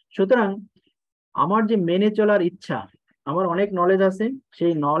 সুতরাং আমার যে মেনে চলার ইচ্ছা, আমার অনেক নলেজ আছে,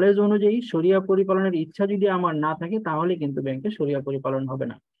 সেই নলেজ অনুযায়ী শরিয়া পরিপালনের ইচ্ছা যদি আমার না থাকে, তাহলে কিন্তু ব্যাংকে শরিয়া পরিপালন হবে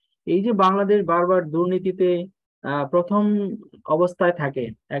না। এই যে বাংলাদেশ বারবার দুর্নীতিতে প্রথম অবস্থায় থাকে,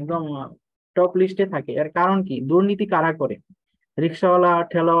 একদম টপ লিস্টে থাকে, এর কারণ কি? দুর্নীতি কারা করে? রিক্সাওয়ালা,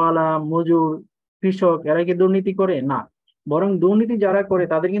 ঠেলাওয়ালা, মজুর, কৃষক, এরা কি দুর্নীতি করে? না। বরং দুর্নীতি যারা করে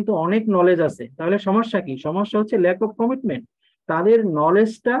তাদের কিন্তু অনেক নলেজ আছে। তাহলে সমস্যা কি? সমস্যা হচ্ছে ল্যাক অফ কমিটমেন্ট। তাদের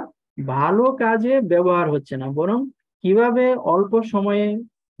নলেজটা ভালো কাজে ব্যবহার হচ্ছে না, বরং কিভাবে অল্প সময়ে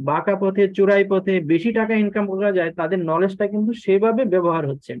বাঁকা পথে চোরাই পথে বেশি টাকা ইনকাম করা যায়, তাদের নলেজটা কিন্তু সেভাবে ব্যবহার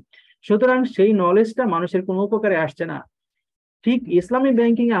হচ্ছে। সুতরাং সেই নলেজটা মানুষের কোনো উপকারে আসছে না। ঠিক ইসলামী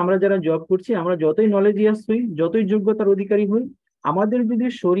ব্যাংকিং এ আমরা যারা জব করছি, আমরা যতই নলেজিয়াস হই, যতই যোগ্যতার অধিকারী হই, আমাদের যদি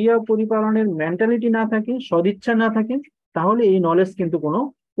শরিয়া পরিপালনের মেন্টালিটি না থাকে, সদিচ্ছা না থাকে, তাহলে এই নলেজ কিন্তু কোনো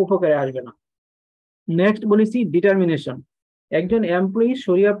উপকারে আসবে না। নেক্সট বলেছি ডিটারমিনেশন। একজন এমপ্লয়ি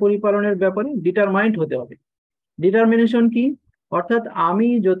শরিয়া পরিপালনের ব্যাপারে ডিটারমাইন্ড হতে হবে। ডিটারমিনেশন কি? অর্থাৎ আমি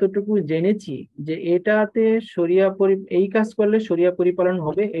যতটুকু জেনেছি যে এটাতে এই কাজ করলে শরিয়া পরিপালন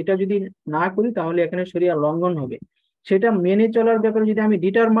হবে, এটা যদি না করি তাহলে এখানে শরিয়া লঙ্ঘন হবে, সেটা মেনে চলার ব্যাপারে যদি আমি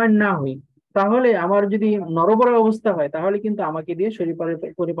ডিটারমাইন্ড না হই, তাহলে আমার যদি নরবরে অবস্থা হয়, তাহলে কিন্তু আমাকে দিয়ে শরিয়া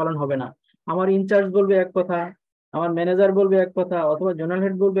পরিপালন হবে না। আমার ইনচার্জ বলবে এক কথা, আমার ম্যানেজার বলবে এক কথা, অথবা জোনাল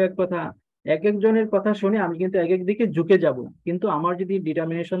হেড বলবে এক কথা। এক একজনের কথা শুনে আমি কিন্তু এক এক দিকে ঝুঁকে যাব। কিন্তু আমার যদি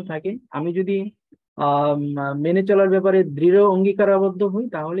ডিটারমিনেশন থাকে, আমি যদি মেনে চলার ব্যাপারে দৃঢ় অঙ্গীকারাবদ্ধ হই,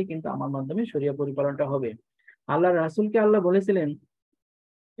 তাহলে কিন্তু আমার মাধ্যমে শরিয়া পরিপালনটা হবে। আল্লাহ রাসূলকে আল্লাহ বলেছিলেন,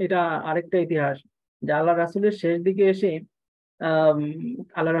 এটা আরেকটা ইতিহাস, যে আল্লাহ রাসূলের শেষ দিকে এসে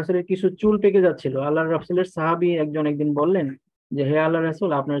আল্লাহ রাসূলের কিছু চুল পেকে যাচ্ছিল। আল্লাহ রাসূলের সাহাবী একজন একদিন বললেন যে, হে আল্লাহ রাসূল,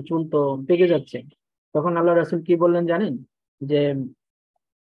 আপনার চুল তো পেকে যাচ্ছে। তখন আল্লাহ রাসূল কি বললেন জানেন? যে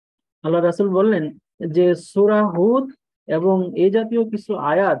আল্লাহ রাসূল বললেন যে সূরা হুদ এবং এই জাতীয় কিছু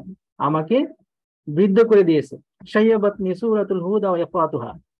আয়াত আমাকে বৃদ্ধ করে দিয়েছে। শাইয়াবাতনি সূরাতুল হুদ ওয়া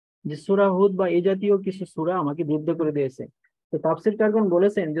ইফাতুহা, যে সূরা হুদ বা এই জাতীয় কিছু সূরা আমাকে বৃদ্ধ করে দিয়েছে। তো তাফসীরকারগণ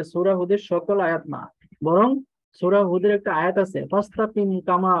বলেছেন যে সূরা হুদের সকল আয়াত না, বরং সূরা হুদের একটা আয়াত আছে, ফাস্তাকিম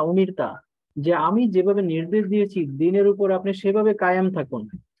কামা উমিরতা, যে আমি যেভাবে নির্দেশ দিয়েছি দ্বীনের উপর আপনি সেভাবে কায়েম থাকুন।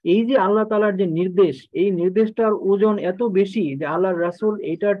 এই যে আল্লাহ তাআলার যে নির্দেশ, এই নির্দেশটার ওজন এত বেশি যে আল্লাহর রাসূল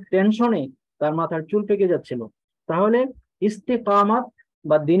এটার টেনশনে তার মাথার চুল পেকে যাচ্ছিল। তাহলে ইস্তেকামাত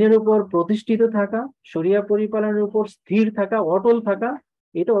বা দ্বীনের উপর প্রতিষ্ঠিত থাকা, শরিয়া পরিপালনের উপর স্থির থাকা, অটল থাকা,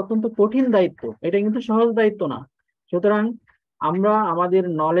 এটা অত্যন্ত কঠিন দায়িত্ব, এটা কিন্তু সহজ দায়িত্ব না। সুতরাং আমরা আমাদের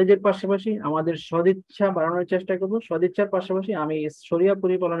নলেজের পাশাপাশি আমাদের সদিচ্ছা বাড়ানোর চেষ্টা করব। সদিচ্ছার পাশাপাশি আমি শরিয়া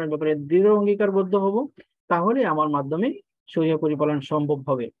পরিপালনের ব্যাপারে দৃঢ় অঙ্গীকারবদ্ধ হব, তাহলে আমার মাধ্যমে শরিয়া পরিপালন সম্ভব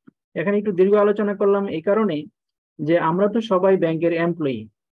হবে। এখানে একটু দীর্ঘ আলোচনা করলাম এই কারণে যে আমরা তো সবাই ব্যাংকের এমপ্লয়ি।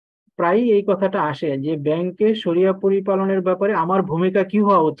 প্রায়ই এই কথাটা আসে যে ব্যাংকে শরিয়া পরিপালনের ব্যাপারে আমার ভূমিকা কি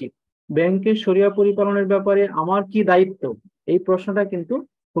হওয়া উচিত, ব্যাংকে শরিয়া পরিপালনের ব্যাপারে আমার কি দায়িত্ব। এই প্রশ্নটা কিন্তু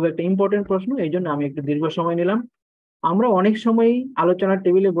খুব একটা ইম্পর্টেন্ট প্রশ্ন, এই জন্য আমি একটু দীর্ঘ সময় নিলাম। আমরা অনেক সময় আলোচনার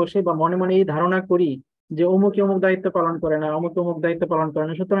টেবিলে বসে বা মনে মনে এই ধারণা করি যে অমুক অমুক দায়িত্ব পালন করে না, অমুক অমুক দায়িত্ব পালন করে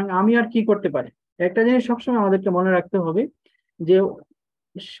না, সুতরাং আমি আর কি করতে পারি। একটা জিনিস সবসময় আমাদেরকে মনে রাখতে হবে যে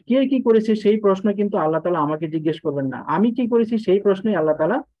কে কি করেছে সেই প্রশ্ন কিন্তু আল্লাহ তাআলা আমাকে জিজ্ঞেস করবেন না, আমি কি করেছি সেই প্রশ্নই আল্লাহ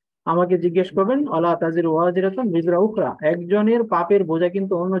তাআলা আমাকে জিজ্ঞেস করবেন। আল্লাহ তাজিরু ওয়াজিরাতুন বিজরা উখরা, একজনের পাপের বোঝা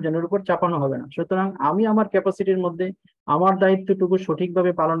কিন্তু অন্য জনের উপর চাপানো হবে না। সুতরাং আমি আমার ক্যাপাসিটির মধ্যে আমার দায়িত্বটুকু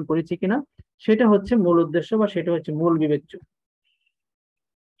সঠিকভাবে পালন করেছি কিনা, সেটা হচ্ছে মূল উদ্দেশ্য বা সেটা হচ্ছে মূল বিবেচ্য।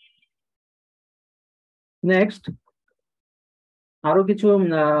 নেক্সট, আরো কিছু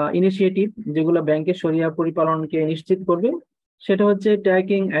ইনিশিয়েটিভ যেগুলো ব্যাংকের শরিয়া পরিপালনকে নিশ্চিত করবে, সেটা হচ্ছে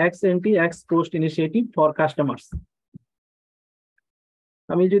ট্যাকিং x anti x post initiative for customers.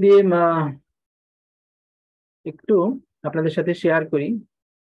 আমি যদি একটু আপনাদের সাথে শেয়ার করি,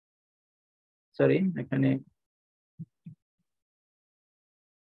 সরি এখানে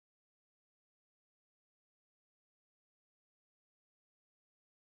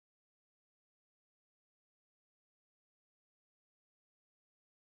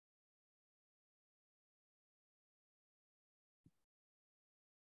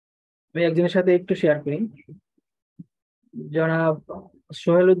আমি একজনের সাথে একটু শেয়ার করি। জনাব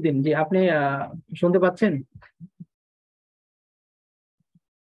সোহেল উদ্দিন, জি আপনি শুনতে পাচ্ছেন?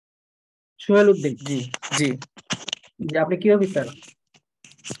 সোহেল উদ্দিন, জি জি, যে আপনি কি officer?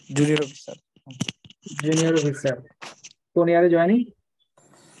 Junior officer. Junior officer. কোন ইয়ারে জয়েনিং?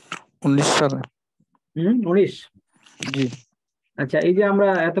 19 সালে। 19। জি। আচ্ছা, এই যে আমরা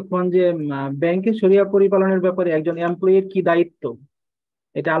এতক্ষণ যে ব্যাংকের শরিয়া পরিপালনের ব্যাপারে একজন এমপ্লয়ির কি দায়িত্ব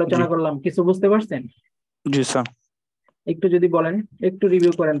এটা আলোচনা করলাম, কিছু বুঝতে পারছেন? জি স্যার। একটু যদি বলেন, একটু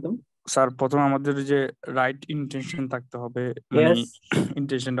রিভিউ করেন তো। স্যার প্রথমে আমাদের যে রাইট ইন্টেনশন থাকতে হবে, মানে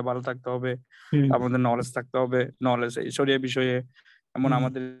ইন্টেনশনটা ভালো থাকতে হবে, আমাদের নলেজ থাকতে হবে, নলেজ এই শরিয়া বিষয়ে, এমন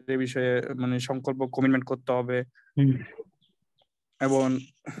আমাদের এই বিষয়ে মানে সংকল্প কমিটমেন্ট করতে হবে, এবং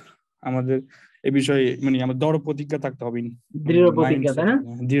আমাদের এই বিষয়ে মানে আমার দৃঢ় প্রতিজ্ঞা থাকতে হবে, দৃঢ় প্রতিজ্ঞা, তাই না?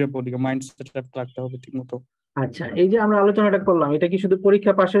 দৃঢ় প্রতিজ্ঞা, মাইন্ডসেট রাখতে হবে ঠিক মতো। আচ্ছা, এই যে আমরা আলোচনাটা করলাম, এটা কি শুধু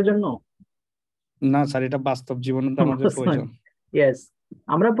পরীক্ষা পাশের জন্য? না স্যার, এটা বাস্তব জীবনে তো আমাদের প্রয়োজন। ইয়েস,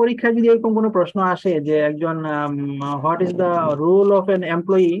 আমরা পরীক্ষায় যদি এরকম কোনো প্রশ্ন আসে যে একজন what is the rule of N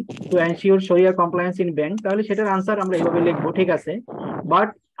employee to ensure শরিয়া কমপ্লায়েন্স ইন ব্যাংক, তাহলে সেটার আনসার আমরা এইভাবে লিখবো, ঠিক আছে। বাট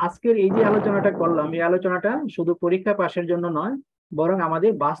আজকের এই যে আলোচনাটা করলাম, এই আলোচনাটা শুধু পরীক্ষা পাশের জন্য নয়, বরং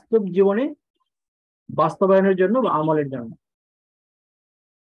আমাদের বাস্তব জীবনে বাস্তবায়নের জন্য বা আমলের জন্য।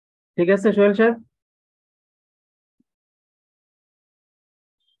 ঠিক আছে সোহেল সাহেব?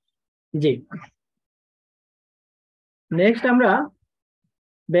 জি। নেক্সট আমরা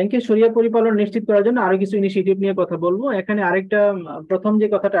ব্যাংকের শরিয়া পরিপালন নিশ্চিত করার জন্য আরো কিছু ইনিশিয়েটিভ নিয়ে কথা বলবো। এখানে আরেকটা প্রথম যে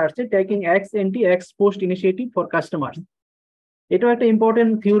কথাটা আসছে, taking x anti x post initiative for customer. এটাও একটা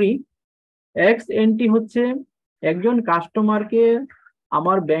ইম্পর্টেন্ট থিওরি। এক্স এন্টি হচ্ছে একজন কাস্টমারকে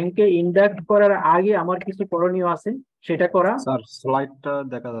আমার ব্যাংকে ইন্ডাক্ট করার আগে আমার কিছু করণীয় আছে, সেটা করা। স্যার স্লাইডটা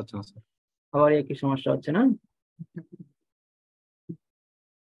দেখা যাচ্ছে না স্যার। আবার একই সমস্যা হচ্ছে না?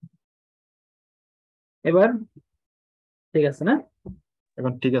 এবার ঠিক আছে না?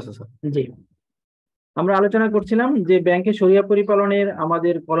 এখন ঠিক আছে স্যার। জি, আমরা আলোচনা করছিলাম যে ব্যাংকে শরিয়া পরিপালনের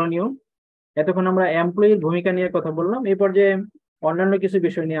আমাদের করণীয়। এতক্ষণ আমরা এমপ্লয়ির ভূমিকা নিয়ে কথা বললাম, এই পর্যায়ে অন্যান্য কিছু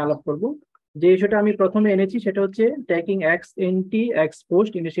বিষয় নিয়ে আলাপ করব। যে ইস্যুটা আমি প্রথমে এনেছি সেটা হচ্ছে taking x anti x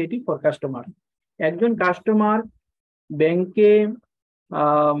post initiative for customer. একজন কাস্টমার ব্যাংকে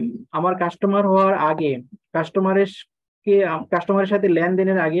আমার কাস্টমার হওয়ার আগে, কাস্টমারের সাথে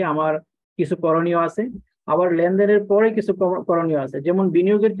লেনদেনের আগে আমার কিছু করণীয় আছে, আবার লেনদেনের পরে কিছু করণীয় আছে। যেমন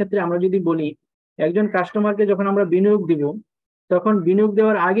বিনিয়োগের ক্ষেত্রে আমরা যদি বলি, একজন কাস্টমারকে যখন আমরা বিনিয়োগ দিব, তখন বিনিয়োগ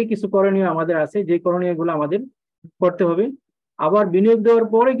দেওয়ার আগে কিছু করণীয় আমাদের আছে, যে করণীয়গুলো আমাদের করতে হবে। আবার বিনিয়োগ দেওয়ার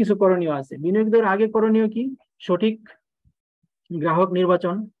পরে কিছু করণীয় আছে। বিনিয়োগ দেওয়ার আগে করণীয় কি? সঠিক গ্রাহক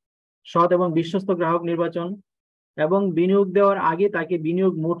নির্বাচন, সৎ এবং বিশ্বস্ত গ্রাহক নির্বাচন, এবং বিনিয়োগ দেওয়ার আগে তাকে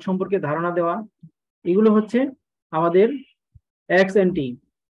বিনিয়োগ মোড সম্পর্কে ধারণা দেওয়া। এগুলো হচ্ছে আমাদের এক্স এন্টি,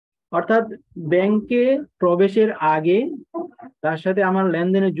 অর্থাৎ ব্যাংকে প্রবেশের আগে, তার সাথে আমার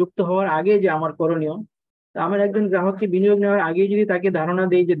লেনদেনে যুক্ত হওয়ার আগে যে আমার করণীয়। আমার একজন গ্রাহককে বিনিয়োগ নেওয়ার আগে যদি তাকে ধারণা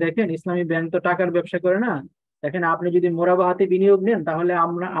দেই যে দেখেন ইসলামী ব্যাংক তো টাকার ব্যবসা করে না, দেখেন আপনি যদি মোরাবাহাতে বিনিয়োগ নেন তাহলে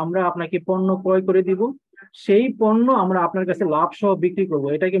আমরা আপনাকে পণ্য ক্রয় করে দিব, সেই পণ্য আমরা আপনার কাছে লাভ সহ বিক্রি করব,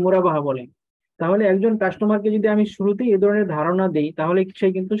 এটাকে মোরাবাহা বলে। তাহলে একজন কাস্টমারকে যদি আমি শুরুতেই এই ধরনের ধারণা দেই, তাহলে সে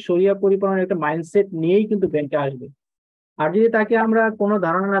কিন্তু শরিয়া পরিপালনের একটা মাইন্ডসেট নিয়েই কিন্তু ব্যাংকে আসবে। আর যদি তাকে আমরা কোনো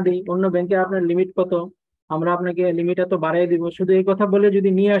ধারণা না দিই, অন্য ব্যাংকে আপনার লিমিট কত, আমরা আপনাকে লিমিট এত বাড়িয়ে দিব, শুধু এই কথা বলে যদি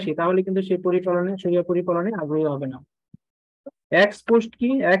নিয়ে আসি, তাহলে কিন্তু সেই শরিয়া পরিপালনে আগ্রহী হবে না। এক্স পোস্ট কি?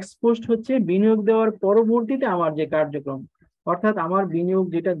 এক্স পোস্ট হচ্ছে বিনিয়োগ দেওয়ার পরবর্তীতে আমার যে কার্যক্রম, অর্থাৎ আমার বিনিয়োগ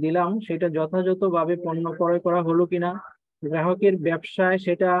যেটা দিলাম সেটা যথাযথভাবে পণ্য ক্রয় করা হলো কিনা, গ্রাহকের ব্যবসায়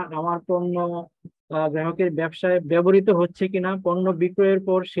সেটা আমার পণ্য গ্রাহকের ব্যবসায় ব্যবহৃত হচ্ছে কিনা, পণ্য বিক্রয়ের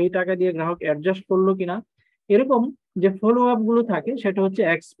পর সেই টাকা দিয়ে গ্রাহক অ্যাডজাস্ট করলো কিনা, এরকম যে ফলো আপ গুলো থাকে সেটা হচ্ছে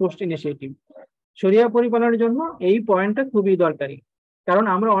এক্স পোস্ট ইনিশিয়েটিভ। শরিয়া পরিপালনের জন্য এই পয়েন্টটা খুবই দরকারি, কারণ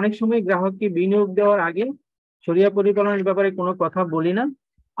আমরা অনেক সময় গ্রাহককে বিনিয়োগ দেওয়ার আগে শরিয়া পরিপালনের ব্যাপারে কোনো কথা বলি না,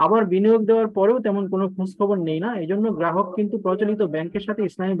 আবার বিনিয়োগ দেওয়ার পরেও তেমন কোনো খোঁজ খবর নেই না। এই জন্য গ্রাহক কিন্তু প্রচলিত ব্যাংকের সাথে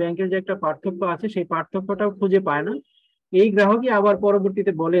ইসলামী ব্যাংকের যে একটা পার্থক্য আছে, সেই পার্থক্যটাও খুঁজে পায় না। এই গ্রাহকই আবার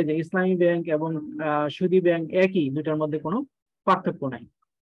পরবর্তীতে বলে যে ইসলামী ব্যাংক এবং সুদী ব্যাংক একই, দুটার মধ্যে কোনো পার্থক্য নাই।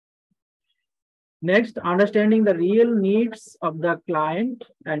 Next, understanding the real needs of the client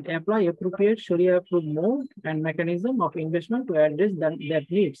and apply appropriate Sharia-approved mode and mechanism of investment to address that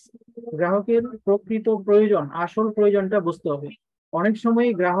needs. গ্রাহকের প্রকৃত প্রয়োজন, আসল প্রয়োজনটা বুঝতে হবে। অনেক সময়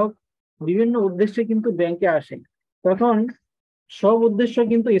গ্রাহক বিভিন্ন উদ্দেশ্যে কিন্তু ব্যাংকে আসে, তখন সব উদ্দেশ্য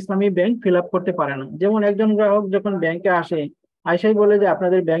কিন্তু ইসলামী ব্যাংক ফিল আপ করতে পারে না। যেমন একজন গ্রাহক যখন ব্যাংকে আসে, আইসাই বলে যে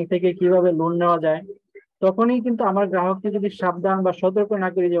আপনাদের ব্যাংক থেকে কিভাবে লোন নেওয়া যায়, তখনই কিন্তু আমার গ্রাহককে যদি সাবধান বা সতর্ক না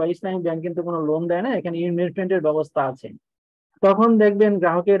করে যে ইসলামী ব্যাংক কিন্তু কোনো লোন দেয় না, এখানে ইনভেস্টমেন্টের ব্যবস্থা আছে, তখন দেখবেন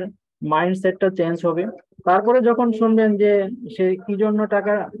গ্রাহকের মাইন্ডসেটটা চেঞ্জ হবে। তারপরে যখন শুনবেন যে সে কি জন্য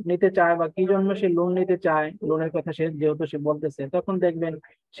টাকা নিতে চায় বা কি জন্য সে লোন নিতে চায়, লোনের কথা সে যেহেতু সে বলতেছে, তখন দেখবেন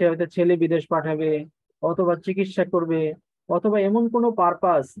সে হয়তো ছেলে বিদেশ পাঠাবে, অথবা চিকিৎসা করবে, অথবা এমন কোনো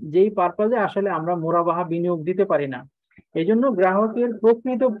পারপাস যেই পারপাসে আসলে আমরা মোরাবাহা বিনিয়োগ দিতে পারি না। এই জন্য গ্রাহকের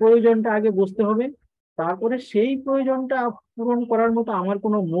প্রকৃত প্রয়োজনটা আগে বুঝতে হবে, তারপরে সেই প্রয়োজনটা পূরণ করার মতো আমার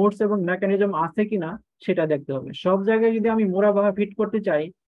কোনো মোডস এবং মেকানিজম আছে কিনা সেটা দেখতে হবে। সব জায়গায় যদি আমি মোরাবাহা ফিট করতে চাই,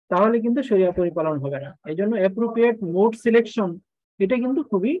 তাহলে কিন্তু শরিয়া পরিপালন হবে না। এই জন্য অ্যাপ্রোপ্রিয়েট মোড সিলেকশন এটা কিন্তু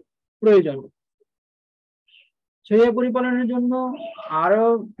খুবই প্রয়োজন। শরিয়া পরিপালনের জন্য আরো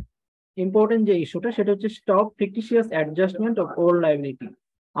ইম্পর্টেন্ট যে ইস্যুটা, সেটা হচ্ছে stop fictitious adjustment of old liability.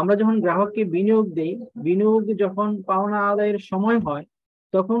 আমরা যখন গ্রাহককে বিনিয়োগ দেই, বিনিয়োগ যখন পাওনা আদায়ের সময় হয়,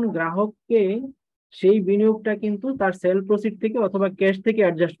 তখন গ্রাহককে সেই বিনিয়োগটা কিন্তু তার সেল প্রসিড থেকে অথবা ক্যাশ থেকে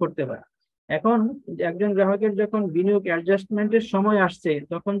অ্যাডজাস্ট করতে হয়। এখন একজন গ্রাহকের যখন বিনিয়োগ অ্যাডজাস্টমেন্টের সময় আসছে,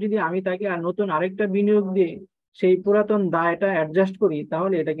 তখন যদি আমি তাকে নতুন আরেকটা বিনিয়োগ দিয়ে সেই পুরাতন দায়টা অ্যাডজাস্ট করি,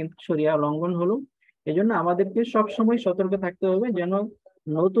 তাহলে এটা কিন্তু শরিয়া লঙ্ঘন হলো। এই জন্য আমাদেরকে সবসময় সতর্ক থাকতে হবে যেন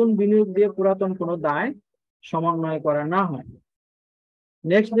নতুন বিনিয়োগ দিয়ে পুরাতন কোনো দায় সমন্বয় করা না হয়।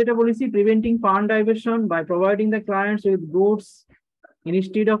 নেক্সট যেটা বলেছি, preventing fund diversion by providing the clients with goods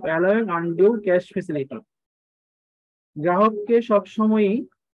instead of allowing undue cash facility. গ্রাহককে সবসময়ই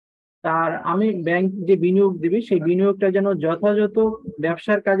আমি ব্যাংক যে বিনিয়োগ দিবে সেই বিনিয়োগটা যেন যথাযথ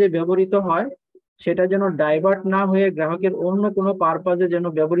ব্যবসার কাজে ব্যবহৃত হয়, সেটা যেন ডাইভার্ট না হয়ে গ্রাহকের অন্য কোনো পারপাজে যেন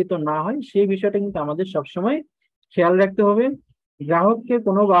ব্যবহৃত না হয়, সেই বিষয়টা কিন্তু আমাদের সবসময় খেয়াল রাখতে হবে। গ্রাহককে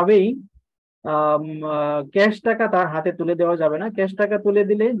কোনোভাবেই ক্যাশ টাকা তার হাতে তুলে দেওয়া যাবে না। ক্যাশ টাকা তুলে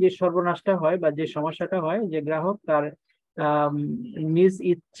দিলে যে সর্বনাশটা হয় বা যে সমস্যাটা হয়, যে গ্রাহক তার নিজ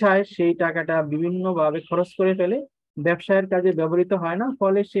ইচ্ছায় সেই টাকাটা বিভিন্নভাবে খরচ করে ফেলে, ব্যবসায়ের কাজে ব্যবহৃত হয় না,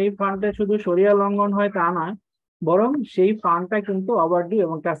 ফলে সেই ফান্ডটা শুধু শরিয়া লঙ্ঘন হয় তা নয়, বরং সেই ফান্ডটা কিন্তু ওভারডিউ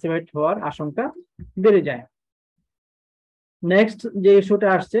এবং ক্লাসিফাইড হওয়ার আশঙ্কা বেড়ে যায়। নেক্সট যে ইস্যুটা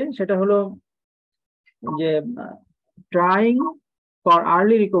আসছে সেটা হলো যে trying for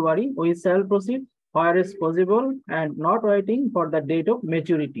early recovery with sell proceed where is possible and not waiting for the date of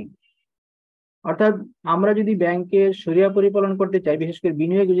maturity। অর্থাৎ আমরা যদি ব্যাংকে শরিয়া পরিপালন করতে চাই, বিশেষ করে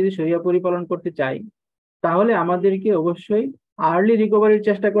বিনিয়োগে যদি শরিয়া পরিপালন করতে চাই, তাহলে আমাদেরকে অবশ্যই আর্লি রিকভারির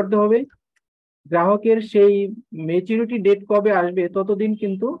চেষ্টা করতে হবে। গ্রাহকের সেই ম্যাচুরিটি ডেট কবে আসবে ততদিন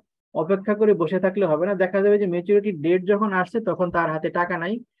কিন্তু অপেক্ষা করে বসে থাকলে হবে না। দেখা যাবে যে ম্যাচুরিটি ডেট যখন আসছে তখন তার হাতে টাকা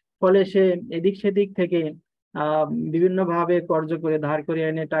নাই, ফলে সে এদিক সেদিক থেকে বিভিন্নভাবে কর্জ করে ধার করে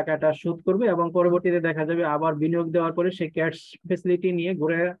এনে টাকাটা শোধ করবে এবং পরবর্তীতে দেখা যাবে আবার বিনিয়োগ দেওয়ার পরে সে ক্যাশ ফেসিলিটি নিয়ে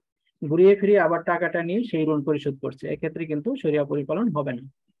ঘুরিয়ে ফিরিয়ে আবার টাকাটা নিয়ে সেই ঋণ পরিশোধ করছে। এক্ষেত্রে কিন্তু শরিয়া পরিপালন হবে না।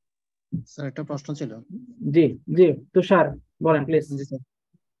 স্যার একটা প্রশ্ন ছিল। জি জি তুষার বলেন প্লিজ। G sir.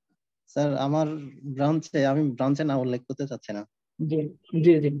 স্যার আমার আমি ব্রাঞ্চে না উল্লেখ করতে চাচ্ছি না। জি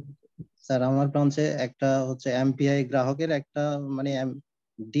জি জি স্যার আমার ব্রাঞ্চে একটা হচ্ছে এমপিআই গ্রাহকের একটা মানে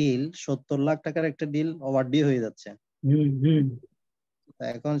ডিল 70 লাখ টাকার একটা ডিল ওভারডিউ হয়ে যাচ্ছে।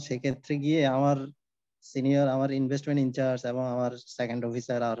 এখন সেক্ষেত্রে গিয়ে আমার সিনিয়র, আমার ইনভেস্টমেন্ট ইনচার্জ এবং আমার সেকেন্ড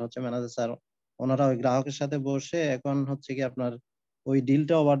অফিসার আর হচ্ছে ম্যানেজার স্যার, ওনারা ওই গ্রাহকের সাথে বসে এখন হচ্ছে কি আপনার ওই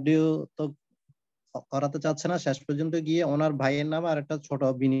ডিলটা ওভারডিউ তো করাতে চাচ্ছে না, শেষ পর্যন্ত গিয়ে ওনার ভাইয়ের নামে আর একটা ছোট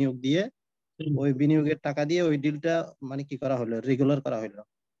বিনিয়োগ দিয়ে ওই বিনিয়োগের টাকা দিয়ে ওই ডিলটা মানে কি করা হলো, রেগুলার করা হলো।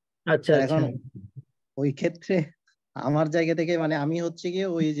 আচ্ছা এখন ওই ক্ষেত্রে আমার জায়গা থেকে মানে আমি হচ্ছে গিয়ে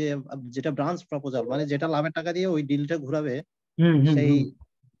ওই যে যেটা ব্রাঞ্চ প্রপোজাল মানে যেটা লাভের টাকা দিয়ে ওই ডিলটা ঘুরাবে, সেই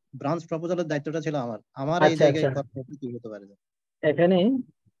ব্রাঞ্চ প্রপোজালের দায়িত্বটা ছিল আমার এই জায়গায় কি হতে পারে? এখানে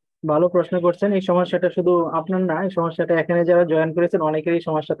ভালো প্রশ্ন করছেন। এই সমস্যাটা শুধু আপনার না, এই সমস্যাটা এখানে যারা জয়েন করেছেন অনেকেরই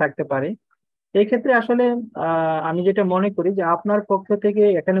সমস্যা থাকতে পারে। এই ক্ষেত্রে আসলে আমি যেটা মনে করি যে আপনার পক্ষ থেকে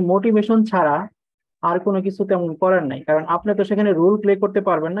এখানে মোটিভেশন ছাড়া আর কোনো কিছু তেমন করার নাই, কারণ আপনি তো সেখানে রোল প্লে করতে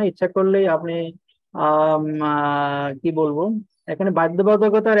পারবেন না। ইচ্ছা করলেই আপনি কি বলবো, এখানে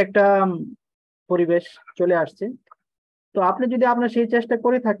বাধ্যবাধকতার একটা পরিবেশ চলে আসছে। তো আপনি যদি আপনার সেই চেষ্টা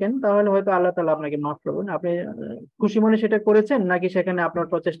করে থাকেন তাহলে হয়তো আল্লাহ তাআলা আপনাকে মাফ করবেন। আপনি খুশি মনে সেটা করেছেন নাকি সেখানে আপনার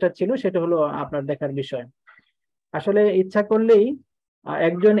প্রচেষ্টা ছিল, সেটা হলো আপনার দেখার বিষয়। আসলে ইচ্ছা করলেই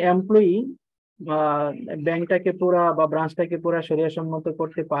একজন এমপ্লয়ি ব্যাংকটাকে পুরা বা ব্রাঞ্চটাকে পুরা শরিয়াসম্মত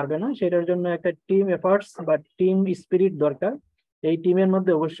করতে পারবে না। সেটার জন্য একটা টিম এফার্টস বা টিম স্পিরিট দরকার। এই টিমের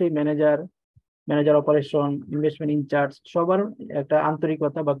মধ্যে অবশ্যই ম্যানেজার অপারেশন, ইনভেস্টমেন্ট ইনচার্জ সবার একটা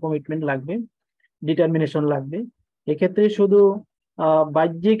আন্তরিকতা বা কমিটমেন্ট লাগবে, ডিটারমিনেশন লাগবে। এক্ষেত্রে শুধু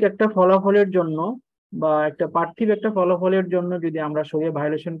বাহ্যিক একটা ফলাফলের জন্য বা একটা পার্থিব একটা ফলাফলের জন্য যদি আমরা শরিয়া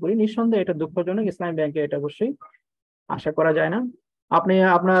ভায়োলেশন করি, নিঃসন্দেহে এটা দুঃখজনক। ইসলামী ব্যাংকে এটা অবশ্যই আশা করা যায় না। আপনি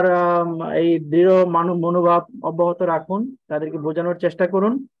আপনার এই দৃঢ় মনোভাব অব্যাহত রাখুন, তাদেরকে বোঝানোর চেষ্টা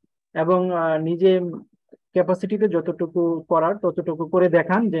করুন এবং নিজে ক্যাপাসিটিতে যতটুকু করার ততটুকু করে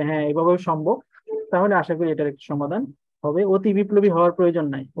দেখান যে হ্যাঁ এভাবেও সম্ভব। তাহলে আশা করি এটার একটা সমাধান হবে। অতি বিপ্লবী হওয়ার প্রয়োজন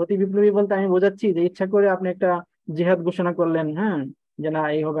নাই। অতি বিপ্লবী বলতে আমি বোঝাচ্ছি যে ইচ্ছা করে আপনি একটা জিহাদ ঘোষণা করলেন, হ্যাঁ, যে না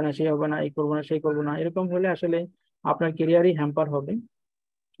এই হবে না সেই হবে না, এই করবো না সেই করবো না, এরকম হলে আসলে আপনার কেরিয়ারই হ্যাম্পার হবে।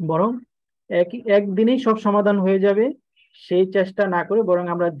 বরং একদিনেই সব সমাধান হয়ে যাবে সেই চেষ্টা না করে বরং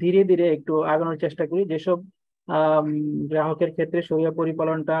আমরা ধীরে ধীরে একটু আগানোর চেষ্টা করি। যেসব গ্রাহকের ক্ষেত্রে শরিয়া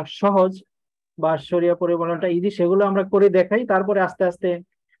পরিপালনটা সহজ বা শরিয়া পরিপালনটা ইজি, সেগুলো আমরা করে দেখাই, তারপরে আস্তে আস্তে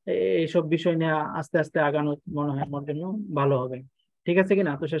এইসব বিষয় নিয়ে আস্তে আস্তে আগানো মনে হয় আমার জন্য ভালো হবে। ঠিক আছে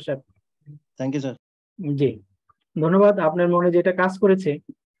কিনা তুষার সাহেব? Thank you sir. জি ধন্যবাদ। আপনার মনে যেটা কাজ করেছে,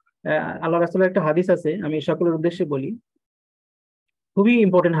 আল্লাহ রাসূলের একটা হাদিস আছে, আমি সকলের উদ্দেশ্যে বলি, খুবই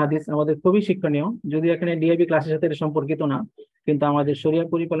ইম্পর্টেন্ট হাদিস, আমাদের খুবই শিক্ষণীয়। যদি এখানে ডিআইবি ক্লাসের সাথে এটা সম্পর্কিত না, কিন্তু আমাদের শরিয়া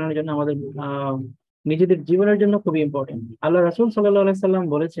পরিপালনের জন্য আমাদের নিজেদের জীবনের জন্য খুবই ইম্পর্টেন্ট। আল্লাহ রাসূল সাল্লাল্লাহু আলাইহি সাল্লাম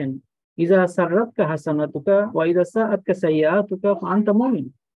বলেছেন, ইজা সাররাতকা হাসানাতুকা ওয়া ইজা সাআতকা সাইয়্যাতুকা ফাআনতা মুমিন।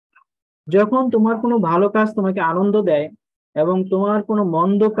 যখন তোমার কোনো ভালো কাজ তোমাকে আনন্দ দেয় এবং তোমার কোনো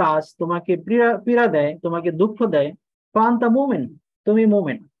মন্দ কাজ তোমাকে পীড়া দেয়, তোমাকে দুঃখ দেয়, ফাআনতা মুমিন, তুমি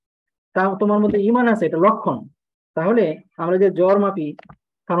মুমিন। তা তোমার মধ্যে ঈমান আছে, এটা লক্ষণ। তাহলে আমরা যে জ্বর মাপি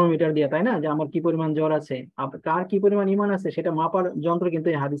থার্মোমিটার দিয়ে, তাই না, যে আমার কি পরিমাণ জ্বর আছে, কার কি পরিমাণ ঈমান আছে, সেটা মাপার যন্ত্র কিন্তু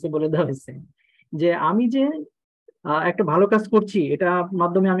এই হাদিসে বলে দেওয়া হয়েছে। যে আমি যে একটা ভালো কাজ করছি, এটা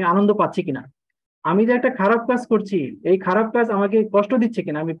মাধ্যমে আমি আনন্দ পাচ্ছি কিনা, আমি যে একটা খারাপ কাজ করছি, এই খারাপ কাজ আমাকে কষ্ট দিচ্ছে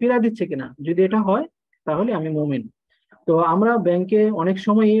কিনা, আমি পীড়া দিচ্ছে কিনা, যদি এটা হয় তাহলে আমি মুমিন। তো আমরা ব্যাংকে অনেক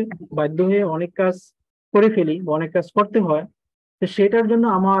সময় বাধ্য হয়ে অনেক কাজ করে ফেলি বা অনেক কাজ করতে হয়, তো সেটার জন্য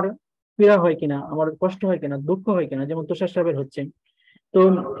আমার পীড়া হয় কিনা, আমার কষ্ট হয় কিনা, দুঃখ হয় কিনা, যেমন তুষার সাহেবের হচ্ছে। তো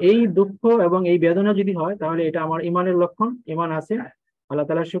এই দুঃখ এবং এই বেদনা যদি হয় তাহলে এটা আমার ইমানের লক্ষণ, ইমান আছে, আল্লাহ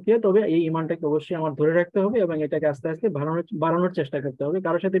তাআলার শুকরিয়া। তবে এই ইমানটাকে অবশ্যই আমার ধরে রাখতে হবে এবং এটাকে আস্তে আস্তে বাড়ানোর চেষ্টা করতে হবে,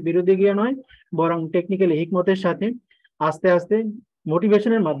 কারোর সাথে বিরোধী গিয়ে নয়, বরং টেকনিক্যালি হিকমতের সাথে আস্তে আস্তে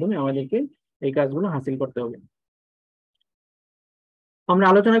মোটিভেশনের মাধ্যমে আমাদেরকে এই কাজগুলো হাসিল করতে হবে। আমরা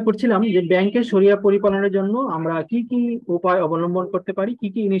আলোচনা করছিলাম যে ব্যাংকের শরিয়া পরিপালনের জন্য আমরা কি কি উপায় অবলম্বন করতে পারি, কি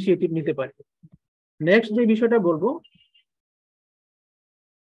কি ইনিশিয়েটিভ নিতে পারি। নেক্সট যে বিষয়টা বলবো,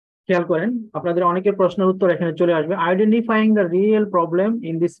 খেয়াল করেন, আপনাদের অনেকের প্রশ্নের উত্তর এখানে চলে আসবে। Identifying the real problem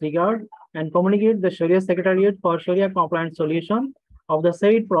in this regard and communicate the শরিয়া সেক্রেটারিয়েট ফর শরিয়া compliant solution of the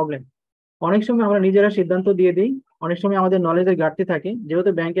said problem. অনেক সময় আমরা নিজেরা সিদ্ধান্ত দিয়ে দিই, অনেক সময় আমাদের নলেজের ঘাটতি থাকে।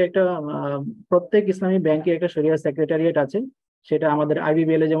 যেহেতু ব্যাংকে একটা প্রত্যেক ইসলামী ব্যাংকে একটা শরিয়া সেক্রেটারিয়েট আছে, সেটা আমাদের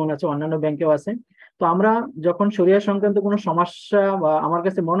IBBL যেমন আছে, অন্যান্য ব্যাংকেও আছে। তো আমরা যখন শরিয়া সংক্রান্ত কোনো সমস্যা বা আমার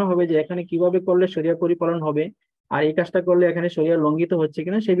কাছে মনে হবে যে এখানে কিভাবে করলে শরিয়া পরিপালন হবে আর এই কাজটা করলে এখানে শরিয়া লঙ্ঘিত হচ্ছে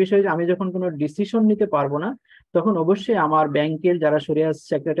কিনা, সেই বিষয়ে আমি যখন কোনো ডিসিশন নিতে পারবো না, তখন অবশ্যই আমার ব্যাংকের যারা শরিয়া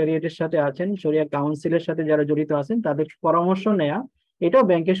সেক্রেটারিয়েটের সাথে আছেন, শরিয়া কাউন্সিলের সাথে যারা জড়িত আছেন, তাদের পরামর্শ নেওয়া, এটাও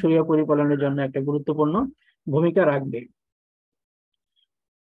ব্যাংকের শরিয়া পরিপালনের জন্য একটা গুরুত্বপূর্ণ ভূমিকা রাখবে।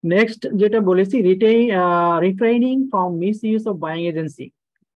 নেক্সট যেটা বলেছি, রিফ্রেইনিং from miss use of buying agency.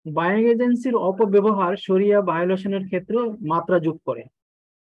 Buying এজেন্সির অপব্যবহার শরিয়া ভায়োলেশনের ক্ষেত্রে মাত্রা যোগ করে।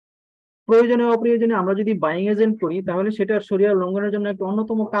 প্রয়োজনে অপ্রয়োজনে আমরা যদি বাইং এজেন্ট করি তাহলে সেটা শরিয়া লঙ্ঘনের জন্য একটা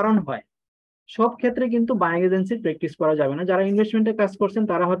অন্যতম কারণ হয়। সব ক্ষেত্রে কিন্তু বাইং এজেন্সির প্র্যাকটিস করা যাবে না। যারা ইনভেস্টমেন্টে কাজ করছেন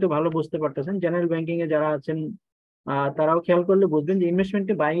তারা হয়তো ভালো বুঝতে পারতেছেন, জেনারেল ব্যাংকিং এ যারা আছেন তারাও খেয়াল করলে বুঝবেন যে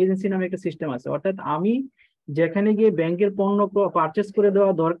ইনভেস্টমেন্টে বাইং এজেন্সি নামে একটা সিস্টেম আছে। অর্থাৎ আমি যেখানে গিয়ে ব্যাংকের পণ্য পারচেস করে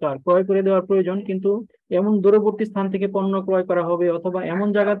দেওয়া দরকার, ক্রয় করে দেওয়ার প্রয়োজন, কিন্তু এমন দূরবর্তী স্থান থেকে পণ্য ক্রয় করা হবে অথবা এমন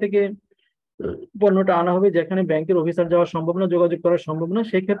জায়গা থেকে পণ্যটা আনা হবে যেখানে ব্যাংকের অফিসার যাওয়া সম্ভব না, যোগাযোগ করা সম্ভব না,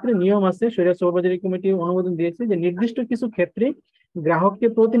 সেক্ষেত্রে নিয়ম আছে, শরিয়া সুপারভাইজারি কমিটি অনুমোদন দিয়েছে যে নির্দিষ্ট কিছু ক্ষেত্রে গ্রাহককে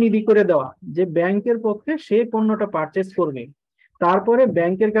প্রতিনিধি করে দেওয়া, যে ব্যাংকের পক্ষে সেই পণ্যটা পারচেস করবে, তারপরে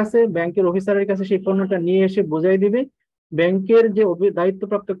ব্যাংকের কাছে, ব্যাংকের অফিসারের কাছে সেই পণ্যটা নিয়ে এসে বোঝাই দিবে। ব্যাংকের যে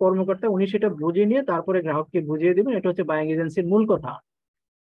দায়িত্বপ্রাপ্ত কর্মকর্তা উনি সেটা বুঝিয়ে নিয়ে তারপরে গ্রাহককে বুঝিয়ে দিবেন। এটা হচ্ছে বাইং এজেন্সির মূল কথা।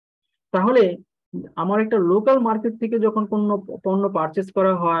 তাহলে আমার একটা লোকাল মার্কেট থেকে যখন কোনো পণ্য পারচেস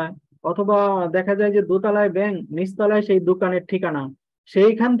করা হয়, অথবা দেখা যায় যে দোতলায় ব্যাংক, নিচতলায় সেই দোকানের ঠিকানা,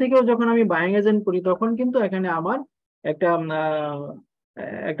 সেইখান থেকেও যখন আমি বাইং এজেন্ট করি, তখন কিন্তু এখানে আমার একটা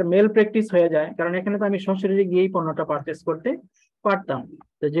একটা মেল প্র্যাকটিস হয়ে যায়, কারণ এখানে তো আমি সরাসরি গিয়েই পণ্যটা পারচেস করতে পারতাম।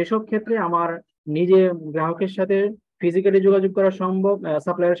 তো যেসব ক্ষেত্রে আমার নিজে গ্রাহকের সাথে ফিজিক্যালি যোগাযোগ করা সম্ভব,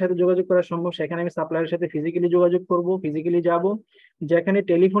 সাপ্লায়ারের সাথে যোগাযোগ করা সম্ভব, সেখানে আমি সাপ্লায়ারের সাথে ফিজিক্যালি যোগাযোগ করব, ফিজিক্যালি যাব। যেখানে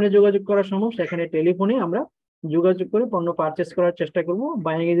টেলিফোনে যোগাযোগ করা সম্ভব সেখানে টেলিফোনে আমরা যোগাযোগ করে পণ্য পারচেস করার চেষ্টা করব,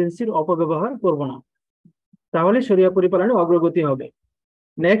 বাইং এজেন্সির অপব্যবহার করব না। তাহলে শরিয়া পরিপালনে অগ্রগতি হবে।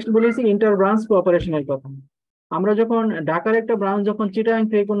 নেক্সট বলেছি ইন্টার ব্রাঞ্চ কোঅপারেশনের কথা। আমরা যখন ঢাকার একটা ব্রাঞ্চ যখন চিটাগাং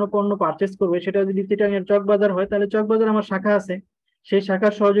থেকে কোনো পণ্য পারচেস করবে, সেটা যদি চিটাগাং এর চকবাজার হয় তাহলে চকবাজার আমার শাখা আছে, সেই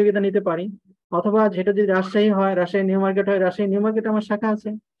শাখার সহযোগিতা নিতে পারি। অথবা সেটা যদি রাজশাহী হয়, রাজশাহী নিউ মার্কেট হয়, রাজশাহী নিউ মার্কেট আমার শাখা আছে,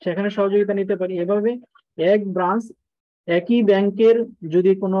 সেখানে সহযোগিতা নিতে পারি। এভাবে এক ব্রাঞ্চ, একই ব্যাংকের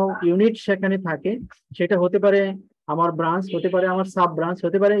যদি কোনো ইউনিট সেখানে থাকে, সেটা হতে পারে আমার ব্রাঞ্চ, হতে পারে আমার সাব ব্রাঞ্চ,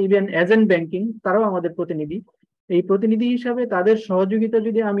 হতে পারে ইভেন এজেন্ট ব্যাংকিং, তারাও আমাদের প্রতিনিধি। এই প্রতিনিধি হিসাবে তাদের সহযোগিতা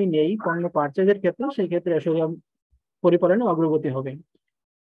যদি আমি নেই পণ্য পারচেজের ক্ষেত্রে, সেই ক্ষেত্রে শরিয়া পরিপালনে অগ্রগতি হবে।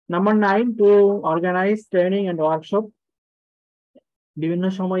 Number 9, two organise training and workshop. বিভিন্ন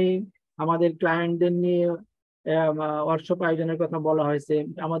সময়ে আমাদের ক্লায়েন্টদের নিয়ে ওয়ার্কশপ আয়োজনের কথা বলা হয়েছে।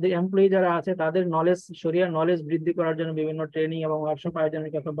 আমাদের এমপ্লয়ি যারা আছে তাদের নলেজ, শরিয়ার নলেজ বৃদ্ধি করার জন্য বিভিন্ন ট্রেনিং এবং ওয়ার্কশপ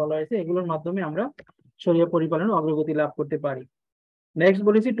আয়োজনের কথা বলা হয়েছে। এগুলোর মাধ্যমে আমরা শরিয়া পরিপালনে অগ্রগতি লাভ করতে পারি। নেক্সট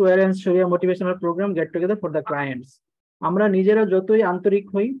বলেছি টু অ্যারেঞ্জ শরিয়া motivational programme get together for the clients. আমরা নিজেরা যতই আন্তরিক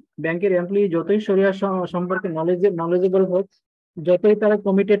হই, ব্যাংকের এমপ্লয়ি যতই শরিয়া সম্পর্কে নলেজেবল হোক, যতই তারা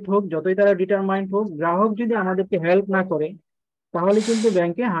কমিটেড হোক, যতই তারা ডিটারমাইন্ড হোক, গ্রাহক যদি আমাদেরকে হেল্প না করে তাহলে কিন্তু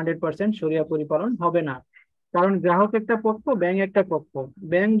ব্যাংকে 100% শরিয়া পরিপালন হবে না। কারণ গ্রাহক একটা পক্ষ, ব্যাংক একটা পক্ষ।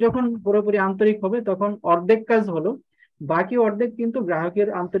 ব্যাংক যখন পুরোপুরি আন্তরিক হবে তখন অর্ধেক কাজ হলো, বাকি অর্ধেক কিন্তু গ্রাহকের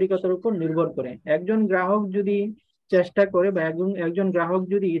আন্তরিকতার উপর নির্ভর করে। একজন গ্রাহক যদি চেষ্টা করে বা একজন গ্রাহক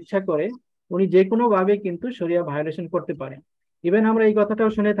যদি ইচ্ছা করে, উনি যে কোনো ভাবে কিন্তু শরিয়া ভায়োলেশন করতে পারে। ইভেন আমরা এই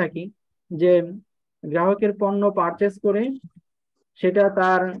কথাটাও শুনে থাকি যে গ্রাহকের পণ্য পারচেজ করে সেটা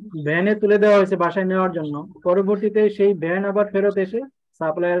তার ভ্যানে তুলে দেওয়া হয়েছে বাসায় নেওয়ার জন্য, পরবর্তীতে সেই ভ্যান আবার ফেরত এসে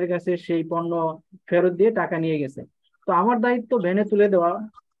সাপ্লায়ারের কাছে সেই পণ্য ফেরত দিয়ে টাকা নিয়ে গেছে। তো আমার দায়িত্ব ভ্যানে তুলে দেওয়া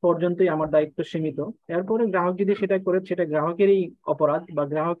পর্যন্তই আমার দায়িত্ব সীমিত। এরপরে গ্রাহক যদি সেটা করে সেটা গ্রাহকেরই অপরাধ বা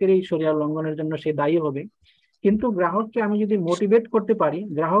গ্রাহকেরই শরিয়া লঙ্ঘনের জন্য সে দায়ী হবে। কিন্তু গ্রাহককে আমি যদি মোটিভেট করতে পারি,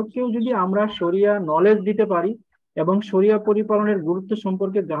 গ্রাহককেও যদি আমরা শরিয়া নলেজ দিতে পারি এবং শরিয়া পরিপালনের গুরুত্ব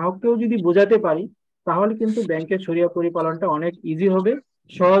সম্পর্কে গ্রাহককেও যদি বোঝাতে পারি, তাহলে কিন্তু ব্যাংকের শরিয়া পরিপালনটা অনেক ইজি হবে,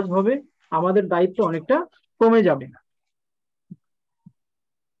 সহজ হবে, আমাদের দায়িত্ব অনেকটা কমে যাবে।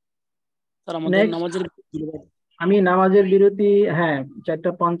 আমি নামাজের বিরতি, হ্যাঁ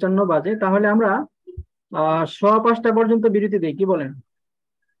 4:55 বাজে, তাহলে আমরা 5:15 পর্যন্ত বিরতি দিই, কি বলেন?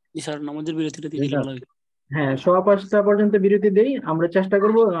 নামাজের বিরতিটা দিয়ে দিলে ভালো হয়। হ্যাঁ 5:15 পর্যন্ত বিরতি দেই। আমরা চেষ্টা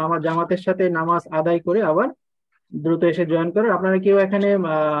করব আমার জামাতের সাথে নামাজ আদায় করে আবার দ্রুত এসে জয়েন করার। আপনারা কেউ এখানে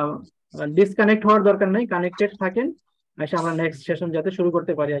ডিসকানেক্ট হওয়ার দরকার নেই, কানেক্টেড থাকেন, এসে আমরা নেক্সট সেশন যাতে শুরু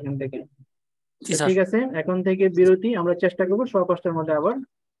করতে পারি এখান থেকে। ঠিক আছে, এখন থেকে বিরতি, আমরা চেষ্টা করবো 5:15 মধ্যে আবার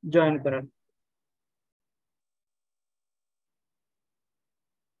জয়েন করার।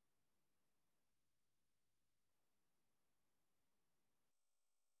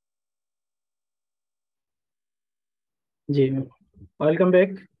 জি, ওয়েলকাম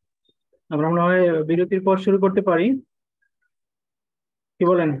ব্যাক। আমরা মনে হয় বিরতির পর শুরু করতে পারি, কি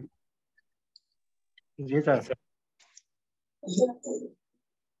বলেন? জি স্যার।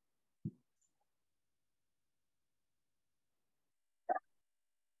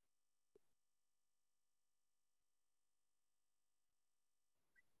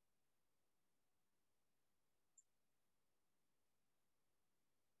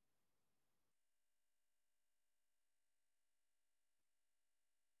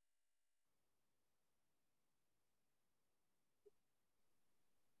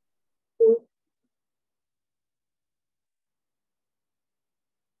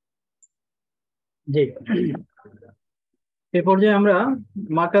 জি, এ পর্যায়ে আমরা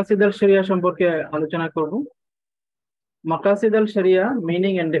মাকাসিদ আল শরিয়া সম্পর্কে আলোচনা করব। মাকাসিদ আল শরিয়া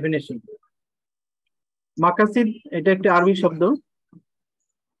মিনিং এন্ড ডেফিনেশন। মাকাসিদ এটা একটি আরবি শব্দ,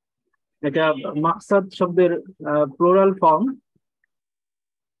 এটা মাকসাদ শব্দের প্লুরাল ফর্ম।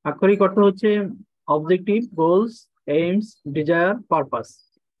 আক্ষরিক অর্থ হচ্ছে objective, goals, AIIMS, desire, purpose.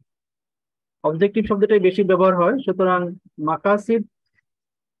 Objective শব্দটাই বেশি ব্যবহার হয়, সুতরাং মাকাসিদ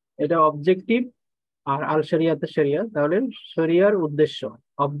এটা অবজেক্টিভ, আর আল শরিয়াতে শরিয়া, তাহলে শরিয়ার উদ্দেশ্য,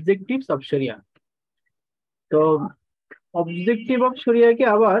 অবজেক্টিভস অফ শরিয়া। তো অবজেক্টিভ অফ শরিয়াকে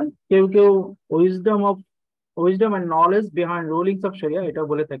আবার কেউ কেউ wisdom and knowledge behind rulings of শরিয়া এটা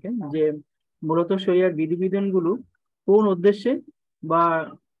বলে থাকেন, যে মূলত শরিয়ার বিধিবিধানগুলো কোন উদ্দেশ্যে বা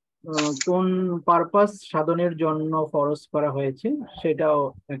কোন পারপাস সাধনের জন্য ফরজ করা হয়েছে সেটাও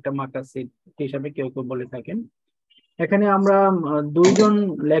একটা মাকাসিদ হিসাবে কেউ কেউ বলে থাকেন। এখানে আমরা দুইজন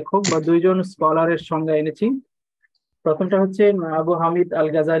লেখক বা দুইজন স্কলারের সংজ্ঞা এনেছি। প্রথমটা হচ্ছে আবু হামিদ আল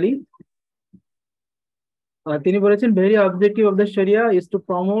গাজালি। তিনি বলেছেন, ভেরি অবজেক্টিভ অফ দ্য শরিয়া is to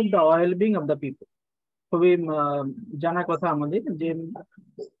promote the wellbeing of the people. খুবই জানা কথা আমাদের, যে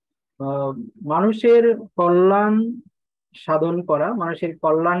মানুষের কল্যাণ সাধন করা, মানুষের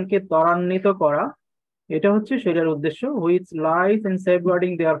কল্যাণকে ত্বরান্বিত করা, এটা হচ্ছে শরিয়ার উদ্দেশ্য। Which lies in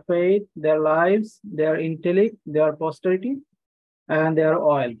safeguarding there faith, their lives, there intellect, there পস্টারিটি and there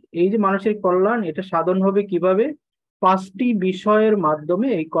oil. এই যে মানুষের কল্যাণ, এটা সাধন হবে কিভাবে? 5টি বিষয়ের মাধ্যমে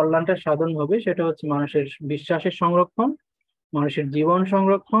এই কল্যাণটা সাধন হবে। সেটা হচ্ছে মানুষের বিশ্বাসের সংরক্ষণ, মানুষের জীবন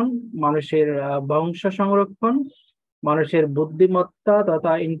সংরক্ষণ, মানুষের বংশ সংরক্ষণ, মানুষের বুদ্ধিমত্তা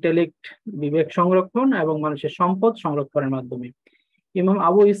তথা ইন্টেলেক্ট বিবেক সংরক্ষণ, এবং মানুষের সম্পদ সংরক্ষণের মাধ্যমে। ইমাম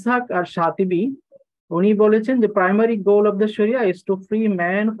আবু ইসহাক আর শাতিবি উনি বলেছেন যে প্রাইমারি গোল অফ দ্য শরিয়া is two free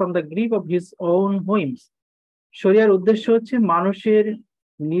man from the grip of his own হুইমস। শরিয়ার উদ্দেশ্য হচ্ছে মানুষের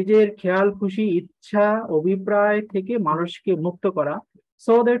নিজের খেয়াল খুশি ইচ্ছা অভিপ্রায় থেকে মানুষকে মুক্ত করা,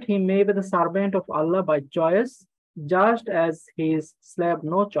 so that he may be the servant of Allah by choice, just as his slave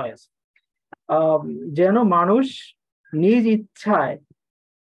no choice. যেন মানুষ নিজ ইচ্ছায়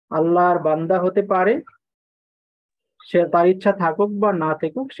আল্লাহর বান্দা হতে পারে, সে তার ইচ্ছা থাকুক বা না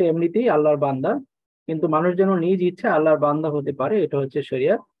থাকুক সে এমনিতেই আল্লাহর বান্দা, কিন্তু মানুষ যেন নিজ ইচ্ছা আল্লাহর বান্দা হতে পারে, এটা হচ্ছে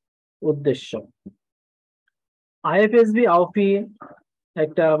শরিয়ার উদ্দেশ্য। আইএফএসবি আওফি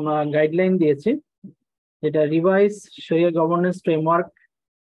একটা গাইডলাইন দিয়েছে, যেটা রিভাইজ শরিয়া গভর্নেন্স ফ্রেমওয়ার্ক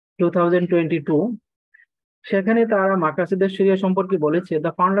 2022। সেখানে তারা মাকাসিদের শরিয়া সম্পর্কে বলেছে,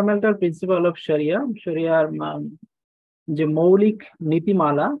 দ্য ফান্ডামেন্টাল প্রিন্সিপাল অফ শরিয়া, শরিয়ার যে মৌলিক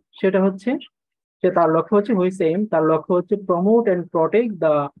নীতিমালা সেটা হচ্ছে, তার লক্ষ্য হচ্ছে তার লক্ষ্য হচ্ছে promote and protect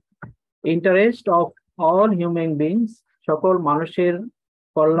the interest of all human beings, সকল মানুষের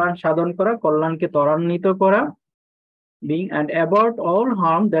কল্যাণ সাধন করা, কল্যাণকে ত্বরান্বিত করা, being and about all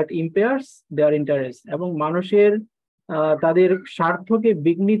harm that impairs their interest, এবং মানুষের তাদের স্বার্থকে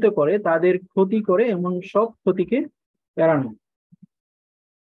বিঘ্নিত করে, তাদের ক্ষতি করে, এমন সব ক্ষতিকে এড়ানো।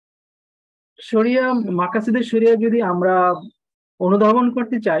 শরিয়া, মাকাসিদের শরিয়া যদি আমরা অনুধাবন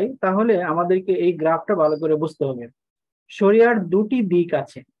করতে চাই তাহলে আমাদেরকে এই গ্রাফটা ভালো করে বুঝতে হবে। শরিয়ার দুটি দিক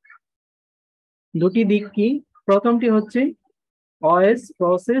আছে। দুটি দিক কি? প্রথমটি হচ্ছে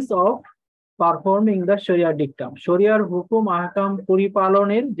প্রসেস অফ পারফর্মিং দ্য শরিয়া ডিকটাম, শরিয়ার হুকুম আহকাম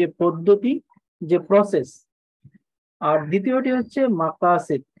পরিপালনের যে পদ্ধতি, যে প্রসেস। আর দ্বিতীয়টি হচ্ছে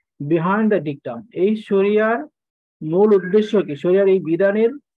মাকাসিদ, বিহাইন্ড দ্য ডিকটাম, এই শরিয়ার মূল উদ্দেশ্য কি, শরিয়ার এই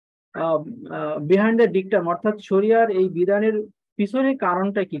বিধানের বিহাইন্ড দ্য ডিকটাম, অর্থাৎ শরিয়ার এই বিধানের পিছনের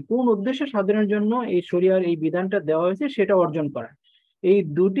কারণটা কি, কোন উদ্দেশ্য সাধনের জন্য এই শরিয়ার এই বিধানটা দেওয়া হয়েছে সেটা অর্জন করা। এই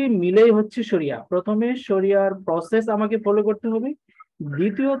দুটি মিলেই হচ্ছে শরিয়া। প্রথমে শরিয়ার প্রসেস আমাকে ফলো করতে হবে,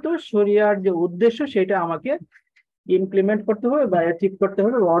 দ্বিতীয়ত শরিয়ার যে উদ্দেশ্য সেটা আমাকে ইমপ্লিমেন্ট করতে হবে বা অ্যাচিভ করতে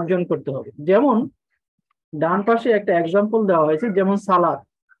হবে, অর্জন করতে হবে। যেমন ডান পাশে একটা এক্সাম্পল দেওয়া হয়েছে, যেমন সালাত।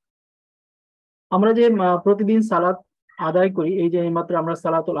 আমরা যে প্রতিদিন সালাত আদায় করি, এই যে এইমাত্র আমরা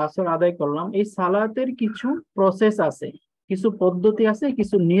সালাতুল আসর আদায় করলাম, এই সালাতের কিছু প্রসেস আছে, কিছু পদ্ধতি আছে,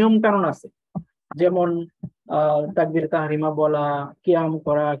 কিছু নিয়ম কানুন আছে। যেমন তাকবীর তাহরিমা বলা, কিয়াম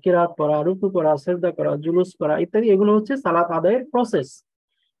করা, কিরাত করা, রুকু করা, সিজদা করা, জুলুস করা ইত্যাদি, এগুলো হচ্ছে সালাত আদায়ের প্রসেস।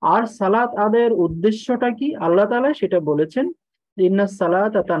 আর সালাত আদায়ের উদ্দেশ্যটা কি আল্লাহ তাআলা সেটা বলেছেন, ইন্নাস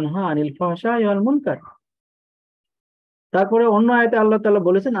সালাতা তানহা আনিল ফাহশাই ওয়াল মুনকার। তারপরে অন্য আয়াতে আল্লাহ তাআলা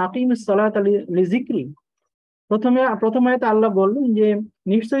বলেছেন আকিমিস সালাতা লিযিকরি। প্রথম আয়াতে আল্লাহ বললেন যে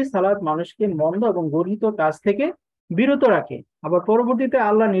নিশ্চয়ই সালাত মানুষকে মন্দ এবং গর্হিত কাজ থেকে বিরত রাখে। আবার পরবর্তীতে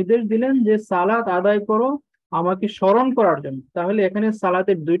আল্লাহ নির্দেশ দিলেন যে সালাত আদায় করো আমাকে স্মরণ করার জন্য। তাহলে এখানে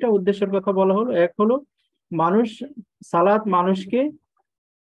সালাতের দুইটা উদ্দেশ্যের কথা বলা হলো। এক হলো সালাত মানুষকে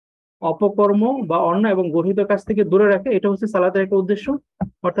অপকর্ম বা অন্যায় এবং গর্হিত কাজ থেকে দূরে রাখে, এটা হচ্ছে সালাতের একটা উদ্দেশ্য।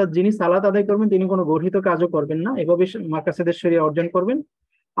 অর্থাৎ যিনি সালাত আদায় করবেন তিনি কোনো গর্হিত কাজও করবেন না, এভাবে মাকাসিদের শরিয়া অর্জন করবেন।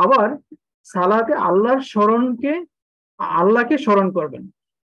 আবার সালাতে আল্লাহকে স্মরণ করবেন,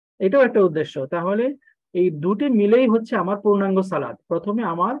 এটাও একটা উদ্দেশ্য। তাহলে এই দুটি মিলেই হচ্ছে আমার পূর্ণাঙ্গ সালাত। প্রথমে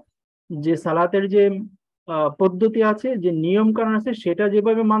আমার যে সালাতের যে পদ্ধতি আছে, যে নিয়ম কানুন আছে, সেটা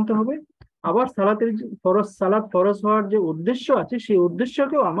যেভাবে মানতে হবে। আবার সালাত ফরজ হওয়ার যে উদ্দেশ্য আছে, সেই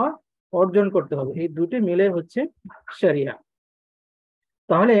উদ্দেশ্যকেও আমার অর্জন করতে হবে। এই দুটি মিলে হচ্ছে শরিয়া।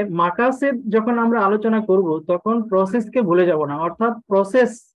 তাহলে মাকাসিদ যখন আমরা আলোচনা করব তখন প্রসেসকে ভুলে যাব না, অর্থাৎ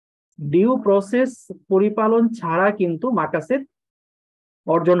ডিউ প্রসেস পরিপালন ছাড়া কিন্তু মাকাসিদ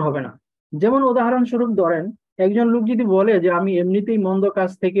অর্জন হবে না। যেমন উদাহরণস্বরূপ ধরেন, একজন লোক যদি বলে যে আমি এমনিতেই মন্দ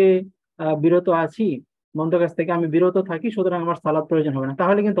কাজ থেকে বিরত আছি, মন্দ কাজ থেকে আমি বিরত থাকি, সুতরাং আমার সালাত প্রয়োজন হবে না,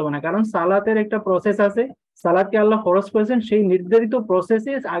 তাহলে কিন্তু হবে না। কারণ সালাতের একটা প্রসেস আছে, সালাতকে আল্লাহ ফরজ করেছেন, সেই নির্ধারিত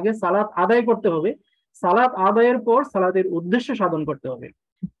প্রসেসে আগে সালাত আদায় করতে হবে, সালাত আদায়ের পর সালাতের উদ্দেশ্য সাধন করতে হবে।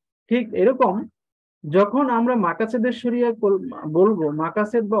 ঠিক এরকম যখন আমরা মাকাসিদের শরিয়া বলবো,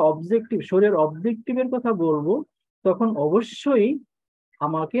 মাকাসিদ বা অবজেক্টিভ, শরিয়ার অবজেক্টিভের কথা বলবো, তখন অবশ্যই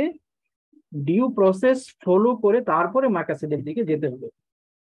আমাকে ডিউ প্রসেস ফলো করে তারপরে মাকাসিদের দিকে যেতে হবে।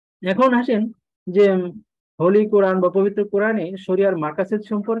 এখন আসেন যে হোলি কোরআন বা পবিত্র কোরআনে শরিয়ার মাকাসিদ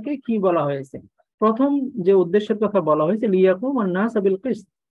সম্পর্কে কি বলা হয়েছে। প্রথম যে উদ্দেশ্যের কথা বলা হয়েছে লিয়াকুমান নাস বিল কিসত,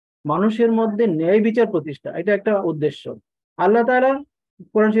 মানুষের মধ্যে ন্যায় বিচার প্রতিষ্ঠা, এটা একটা উদ্দেশ্য। আল্লাহ তাআলা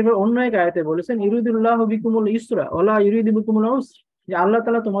কোরআন শরীফের অন্য এক আয়াতে বলেছেন ইউরিদুল্লাহু বিকুমুল ইসরা ওয়ালা ইউরিদু বিকুমুল উসর, যে আল্লাহ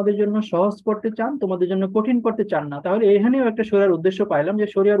তাআলা তোমাদের জন্য সহজ করতে চান, তোমাদের জন্য কঠিন করতে চান না। তাহলে এখানেও একটা শরিয়ার উদ্দেশ্য পাইলাম, যে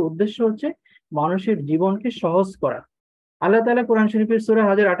শরিয়ার উদ্দেশ্য হচ্ছে মানুষের জীবনকে সহজ করা। আল্লাহ তাআলা কোরআন শরীফের সূরা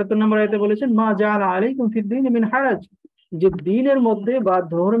হাজর 78 নম্বর আয়াতে বলেছেন মা জাআলা আলাইকুম ফিদ-দীনি মিন হারাজ, যে দ্বীনের মধ্যে বা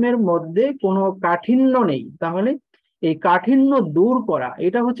ধর্মের মধ্যে কোনো কাঠিন্য নেই। তাহলে এই কাঠিন্য দূর করা,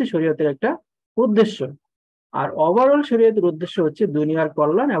 এটা হচ্ছে শরীয়তের একটা উদ্দেশ্য। আর ওভারঅল শরীয়তের উদ্দেশ্য হচ্ছে দুনিয়ার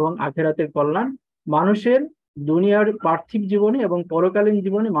কল্যাণ এবং আখিরাতের কল্যাণ। মানুষের দুনিয়ার পার্থিব জীবনে এবং পরকালীন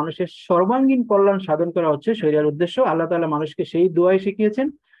জীবনে মানুষের সর্বাঙ্গীন কল্যাণ সাধন করা হচ্ছে শরীয়তের উদ্দেশ্য। আল্লাহ তাআলা মানুষকে সেই দোয়াই শিখিয়েছেন।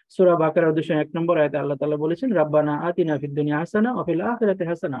 সূরা বাকারা 201 নম্বর আয়াতে আল্লাহ তাআলা বলেছেন রাব্বানা আতিনা ফিদ দুনিয়া হাসানা ওয়া ফিল আখিরাতি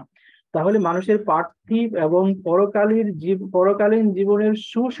হাসানা। তাহলে মানুষের পার্থিব এবং পরকালীন জীবনের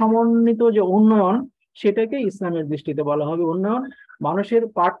সুসমন্বিত যে উন্নয়ন, সেটাকে ইসলামের দৃষ্টিতে বলা হবে উন্নয়ন। মানুষের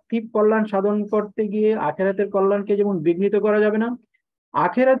পার্থিব কল্যাণ সাধন করতে গিয়ে আখিরাতের কল্যাণকে যেমন বিঘ্নিত করা যাবে না,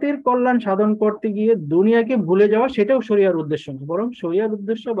 আখিরাতের কল্যাণ সাধন করতে গিয়ে দুনিয়াকে ভুলে যাওয়া, সেটাও শরিয়ার উদ্দেশ্য না। বরং শরিয়ার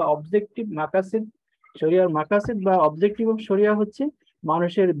উদ্দেশ্য বা অবজেক্টিভ মাকাসিদ, শরিয়ার মাকাসিদ বা অবজেক্টিভ অফ শরিয়া হচ্ছে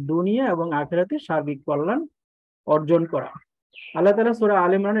মানুষের দুনিয়া এবং আখিরাতের সার্বিক কল্যাণ অর্জন করা। আল্লাহ তাআলা সূরা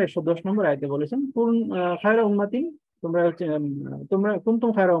আলে ইমরানের 110 নম্বর আয়াতে বলেছেন খায়রা উম্মাতিন, তোমরা কুনতুম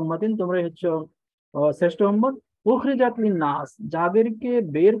খায়রা উম্মাতিন, তোমরাই হচ্ছে শ্রেষ্ঠ উম্মত, উখরিজাত লিন-নাস, যাদেরকে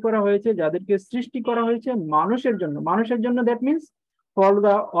বের করা হয়েছে, যাদেরকে সৃষ্টি করা হয়েছে মানুষের জন্য। মানুষের জন্য that means for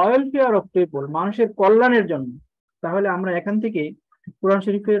the welfare of people, মানুষের কল্যাণের জন্য। তাহলে আমরা এখান থেকে কোরআন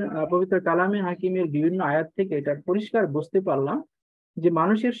শরীফের পবিত্র কালামে হাকিমের বিভিন্ন আয়াত থেকে এটা পরিষ্কার বুঝতে পারলাম যে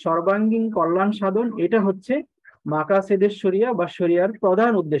মানুষের সর্বাঙ্গীন কল্যাণ সাধন, এটা হচ্ছে মাকাসিদের শরিয়া বা শরিয়ার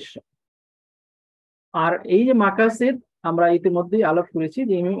প্রধান উদ্দেশ্য। আর এই যে মাকাসিদ আমরা ইতিমধ্যেই আলাপ করেছি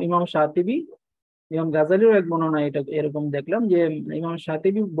যে ইমাম শাতিবি, ইমাম গাজালির এক বর্ণনা এটা এরকম দেখলাম যে ইমাম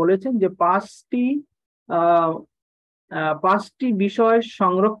শাতিবি বলেছেন যে পাঁচটি বিষয়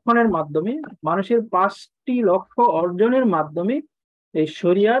সংরক্ষণের মাধ্যমে, মানুষের 5টি লক্ষ্য অর্জনের মাধ্যমে এই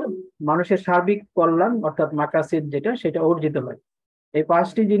শরিয়ার মানুষের সার্বিক কল্যাণ অর্থাৎ মাকাসিদ যেটা, সেটা অর্জিত হয়। এই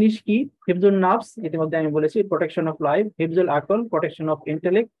 5টি জিনিস কি? হিফজুল নাফস, ইতিমধ্যে আমি বলেছি, প্রোটেকশন অফ লাইফ। হিফজুল আকল, প্রোটেকশন অফ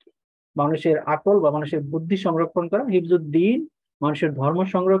ইন্টেলেক্ট, মানুষের আকল বা মানুষের বুদ্ধি সংরক্ষণ করা। হিফজুল দ্বীন, মানুষের ধর্ম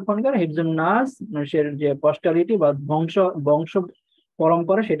সংরক্ষণ করা। হিফজুল নাস, মানুষের যে পস্টারিটি বা বংশ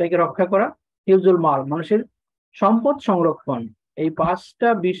পরম্পরা সেটাকে রক্ষা করা। হিফজুল মাল, মানুষের সম্পদ সংরক্ষণ। এই 5টা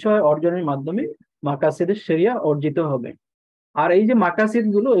বিষয় অর্জনের মাধ্যমে মাকাসিদের শরিয়া অর্জিত হবে। আর এই যে মাকাসিদ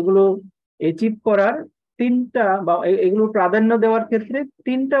গুলো, এগুলো অ্যাচিভ করার 3টা বা এগুলো প্রাধান্য দেওয়ার ক্ষেত্রে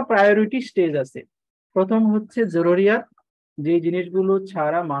 3টা প্রায়োরিটি স্টেজ আছে। প্রথম হচ্ছে জরুরিয়াত, যে জিনিসগুলো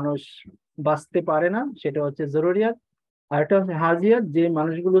ছাড়া মানুষ বাঁচতে পারে না সেটা হচ্ছে জরুরিয়াত। আর একটা হচ্ছে হাজিয়াত, যে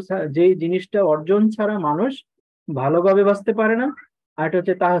মানুষগুলো যে জিনিসটা অর্জন ছাড়া মানুষ ভালোভাবে বাঁচতে পারে না। আর এটা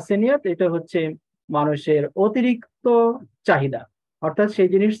হচ্ছে তাহসিনিয়াত, এটা হচ্ছে মানুষের অতিরিক্ত চাহিদা, অর্থাৎ সেই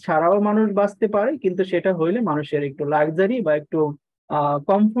জিনিস ছাড়াও মানুষ বাঁচতে পারে কিন্তু সেটা হইলে মানুষের একটু লাক্সারি বা একটু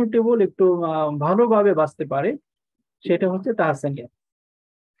কমফোর্টেবল, একটু ভালোভাবে বাঁচতে পারে, সেটা হচ্ছে তাহসিনিয়াত।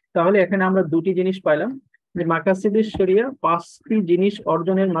 তাহলে এখানে আমরা 2টি জিনিস পাইলাম যে মাকাসিদের শরিয়া 5টি জিনিস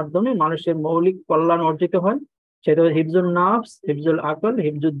অর্জনের মাধ্যমে মানুষের মৌলিক কল্যাণ অর্জিত হয়। সেটা হচ্ছে হিফজুল নাফস, হিফজুল আকল,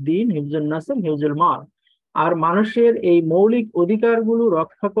 হিফজুল দ্বীন, হিফজুল নাসল, হিফজুল মাল। আর মানুষের এই মৌলিক অধিকারগুলো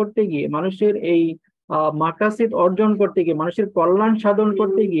রক্ষা করতে গিয়ে, মানুষের এই মাকাসিদ অর্জন করতে গিয়ে, মানুষের কল্যাণ সাধন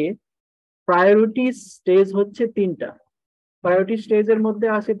করতে গিয়ে প্রায়োরিটি স্টেজ হচ্ছে 3টা। প্রায়োরিটি স্টেজের মধ্যে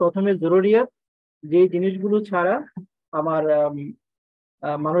আসে প্রথমে জরুরিয়াত, যে জিনিসগুলো ছাড়া আমার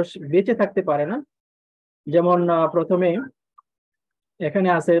মানুষ বেঁচে থাকতে পারে না। যেমন প্রথমে এখানে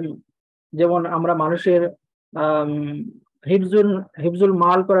আছে, যেমন আমরা মানুষের হিফজুল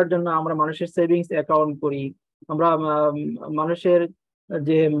মাল করার জন্য আমরা মানুষের সেভিংস অ্যাকাউন্ট করি, আমরা মানুষের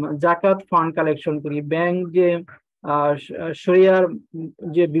যে জাকাত ফান্ড কালেকশন করি, ব্যাংক যে শরিয়ার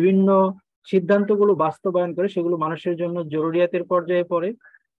যে বিভিন্ন সিদ্ধান্তগুলো বাস্তবায়ন করে সেগুলো মানুষের জন্য জরুরিয়াতের পর্যায়ে পড়ে।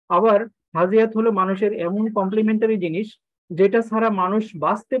 আবার হাজিয়াত হলো মানুষের এমন কমপ্লিমেন্টারি জিনিস যেটা ছাড়া মানুষ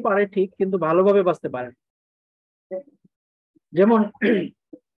বাঁচতে পারে ঠিক, কিন্তু ভালোভাবে বাঁচতে পারে। যেমন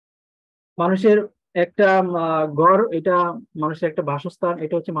মানুষের একটা ঘর, এটা মানুষের একটা বাসস্থান,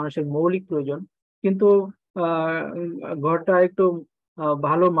 এটা হচ্ছে মানুষের মৌলিক প্রয়োজন, কিন্তু ঘরটা একটু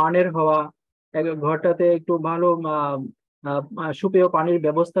ভালো মানের হওয়া, ঘরটাতে একটু ভালো সুপেয় পানির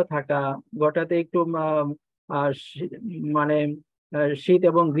ব্যবস্থা থাকা, ঘরটাতে একটু মানে শীত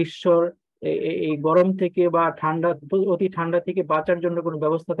এবং গ্রীষ্মর এই গরম থেকে বা ঠান্ডা, অতি ঠান্ডা থেকে বাঁচার জন্য কোনো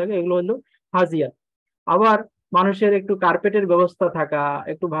ব্যবস্থা থাকে, এগুলো হলো হাজিয়াত। আবার মানুষের একটু কার্পেটের ব্যবস্থা থাকা,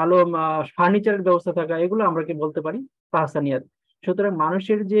 একটু ভালো ফার্নিচারের ব্যবস্থা থাকা, এগুলো আমরা কি বলতে পারি তাহসানিয়াত। সুতরাং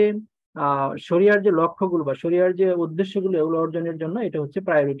মানুষের যে শরিয়ার যে লক্ষ্যগুলো বা শরিয়ার যে উদ্দেশ্যগুলো, এগুলো অর্জনের জন্য এটা হচ্ছে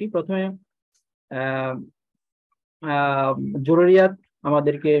প্রায়োরিটি। প্রথমে জরুরিয়াত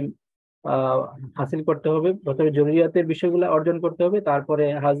আমাদেরকে হাসিল করতে হবে, প্রথমে জরুরিয়াতের বিষয়গুলো অর্জন করতে হবে, তারপরে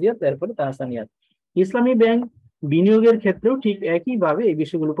হাজিয়াত, তারপরে তাহসানিয়াত। ইসলামী ব্যাংক বিনিয়োগের ক্ষেত্রেও ঠিক একইভাবে এই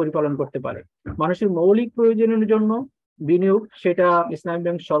বিষয়গুলো পরিপালন করতে পারে। মানুষের মৌলিক প্রয়োজনের জন্য বিনিয়োগ, সেটা ইসলামী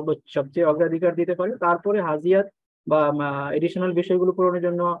ব্যাংক সবচেয়ে অগ্রাধিকার দিতে পারে। তারপরে হাজিয়াত বা এডিশনাল বিষয়গুলো পূরণের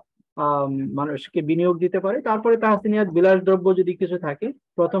জন্য মানুষকে বিনিয়োগ দিতে পারে। তারপরে তাহসিনিয়াত, বিলাস দ্রব্য যদি কিছু থাকে,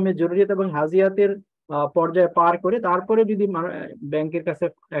 প্রথমে জরুরিয়াত এবং হাজিয়াতের পর্যায়ে পার করে তারপরে যদি ব্যাংকের কাছে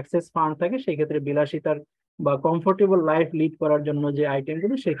অ্যাক্সেস ফান্ড থাকে, সেই ক্ষেত্রে বিলাসিতার বা কমফোর্টেবল লাইফ লিড করার জন্য যে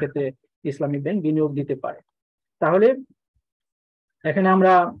আইটেমগুলো, সেই ক্ষেত্রে ইসলামী ব্যাংক বিনিয়োগ দিতে পারে। তাহলে এখানে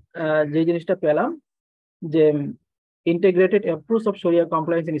আমরা যে জিনিসটা পেলাম যে ইন্টিগ্রেটেড অ্যাপ্রোচ অফ শরিয়া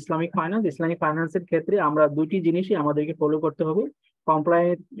compliance in Islamic finance. Islamic ফাইন্যান্সের ক্ষেত্রে আমরা 2টি জিনিসই আমাদেরকে ফলো করতে হবে।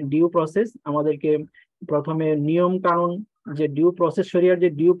 কমপ্লায়েন্ট ডিউ প্রসেস, আমাদেরকে প্রথমে নিয়ম কানুন, যে ডিউ প্রসেস, শরিয়ার যে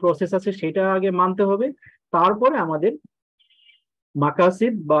ডিউ প্রসেস আছে সেটা আগে মানতে হবে। তারপরে আমাদের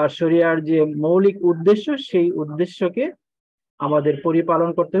মাকাসিদ বা শরিয়ার যে মৌলিক উদ্দেশ্য, সেই উদ্দেশ্যকে আমাদের পরিপালন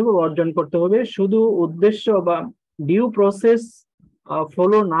করতে হবে, অর্জন করতে হবে। শুধু উদ্দেশ্য বা ডিউ প্রসেস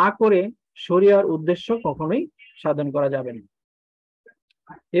ফলো না করে শরিয়ার উদ্দেশ্য কখনোই সাধন করা যাবে না।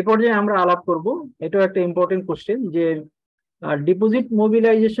 এ পর্যায়ে আমরা আলাপ করব, এটাও একটা ইম্পর্টেন্ট কোশ্চেন, যে ডিপোজিট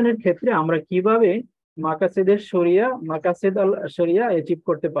মোবিলাইজেশনের ক্ষেত্রে আমরা কিভাবে মাকাসিদের শরিয়া, মাকাসিদ আল শরিয়া অ্যাচিভ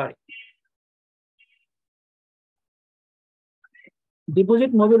করতে পারি।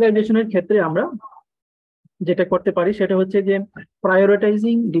 ডিপোজিট মোবিলাইজেশনের ক্ষেত্রে আমরা যেটা করতে পারি সেটা হচ্ছে যে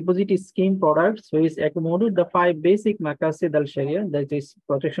prioritizing deposit scheme products which accommodate the 5 basic maqasid al sharia, that is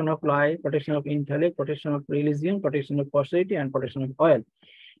protection of life, protection of intellect, protection of religion, protection of posterity and protection of oil।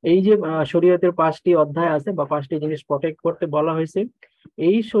 এই যে শরীয়তের 5টি অধ্যায় আছে বা 5টি জিনিস প্রটেক্ট করতে বলা হয়েছে,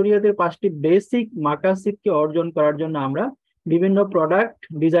 এই শরীয়তের 5টি বেসিক মাকাসিদকে অর্জন করার জন্য আমরা বিভিন্ন প্রোডাক্ট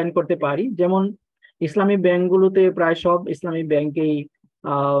ডিজাইন করতে পারি। যেমন ইসলামী ব্যাংকগুলোতে প্রায় সব ইসলামী ব্যাংকেই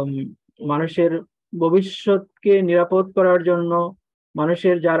মানুষের ভবিষ্যৎকে নিরাপদ করার জন্য,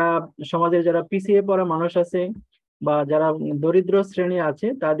 মানুষের যারা সমাজের যারা পিছিয়ে পড়া মানুষ আছে বা যারা দরিদ্র শ্রেণী আছে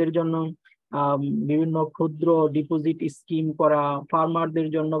তাদের জন্য বিভিন্ন ক্ষুদ্র ডিপোজিট স্কিম করা, ফার্মারদের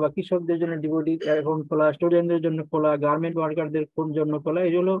জন্য বা কৃষকদের জন্য ডিপোজিট অ্যাকাউন্ট খোলা, স্টুডেন্টদের জন্য খোলা, গার্মেন্ট ওয়ার্কারদের জন্য খোলা,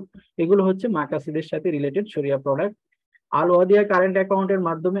 এগুলো হচ্ছে মাকাসিদের সাথে রিলেটেড শরিয়া প্রোডাক্ট। আল ওয়াদিয়া কারেন্ট অ্যাকাউন্টের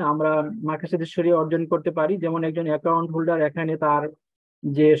মাধ্যমে আমরা মাকাসিদের শরিয়া অর্জন করতে পারি। যেমন একজন অ্যাকাউন্ট হোল্ডার এখানে তার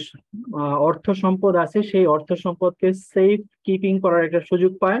যে অর্থ সম্পদ আছে সেই অর্থ সম্পদকে সেফ কিপিং করার একটা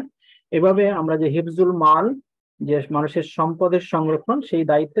সুযোগ পায়। এভাবে আমরা যে হিফজুল মাল, যে মানুষের সম্পদের সংরক্ষণ, সেই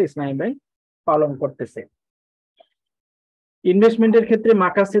দায়িত্ব ইসলামী ব্যাংক পালন করতেছে। ইনভেস্টমেন্টের ক্ষেত্রে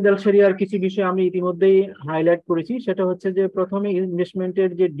মাকাসিদ আল শরিয়ার কিছু বিষয় আমি ইতিমধ্যেই হাইলাইট করেছি। সেটা হচ্ছে যে প্রথমে ইনভেস্টমেন্টের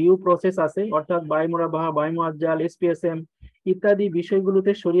যে ডিউ প্রসেস আছে, অর্থাৎ বাই মুরাবাহা, বাই মুআজ্জাল, এসপিএসএম ইত্যাদি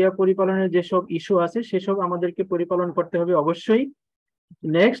বিষয়গুলোতে শরিয়া পরিপালনের যেসব ইস্যু আছে সেসব আমাদেরকে পরিপালন করতে হবে অবশ্যই।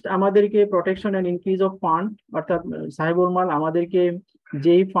 নেক্সট আমাদেরকে protection and increase of fund, অর্থাৎ সাহেবুল মাল আমাদেরকে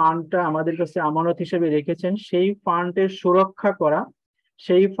যেই ফান্ডটা আমাদের কাছে আমানত হিসেবে রেখেছেন সেই ফান্ডের সুরক্ষা করা,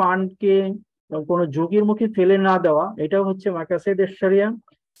 সেই ফান্ডকে কোনো ঝুঁকির মুখে ফেলে না দেওয়া, এটাও হচ্ছে মাকাসিদের শরিয়া।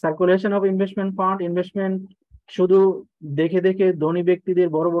 Circulation of investment fund, investment শুধু দেখে দেখে ধনী ব্যক্তিদের,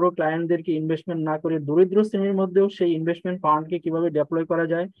 বড় বড় ক্লায়েন্টদেরকে ইনভেস্টমেন্ট না করে দরিদ্র শ্রেণীর মধ্যেও সেই ইনভেস্টমেন্ট ফান্ডকে কিভাবে ডেপ্লয় করা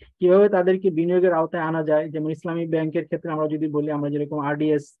যায়, কিভাবে তাদেরকে বিনিয়োগের আওতায় আনা যায়। যেমন ইসলামী ব্যাংকের ক্ষেত্রে আমরা যদি বলি, আমরা যেরকম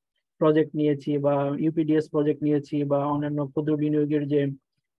আরডিএস প্রজেক্ট নিয়েছি বা ইউপিডিএস প্রজেক্ট নিয়েছি বা অন্যান্য ক্ষুদ্র বিনিয়োগের যে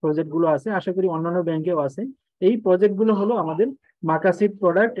প্রজেক্টগুলো আছে, আশা করি অন্যান্য ব্যাংকেও আছে। এই প্রজেক্টগুলো হলো আমাদের মাকাসিদ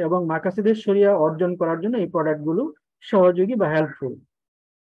প্রোডাক্ট এবং মাকাসিদের শরিয়া অর্জন করার জন্য এই প্রোডাক্টগুলো সহযোগী বা হেল্পফুল।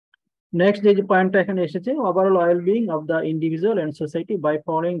 নেক্সট যে পয়েন্টটা এখানে এসেছে, overall wellbeing of the individual and society by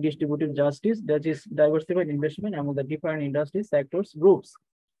following distributive justice, that is diversified investment among the different industry sectors groups.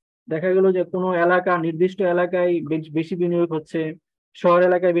 দেখা গেল যে কোনো এলাকা, নির্দিষ্ট এলাকায় বেশি বিনিয়োগ হচ্ছে, শহর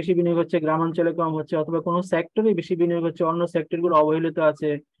এলাকায় বেশি বিনিয়োগ হচ্ছে, গ্রামাঞ্চলে কম হচ্ছে, অথবা কোনো সেক্টরে বেশি বিনিয়োগ হচ্ছে, অন্য সেক্টরগুলো অবহেলিত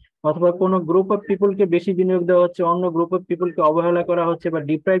আছে, অথবা কোনো গ্রুপ অফ পিপলকে বেশি বিনিয়োগ দেওয়া হচ্ছে, অন্য গ্রুপ অফ পিপলকে অবহেলা করা হচ্ছে বা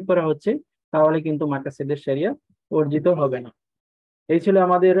ডিপ্রাইভ করা হচ্ছে, তাহলে কিন্তু মাকাসিদের শরিয়া অর্জিত হবে না। এই ছিল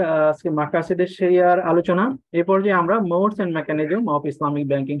আমাদের আজকে মাকাসিদের শরিয়ার আলোচনা। এই পর্যায়ে আমরা modes and mechanism of Islamic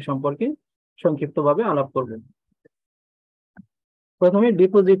banking সম্পর্কে সংক্ষিপ্তভাবে আলাপ করব। প্রথমে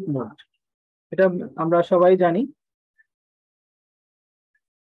ডিপোজিট মোড, এটা আমরা সবাই জানি।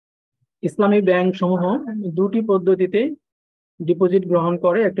 ইসলামী ব্যাংক সমূহ দুটি পদ্ধতিতে ডিপোজিট গ্রহণ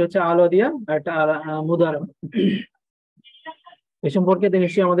করে, একটা হচ্ছে আল ওয়াদিয়া আর একটা মুদারাবা। এই সম্পর্কে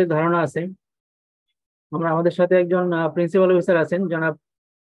নিশ্চয়ই আমাদের ধারণা আছে। আমাদের সাথে একজন প্রিন্সিপাল অফিসার আছেন, জনাব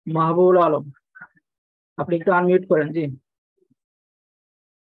মাহবুবুল আলম, আপনি একটু আনমিউট করেন। জি,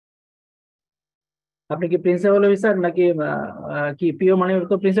 আপনি কি প্রিন্সিপাল অফিসার নাকি কি পিও, মানে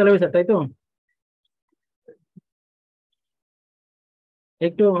তো প্রিন্সিপাল অফিসার তাই তো?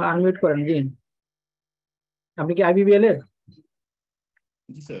 একটু আনমিউট করেন। জি, আপনি কি আইবিবিএল এর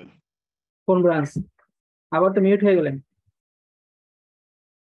কোন ব্রাঞ্চ? আবার তো মিউট হয়ে গেলেন।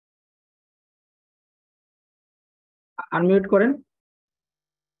 আনমিউট করেন।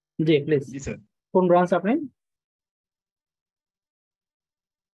 জি প্লিজ। G sir. কোন ব্রাঞ্চ আপনি?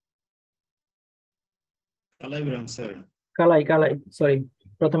 কালাই ব্রাঞ্চ স্যার। কালাই, সরি,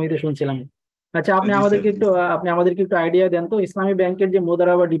 প্রথমেই তো শুনছিলাম। আচ্ছা, আপনি আমাদেরকে একটু আইডিয়া দেন তো, ইসলামী ব্যাংকের যে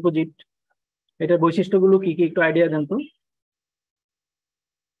মুদারাবা ডিপোজিট, এটার বৈশিষ্ট্যগুলো কি কি একটু আইডিয়া দেন তো।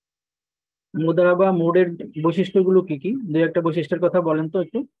 মুদারাবা মোডের বৈশিষ্ট্যগুলো কি কি, দুই একটা বৈশিষ্ট্যের কথা বলেন তো,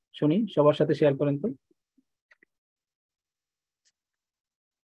 একটু শুনি, সবার সাথে শেয়ার করেন তো।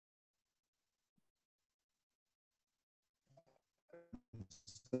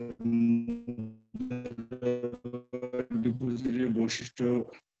 ডিপোজিটের বৈশিষ্ট্য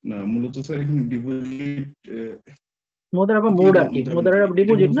না, মূলত স্যার এখানে ডিপোজিট মুদারাবা মোড আর কি, মুদারাবা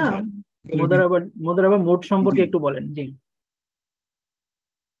ডিপোজিট না, মুদারাবা মোড সম্পর্কে একটু বলেন। জি,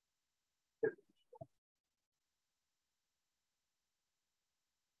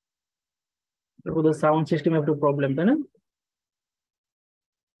 সাউন্ড সিস্টেম একটু প্রবলেম, তাই না?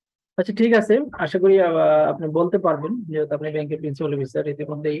 আচ্ছা ঠিক আছে, আশা করি আপনি বলতে পারবেন, যেহেতু আপনি ব্যাংকের প্রিন্সিপাল অফিসার।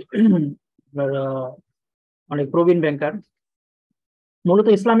 ইতিমধ্যেই অনেক প্রবীণ ব্যাংকার। মূলত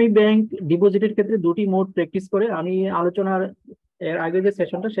ইসলামিক ব্যাংক ডিপোজিটের ক্ষেত্রে দুটি মোড প্র্যাকটিস করে। আমি আলোচনার এর আগে যে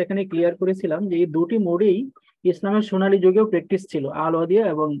সেশনটা সেখানে ক্লিয়ার করেছিলাম যে এই দুটি মোডেই ইসলামের সোনালী যুগেও প্র্যাকটিস ছিল, আল ওয়াদিয়া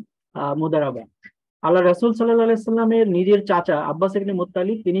এবং মুদারাবা। আল্লাহ রাসূল সাল্লাল্লাহু আলাইহি সাল্লামের নিজের চাচা আব্বাস ইবনে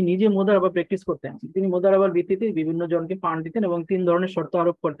মুত্তালিব তিনি নিজে মুদারাবা প্র্যাকটিস করতেন। তিনি মুদারাবার ভিত্তিতে বিভিন্ন জনকে ফান্ড দিতেন এবং 3 ধরনের শর্ত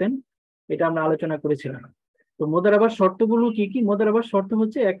আরোপ করতেন, এটা আমরা আলোচনা করেছিলাম। তো মুদারাবার শর্তগুলো কি কি? মুদারাবার শর্ত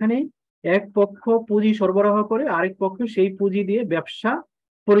হচ্ছে এখানে এক পক্ষ পুঁজি সরবরাহ করে, আরেক পক্ষ সেই পুঁজি দিয়ে ব্যবসা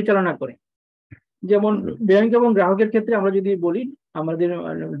পরিচালনা করে। যেমন ব্যাংক এবং গ্রাহকের ক্ষেত্রে আমরা যদি বলি, আমাদের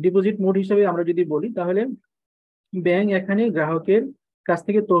ডিপোজিট মোড হিসেবে আমরা যদি বলি, তাহলে ব্যাংক এখানে গ্রাহকের কাছ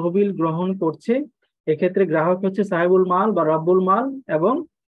থেকে তহবিল গ্রহণ করছে। এক্ষেত্রে গ্রাহক হচ্ছে সাহেবুল মাল বা রাব্বুল মাল এবং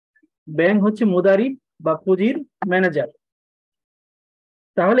ব্যাংক হচ্ছে মুদারিব বা পুঁজির ম্যানেজার।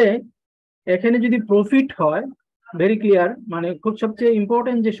 তাহলে এখানে যদি প্রফিট হয়, ভেরি ক্লিয়ার, মানে খুব সবচেয়ে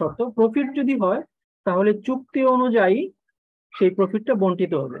ইম্পর্টেন্ট যে শর্ত, প্রফিট যদি হয় তাহলে চুক্তি অনুযায়ী সেই প্রফিটটা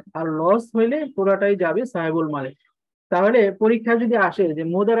বন্টিত হবে, আর লস হইলে পুরাটাই যাবে সাহেবুল মালে। তাহলে পরীক্ষা যদি আসে যে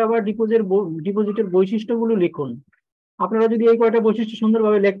মুদারাবা ডিপোজিটের বৈশিষ্ট্যগুলো লিখুন, আপনারা যদি এই কয়টা বৈশিষ্ট্য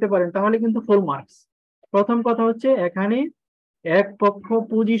সুন্দরভাবে লিখতে পারেন তাহলে কিন্তু ফুল মার্কস। প্রথম কথা হচ্ছে এখানে এক পক্ষ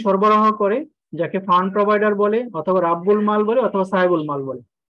পুঁজি সরবরাহ করে, যাকে ফান্ড প্রোভাইডার বলে অথবা রাব্বুল মাল বলে অথবা সাহেবুল মাল বলে।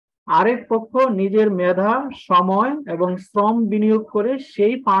 আরেক পক্ষ নিজের মেধা, সময় এবং শ্রম বিনিয়োগ করে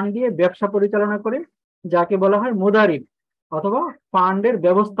সেই ফান্ড দিয়ে ব্যবসা পরিচালনা করে, যাকে বলা হয় মুদারিব অথবা ফান্ডের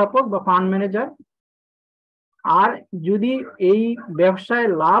ব্যবস্থাপক বা ফান্ড ম্যানেজার। আর যদি এই ব্যবসায়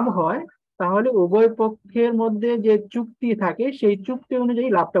লাভ হয় তাহলে উভয় পক্ষের মধ্যে যে চুক্তি থাকে সেই চুক্তি অনুযায়ী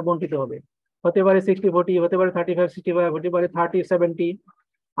লাভটা বন্টিত হবে, হতে পারে 60-40, হতে পারে 35-65, হতে পারে 30-70।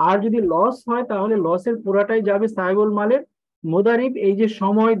 আর যদি লস হয় তাহলে লসের পুরাটাই যাবে সাহেবুল মালের। মুদারিব এই যে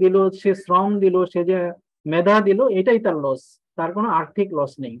সময় দিল, সে শ্রম দিল, সে যে মেধা দিল, এটাই তার লস, তার কোনো আর্থিক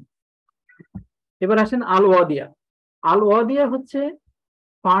লস নেই। এবার আসেন আল ওয়াদিয়া। আল ওয়াদিয়া হচ্ছে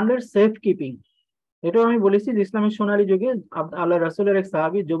ফান্ডের সেফ কিপিং। এটাও আমি বলেছি যে ইসলামের সোনালী যুগে আল্লাহ রাসূলের এক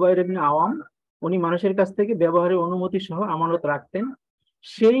সাহাবী জুবাইর ইবনে আওয়াম, উনি মানুষের কাছ থেকে ব্যবহারের অনুমতি সহ আমানত রাখতেন।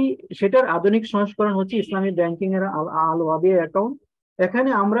 সেটার আধুনিক সংস্করণ হচ্ছে ইসলামিক ব্যাংকিং এর আল ওয়াদিয়া অ্যাকাউন্ট। এখানে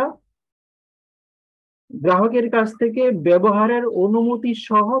আমরা গ্রাহকের কাছ থেকে ব্যবহারের অনুমতি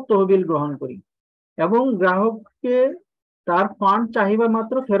সহ তহবিল গ্রহণ করি এবং গ্রাহককে তার ফান্ড চাহিদা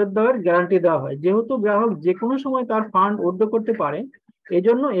মাত্র ফেরত দেওয়ার গ্যারান্টি দেওয়া হয়। যেহেতু গ্রাহক যে কোনো সময় তার ফান্ড উইথড্র করতে পারে,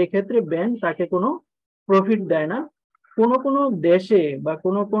 এজন্য এক্ষেত্রে ব্যাংক তাকে কোনো প্রফিট দেয় না। কোনো কোনো দেশে বা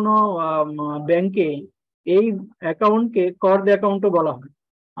কোনো কোনো ব্যাংকে এই অ্যাকাউন্টকে কর্দ অ্যাকাউন্টও বলা হয়।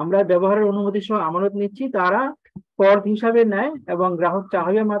 আমরা ব্যবহারের অনুমতি সহ আমানত নিচ্ছি, তারা কর্দ হিসাবে নেয় এবং গ্রাহক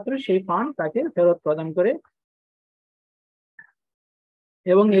চাহিদা মাত্র সেই ফান্ড তাকে ফেরত প্রদান করে,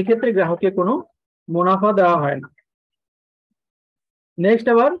 এবং এক্ষেত্রে গ্রাহককে কোনো মুনাফা দেওয়া হয় না। নেক্সট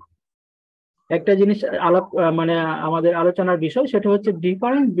আবার একটা জিনিস মানে আমাদের আলোচনার বিষয়, সেটা হচ্ছে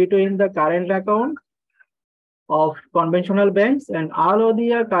difference between the current account of conventional banks and Al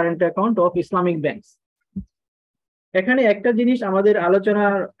Wadia current account of Islamic banks. এখানে একটা জিনিস আমাদের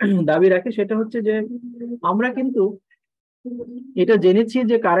আলোচনার দাবি রাখে, সেটা হচ্ছে যে আমরা কিন্তু এটা জেনেছি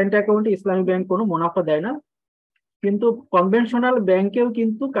যে কারেন্ট অ্যাকাউন্টে ইসলামিক ব্যাংক কোনো মুনাফা দেয় না, কিন্তু কনভেনশনাল ব্যাংকেও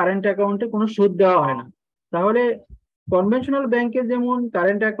কিন্তু কারেন্ট অ্যাকাউন্টে কোনো সুদ দেওয়া হয় না। তাহলে কনভেনশনাল ব্যাংকে যেমন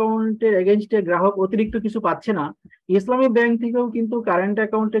কারেন্ট অ্যাকাউন্টের এগেইনস্টে গ্রাহক অতিরিক্ত কিছু পাচ্ছে না, ইসলামিক ব্যাংক থেকেও কিন্তু কারেন্ট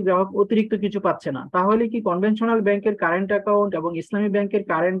অ্যাকাউন্টে গ্রাহক অতিরিক্ত কিছু পাচ্ছে না। তাহলে কি কনভেনশনাল ব্যাংকের কারেন্ট অ্যাকাউন্ট এবং ইসলামী ব্যাংকের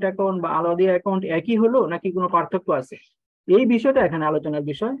কারেন্ট অ্যাকাউন্ট বা আল ওয়াদিয়া অ্যাকাউন্ট একই হলো, নাকি কোনো পার্থক্য আছে? এই বিষয়টা এখানে আলোচনার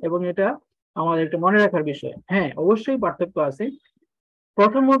বিষয় এবং এটা আমাদের একটা মনে রাখার বিষয়। হ্যাঁ, অবশ্যই পার্থক্য আছে।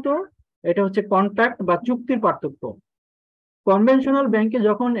 প্রথমত এটা হচ্ছে কন্ট্রাক্ট বা চুক্তির পার্থক্য। কনভেনশনাল ব্যাংকে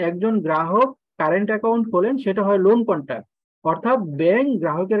যখন একজন গ্রাহক কারেন্ট অ্যাকাউন্ট খোলেন, সেটা হয় লোন কন্ট্রাক্ট, অর্থাৎ ব্যাংক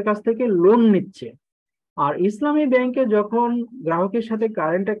গ্রাহকের কাছ থেকে লোন নিচ্ছে। আর ইসলামী ব্যাংকে যখন গ্রাহকের সাথে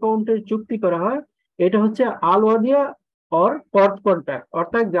কারেন্ট অ্যাকাউন্টের চুক্তি করা হয়, এটা হচ্ছে আল ওয়াদিয়া অর কর্দ কন্ট্রাক্ট,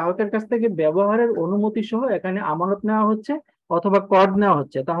 অর্থাৎ গ্রাহকের কাছ থেকে ব্যবহারের অনুমতি সহ এখানে আমানত নেওয়া হচ্ছে অথবা কর্দ নেওয়া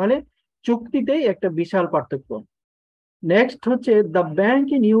হচ্ছে। তাহলে চুক্তিতেই একটা বিশাল পার্থক্য। নেক্সট হচ্ছে the bank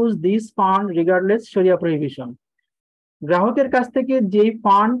in use this fund regardless শরিয়া প্রহিবিশন। গ্রাহকের কাছ থেকে যেই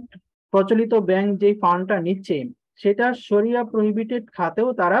ফান্ড, প্রচলিত ব্যাংক যেই ফান্ডটা নিচ্ছে সেটা শরিয়া প্রহিবিটেড খাতেও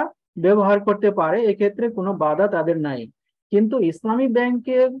তারা ব্যবহার করতে পারে, এক্ষেত্রে কোনো বাধা তাদের নাই। কিন্তু ইসলামী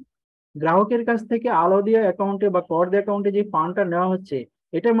ব্যাংকের গ্রাহকের কাছ থেকে আল ওয়াদিয়া অ্যাকাউন্টে বা কর্দ অ্যাকাউন্টে যে ফান্ডটা নেওয়া হচ্ছে,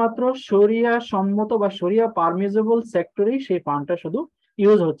 এটা মাত্র শরিয়া সম্মত বা শরিয়া পারমিসেবল সেক্টরেই সেই ফান্ডটা শুধু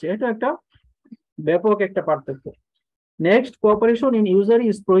ইউজ হচ্ছে। এটা একটা ব্যাপক একটা পার্থক্য। Next, cooperation in user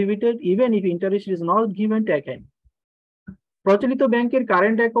is prohibited even if interest is not given taken. প্রচলিত ব্যাংকের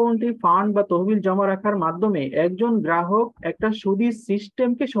কারেন্ট অ্যাকাউন্টে ফান্ড বা তহবিল জমা রাখার মাধ্যমে একজন গ্রাহক একটা সুদী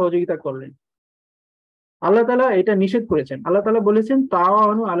সিস্টেমকে সহযোগিতা করলেন। আল্লাহ তাআলা এটা নিষেধ করেছেন। আল্লাহ তাআলা বলেছেন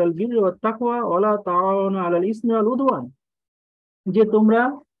তাআওয়ানু আলাল বিররি ওয়াত তাকওয়া ওয়ালা তাআওয়ানু আলাল ইসমি ওয়াল উদওয়ান, যে তোমরা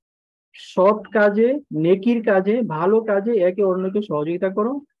সৎ কাজে, নেকির কাজে, ভালো কাজে একে অন্যকে সহযোগিতা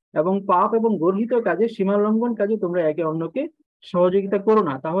করো, এবং পাপ এবং গর্হিত কাজে, সীমা লঙ্ঘন কাজে তোমরা একে অন্যকে সহযোগিতা করো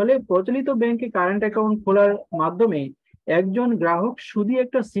না। তাহলে প্রচলিত ব্যাংকে কারেন্ট অ্যাকাউন্ট খোলার মাধ্যমে একজন গ্রাহক সুদী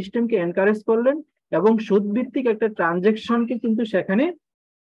একটা সিস্টেমকে এনকারেজ করলেন এবং সুদ ভিত্তিক একটা ট্রানজেকশনকে কিন্তু সেখানে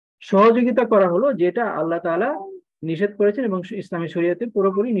সহযোগিতা করা হলো, যেটা আল্লাহ তাআলা নিষেধ করেছেন এবং ইসলামী শরীয়তে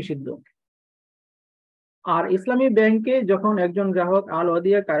পুরোপুরি নিষিদ্ধ। আর ইসলামী ব্যাংকে যখন একজন গ্রাহক আল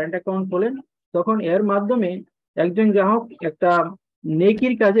ওয়াদিয়া কারেন্ট অ্যাকাউন্ট খোলেন, তখন এর মাধ্যমে একজন গ্রাহক একটা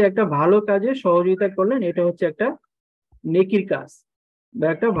নেকির কাজে, একটা ভালো কাজে সহযোগিতা করলেন। এটা হচ্ছে একটা নেকির কাজ, বা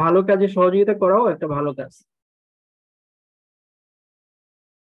একটা ভালো কাজে সহযোগিতা করাও একটা ভালো কাজ।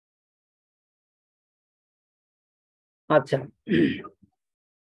 আচ্ছা,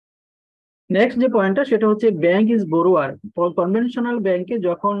 নেক্সট যে পয়েন্টটা সেটা হচ্ছে ব্যাংক ইজ বড়ুয়ার। কনভেনশনাল ব্যাংকে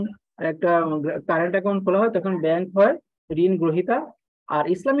যখন একটা কারেন্ট অ্যাকাউন্ট খোলা হয় তখন ব্যাংক হয় ঋণ গ্রহীতা, আর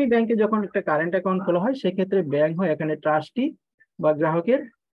ইসলামী ব্যাংকে যখন একটা কারেন্ট অ্যাকাউন্ট খোলা হয় সেক্ষেত্রে ব্যাংক হয় এখানে ট্রাস্টি, বা গ্রাহকের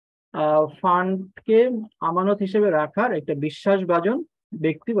ফান্ডকে আমানত হিসেবে রাখার একটা বিশ্বাসভাজন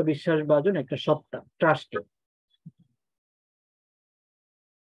ব্যক্তি বা বিশ্বাসভাজন একটা সত্তা, ট্রাস্টি।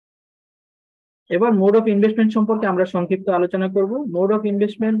 এবার মোড অফ ইনভেস্টমেন্ট সম্পর্কে আমরা সংক্ষিপ্ত আলোচনা করব। মোড অফ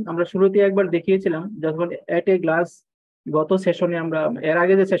ইনভেস্টমেন্ট আমরা শুরুতে একবার দেখিয়েছিলাম যখন এট এ গ্লাস, গত সেশনে আমরা এর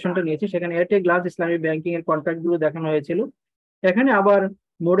আগে যে সেশনটা নিয়েছি সেখানে এট এ গ্লাস ইসলামী ব্যাংকিং এর কন্ট্রাক্ট গুলো দেখানো হয়েছিল। এখানে আবার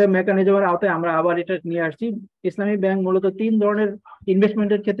মোড অফ মেকানিজমের আওতায় আমরা আবার এটা নিয়ে আসছি। ইসলামী ব্যাংক মূলত তিন ধরনের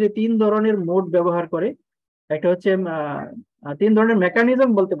ইনভেস্টমেন্টের ক্ষেত্রে তিন ধরনের মোড ব্যবহার করে। একটা হচ্ছে তিন ধরনের মেকানিজম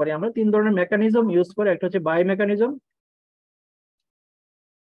বলতে পারি আমরা, তিন ধরনের মেকানিজম ইউজ করে। একটা হচ্ছে বাই মেকানিজম,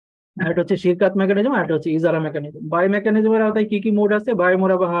 একটা হচ্ছে শিরকাত মেকানিজম, আর একটা হচ্ছে ইজারা মেকানিজম। বাই মেকানিজমের আওতায় কি কি মোড আছে? বাই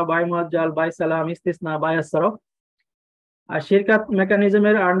মুরাবাহা, বাই মুআজ্জাল, বাই সালাম, ইস্তিসনা, বাই আসসারফ। আর শিরকাত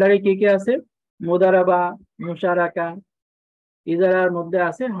মেকানিজমের আন্ডারে কি কি আছে? মুদারাবা, মুশারাকা। ইজারার মধ্যে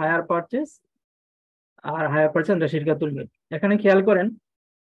আছে হায়ার পারচেজ, আর হায়ার পারচেজ শিরকাতুল মিল। এখানে খেয়াল করেন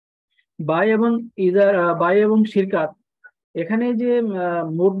বাই এবং ইজারা, বাই এবং শিরকাত, এখানে যে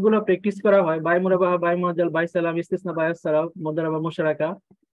মোড গুলো প্র্যাকটিস করা হয়, বাই মুরাবাহা, বাই মুআজ্জাল, বাই সালাম, ইস্তিসনা, বাই আসসারফ, মুদারাবা, মুশারাকা,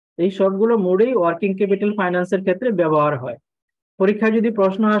 এই সবগুলো মোডেই ওয়ার্কিং ক্যাপিটাল ফাইন্যান্সের ক্ষেত্রে ব্যবহার হয়। পরীক্ষায় যদি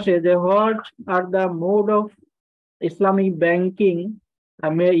প্রশ্ন আসে যে what are the mode of Islamic banking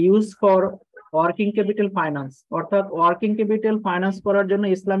may use for working capital finance, অর্থাৎ ওয়ার্কিং ক্যাপিটাল ফাইন্যান্স করার জন্য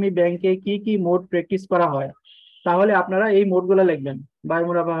ইসলামী ব্যাংকে কি কি মোড প্র্যাকটিস করা হয়, তাহলে আপনারা এই মোডগুলো লিখবেন। বাই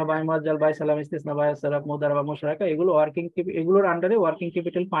মুরাবাহা, বাই মুআজ্জাল, বাই সালাম, ইস্তিসনা, বাই আসসারফ, মুদারাবা, মুশারাকা, এগুলো এগুলোর আন্ডারে ওয়ার্কিং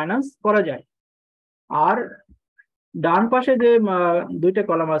ক্যাপিটাল ফাইন্যান্স করা যায়। আর ডান পাশে যে দুইটা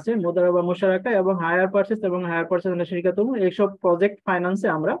কলাম আছে, মুদারাবা, মুশারাকা এবং হায়ার পারচেজ এবং হায়ার পারচেজ শিরকাতুল মিল, এইসব প্রজেক্ট ফাইন্যান্সে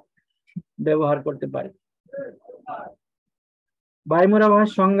আমরা ব্যবহার করতে পারি। বাই মুরাবাহার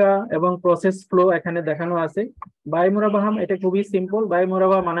সংজ্ঞা এবং প্রসেস ফ্লো এখানে দেখানো আছে। বাই মুরাবাহা এটা খুবই সিম্পল। বাই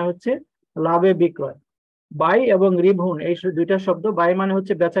মুরাবাহা মানে হচ্ছে লাভে বিক্রয়। বাই এবং রিবহুন এই দুইটা শব্দ, বাই মানে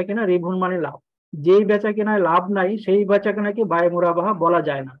হচ্ছে বেচা কেনা, রিবহুন মানে লাভ। যেই বেচা কেনায় লাভ নাই সেই বেচা কেনাকে বাই মুরাবাহা বলা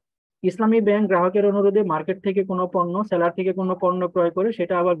যায় না। ইসলামী ব্যাংক গ্রাহকের অনুরোধে মার্কেট থেকে কোনো পণ্য, সেলার থেকে কোনো পণ্য ক্রয় করে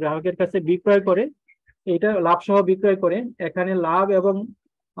সেটা আবার গ্রাহকের কাছে বিক্রয় করে, এটা লাভ সহ বিক্রয় করে। এখানে লাভ এবং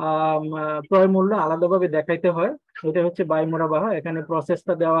ক্রয় মূল্য আলাদাভাবে দেখাইতে হয়, এটা হচ্ছে বাই মুরাবাহা। এখানে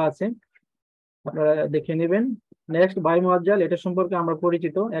প্রসেসটা দেওয়া আছে, আপনারা দেখে নেবেন। নেক্সট বাই মুআজ্জাল, এটা সম্পর্কে আমরা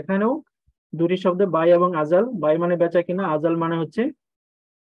পরিচিত। এখানেও দুটি শব্দ বাই এবং আজাল। বাই মানে বেচা কিনা, আজাল মানে হচ্ছে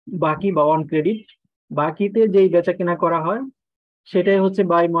বাকি বা অন ক্রেডিট। বাকিতে যেই বেচা কিনা করা হয় সেটাই হচ্ছে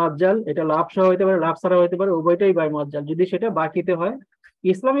বাই মুআজ্জাল। এটা লাভ সহ হতে পারে, লাভ ছাড়া হতে পারে, উভয়টাই বাই মুআজ্জাল যদি সেটা বাকিতে হয়।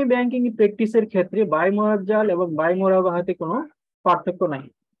 ইসলামী ব্যাংকিং প্র্যাকটিসের ক্ষেত্রে বাই মুআজ্জাল এবং বাই মুরাবাহাতে কোনো পার্থক্য নাই।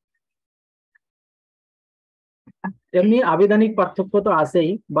 এমনি আবিধানিক পার্থক্য তো আছেই,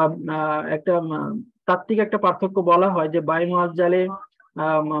 বা একটা তাত্ত্বিক একটা পার্থক্য বলা হয় যে বাই মুআজ্জালে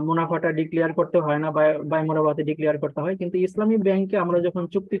মুনাফাটা ডিক্লেয়ার করতে হয় না, বাই মুরাবাহাতে ডিক্লেয়ার করতে হয়। কিন্তু ইসলামী ব্যাংকে আমরা যখন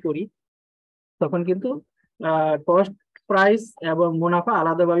চুক্তি করি তখন কিন্তু কস্ট, প্রাইস এবং মুনাফা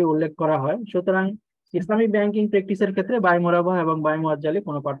আলাদাভাবে উল্লেখ করা হয়। সুতরাং ইসলামী ব্যাংকিং প্র্যাকটিসের ক্ষেত্রে বাই মুরাবাহা এবং বাই মুআজ্জালে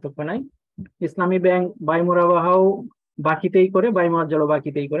কোনো পার্থক্য নাই। ইসলামী ব্যাংক বাই মুরাবাহাও বাকিতেই করে, বাই মুআজ্জালও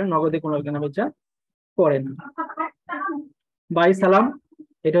বাকিতেই করে, নগদে কোনো কেনাবেচা করে না। বাই সালাম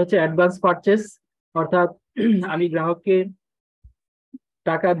এটা হচ্ছে অ্যাডভান্স পারচেস, অর্থাৎ আমি গ্রাহককে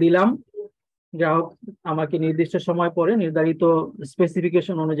টাকা দিলাম, গ্রাহক আমাকে নির্দিষ্ট সময় পরে নির্ধারিত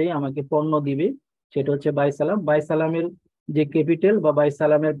স্পেসিফিকেশন অনুযায়ী আমাকে পণ্য দিবে, সেটা হচ্ছে বাই সালাম। বাই সালামের যে ক্যাপিটাল বা বাই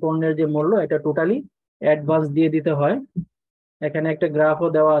সালামের পণ্যের যে মূল্য, এটা টোটালি অ্যাডভান্স দিয়ে দিতে হয়। এখানে একটা গ্রাফও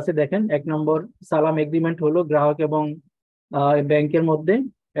দেওয়া আছে, দেখেন 1 নম্বর সালাম এগ্রিমেন্ট হলো গ্রাহক এবং ব্যাংকের মধ্যে।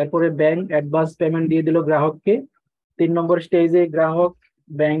 এরপরে ব্যাংক অ্যাডভান্স পেমেন্ট দিয়ে দিল গ্রাহককে। 3 নম্বর স্টেজে গ্রাহক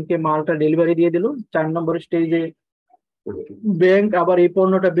ব্যাংকে মালটা ডেলিভারি দিয়ে দিল। 4 নম্বর স্টেজে ব্যাংক আবার এই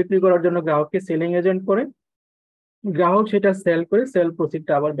পণ্যটা বিক্রি করার জন্য গ্রাহককে সেলিং এজেন্ট করে, গ্রাহক সেটা সেল করে সেল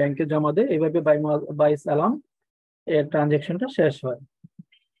প্রসিডটা আবার ব্যাংকে জমা দেয়। এইভাবে বাই সালাম এর ট্রানজেকশনটা শেষ হয়।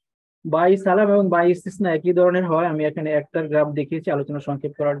 বাই সালাম এবং বাই ইস্তিসনা একই ধরনের হয়, আমি এখানে একটা গ্রাফ দেখিয়েছি আলোচনা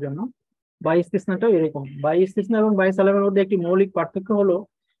সংক্ষেপ করার জন্য। বাই ইস্তিসনাটাও এরকম। বাই ইস্তিসনা এবং বাই সালামের মধ্যে একটি মৌলিক পার্থক্য হলো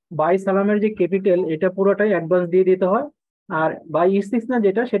বাই সালামের যে ক্যাপিটাল এটা পুরোটাই অ্যাডভান্স দিয়ে দিতে হয়, আর বাই ইস্তিসনা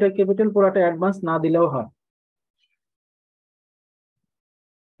যেটা সেটা ক্যাপিটাল পুরোটা অ্যাডভান্স না দিলেও হয়,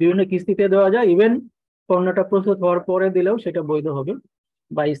 বিভিন্ন কিস্তিতে দেওয়া যায়, ইভেন পণ্যটা প্রস্তুত হওয়ার পরে দিলেও সেটা বৈধ হবে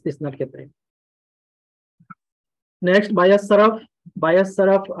বাই ইস্তিসনার ক্ষেত্রে। Next bias Saraf. Bias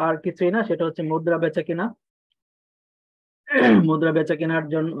Saraf আর কিছুই না, সেটা হচ্ছে মুদ্রা বেচা কেনা। মুদ্রা বেচা কেনার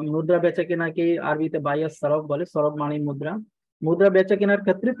জন্য, মুদ্রা বেচা কেনাকে আরবিতে বায়াস সারাফ বলে, সরফ মানে মুদ্রা। মুদ্রা বেচা কেনার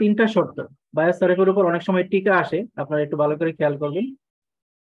ক্ষেত্রে 3টা শর্ত। বায়াস সারাফের উপর অনেক সময় টিকা আসে, আপনারা একটু ভালো করে খেয়াল করবেন।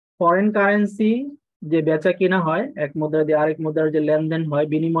 ফরেন কারেন্সি যে বেচা কেনা হয়, এক মুদ্রা দিয়ে আরেক মুদ্রার যে লেনদেন হয়,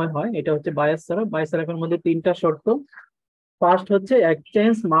 বিনিময় হয়, এটা হচ্ছে বায়াস সারাফ। বায়াস সারাফের মধ্যে 3টা শর্ত। ফার্স্ট হচ্ছে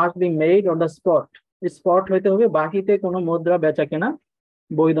exchange must be made on the spot. Spot হইতে হবে, বাকিতে কোনো মুদ্রা বেচা কেনা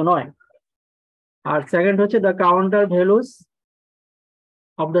বৈধ নয়। আর সেকেন্ড হচ্ছে the counter values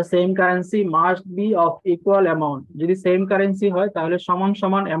of the same currency must be of equal amount. যদি সেম কারেন্সি হয় তাহলে সমান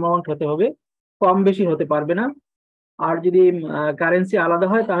সমান অ্যামাউন্ট হতে হবে, কম বেশি হতে পারবে না। আর যদি কারেন্সি আলাদা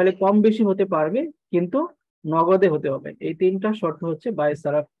হয় তাহলে কম বেশি হতে পারবে, কিন্তু নগদে হতে হবে। এই 3টা শর্ত হচ্ছে বায়াস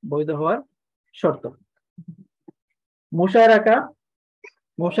সারাফ বৈধ হওয়ার শর্ত। মুশারাকা।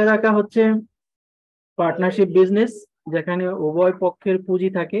 মুশারাকা হচ্ছে পার্টনারশিপ বিজনেস, যেখানে উভয় পক্ষের পুঁজি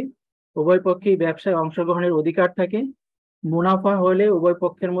থাকে, উভয় পক্ষেই ব্যবসায় অংশগ্রহণের অধিকার থাকে। মুনাফা হলে উভয়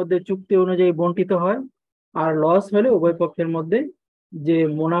পক্ষের মধ্যে চুক্তি অনুযায়ী বন্টিত হয়, আর লস হলে উভয় পক্ষের মধ্যে যে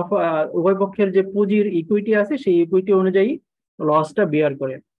মুনাফা, উভয় পক্ষের যে পুঁজির ইকুইটি আছে সেই ইকুইটি অনুযায়ী লসটা বিয়ার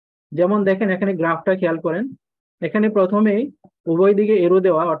করে। যেমন দেখেন এখানে গ্রাফটা খেয়াল করেন, এখানে প্রথমে উভয় দিকে এরো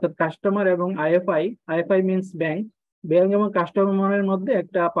দেওয়া, অর্থাৎ কাস্টমার এবং আইএফআই। আইএফআই মিনস ব্যাংক। ব্যাংক এবং কাস্টমারের মধ্যে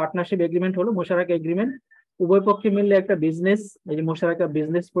একটা পার্টনারশিপ এগ্রিমেন্ট হলো, মুশারাকা এগ্রিমেন্ট। উভয় পক্ষে মিললে একটা বিজনেস, এই যে মুশারাকা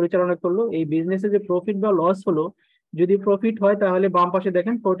বিজনেস পরিচালনা করলো। এই বিজনেসে যে প্রফিট বা লস হলো, যদি প্রফিট হয় তাহলে বাম পাশে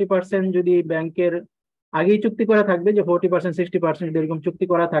দেখেন 40% যদি ব্যাংকের আগেই চুক্তি করা থাকবে, যে 40% 60% যদি এরকম চুক্তি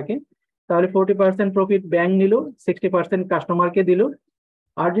করা থাকে, তাহলে 40% প্রফিট ব্যাংক নিল, 60% কাস্টমারকে দিল।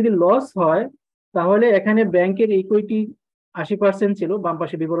 আর যদি লস হয় তাহলে এখানে ব্যাংকের ইকুইটি 80% ছিল, বাম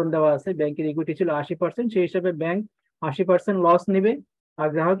পাশে বিবরণ দেওয়া আছে, ব্যাংকের ইকুইটি ছিল 80%, সেই হিসাবে ব্যাংক 80% লস নেবে। আর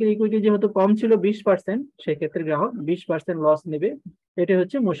গ্রাহকের ইকুইটি যেহেতু কম ছিল 20%, সেক্ষেত্রে গ্রাহক 20% লস নেবে। এটা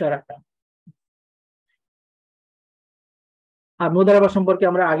হচ্ছে মুশারাকা। আর মুদারাবা সম্পর্কে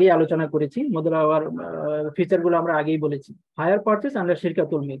আমরা আগেই আলোচনা করেছি, মুদারাবার ফিচার গুলো আমরা আগেই বলেছি। হায়ার পারচেস আন্ডার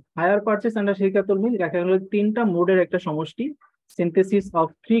শিরকাতুল মিল। হায়ার পারচেস আন্ডার শিরকাতুল মিল দেখা গেল 3টা মোডের একটা সমষ্টি, সিনথেসিস অফ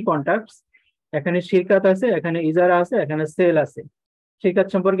 3 কন্ট্রাক্টস। এখানে শিরকাত আছে, এখানে ইজারা আছে, এখানে সেল আছে। শিরকাত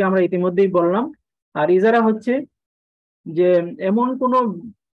সম্পর্কে আমরা ইতিমধ্যেই বললাম। আর ইজারা হচ্ছে যে এমন কোন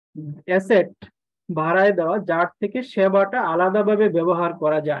অ্যাসেট ভাড়ায় দেওয়া যার থেকে সেবাটা আলাদাভাবে ব্যবহার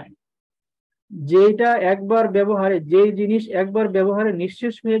করা যায়। যেটা একবার ব্যবহারে, যে জিনিস একবার ব্যবহারে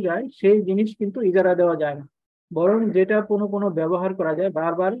নিঃশেষ হয়ে যায় সেই জিনিস কিন্তু ইজারা দেওয়া যায় না, বরং যেটা কোনো ব্যবহার করা যায়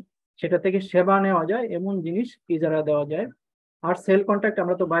বারবার, সেটা থেকে সেবা নেওয়া যায়, এমন জিনিস ইজারা দেওয়া যায়। আর সেল কন্ট্রাক্ট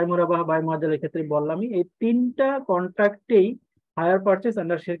আমরা তো বাই মুরাবাহ বাই মুআদ্দালের ক্ষেত্রে বললামই। এই 3টা কন্ট্রাক্টেই হায়ার পারচেস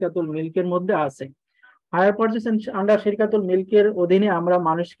আন্ডার শিরকাতুল মিলকের মধ্যে আছে। হায়ার পারচেস আন্ডার শিরকাতুল মিলকের অধীনে আমরা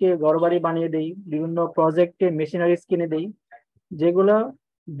মানুষকে ঘরবাড়ি বানিয়ে দেই, বিভিন্ন প্রজেক্টে মেশিনারিজ কিনে দেই, যেগুলো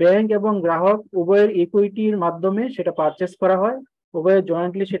ব্যাংক এবং গ্রাহক উভয়ের ইকুইটির মাধ্যমে সেটা পারচেস করা হয়। উভয়ে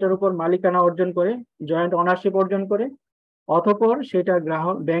জয়েন্টলি সেটার উপর মালিকানা অর্জন করে, জয়েন্ট ওনারশিপ অর্জন করে, অতঃপর সেটা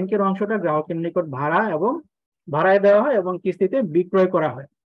গ্রাহক, ব্যাংকের অংশটা গ্রাহকের নিকট ভাড়ায় দেওয়া হয় এবং কিস্তিতে বিক্রয় করা হয়।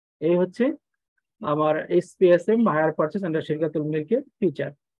 এই হচ্ছে আমার এসপিএসএম হায়ার পারচেস আন্ডার শিরকাতুল মিলকের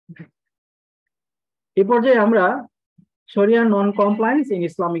ফিচার। এই পর্যায়ে আমরা শরিয়া নন কমপ্লায়েন্স ইন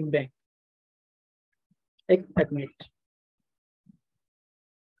ইসলামিক ব্যাংক। এক মিনিট।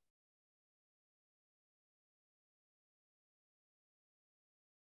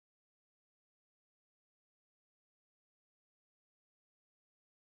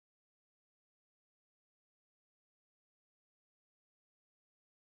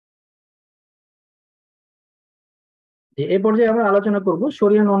 এই পর্যায়ে আমরা আলোচনা করব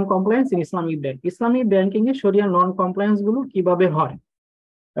শরিয়া নন compliance in Islamic bank. Islamic banking এ শরিয়া নন কমপ্লায়েন্স গুলো কিভাবে হয়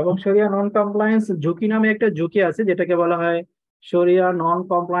এবং শরিয়া নন কমপ্লায়েন্স ঝুঁকি নামে একটা ঝুঁকি আছে, যেটাকে বলা হয় শরিয়া নন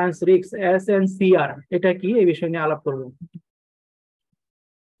কমপ্লায়েন্স রিস্ক, SNCR। এটা কি, এই বিষয় নিয়ে আলাপ করব।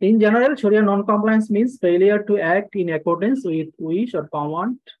 In general, Sharia non-compliance means failure to act in accordance with wish or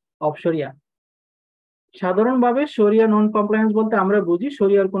command of Sharia. সাধারণভাবে শরিয়া নন কমপ্লায়েন্স বলতে আমরা বুঝি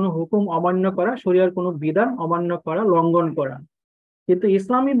শরিয়ার কোনো হুকুম অমান্য করা, শরিয়ার কোনো বিধান অমান্য করা, লঙ্ঘন করা। কিন্তু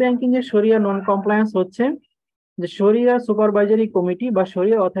ইসলামী ব্যাংকিং এর শরিয়া নন কমপ্লায়েন্স হচ্ছে যে শরিয়া সুপারভাইজারি কমিটি বা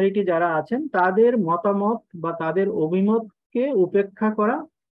শরিয়া অথরিটি যারা আছেন তাদের মতামত বা তাদের অভিমতকে উপেক্ষা করা,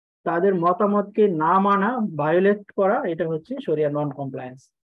 তাদের মতামতকে না মানা, ভায়োলেট করা, এটা হচ্ছে শরিয়া নন compliance.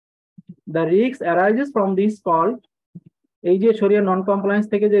 The risk arises from this called, এই যে শরিয়া নন কমপ্লায়েন্স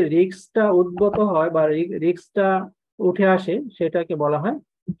থেকে যে রিস্কটা উদ্ভূত হয় বা রিস্কটা উঠে আসে সেটাকে বলা হয়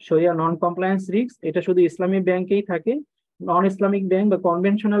শরিয়া নন কমপ্লায়েন্স রিস্ক। এটা শুধু ইসলামী ব্যাংকেই থাকে, নন ইসলামিক ব্যাংক বা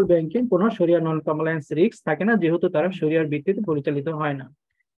কনভেনশনাল ব্যাংকে কোনো শরিয়া নন কমপ্লায়েন্স রিস্ক থাকে না, যেহেতু তারা শরিয়ার ভিত্তিতে পরিচালিত হয় না।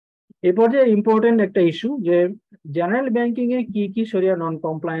 এ পর্যায়ে ইম্পর্টেন্ট একটা ইস্যু যে জেনারেল ব্যাংকিং এ কি কি শরিয়া নন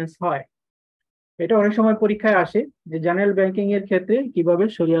কমপ্লায়েন্স হয়। এটা অনেক সময় পরীক্ষায় আসে যে জেনারেল ব্যাংকিং এর ক্ষেত্রে কিভাবে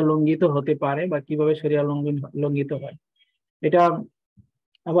শরিয়া লঙ্ঘিত হতে পারে বা কিভাবে শরিয়া লঙ্ঘিত হয়। এটা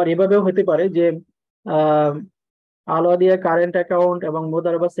আবার এভাবেও হতে পারে যে আলাদিয়া কারেন্ট অ্যাকাউন্ট এবং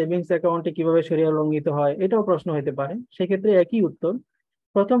মোদারবা সেভিংস অ্যাকাউন্টে কিভাবে শরিয়া লঙ্ঘিত হয়, এটাও প্রশ্ন হতে পারে। সেক্ষেত্রে একই উত্তর।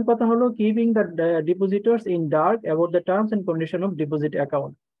 প্রথম কথা হলো keeping the ডিপোজিটর্স in dark about the terms and condition of deposit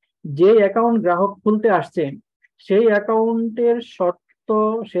account. যে অ্যাকাউন্ট গ্রাহক খুলতে আসছে সেই অ্যাকাউন্টের শর্ত,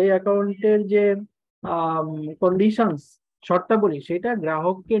 সেই অ্যাকাউন্টের যে কন্ডিশনস, শর্তাবলী, সেটা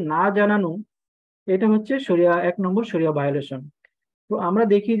গ্রাহককে না জানানো, এটা হচ্ছে শরিয়া 1 নম্বর শরিয়া ভায়োলেশন। তো আমরা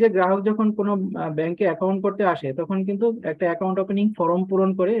দেখি যে গ্রাহক যখন কোনো ব্যাংকে অ্যাকাউন্ট করতে আসে তখন কিন্তু একটা অ্যাকাউন্ট ওপেনিং ফর্ম পূরণ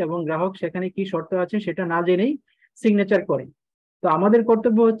করে এবং গ্রাহক সেখানে কি শর্ত আছে সেটা না জেনেই সিগনেচার করে। তো আমাদের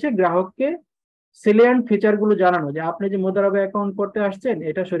কর্তব্য হচ্ছে গ্রাহককে সিলিয়েন্ট ফিচার গুলো জানানো যে আপনি যে মোদারাবা অ্যাকাউন্ট করতে আসছেন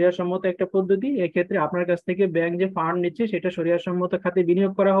এটা শরিয়া সম্মত একটা পদ্ধতি, এক্ষেত্রে আপনার কাছ থেকে ব্যাংক যে ফান্ড নিচ্ছে সেটা শরিয়া সম্মত খাতে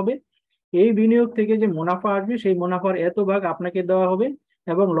বিনিয়োগ করা হবে, এই বিনিয়োগ থেকে যে মুনাফা আসবে সেই মুনাফার এত ভাগ আপনাকে দেওয়া হবে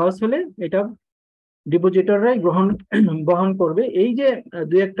এবং লস হলে এটা ডিপোজিটররাই বহন করবে। এই যে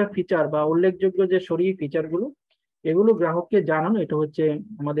দুই একটা ফিচার বা উল্লেখযোগ্য যে শরীয়ী ফিচার গুলো, এগুলো গ্রাহককে জানানো, এটা হচ্ছে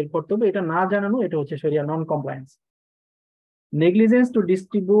আমাদের কর্তব্য। এটা না জানানো, এটা হচ্ছে শরিয়া নন compliance. Negligence two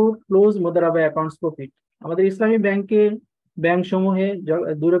distribute close মোদারাবা accounts profit. আমাদের ইসলামী ব্যাংক সমূহে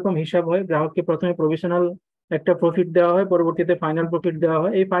দুই রকম হিসাব হয়। গ্রাহককে প্রথমে প্রভিশনাল একটা প্রফিট দেওয়া হয়, পরবর্তীতে ফাইনাল প্রফিট দেওয়া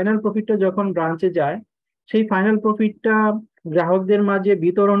হয়। এই ফাইনাল প্রফিটটা যখন ব্রাঞ্চে যায় সেই ফাইনাল প্রফিটটা গ্রাহকদের মাঝে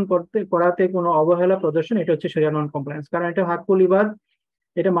বিতরণ করাতে কোনো অবহেলা প্রদর্শন, এটা হচ্ছে শরিয়া নন কমপ্লায়েন্স। কারণ এটা হাক্কুল ইবাদ,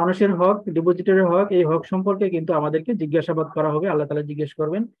 এটা মানুষের হক, ডিপোজিটরের হক। এই হক সম্পর্কে কিন্তু আমাদেরকে জিজ্ঞাসাবাদ করা হবে, আল্লাহ তাআলা জিজ্ঞেস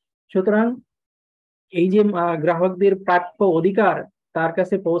করবেন। সুতরাং এই যে গ্রাহকদের প্রাপ্য অধিকার তার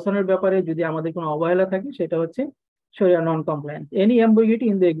কাছে পৌঁছানোর ব্যাপারে যদি আমাদের কোনো অবহেলা থাকে সেটা হচ্ছে শরিয়া নন compliance. Any ambiguity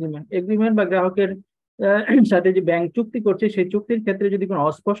in the agreement বা গ্রাহকের সাথে যে ব্যাংক চুক্তি করছে সেই চুক্তির ক্ষেত্রে যদি কোনো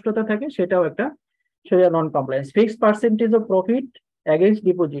অস্পষ্টতা থাকে সেটাও একটা শরিয়া নন compliance. Fixed percentage of profit against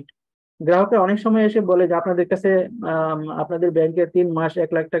deposit. গ্রাহকের অনেক সময় এসে বলে যে আপনাদের কাছে আপনাদের ব্যাংকে 3 মাস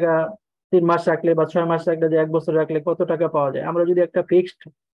 1 লাখ টাকা 3 মাস রাখলে বা 6 মাস রাখলে, যে 1 বছর রাখলে কত টাকা পাওয়া যায়। আমরা যদি একটা ফিক্সড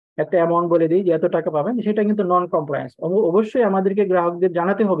একটা অ্যামাউন্ট বলে দিই যে এত টাকা পাবেন, সেটা কিন্তু নন কমপ্লায়েন্স। অবশ্যই আমাদেরকে গ্রাহকদের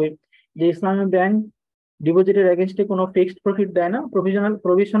জানাতে হবে যে ইসলামী ব্যাংক ডিপোজিটের এগেইনস্টে কোনো ফিক্সড প্রফিট দেয় না,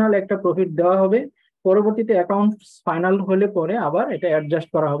 প্রভিশনাল একটা প্রফিট দেওয়া হবে, পরবর্তীতে অ্যাকাউন্ট ফাইনাল হলে পরে আবার এটা অ্যাডজাস্ট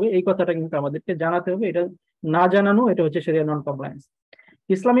করা হবে। এই কথাটা কিন্তু আমাদেরকে জানাতে হবে। এটা না জানানো, এটা হচ্ছে শরিয়া নন কমপ্লায়েন্স।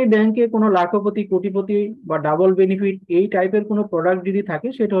 ইসলামী ব্যাংকে কোনো লাখপতি, কোটিপতি বা ডাবল বেনিফিট এই টাইপের কোনো প্রোডাক্ট যদি থাকে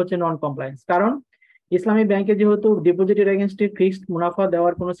সেটা হচ্ছে নন কমপ্লায়েন্স। কারণ ইসলামী ব্যাংকে যেহেতু ডিপোজিটের এগেইনস্টে ফিক্সড মুনাফা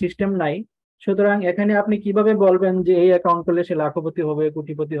দেওয়ার কোনো সিস্টেম নাই, সুতরাং এখানে আপনি কিভাবে বলবেন যে এই অ্যাকাউন্ট করলে সে লাখপতি হবে,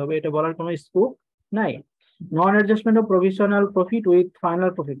 কোটিপতি হবে, এটা বলার কোনো স্কোপ নাই। নন adjustment of provisional profit with final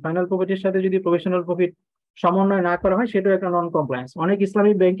profit. Final প্রফিটের সাথে যদি প্রভিশনাল প্রফিট সমন্বয় না করা হয় সেটাও একটা নন কমপ্লায়েন্স। অনেক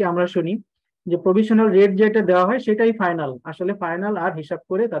ইসলামিক ব্যাংকে আমরা শুনি যে প্রভিশনাল রেট যেটা দেওয়া হয় সেটাই ফাইনাল, আসলে ফাইনাল আর হিসাব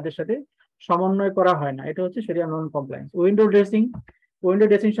করে তাদের সাথে সমন্বয় করা হয় না, এটা হচ্ছে শরিয়া নন কমপ্লায়েন্স। উইন্ডো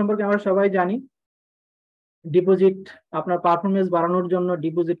ড্রেসিং সম্পর্কে আমরা সবাই জানি। ডিপোজিট আপনার পারফরমেন্স বাড়ানোর জন্য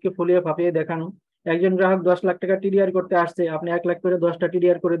ডিপোজিটকে ফুলিয়ে ফাঁপিয়ে দেখানো। একজন গ্রাহক 10 লাখ টাকা টিডিআর করতে আসছে, আপনি 1 লাখ করে 10টা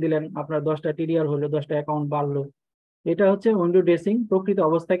টিডিআর করে দিলেন, আপনার 10টা টিডিআর হলো, 10টা অ্যাকাউন্ট বাড়লো। এটা হচ্ছে উইন্ডো ড্রেসিং, প্রকৃত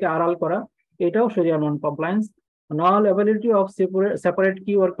অবস্থাকে আড়াল করা, এটাও শরিয়া নন কমপ্লায়েন্স। নন অ্যাভেলিবিলিটি অফ সেপারেট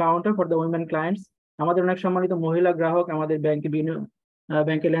কি ওর counter for the women clients. আমাদের অনেক সম্মানিত মহিলা গ্রাহক আমাদের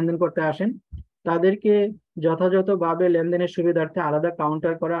ব্যাংকে লেনদেন করতে আসেন, তাদেরকে যথাযথভাবে লেনদেনের সুবিধার্থে আলাদা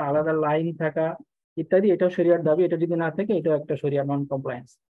কাউন্টার করা, আলাদা লাইন থাকা ইত্যাদি, এটাও শরিয়ার দাবি। এটা যদি না থাকে এটাও একটা শরিয়া নন কমপ্লায়েন্স।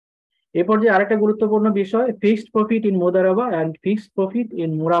 এই পর্যায়ে আরেকটা গুরুত্বপূর্ণ বিষয়, fixed profit in মোদারাবা and fixed profit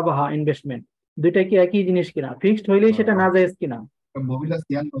in মুরাবাহা investment. দুইটা কি একই জিনিস কিনা? ফিক্সড হইলেই সেটা নাজায়েজ কিনা?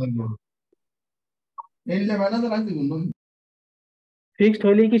 ফিক্সড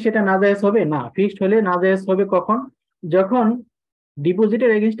হইলেই কি সেটা নাজায়েজ হবে? না, ফিক্সড হলে নাজায়েজ হবে কখন? যখন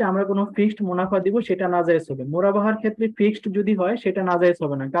ডিপোজিটের এগেইনস্টে আমরা কোনো ফিক্সড মুনাফা দিব সেটা নাজায়েজ হবে। মুরাবাহার ক্ষেত্রে ফিক্সড যদি হয় সেটা নাজায়েজ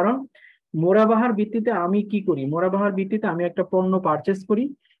হবে না, কারণ মুরাবাহার ভিত্তিতে আমি কি করি, মুরাবাহার ভিত্তিতে আমি একটা পণ্য পারচেস করি,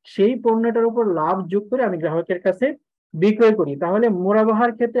 সেই পণ্যটার উপর লাভ যোগ করে আমি গ্রাহকের কাছে বিক্রয় করি। তাহলে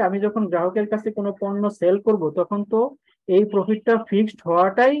মুরাবাহার ক্ষেত্রে আমি যখন গ্রাহকের কাছে কোনো পণ্য সেল করব তখন তো এই প্রফিটটা ফিক্সড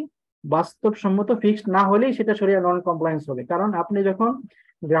হওয়াটাই বাস্তবসম্মত, ফিক্সড না হলেই সেটা শরিয়া নন কমপ্লায়েন্স হবে। কারণ আপনি যখন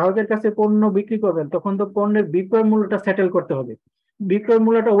গ্রাহকের কাছে পণ্য বিক্রি করবেন তখন তো পণ্যের বিক্রয় মূল্যটা সেটেল করতে হবে, বিক্রয়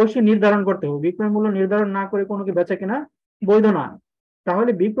মূল্যটা অবশ্যই নির্ধারণ করতে হবে। বিক্রয় মূল্য নির্ধারণ না করে কোনো কি বেচা কেনা বৈধ না।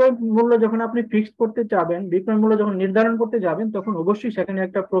 তাহলে বিক্রয় মূল্য যখন আপনি ফিক্সড করতে যাবেন, বিক্রয় মূল্য যখন নির্ধারণ করতে যাবেন তখন অবশ্যই সেখানে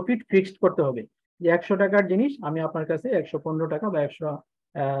একটা প্রফিট ফিক্সড করতে হবে, যে 100 টাকার জিনিস আমি আপনার কাছে 115 টাকা বা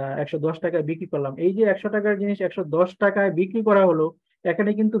 110 টাকায় বিক্রি করলাম। এই যে 100 টাকার জিনিস 110 টাকায় বিক্রি করা হলো,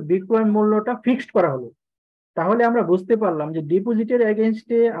 এখানে কিন্তু বিক্রয় মূল্যটা ফিক্সড করা হলো। তাহলে আমরা বুঝতে পারলাম যে ডিপোজিটের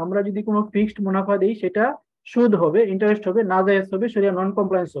এগেইনস্টে আমরা যদি কোনো ফিক্সড মুনাফা দিই সেটা সুদ হবে, ইন্টারেস্ট হবে, নাজায়েজ হবে, শরিয়া নন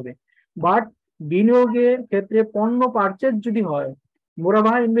কমপ্লায়েন্স হবে। বাট বিনিয়োগের ক্ষেত্রে পণ্য পারচেজ যদি হয়,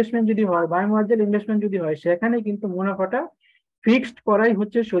 মুরাবাহা ইনভেস্টমেন্ট যদি হয়, বায়ুমুআজ্জাল ইনভেস্টমেন্ট যদি হয়, সেখানে কিন্তু মুনাফাটা ফিক্সড করাই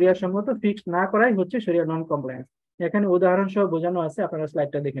হচ্ছে শরিয়া সম্মত, ফিক্সড না করাই হচ্ছে শরিয়া নন কমপ্লায়েন্স। এখানে উদাহরণ সহ বোঝানো আছে, আপনারা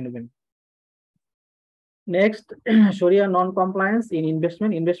স্লাইডটা দেখে নেবেন। নেক্সট, শরিয়া নন কমপ্লায়েন্স ইন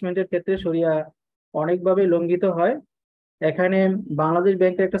ইনভেস্টমেন্ট। ইনভেস্টমেন্টের ক্ষেত্রে শরিয়া অনেকভাবে লঙ্ঘিত হয়। এখানে বাংলাদেশ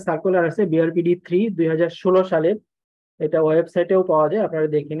ব্যাংকের একটা সার্কুলার আছে BRPD 3 2016 সালের, এটা ওয়েবসাইটেও পাওয়া যায়, আপনারা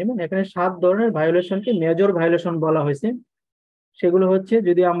দেখে নেবেন। এখানে 7 ধরনের ভায়োলেশনকে মেজর ভায়োলেশন বলা হয়েছে। সেগুলো হচ্ছে,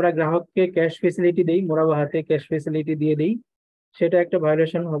 যদি আমরা গ্রাহককে ক্যাশ ফেসিলিটি দেই, মুরাবাহাতে ক্যাশ ফেসিলিটি দিয়ে দেই, সেটা একটা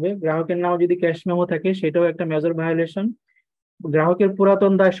ভায়োলেশন হবে। গ্রাহকের নামে যদি ক্যাশ মেমো থাকে সেটাও একটা মেজর ভায়োলেশন। গ্রাহকের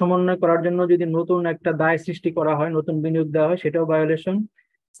পুরাতন দায় সমন্বয় করার জন্য যদি নতুন একটা দায় সৃষ্টি করা হয়, নতুন বিনিয়োগ দেওয়া হয়, সেটাও ভায়োলেশন।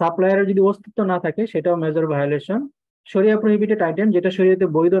 সাপ্লায়ারের যদি অস্তিত্ব না থাকে সেটাও মেজর ভায়োলেশন। শরিয়া প্রহিবিটেড আইটেম, যেটা শরিয়াতে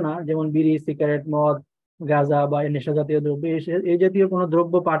বৈধ না, যেমন বিড়ি, সিগারেট, মদ, গাঁজা বা নেশা জাতীয় দ্রব্য, এই জাতীয় কোনো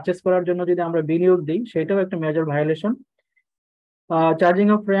দ্রব্য পারচেস করার জন্য যদি আমরা বিনিয়োগ দিই সেটাও একটা major violation. Charging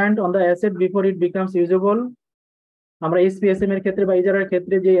of rent on the asset before it becomes usable, আমরা SPSM এর ক্ষেত্রে বা ইজারার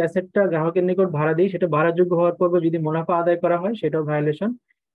ক্ষেত্রে যে অ্যাসেটটা গ্রাহকের নিকট ভাড়া দিই সেটা ভাড়াযোগ্য হওয়ার পর যদি মুনাফা আদায় করা হয় সেটাও violation.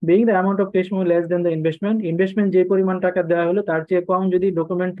 Being the amount of cash memo less than the investment, investment যে পরিমাণ টাকা দেওয়া হলো তার চেয়ে কম যদি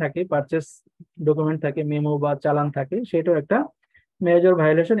ডকুমেন্ট থাকে, পারচেস ডকুমেন্ট থাকে, মেমো বা চালান থাকে, সেটাও একটা মেজর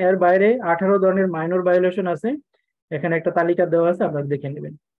ভায়োলেশন। এর বাইরে 18 ধরনের মাইনর ভায়োলেশন আছে, এখানে একটা তালিকা দেওয়া আছে, আপনারা দেখে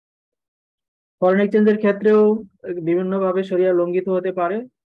নেবেন। ফরেন এক্সচেঞ্জের ক্ষেত্রেও বিভিন্নভাবে শরিয়া লঙ্ঘিত হতে পারে।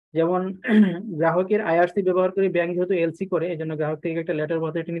 যেমন গ্রাহকের IRC ব্যবহার করে ব্যাংক যেহেতু LC করে, এই জন্য গ্রাহক থেকে একটা লেটার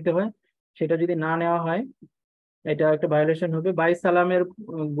অথরিটি নিতে হয়, সেটা যদি না নেওয়া হয় এটা একটা ভায়োলেশন হবে। বাই সালামের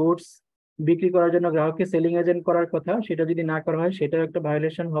গুডস বিক্রি করার জন্য গ্রাহককে সেলিং এজেন্ট করার কথা, সেটা যদি না করা হয় সেটাও একটা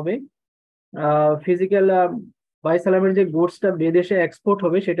ভায়োলেশন হবে। ফিজিক্যাল বাই সালামের যে গুডসটা বিদেশে এক্সপোর্ট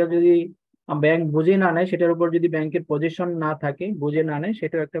হবে সেটা যদি ব্যাংক বুঝে না নেয়, সেটার উপর যদি ব্যাংকের পজিশন না থাকে, বুঝে না নেয়,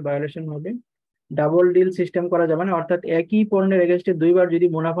 সেটাও একটা ভায়োলেশন হবে। ডাবল ডিল সিস্টেম করা যাবে না, অর্থাৎ একই পণ্যের এগেইনস্টে দুইবার যদি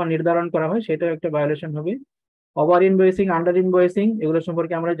মুনাফা নির্ধারণ করা হয় সেটাও একটা ভায়োলেশন হবে। ওভার ইনভয়েসিং, আন্ডার ইনভয়েসিং, এগুলো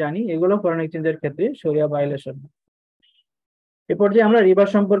সম্পর্কে আমরা জানি, এগুলো ফরেন এক্সচেঞ্জের ক্ষেত্রে শরিয়া ভায়োলেশন। এ পর্যায়ে আমরা রিবা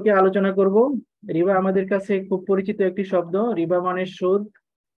সম্পর্কে আলোচনা করব। রিবা আমাদের কাছে খুব পরিচিত একটি শব্দ। রিবা মানে সুদ,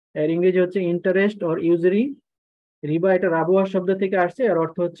 এর ইংরেজি হচ্ছে ইন্টারেস্ট অর ইউজুরি। রিবা এটা রাবুয়া শব্দ থেকে আসছে, এর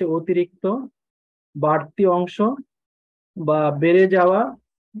অর্থ হচ্ছে অতিরিক্ত, বাড়তি অংশ বা বেড়ে যাওয়া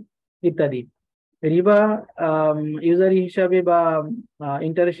ইত্যাদি। রিবা ইউজারি হিসাবে বা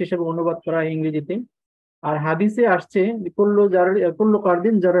ইন্টারেস্ট হিসাবে অনুবাদ করা হয় ইংরেজিতে। আর হাদিসে আসছে কুল্লু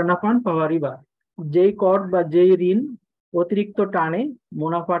কারদিন যারা নাফান পাওয়া রিবা, যেই কর বা যেই ঋণ অতিরিক্ত টানে,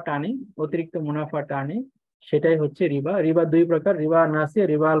 মুনাফা টানে, অতিরিক্ত মুনাফা টানে, সেটাই হচ্ছে রিবা। রিবা দুই প্রকার, রিবা নাসিয়া,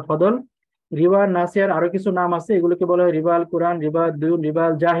 রিবা আল ফদল। রিবা নাসিয়ার আরো কিছু নাম আছে, এগুলোকে বলা হয় রিবা আল কুরআন, রিবা দুন, রিবা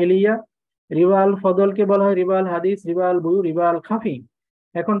আল জাহিলিয়া। রিবা আল ফদলকে বলা হয় রিবা আল হাদিস, রিবা আল বুয়ু, রিবা আল খাফি।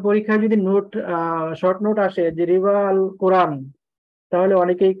 এখন পরীক্ষায় যদি নোট, শর্ট নোট আসে যে রিবা আল কোরআন, তাহলে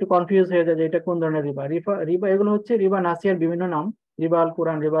অনেকে একটু কনফিউজ হয়ে যায় যে এটা কোন ধরনের রিবা। রিবা এগুলো হচ্ছে রিবা নাসিয়ার বিভিন্ন নাম, রিবা আল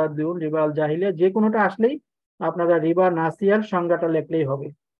কোরআন, রিবা আল দুন, রিবা আল জাহিলিয়া, যে কোনোটা আসলেই আপনারা রিবা নাসিয়ার সংজ্ঞাটা লিখলেই হবে।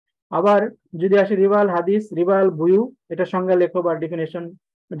 আবার যদি আসে রিবা আল হাদিস, রিবা আল বুয়ু, এটা সংজ্ঞা লেখো বা ডেফিনেশন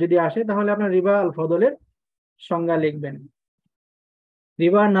যদি আসে, তাহলে আপনার রিবা আল ফদলের সংজ্ঞা লিখবেন।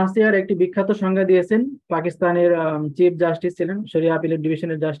 রিবা নাসিয়ার একটি বিখ্যাত সংজ্ঞা দিয়েছেন পাকিস্তানের চিফ জাস্টিস ছিলেন, শরিয়া আপিলের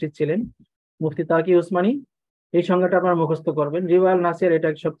ডিভিশনের জাস্টিস ছিলেন মুফতি তাকি উসমানী। এই সংজ্ঞাটা আপনারা মুখস্থ করবেন। রিবা আল নাসিয়ার এটা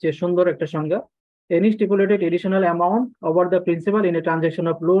সবচেয়ে সুন্দর একটা সংজ্ঞা। Any stipulated additional amount over the principal in a transaction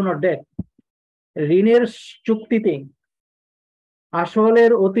of loan or date, ঋণের চুক্তিতে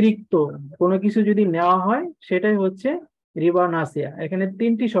আসলের অতিরিক্ত কোনো কিছু যদি নেওয়া হয় সেটাই হচ্ছে রিবা নাসিয়া। এখানে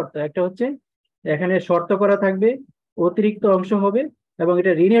 3টি শর্ত, একটা হচ্ছে এখানে শর্ত করা থাকবে, অতিরিক্ত অংশ হবে এবং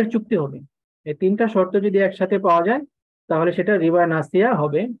এটা ঋণের চুক্তি হবে। এই 3টা শর্ত যদি একসাথে পাওয়া যায় তাহলে সেটা রিবা নাসিয়া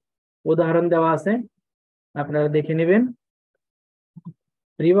হবে। উদাহরণ দেওয়া আছে, আপনারা দেখে নেবেন।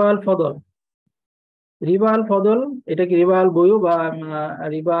 রিবা আল ফদল, রিবা আল ফদল এটাকে রিবা আল বয়ু বা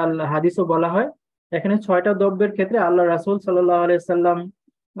রিবা আল হাদিসও বলা হয়। এখানে 6টা দ্রব্যের ক্ষেত্রে আল্লাহ রাসূল সাল্লাল্লাহু আলাইহি সাল্লাম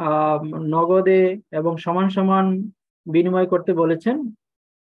নগদে এবং সমান সমান বিনিময় করতে বলেছেন।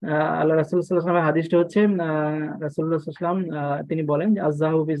 আল্লাহ রাসূল সাল্লাল্লাহু আলাইহি ওয়াসাল্লামের হাদিসটা হচ্ছে রাসূলুল্লাহ সাল্লাল্লাহু আলাইহি ওয়াসাল্লাম তিনি বলেন,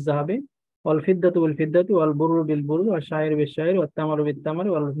 আয-যাহাবু বিয-যাহাবি ওয়াল ফিদ্দাতু বিল ফিদ্দাতি ওয়াল বুররু বিল বুররি ওয়াশ শাইরু বিশ শাইরি ওয়াত তামারু বিত তামারি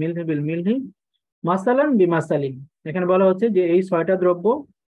ওয়াল মিলহু বিল মিলহি মাসালান বিমাসালিন। এখানে বলা হচ্ছে যে এই 6টা দ্রব্য,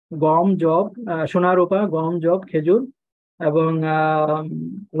 গম, যব, সোনা রূপা, গম, যব, খেজুর এবং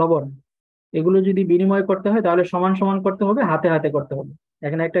লবণ, এগুলো যদি বিনিময় করতে হয় তাহলে সমান সমান করতে হবে, হাতে হাতে করতে হবে।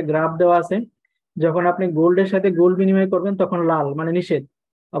 এখানে একটা গ্রাফ দেওয়া আছে, যখন আপনি গোল্ডের সাথে গোল্ড বিনিময় করবেন তখন লাল মানে নিষেধ,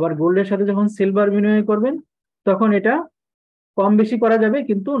 আবার গোল্ডের সাথে যখন সিলভার বিনিময় করবেন তখন এটা কম বেশি করা যাবে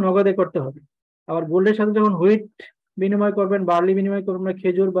কিন্তু নগদে করতে হবে। আবার গোল্ডের সাথে যখন হুইট বিনিময় করবেন, বার্লি বিনিময় করবেন,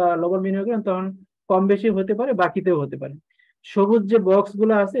 খেজুর বা লবণ বিনিময় করবেন, তখন কম বেশি হতে পারে, বাকিতেও হতে পারে। সবুজ যে বক্স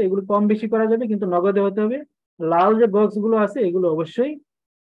গুলো আছে এগুলো কম বেশি করা যাবে কিন্তু নগদে হতে হবে। লাল যে বক্স গুলো আছে এগুলো অবশ্যই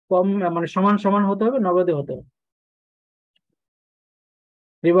কম মানে সমান সমান হতে হবে, নগদে হতে হবে।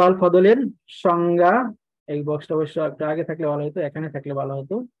 রিবা আল ফদলের সংজ্ঞা, এই বক্সটা অবশ্য একটু আগে থাকলে ভালো হতো, এখানে থাকলে ভালো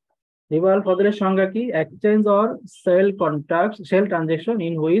হতো। রিবা আল ফদলের সংজ্ঞা কি? Exchange or sell transaction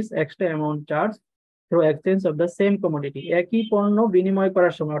in which extra amount charge through exchange of the same commodity. একই পণ্য বিনিময়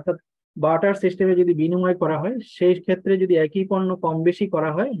করার সময়, অর্থাৎ বার্টার সিস্টেমে যদি বিনিময় করা হয়, সেই ক্ষেত্রে যদি একই পণ্য কম বেশি করা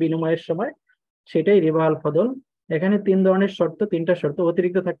হয় বিনিময়ের সময়, সেটাই রিবা আল ফদল। এখানে 3টা শর্ত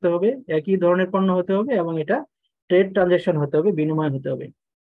অতিরিক্ত থাকতে হবে, একই ধরনের পণ্য হতে হবে এবং এটা ট্রেড ট্রানজাকশন হতে হবে, বিনিময় হতে হবে।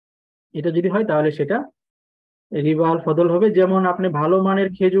 এটা যদি হয় তাহলে সেটা রিবা আল ফদল হবে। যেমন আপনি ভালো মানের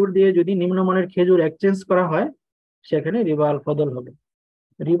খেজুর দিয়ে যদি নিম্নমানের খেজুর এক্সচেঞ্জ করা হয়, সেখানে রিবা আল ফদল হবে।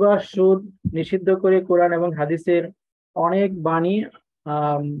 রিবা সুদ নিষিদ্ধ করে কোরআন এবং হাদিসের অনেক বাণী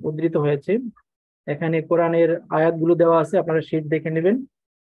উদ্ধৃত হয়েছে। এখানে কোরআনের আয়াতগুলো দেওয়া আছে, আপনারা শীট দেখে নেবেন।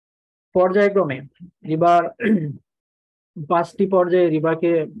 পর্যায়ক্রমে রিবার 5টি পর্যায়ে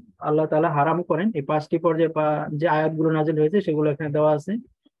রিবাকে আল্লাহ তাআলা হারাম করেন। এই 5টি পর্যায়ে যে আয়াতগুলো নাযিল হয়েছে সেগুলো এখানে দেওয়া আছে।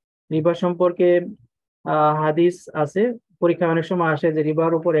 রিবা সম্পর্কে হাদিস আছে, পরীক্ষা অনেক সময় আসে যে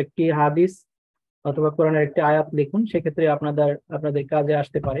রিবার উপর একটি হাদিস অথবা কোরআনের একটি আয়াত লিখুন, সেক্ষেত্রে আপনাদের কাজে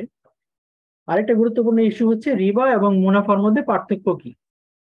আসতে পারে। আরেকটা গুরুত্বপূর্ণ ইস্যু হচ্ছে রিবা এবং মুনাফার মধ্যে পার্থক্য কি।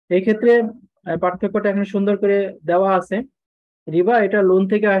 এই ক্ষেত্রে পার্থক্যটা এখানে সুন্দর করে দেওয়া আছে। রিবা এটা লোন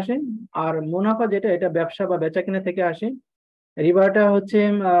থেকে আসে, আর মুনাফা যেটা এটা ব্যবসা বা বেচাকেনা থেকে আসে। রিবাটা হচ্ছে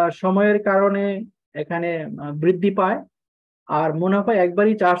সময়ের কারণে এখানে বৃদ্ধি পায়, আর মুনাফা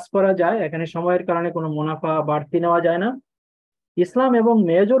একবারই চার্জ করা যায়, এখানে সময়ের কারণে কোনো মুনাফা বাড়তি নেওয়া যায় না। ইসলাম এবং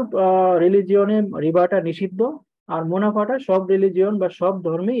মেজর রিলিজিয়নে রিবাটা নিষিদ্ধ, আর মুনাফাটা সব রিলিজিয়ন বা সব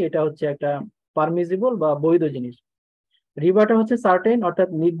ধর্মেই এটা হচ্ছে একটা পারমিজিবল বা বৈধ জিনিস। রিবাটা হচ্ছে সার্টেন, অর্থাৎ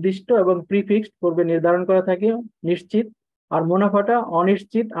নির্দিষ্ট এবং প্রিফিক্সড, পূর্বে নির্ধারণ করা থাকে, নিশ্চিত। আর মুনাফাটা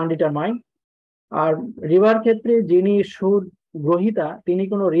অনিশ্চিত, আনডিটারমাইন্ড। আর রিবার ক্ষেত্রে যিনি সুদ গ্রহীতা তিনি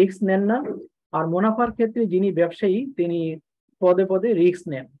কোনো রিস্ক নেন না, আর মুনাফার ক্ষেত্রে যিনি ব্যবসায়ী তিনি পদে পদে রিস্ক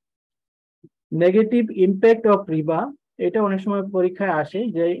নেন। নেগেটিভ ইম্প্যাক্ট অফ রিবা, এটা অনেক সময় পরীক্ষায় আসে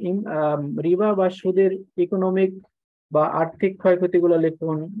যে রিবা বা সুদের ইকোনমিক বা আর্থিক ক্ষয়ক্ষতিগুলো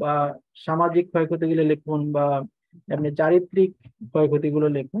লিখুন, বা সামাজিক ক্ষয়ক্ষতিগুলো লিখুন, বা এমনি চারিত্রিক ক্ষয়ক্ষতিগুলো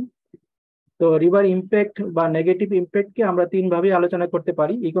লিখুন। তো রিবার ইম্প্যাক্ট বা নেগেটিভ ইম্প্যাক্টকে আমরা 3 ভাবে আলোচনা করতে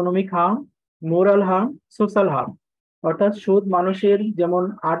পারি: economic harm, moral harm, social harm. অর্থাৎ সুদ মানুষের যেমন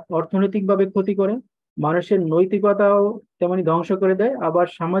অর্থনৈতিকভাবে ক্ষতি করে, মানুষের নৈতিকতাও তেমনি ধ্বংস করে দেয়, আবার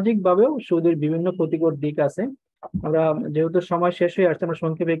সামাজিক ভাবেও সুদের বিভিন্ন ক্ষতিকর দিক আছে। আমরা যেহেতু সময় শেষ হয়ে আসছে, আমরা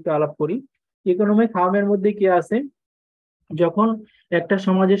সংক্ষেপে একটু আলাপ করি। ইকোনমিক হার্মের মধ্যে কি আছে? যখন একটা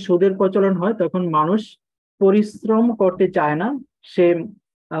সমাজে সুদের প্রচলন হয় তখন মানুষ পরিশ্রম করতে চায় না, সে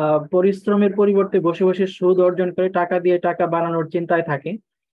পরিশ্রমের পরিবর্তে বসে বসে সুদ অর্জন করে টাকা দিয়ে টাকা বানানোর চিন্তায় থাকে।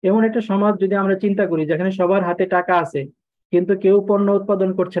 এমন একটা সমাজ যদি আমরা চিন্তা করি যেখানে সবার হাতে টাকা আছে কিন্তু কেউ পণ্য উৎপাদন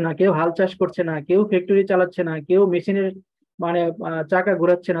করছে না, কেউ হাল চাষ করছে না, কেউ ফ্যাক্টরি চালাচ্ছে না, কেউ মেশিনের মানে চাকা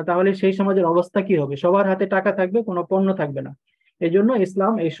ঘোরাচ্ছে না, তাহলে সেই সমাজের অবস্থা কি হবে? সবার হাতে টাকা থাকবে, কোনো পণ্য থাকবে না। এই জন্য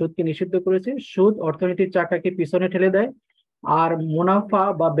ইসলাম এই সুদকে নিষিদ্ধ করেছে। সুদ অর্থনীতির চাকাকে পিছনে ঠেলে দেয়, আর মুনাফা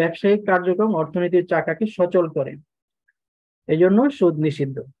বা ব্যবসায়িক কার্যক্রম অর্থনীতির চাকাকে সচল করে। এই জন্য সুদ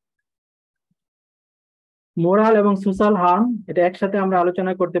নিষিদ্ধ। মোরাল এবং সোশ্যাল হার্ম, এটা একসাথে আমরা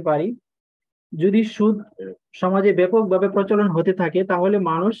আলোচনা করতে পারি। যদি সুদ সমাজে ব্যাপকভাবে প্রচলন হতে থাকে তাহলে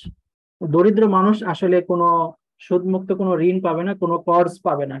দরিদ্র মানুষ আসলে কোনো সুদমুক্ত কোনো ঋণ পাবে না, কোনো কর্জ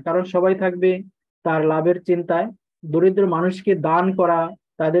পাবে না, কারণ সবাই থাকবে তার লাভের চিন্তায়। দরিদ্র মানুষকে দান করা,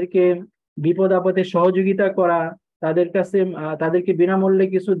 তাদেরকে বিপদ আপদে সহযোগিতা করা, তাদের কাছে তাদেরকে বিনামূল্যে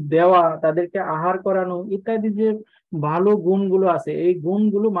কিছু দেওয়া, তাদেরকে আহার করানো ইত্যাদি যে ভালো গুণগুলো আছে, এই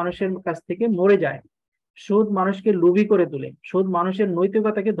গুণগুলো মানুষের কাছ থেকে মরে যায়। সুদ মানুষকে লোভী করে তোলে, সুদ মানুষের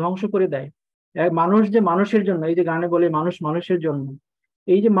নৈতিকতাকে ধ্বংস করে দেয়। মানুষ যে মানুষের জন্য, এই যে গানে বলে মানুষ মানুষের জন্য,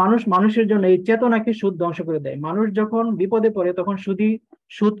 এই যে মানুষ মানুষের জন্য, এই চেতনাকে সুদ ধ্বংস করে দেয়। মানুষ যখন বিপদে পড়ে তখন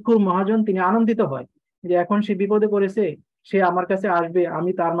সুদখোর মহাজন তিনি আনন্দিত হয় যে এখন সে বিপদে পড়েছে, সে আমার কাছে আসবে,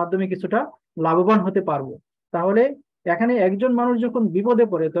 আমি তার মাধ্যমে কিছুটা লাভবান হতে পারবো। তাহলে এখানে একজন মানুষ যখন বিপদে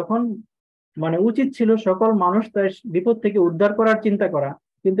পড়ে তখন মানে উচিত ছিল সকল মানুষ তার বিপদ থেকে উদ্ধার করার চিন্তা করা,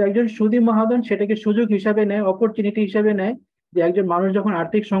 কিন্তু একজন সুদী মহাজন সেটাকে সুযোগ হিসাবে নেয়, অপরচুনিটি হিসাবে নেয়, যে একজন মানুষ যখন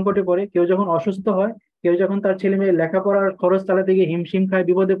আর্থিক সংকটে পড়ে, কেউ যখন অসুস্থ হয়, কেউ যখন তার ছেলে মেয়ে লেখাপড়ার খরচ চালাতে গিয়ে হিমশিম খায়,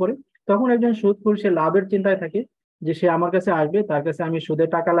 বিপদে পড়ে, তখন একজন সুদখোর সে লাভের চিন্তায় থাকে যে সে আমার কাছে আসবে, তার কাছে আমি সুদে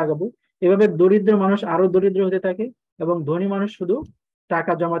টাকা লাগাবো। এভাবে দরিদ্র মানুষ আরো দরিদ্র হতে থাকে এবং ধনী মানুষ শুধু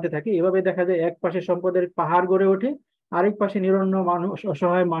টাকা জমাতে থাকে। এভাবে দেখা যায় এক পাশে সম্পদের পাহাড় গড়ে ওঠে, আরেক পাশে নিরন্ন মানুষ,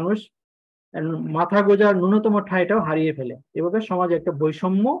 অসহায় মানুষ মাথা গোঁজার ন্যূনতম ঠাঁইটাও হারিয়ে ফেলে। এভাবে সমাজে একটা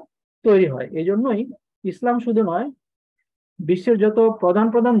বৈষম্য তৈরি হয়। এই জন্যই ইসলাম শুধু নয়, বিশ্বের যত প্রধান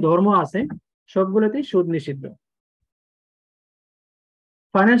প্রধান ধর্ম আছে সবগুলোতেই সুদ নিষিদ্ধ।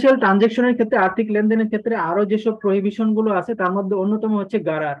 ফাইন্যান্সিয়াল ট্রানজেকশনের ক্ষেত্রে, আর্থিক লেনদেনের ক্ষেত্রে আরো যেসব প্রহিবিশন গুলো আছে তার মধ্যে অন্যতম হচ্ছে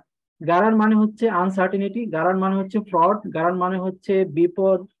গারার। গারার মানে হচ্ছে আনসার্টিনিটি, গারার মানে হচ্ছে ফ্রড, গারার মানে হচ্ছে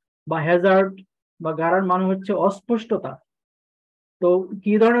বিপদ বা হ্যাজার্ড, বা গারার মানে হচ্ছে অস্পষ্টতা। তো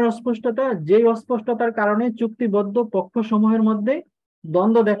কি ধরনের অস্পষ্টতা? যেই অস্পষ্টতার কারণে চুক্তিবদ্ধ পক্ষ সমূহের মধ্যে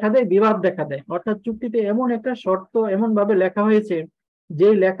দ্বন্দ্ব দেখা দেয়, বিবাদ দেখা দেয়। অর্থাৎ চুক্তিতে এমন একটা শর্ত এমন ভাবে লেখা হয়েছে,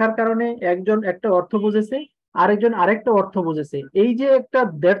 যেই লেখার কারণে একজন একটা অর্থ বুঝেছে, আরেকজন আরেকটা অর্থ বুঝেছে। এই যে একটা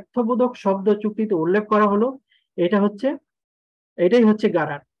দ্ব্যর্থবোধক শব্দ চুক্তিতে উল্লেখ করা হলো, এটাই হচ্ছে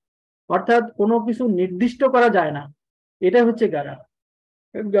গারার। অর্থাৎ কোনো কিছু নির্দিষ্ট করা যায় না, এটাই হচ্ছে গারার।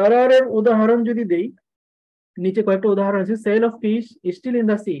 গারারের উদাহরণ যদি দেই, নিচে কয়েকটা উদাহরণ আছে। Sell of fish still in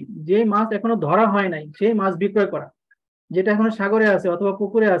the C, যে মাছ এখনো ধরা হয় নাই সেই মাছ বিক্রয় করা, যেটা এখনো সাগরে আছে অথবা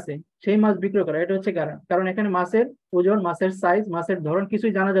পুকুরে আছে সেই মাছ বিক্রয় করা, এটা হচ্ছে গারার। কারণ এখানে মাছের ওজন, মাছের সাইজ, মাছের ধরন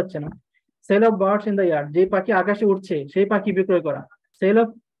কিছুই জানা যাচ্ছে না। Sell of birds in the air, যে পাখি আকাশে উঠছে সেই পাখি বিক্রয় করা। সেল অফ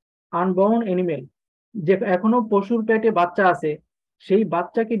আনবর্ন এনিমেল, যে এখনো পশুর পেটে বাচ্চা আছে সেই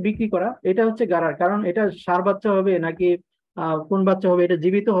বাচ্চাকে বিক্রি করা, এটা হচ্ছে গারার। কারণ এটা ষাঁড় বাচ্চা হবে নাকি কোন বাচ্চা হবে, এটা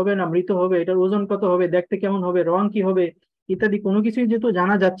জীবিত হবে না মৃত হবে, এটার ওজন কত হবে, দেখতে কেমন হবে, রং কি হবে ইত্যাদি কোনো কিছুই যেহেতু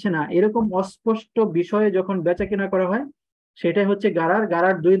জানা যাচ্ছে না, এরকম অস্পষ্ট বিষয়ে যখন বেচা কেনা করা হয় সেটাই হচ্ছে গারার।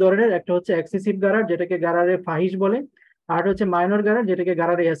 গারার দুই ধরনের, একটা হচ্ছে এক্সেসিভ গারার যেটাকে গারারে ফাহিশ বলে, আর হচ্ছে মাইনর গারার যেটাকে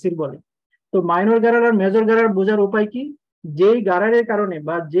গারারে অ্যাসির বলে। তো মাইনর গারার আর মেজর গারার বোঝার উপায় কি? যেই গারারের কারণে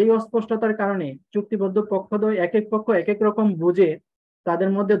বা যেই অস্পষ্টতার কারণে চুক্তিবদ্ধ পক্ষদ্বয় এক এক পক্ষ এক এক রকম বুঝে তাদের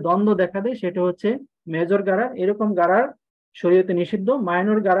মধ্যে দ্বন্দ্ব দেখা দেয়, সেটা হচ্ছে মেজর গারার। এরকম গারার শরীয়তে নিষিদ্ধ।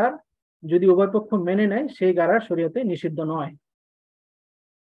 মাইনর গারার যদি উভয় পক্ষ মেনে নেয় সেই গারার শরীয়তে নিষিদ্ধ নয়।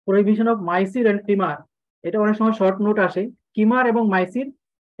 প্রহিবিশন অফ মাইসির এন্ড কিমার, এটা অনেক সময় শর্ট নোট আসে। কিমার এবং মাইসির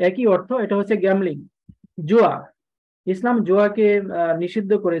একই অর্থ, এটা হচ্ছে গ্যামলিং, জুয়া। ইসলাম জুয়াকে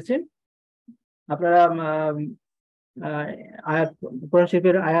নিষিদ্ধ করেছে। আপনারা আয়াত, কোরআন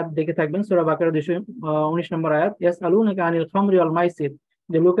শরীফের আয়াত দেখে থাকবেন, সূরা বাকারা 219 নম্বর আয়াত, ইয়াসআলুনাকা আনিল খামরি ওয়াল মাইসির,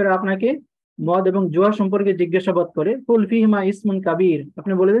 যে লোকেরা আপনাকে মদ এবং জুয়া সম্পর্কে জিজ্ঞাসাবাদ করে, কুল ফিহিমা ইসমুন কাবীর,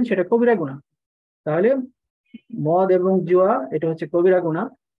 আপনি বলে দেন সেটা কবিরা গুনাহ। তাহলে মদ এবং জুয়া এটা হচ্ছে কবিরা গুনাহ।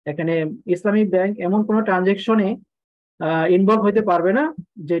 এখানে ইসলামী ব্যাংক এমন কোনো ট্রানজেকশনে ইনভলভ হতে পারবে না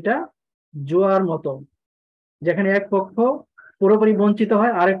যেটা জুয়ার মতো, যেখানে এক পক্ষ পুরোপুরি বঞ্চিত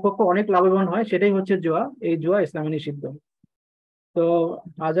হয় আরেক পক্ষ অনেক লাভবান হয়, সেটাই হচ্ছে জুয়া। এই জুয়া ইসলামে নিষিদ্ধ। তো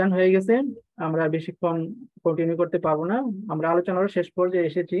আজান হয়ে গেছে, আমরা বেশিক্ষণ কন্টিনিউ করতে পারবো না, আমরা আলোচনার শেষ পর্যায়ে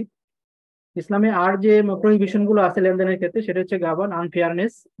এসেছি। ইসলামে আর যে প্রহিবিশন গুলো আছে লেনদেনের ক্ষেত্রে, সেটা হচ্ছে গাবান,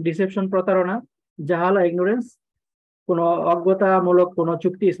 আনফেয়ারনেস, ডিসেপশন, প্রতারণা, জাহালা, ইগনোরেন্স, কোনো অজ্ঞতামূলক কোনো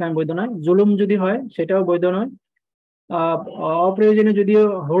চুক্তি ইসলাম বৈধ নয়। জুলুম যদি হয় সেটাও বৈধ নয়। অপ্রয়োজনে যদিও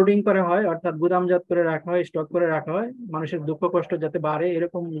হোর্ডিং করা হয়, অর্থাৎ গুদামজাত করে রাখা হয়, স্টক করে রাখা হয়, মানুষের দুঃখ কষ্ট যাতে বাড়ে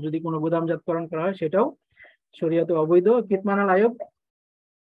এরকম যদি কোনো গুদামজাতকরণ করা হয় সেটাও শরীয়তে অবৈধ। কিতমানাল আয়ব,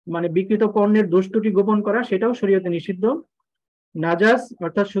 মানে বিকৃত পণ্যের দুষ্টুটি গোপন করা, সেটাও শরীয়তে নিষিদ্ধ। নাজাস,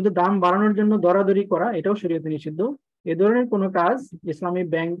 অর্থাৎ শুধু দাম বাড়ানোর জন্য দরাদরি করা, এটাও শরীয়তে নিষিদ্ধ। এ ধরনের কোনো কাজ ইসলামিক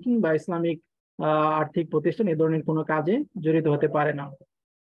ব্যাংকিং বা ইসলামিক আর্থিক প্রতিষ্ঠান এ ধরনের কোনো কাজে জড়িত হতে পারে না।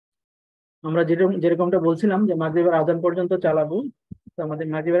 আমরা যেরকমটা বলছিলাম যে মাগরিবের আজান পর্যন্ত চালাবো, তো আমাদের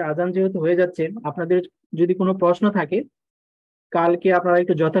মাগরিবের আজান যেহেতু হয়ে যাচ্ছে, আপনাদের যদি কোনো প্রশ্ন থাকে কালকে আপনারা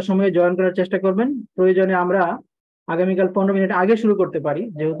একটু যথাসময়ে জয়েন করার চেষ্টা করবেন। প্রয়োজনে আমরা আগামীকাল 15 মিনিট আগে শুরু করতে পারি,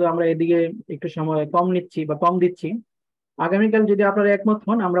 যেহেতু আমরা এদিকে একটু সময় কম নিচ্ছি বা কম দিচ্ছি। আগামীকাল যদি আপনারা একমত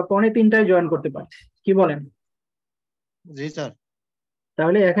হন আমরা 2:45 জয়েন করতে পারি, কি বলেন? জি স্যার।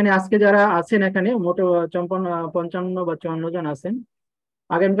 তাহলে এখানে আজকে যারা আছেন এখানে মোট 55 বা 54 জন আছেন।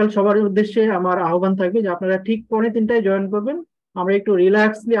 আগামীকাল সবার উদ্দেশ্যে আমার আহ্বান থাকবে যে আপনারা ঠিক 2:45 জয়েন করবেন। আমরা একটু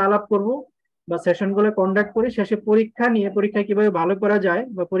রিল্যাক্সলি আলাপ করব বা সেশনগুলো কন্ডাক্ট করে শেষে পরীক্ষা নিয়ে পরীক্ষায় কিভাবে ভালো করা যায়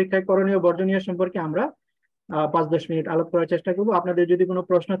বা পরীক্ষায় করণীয় বর্জনীয় সম্পর্কে আমরা 5-10 মিনিট আলাপ করার চেষ্টা করব। আপনাদের যদি কোনো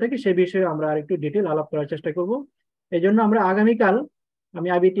প্রশ্ন থাকে সেই বিষয়ে আমরা আরেকটু ডিটেল আলাপ করার চেষ্টা করব। এই জন্য আমরা আগামীকাল আমি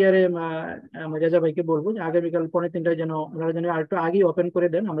IBTRA রেজা ভাইকে বলবো যে আগামীকাল 2:45 যেন ওনারা যেন আরেকটু আগে ওপেন করে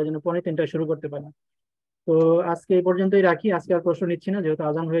দেন, আমরা যেন 2:45 শুরু করতে পারি। তো আজকে এই পর্যন্তই রাখি, আজকে আর প্রশ্ন নিচ্ছি না যেহেতু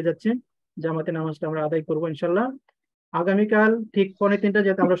আজান হয়ে যাচ্ছে। জামাতে নামাজটা আমরা আদায় করবো ইনশাল্লাহ। আগামীকাল ঠিক 2:45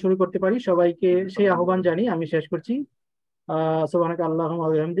 যাতে আমরা শুরু করতে পারি, সবাইকে সেই আহ্বান জানিয়ে আমি শেষ করছি। সুবহানাকা আল্লাহুম্মা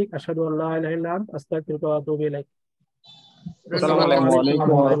ওয়া বিহামদিক আশহাদু আল্লা ইলাহা ইল্লা আনতা আস্তাগফিরুকা ওয়া আতুবু ইলাইক। আসসালামু আলাইকুম। ওয়া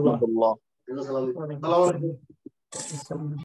আলাইকুম আসসালাম। আসসালামু আলাইকুম।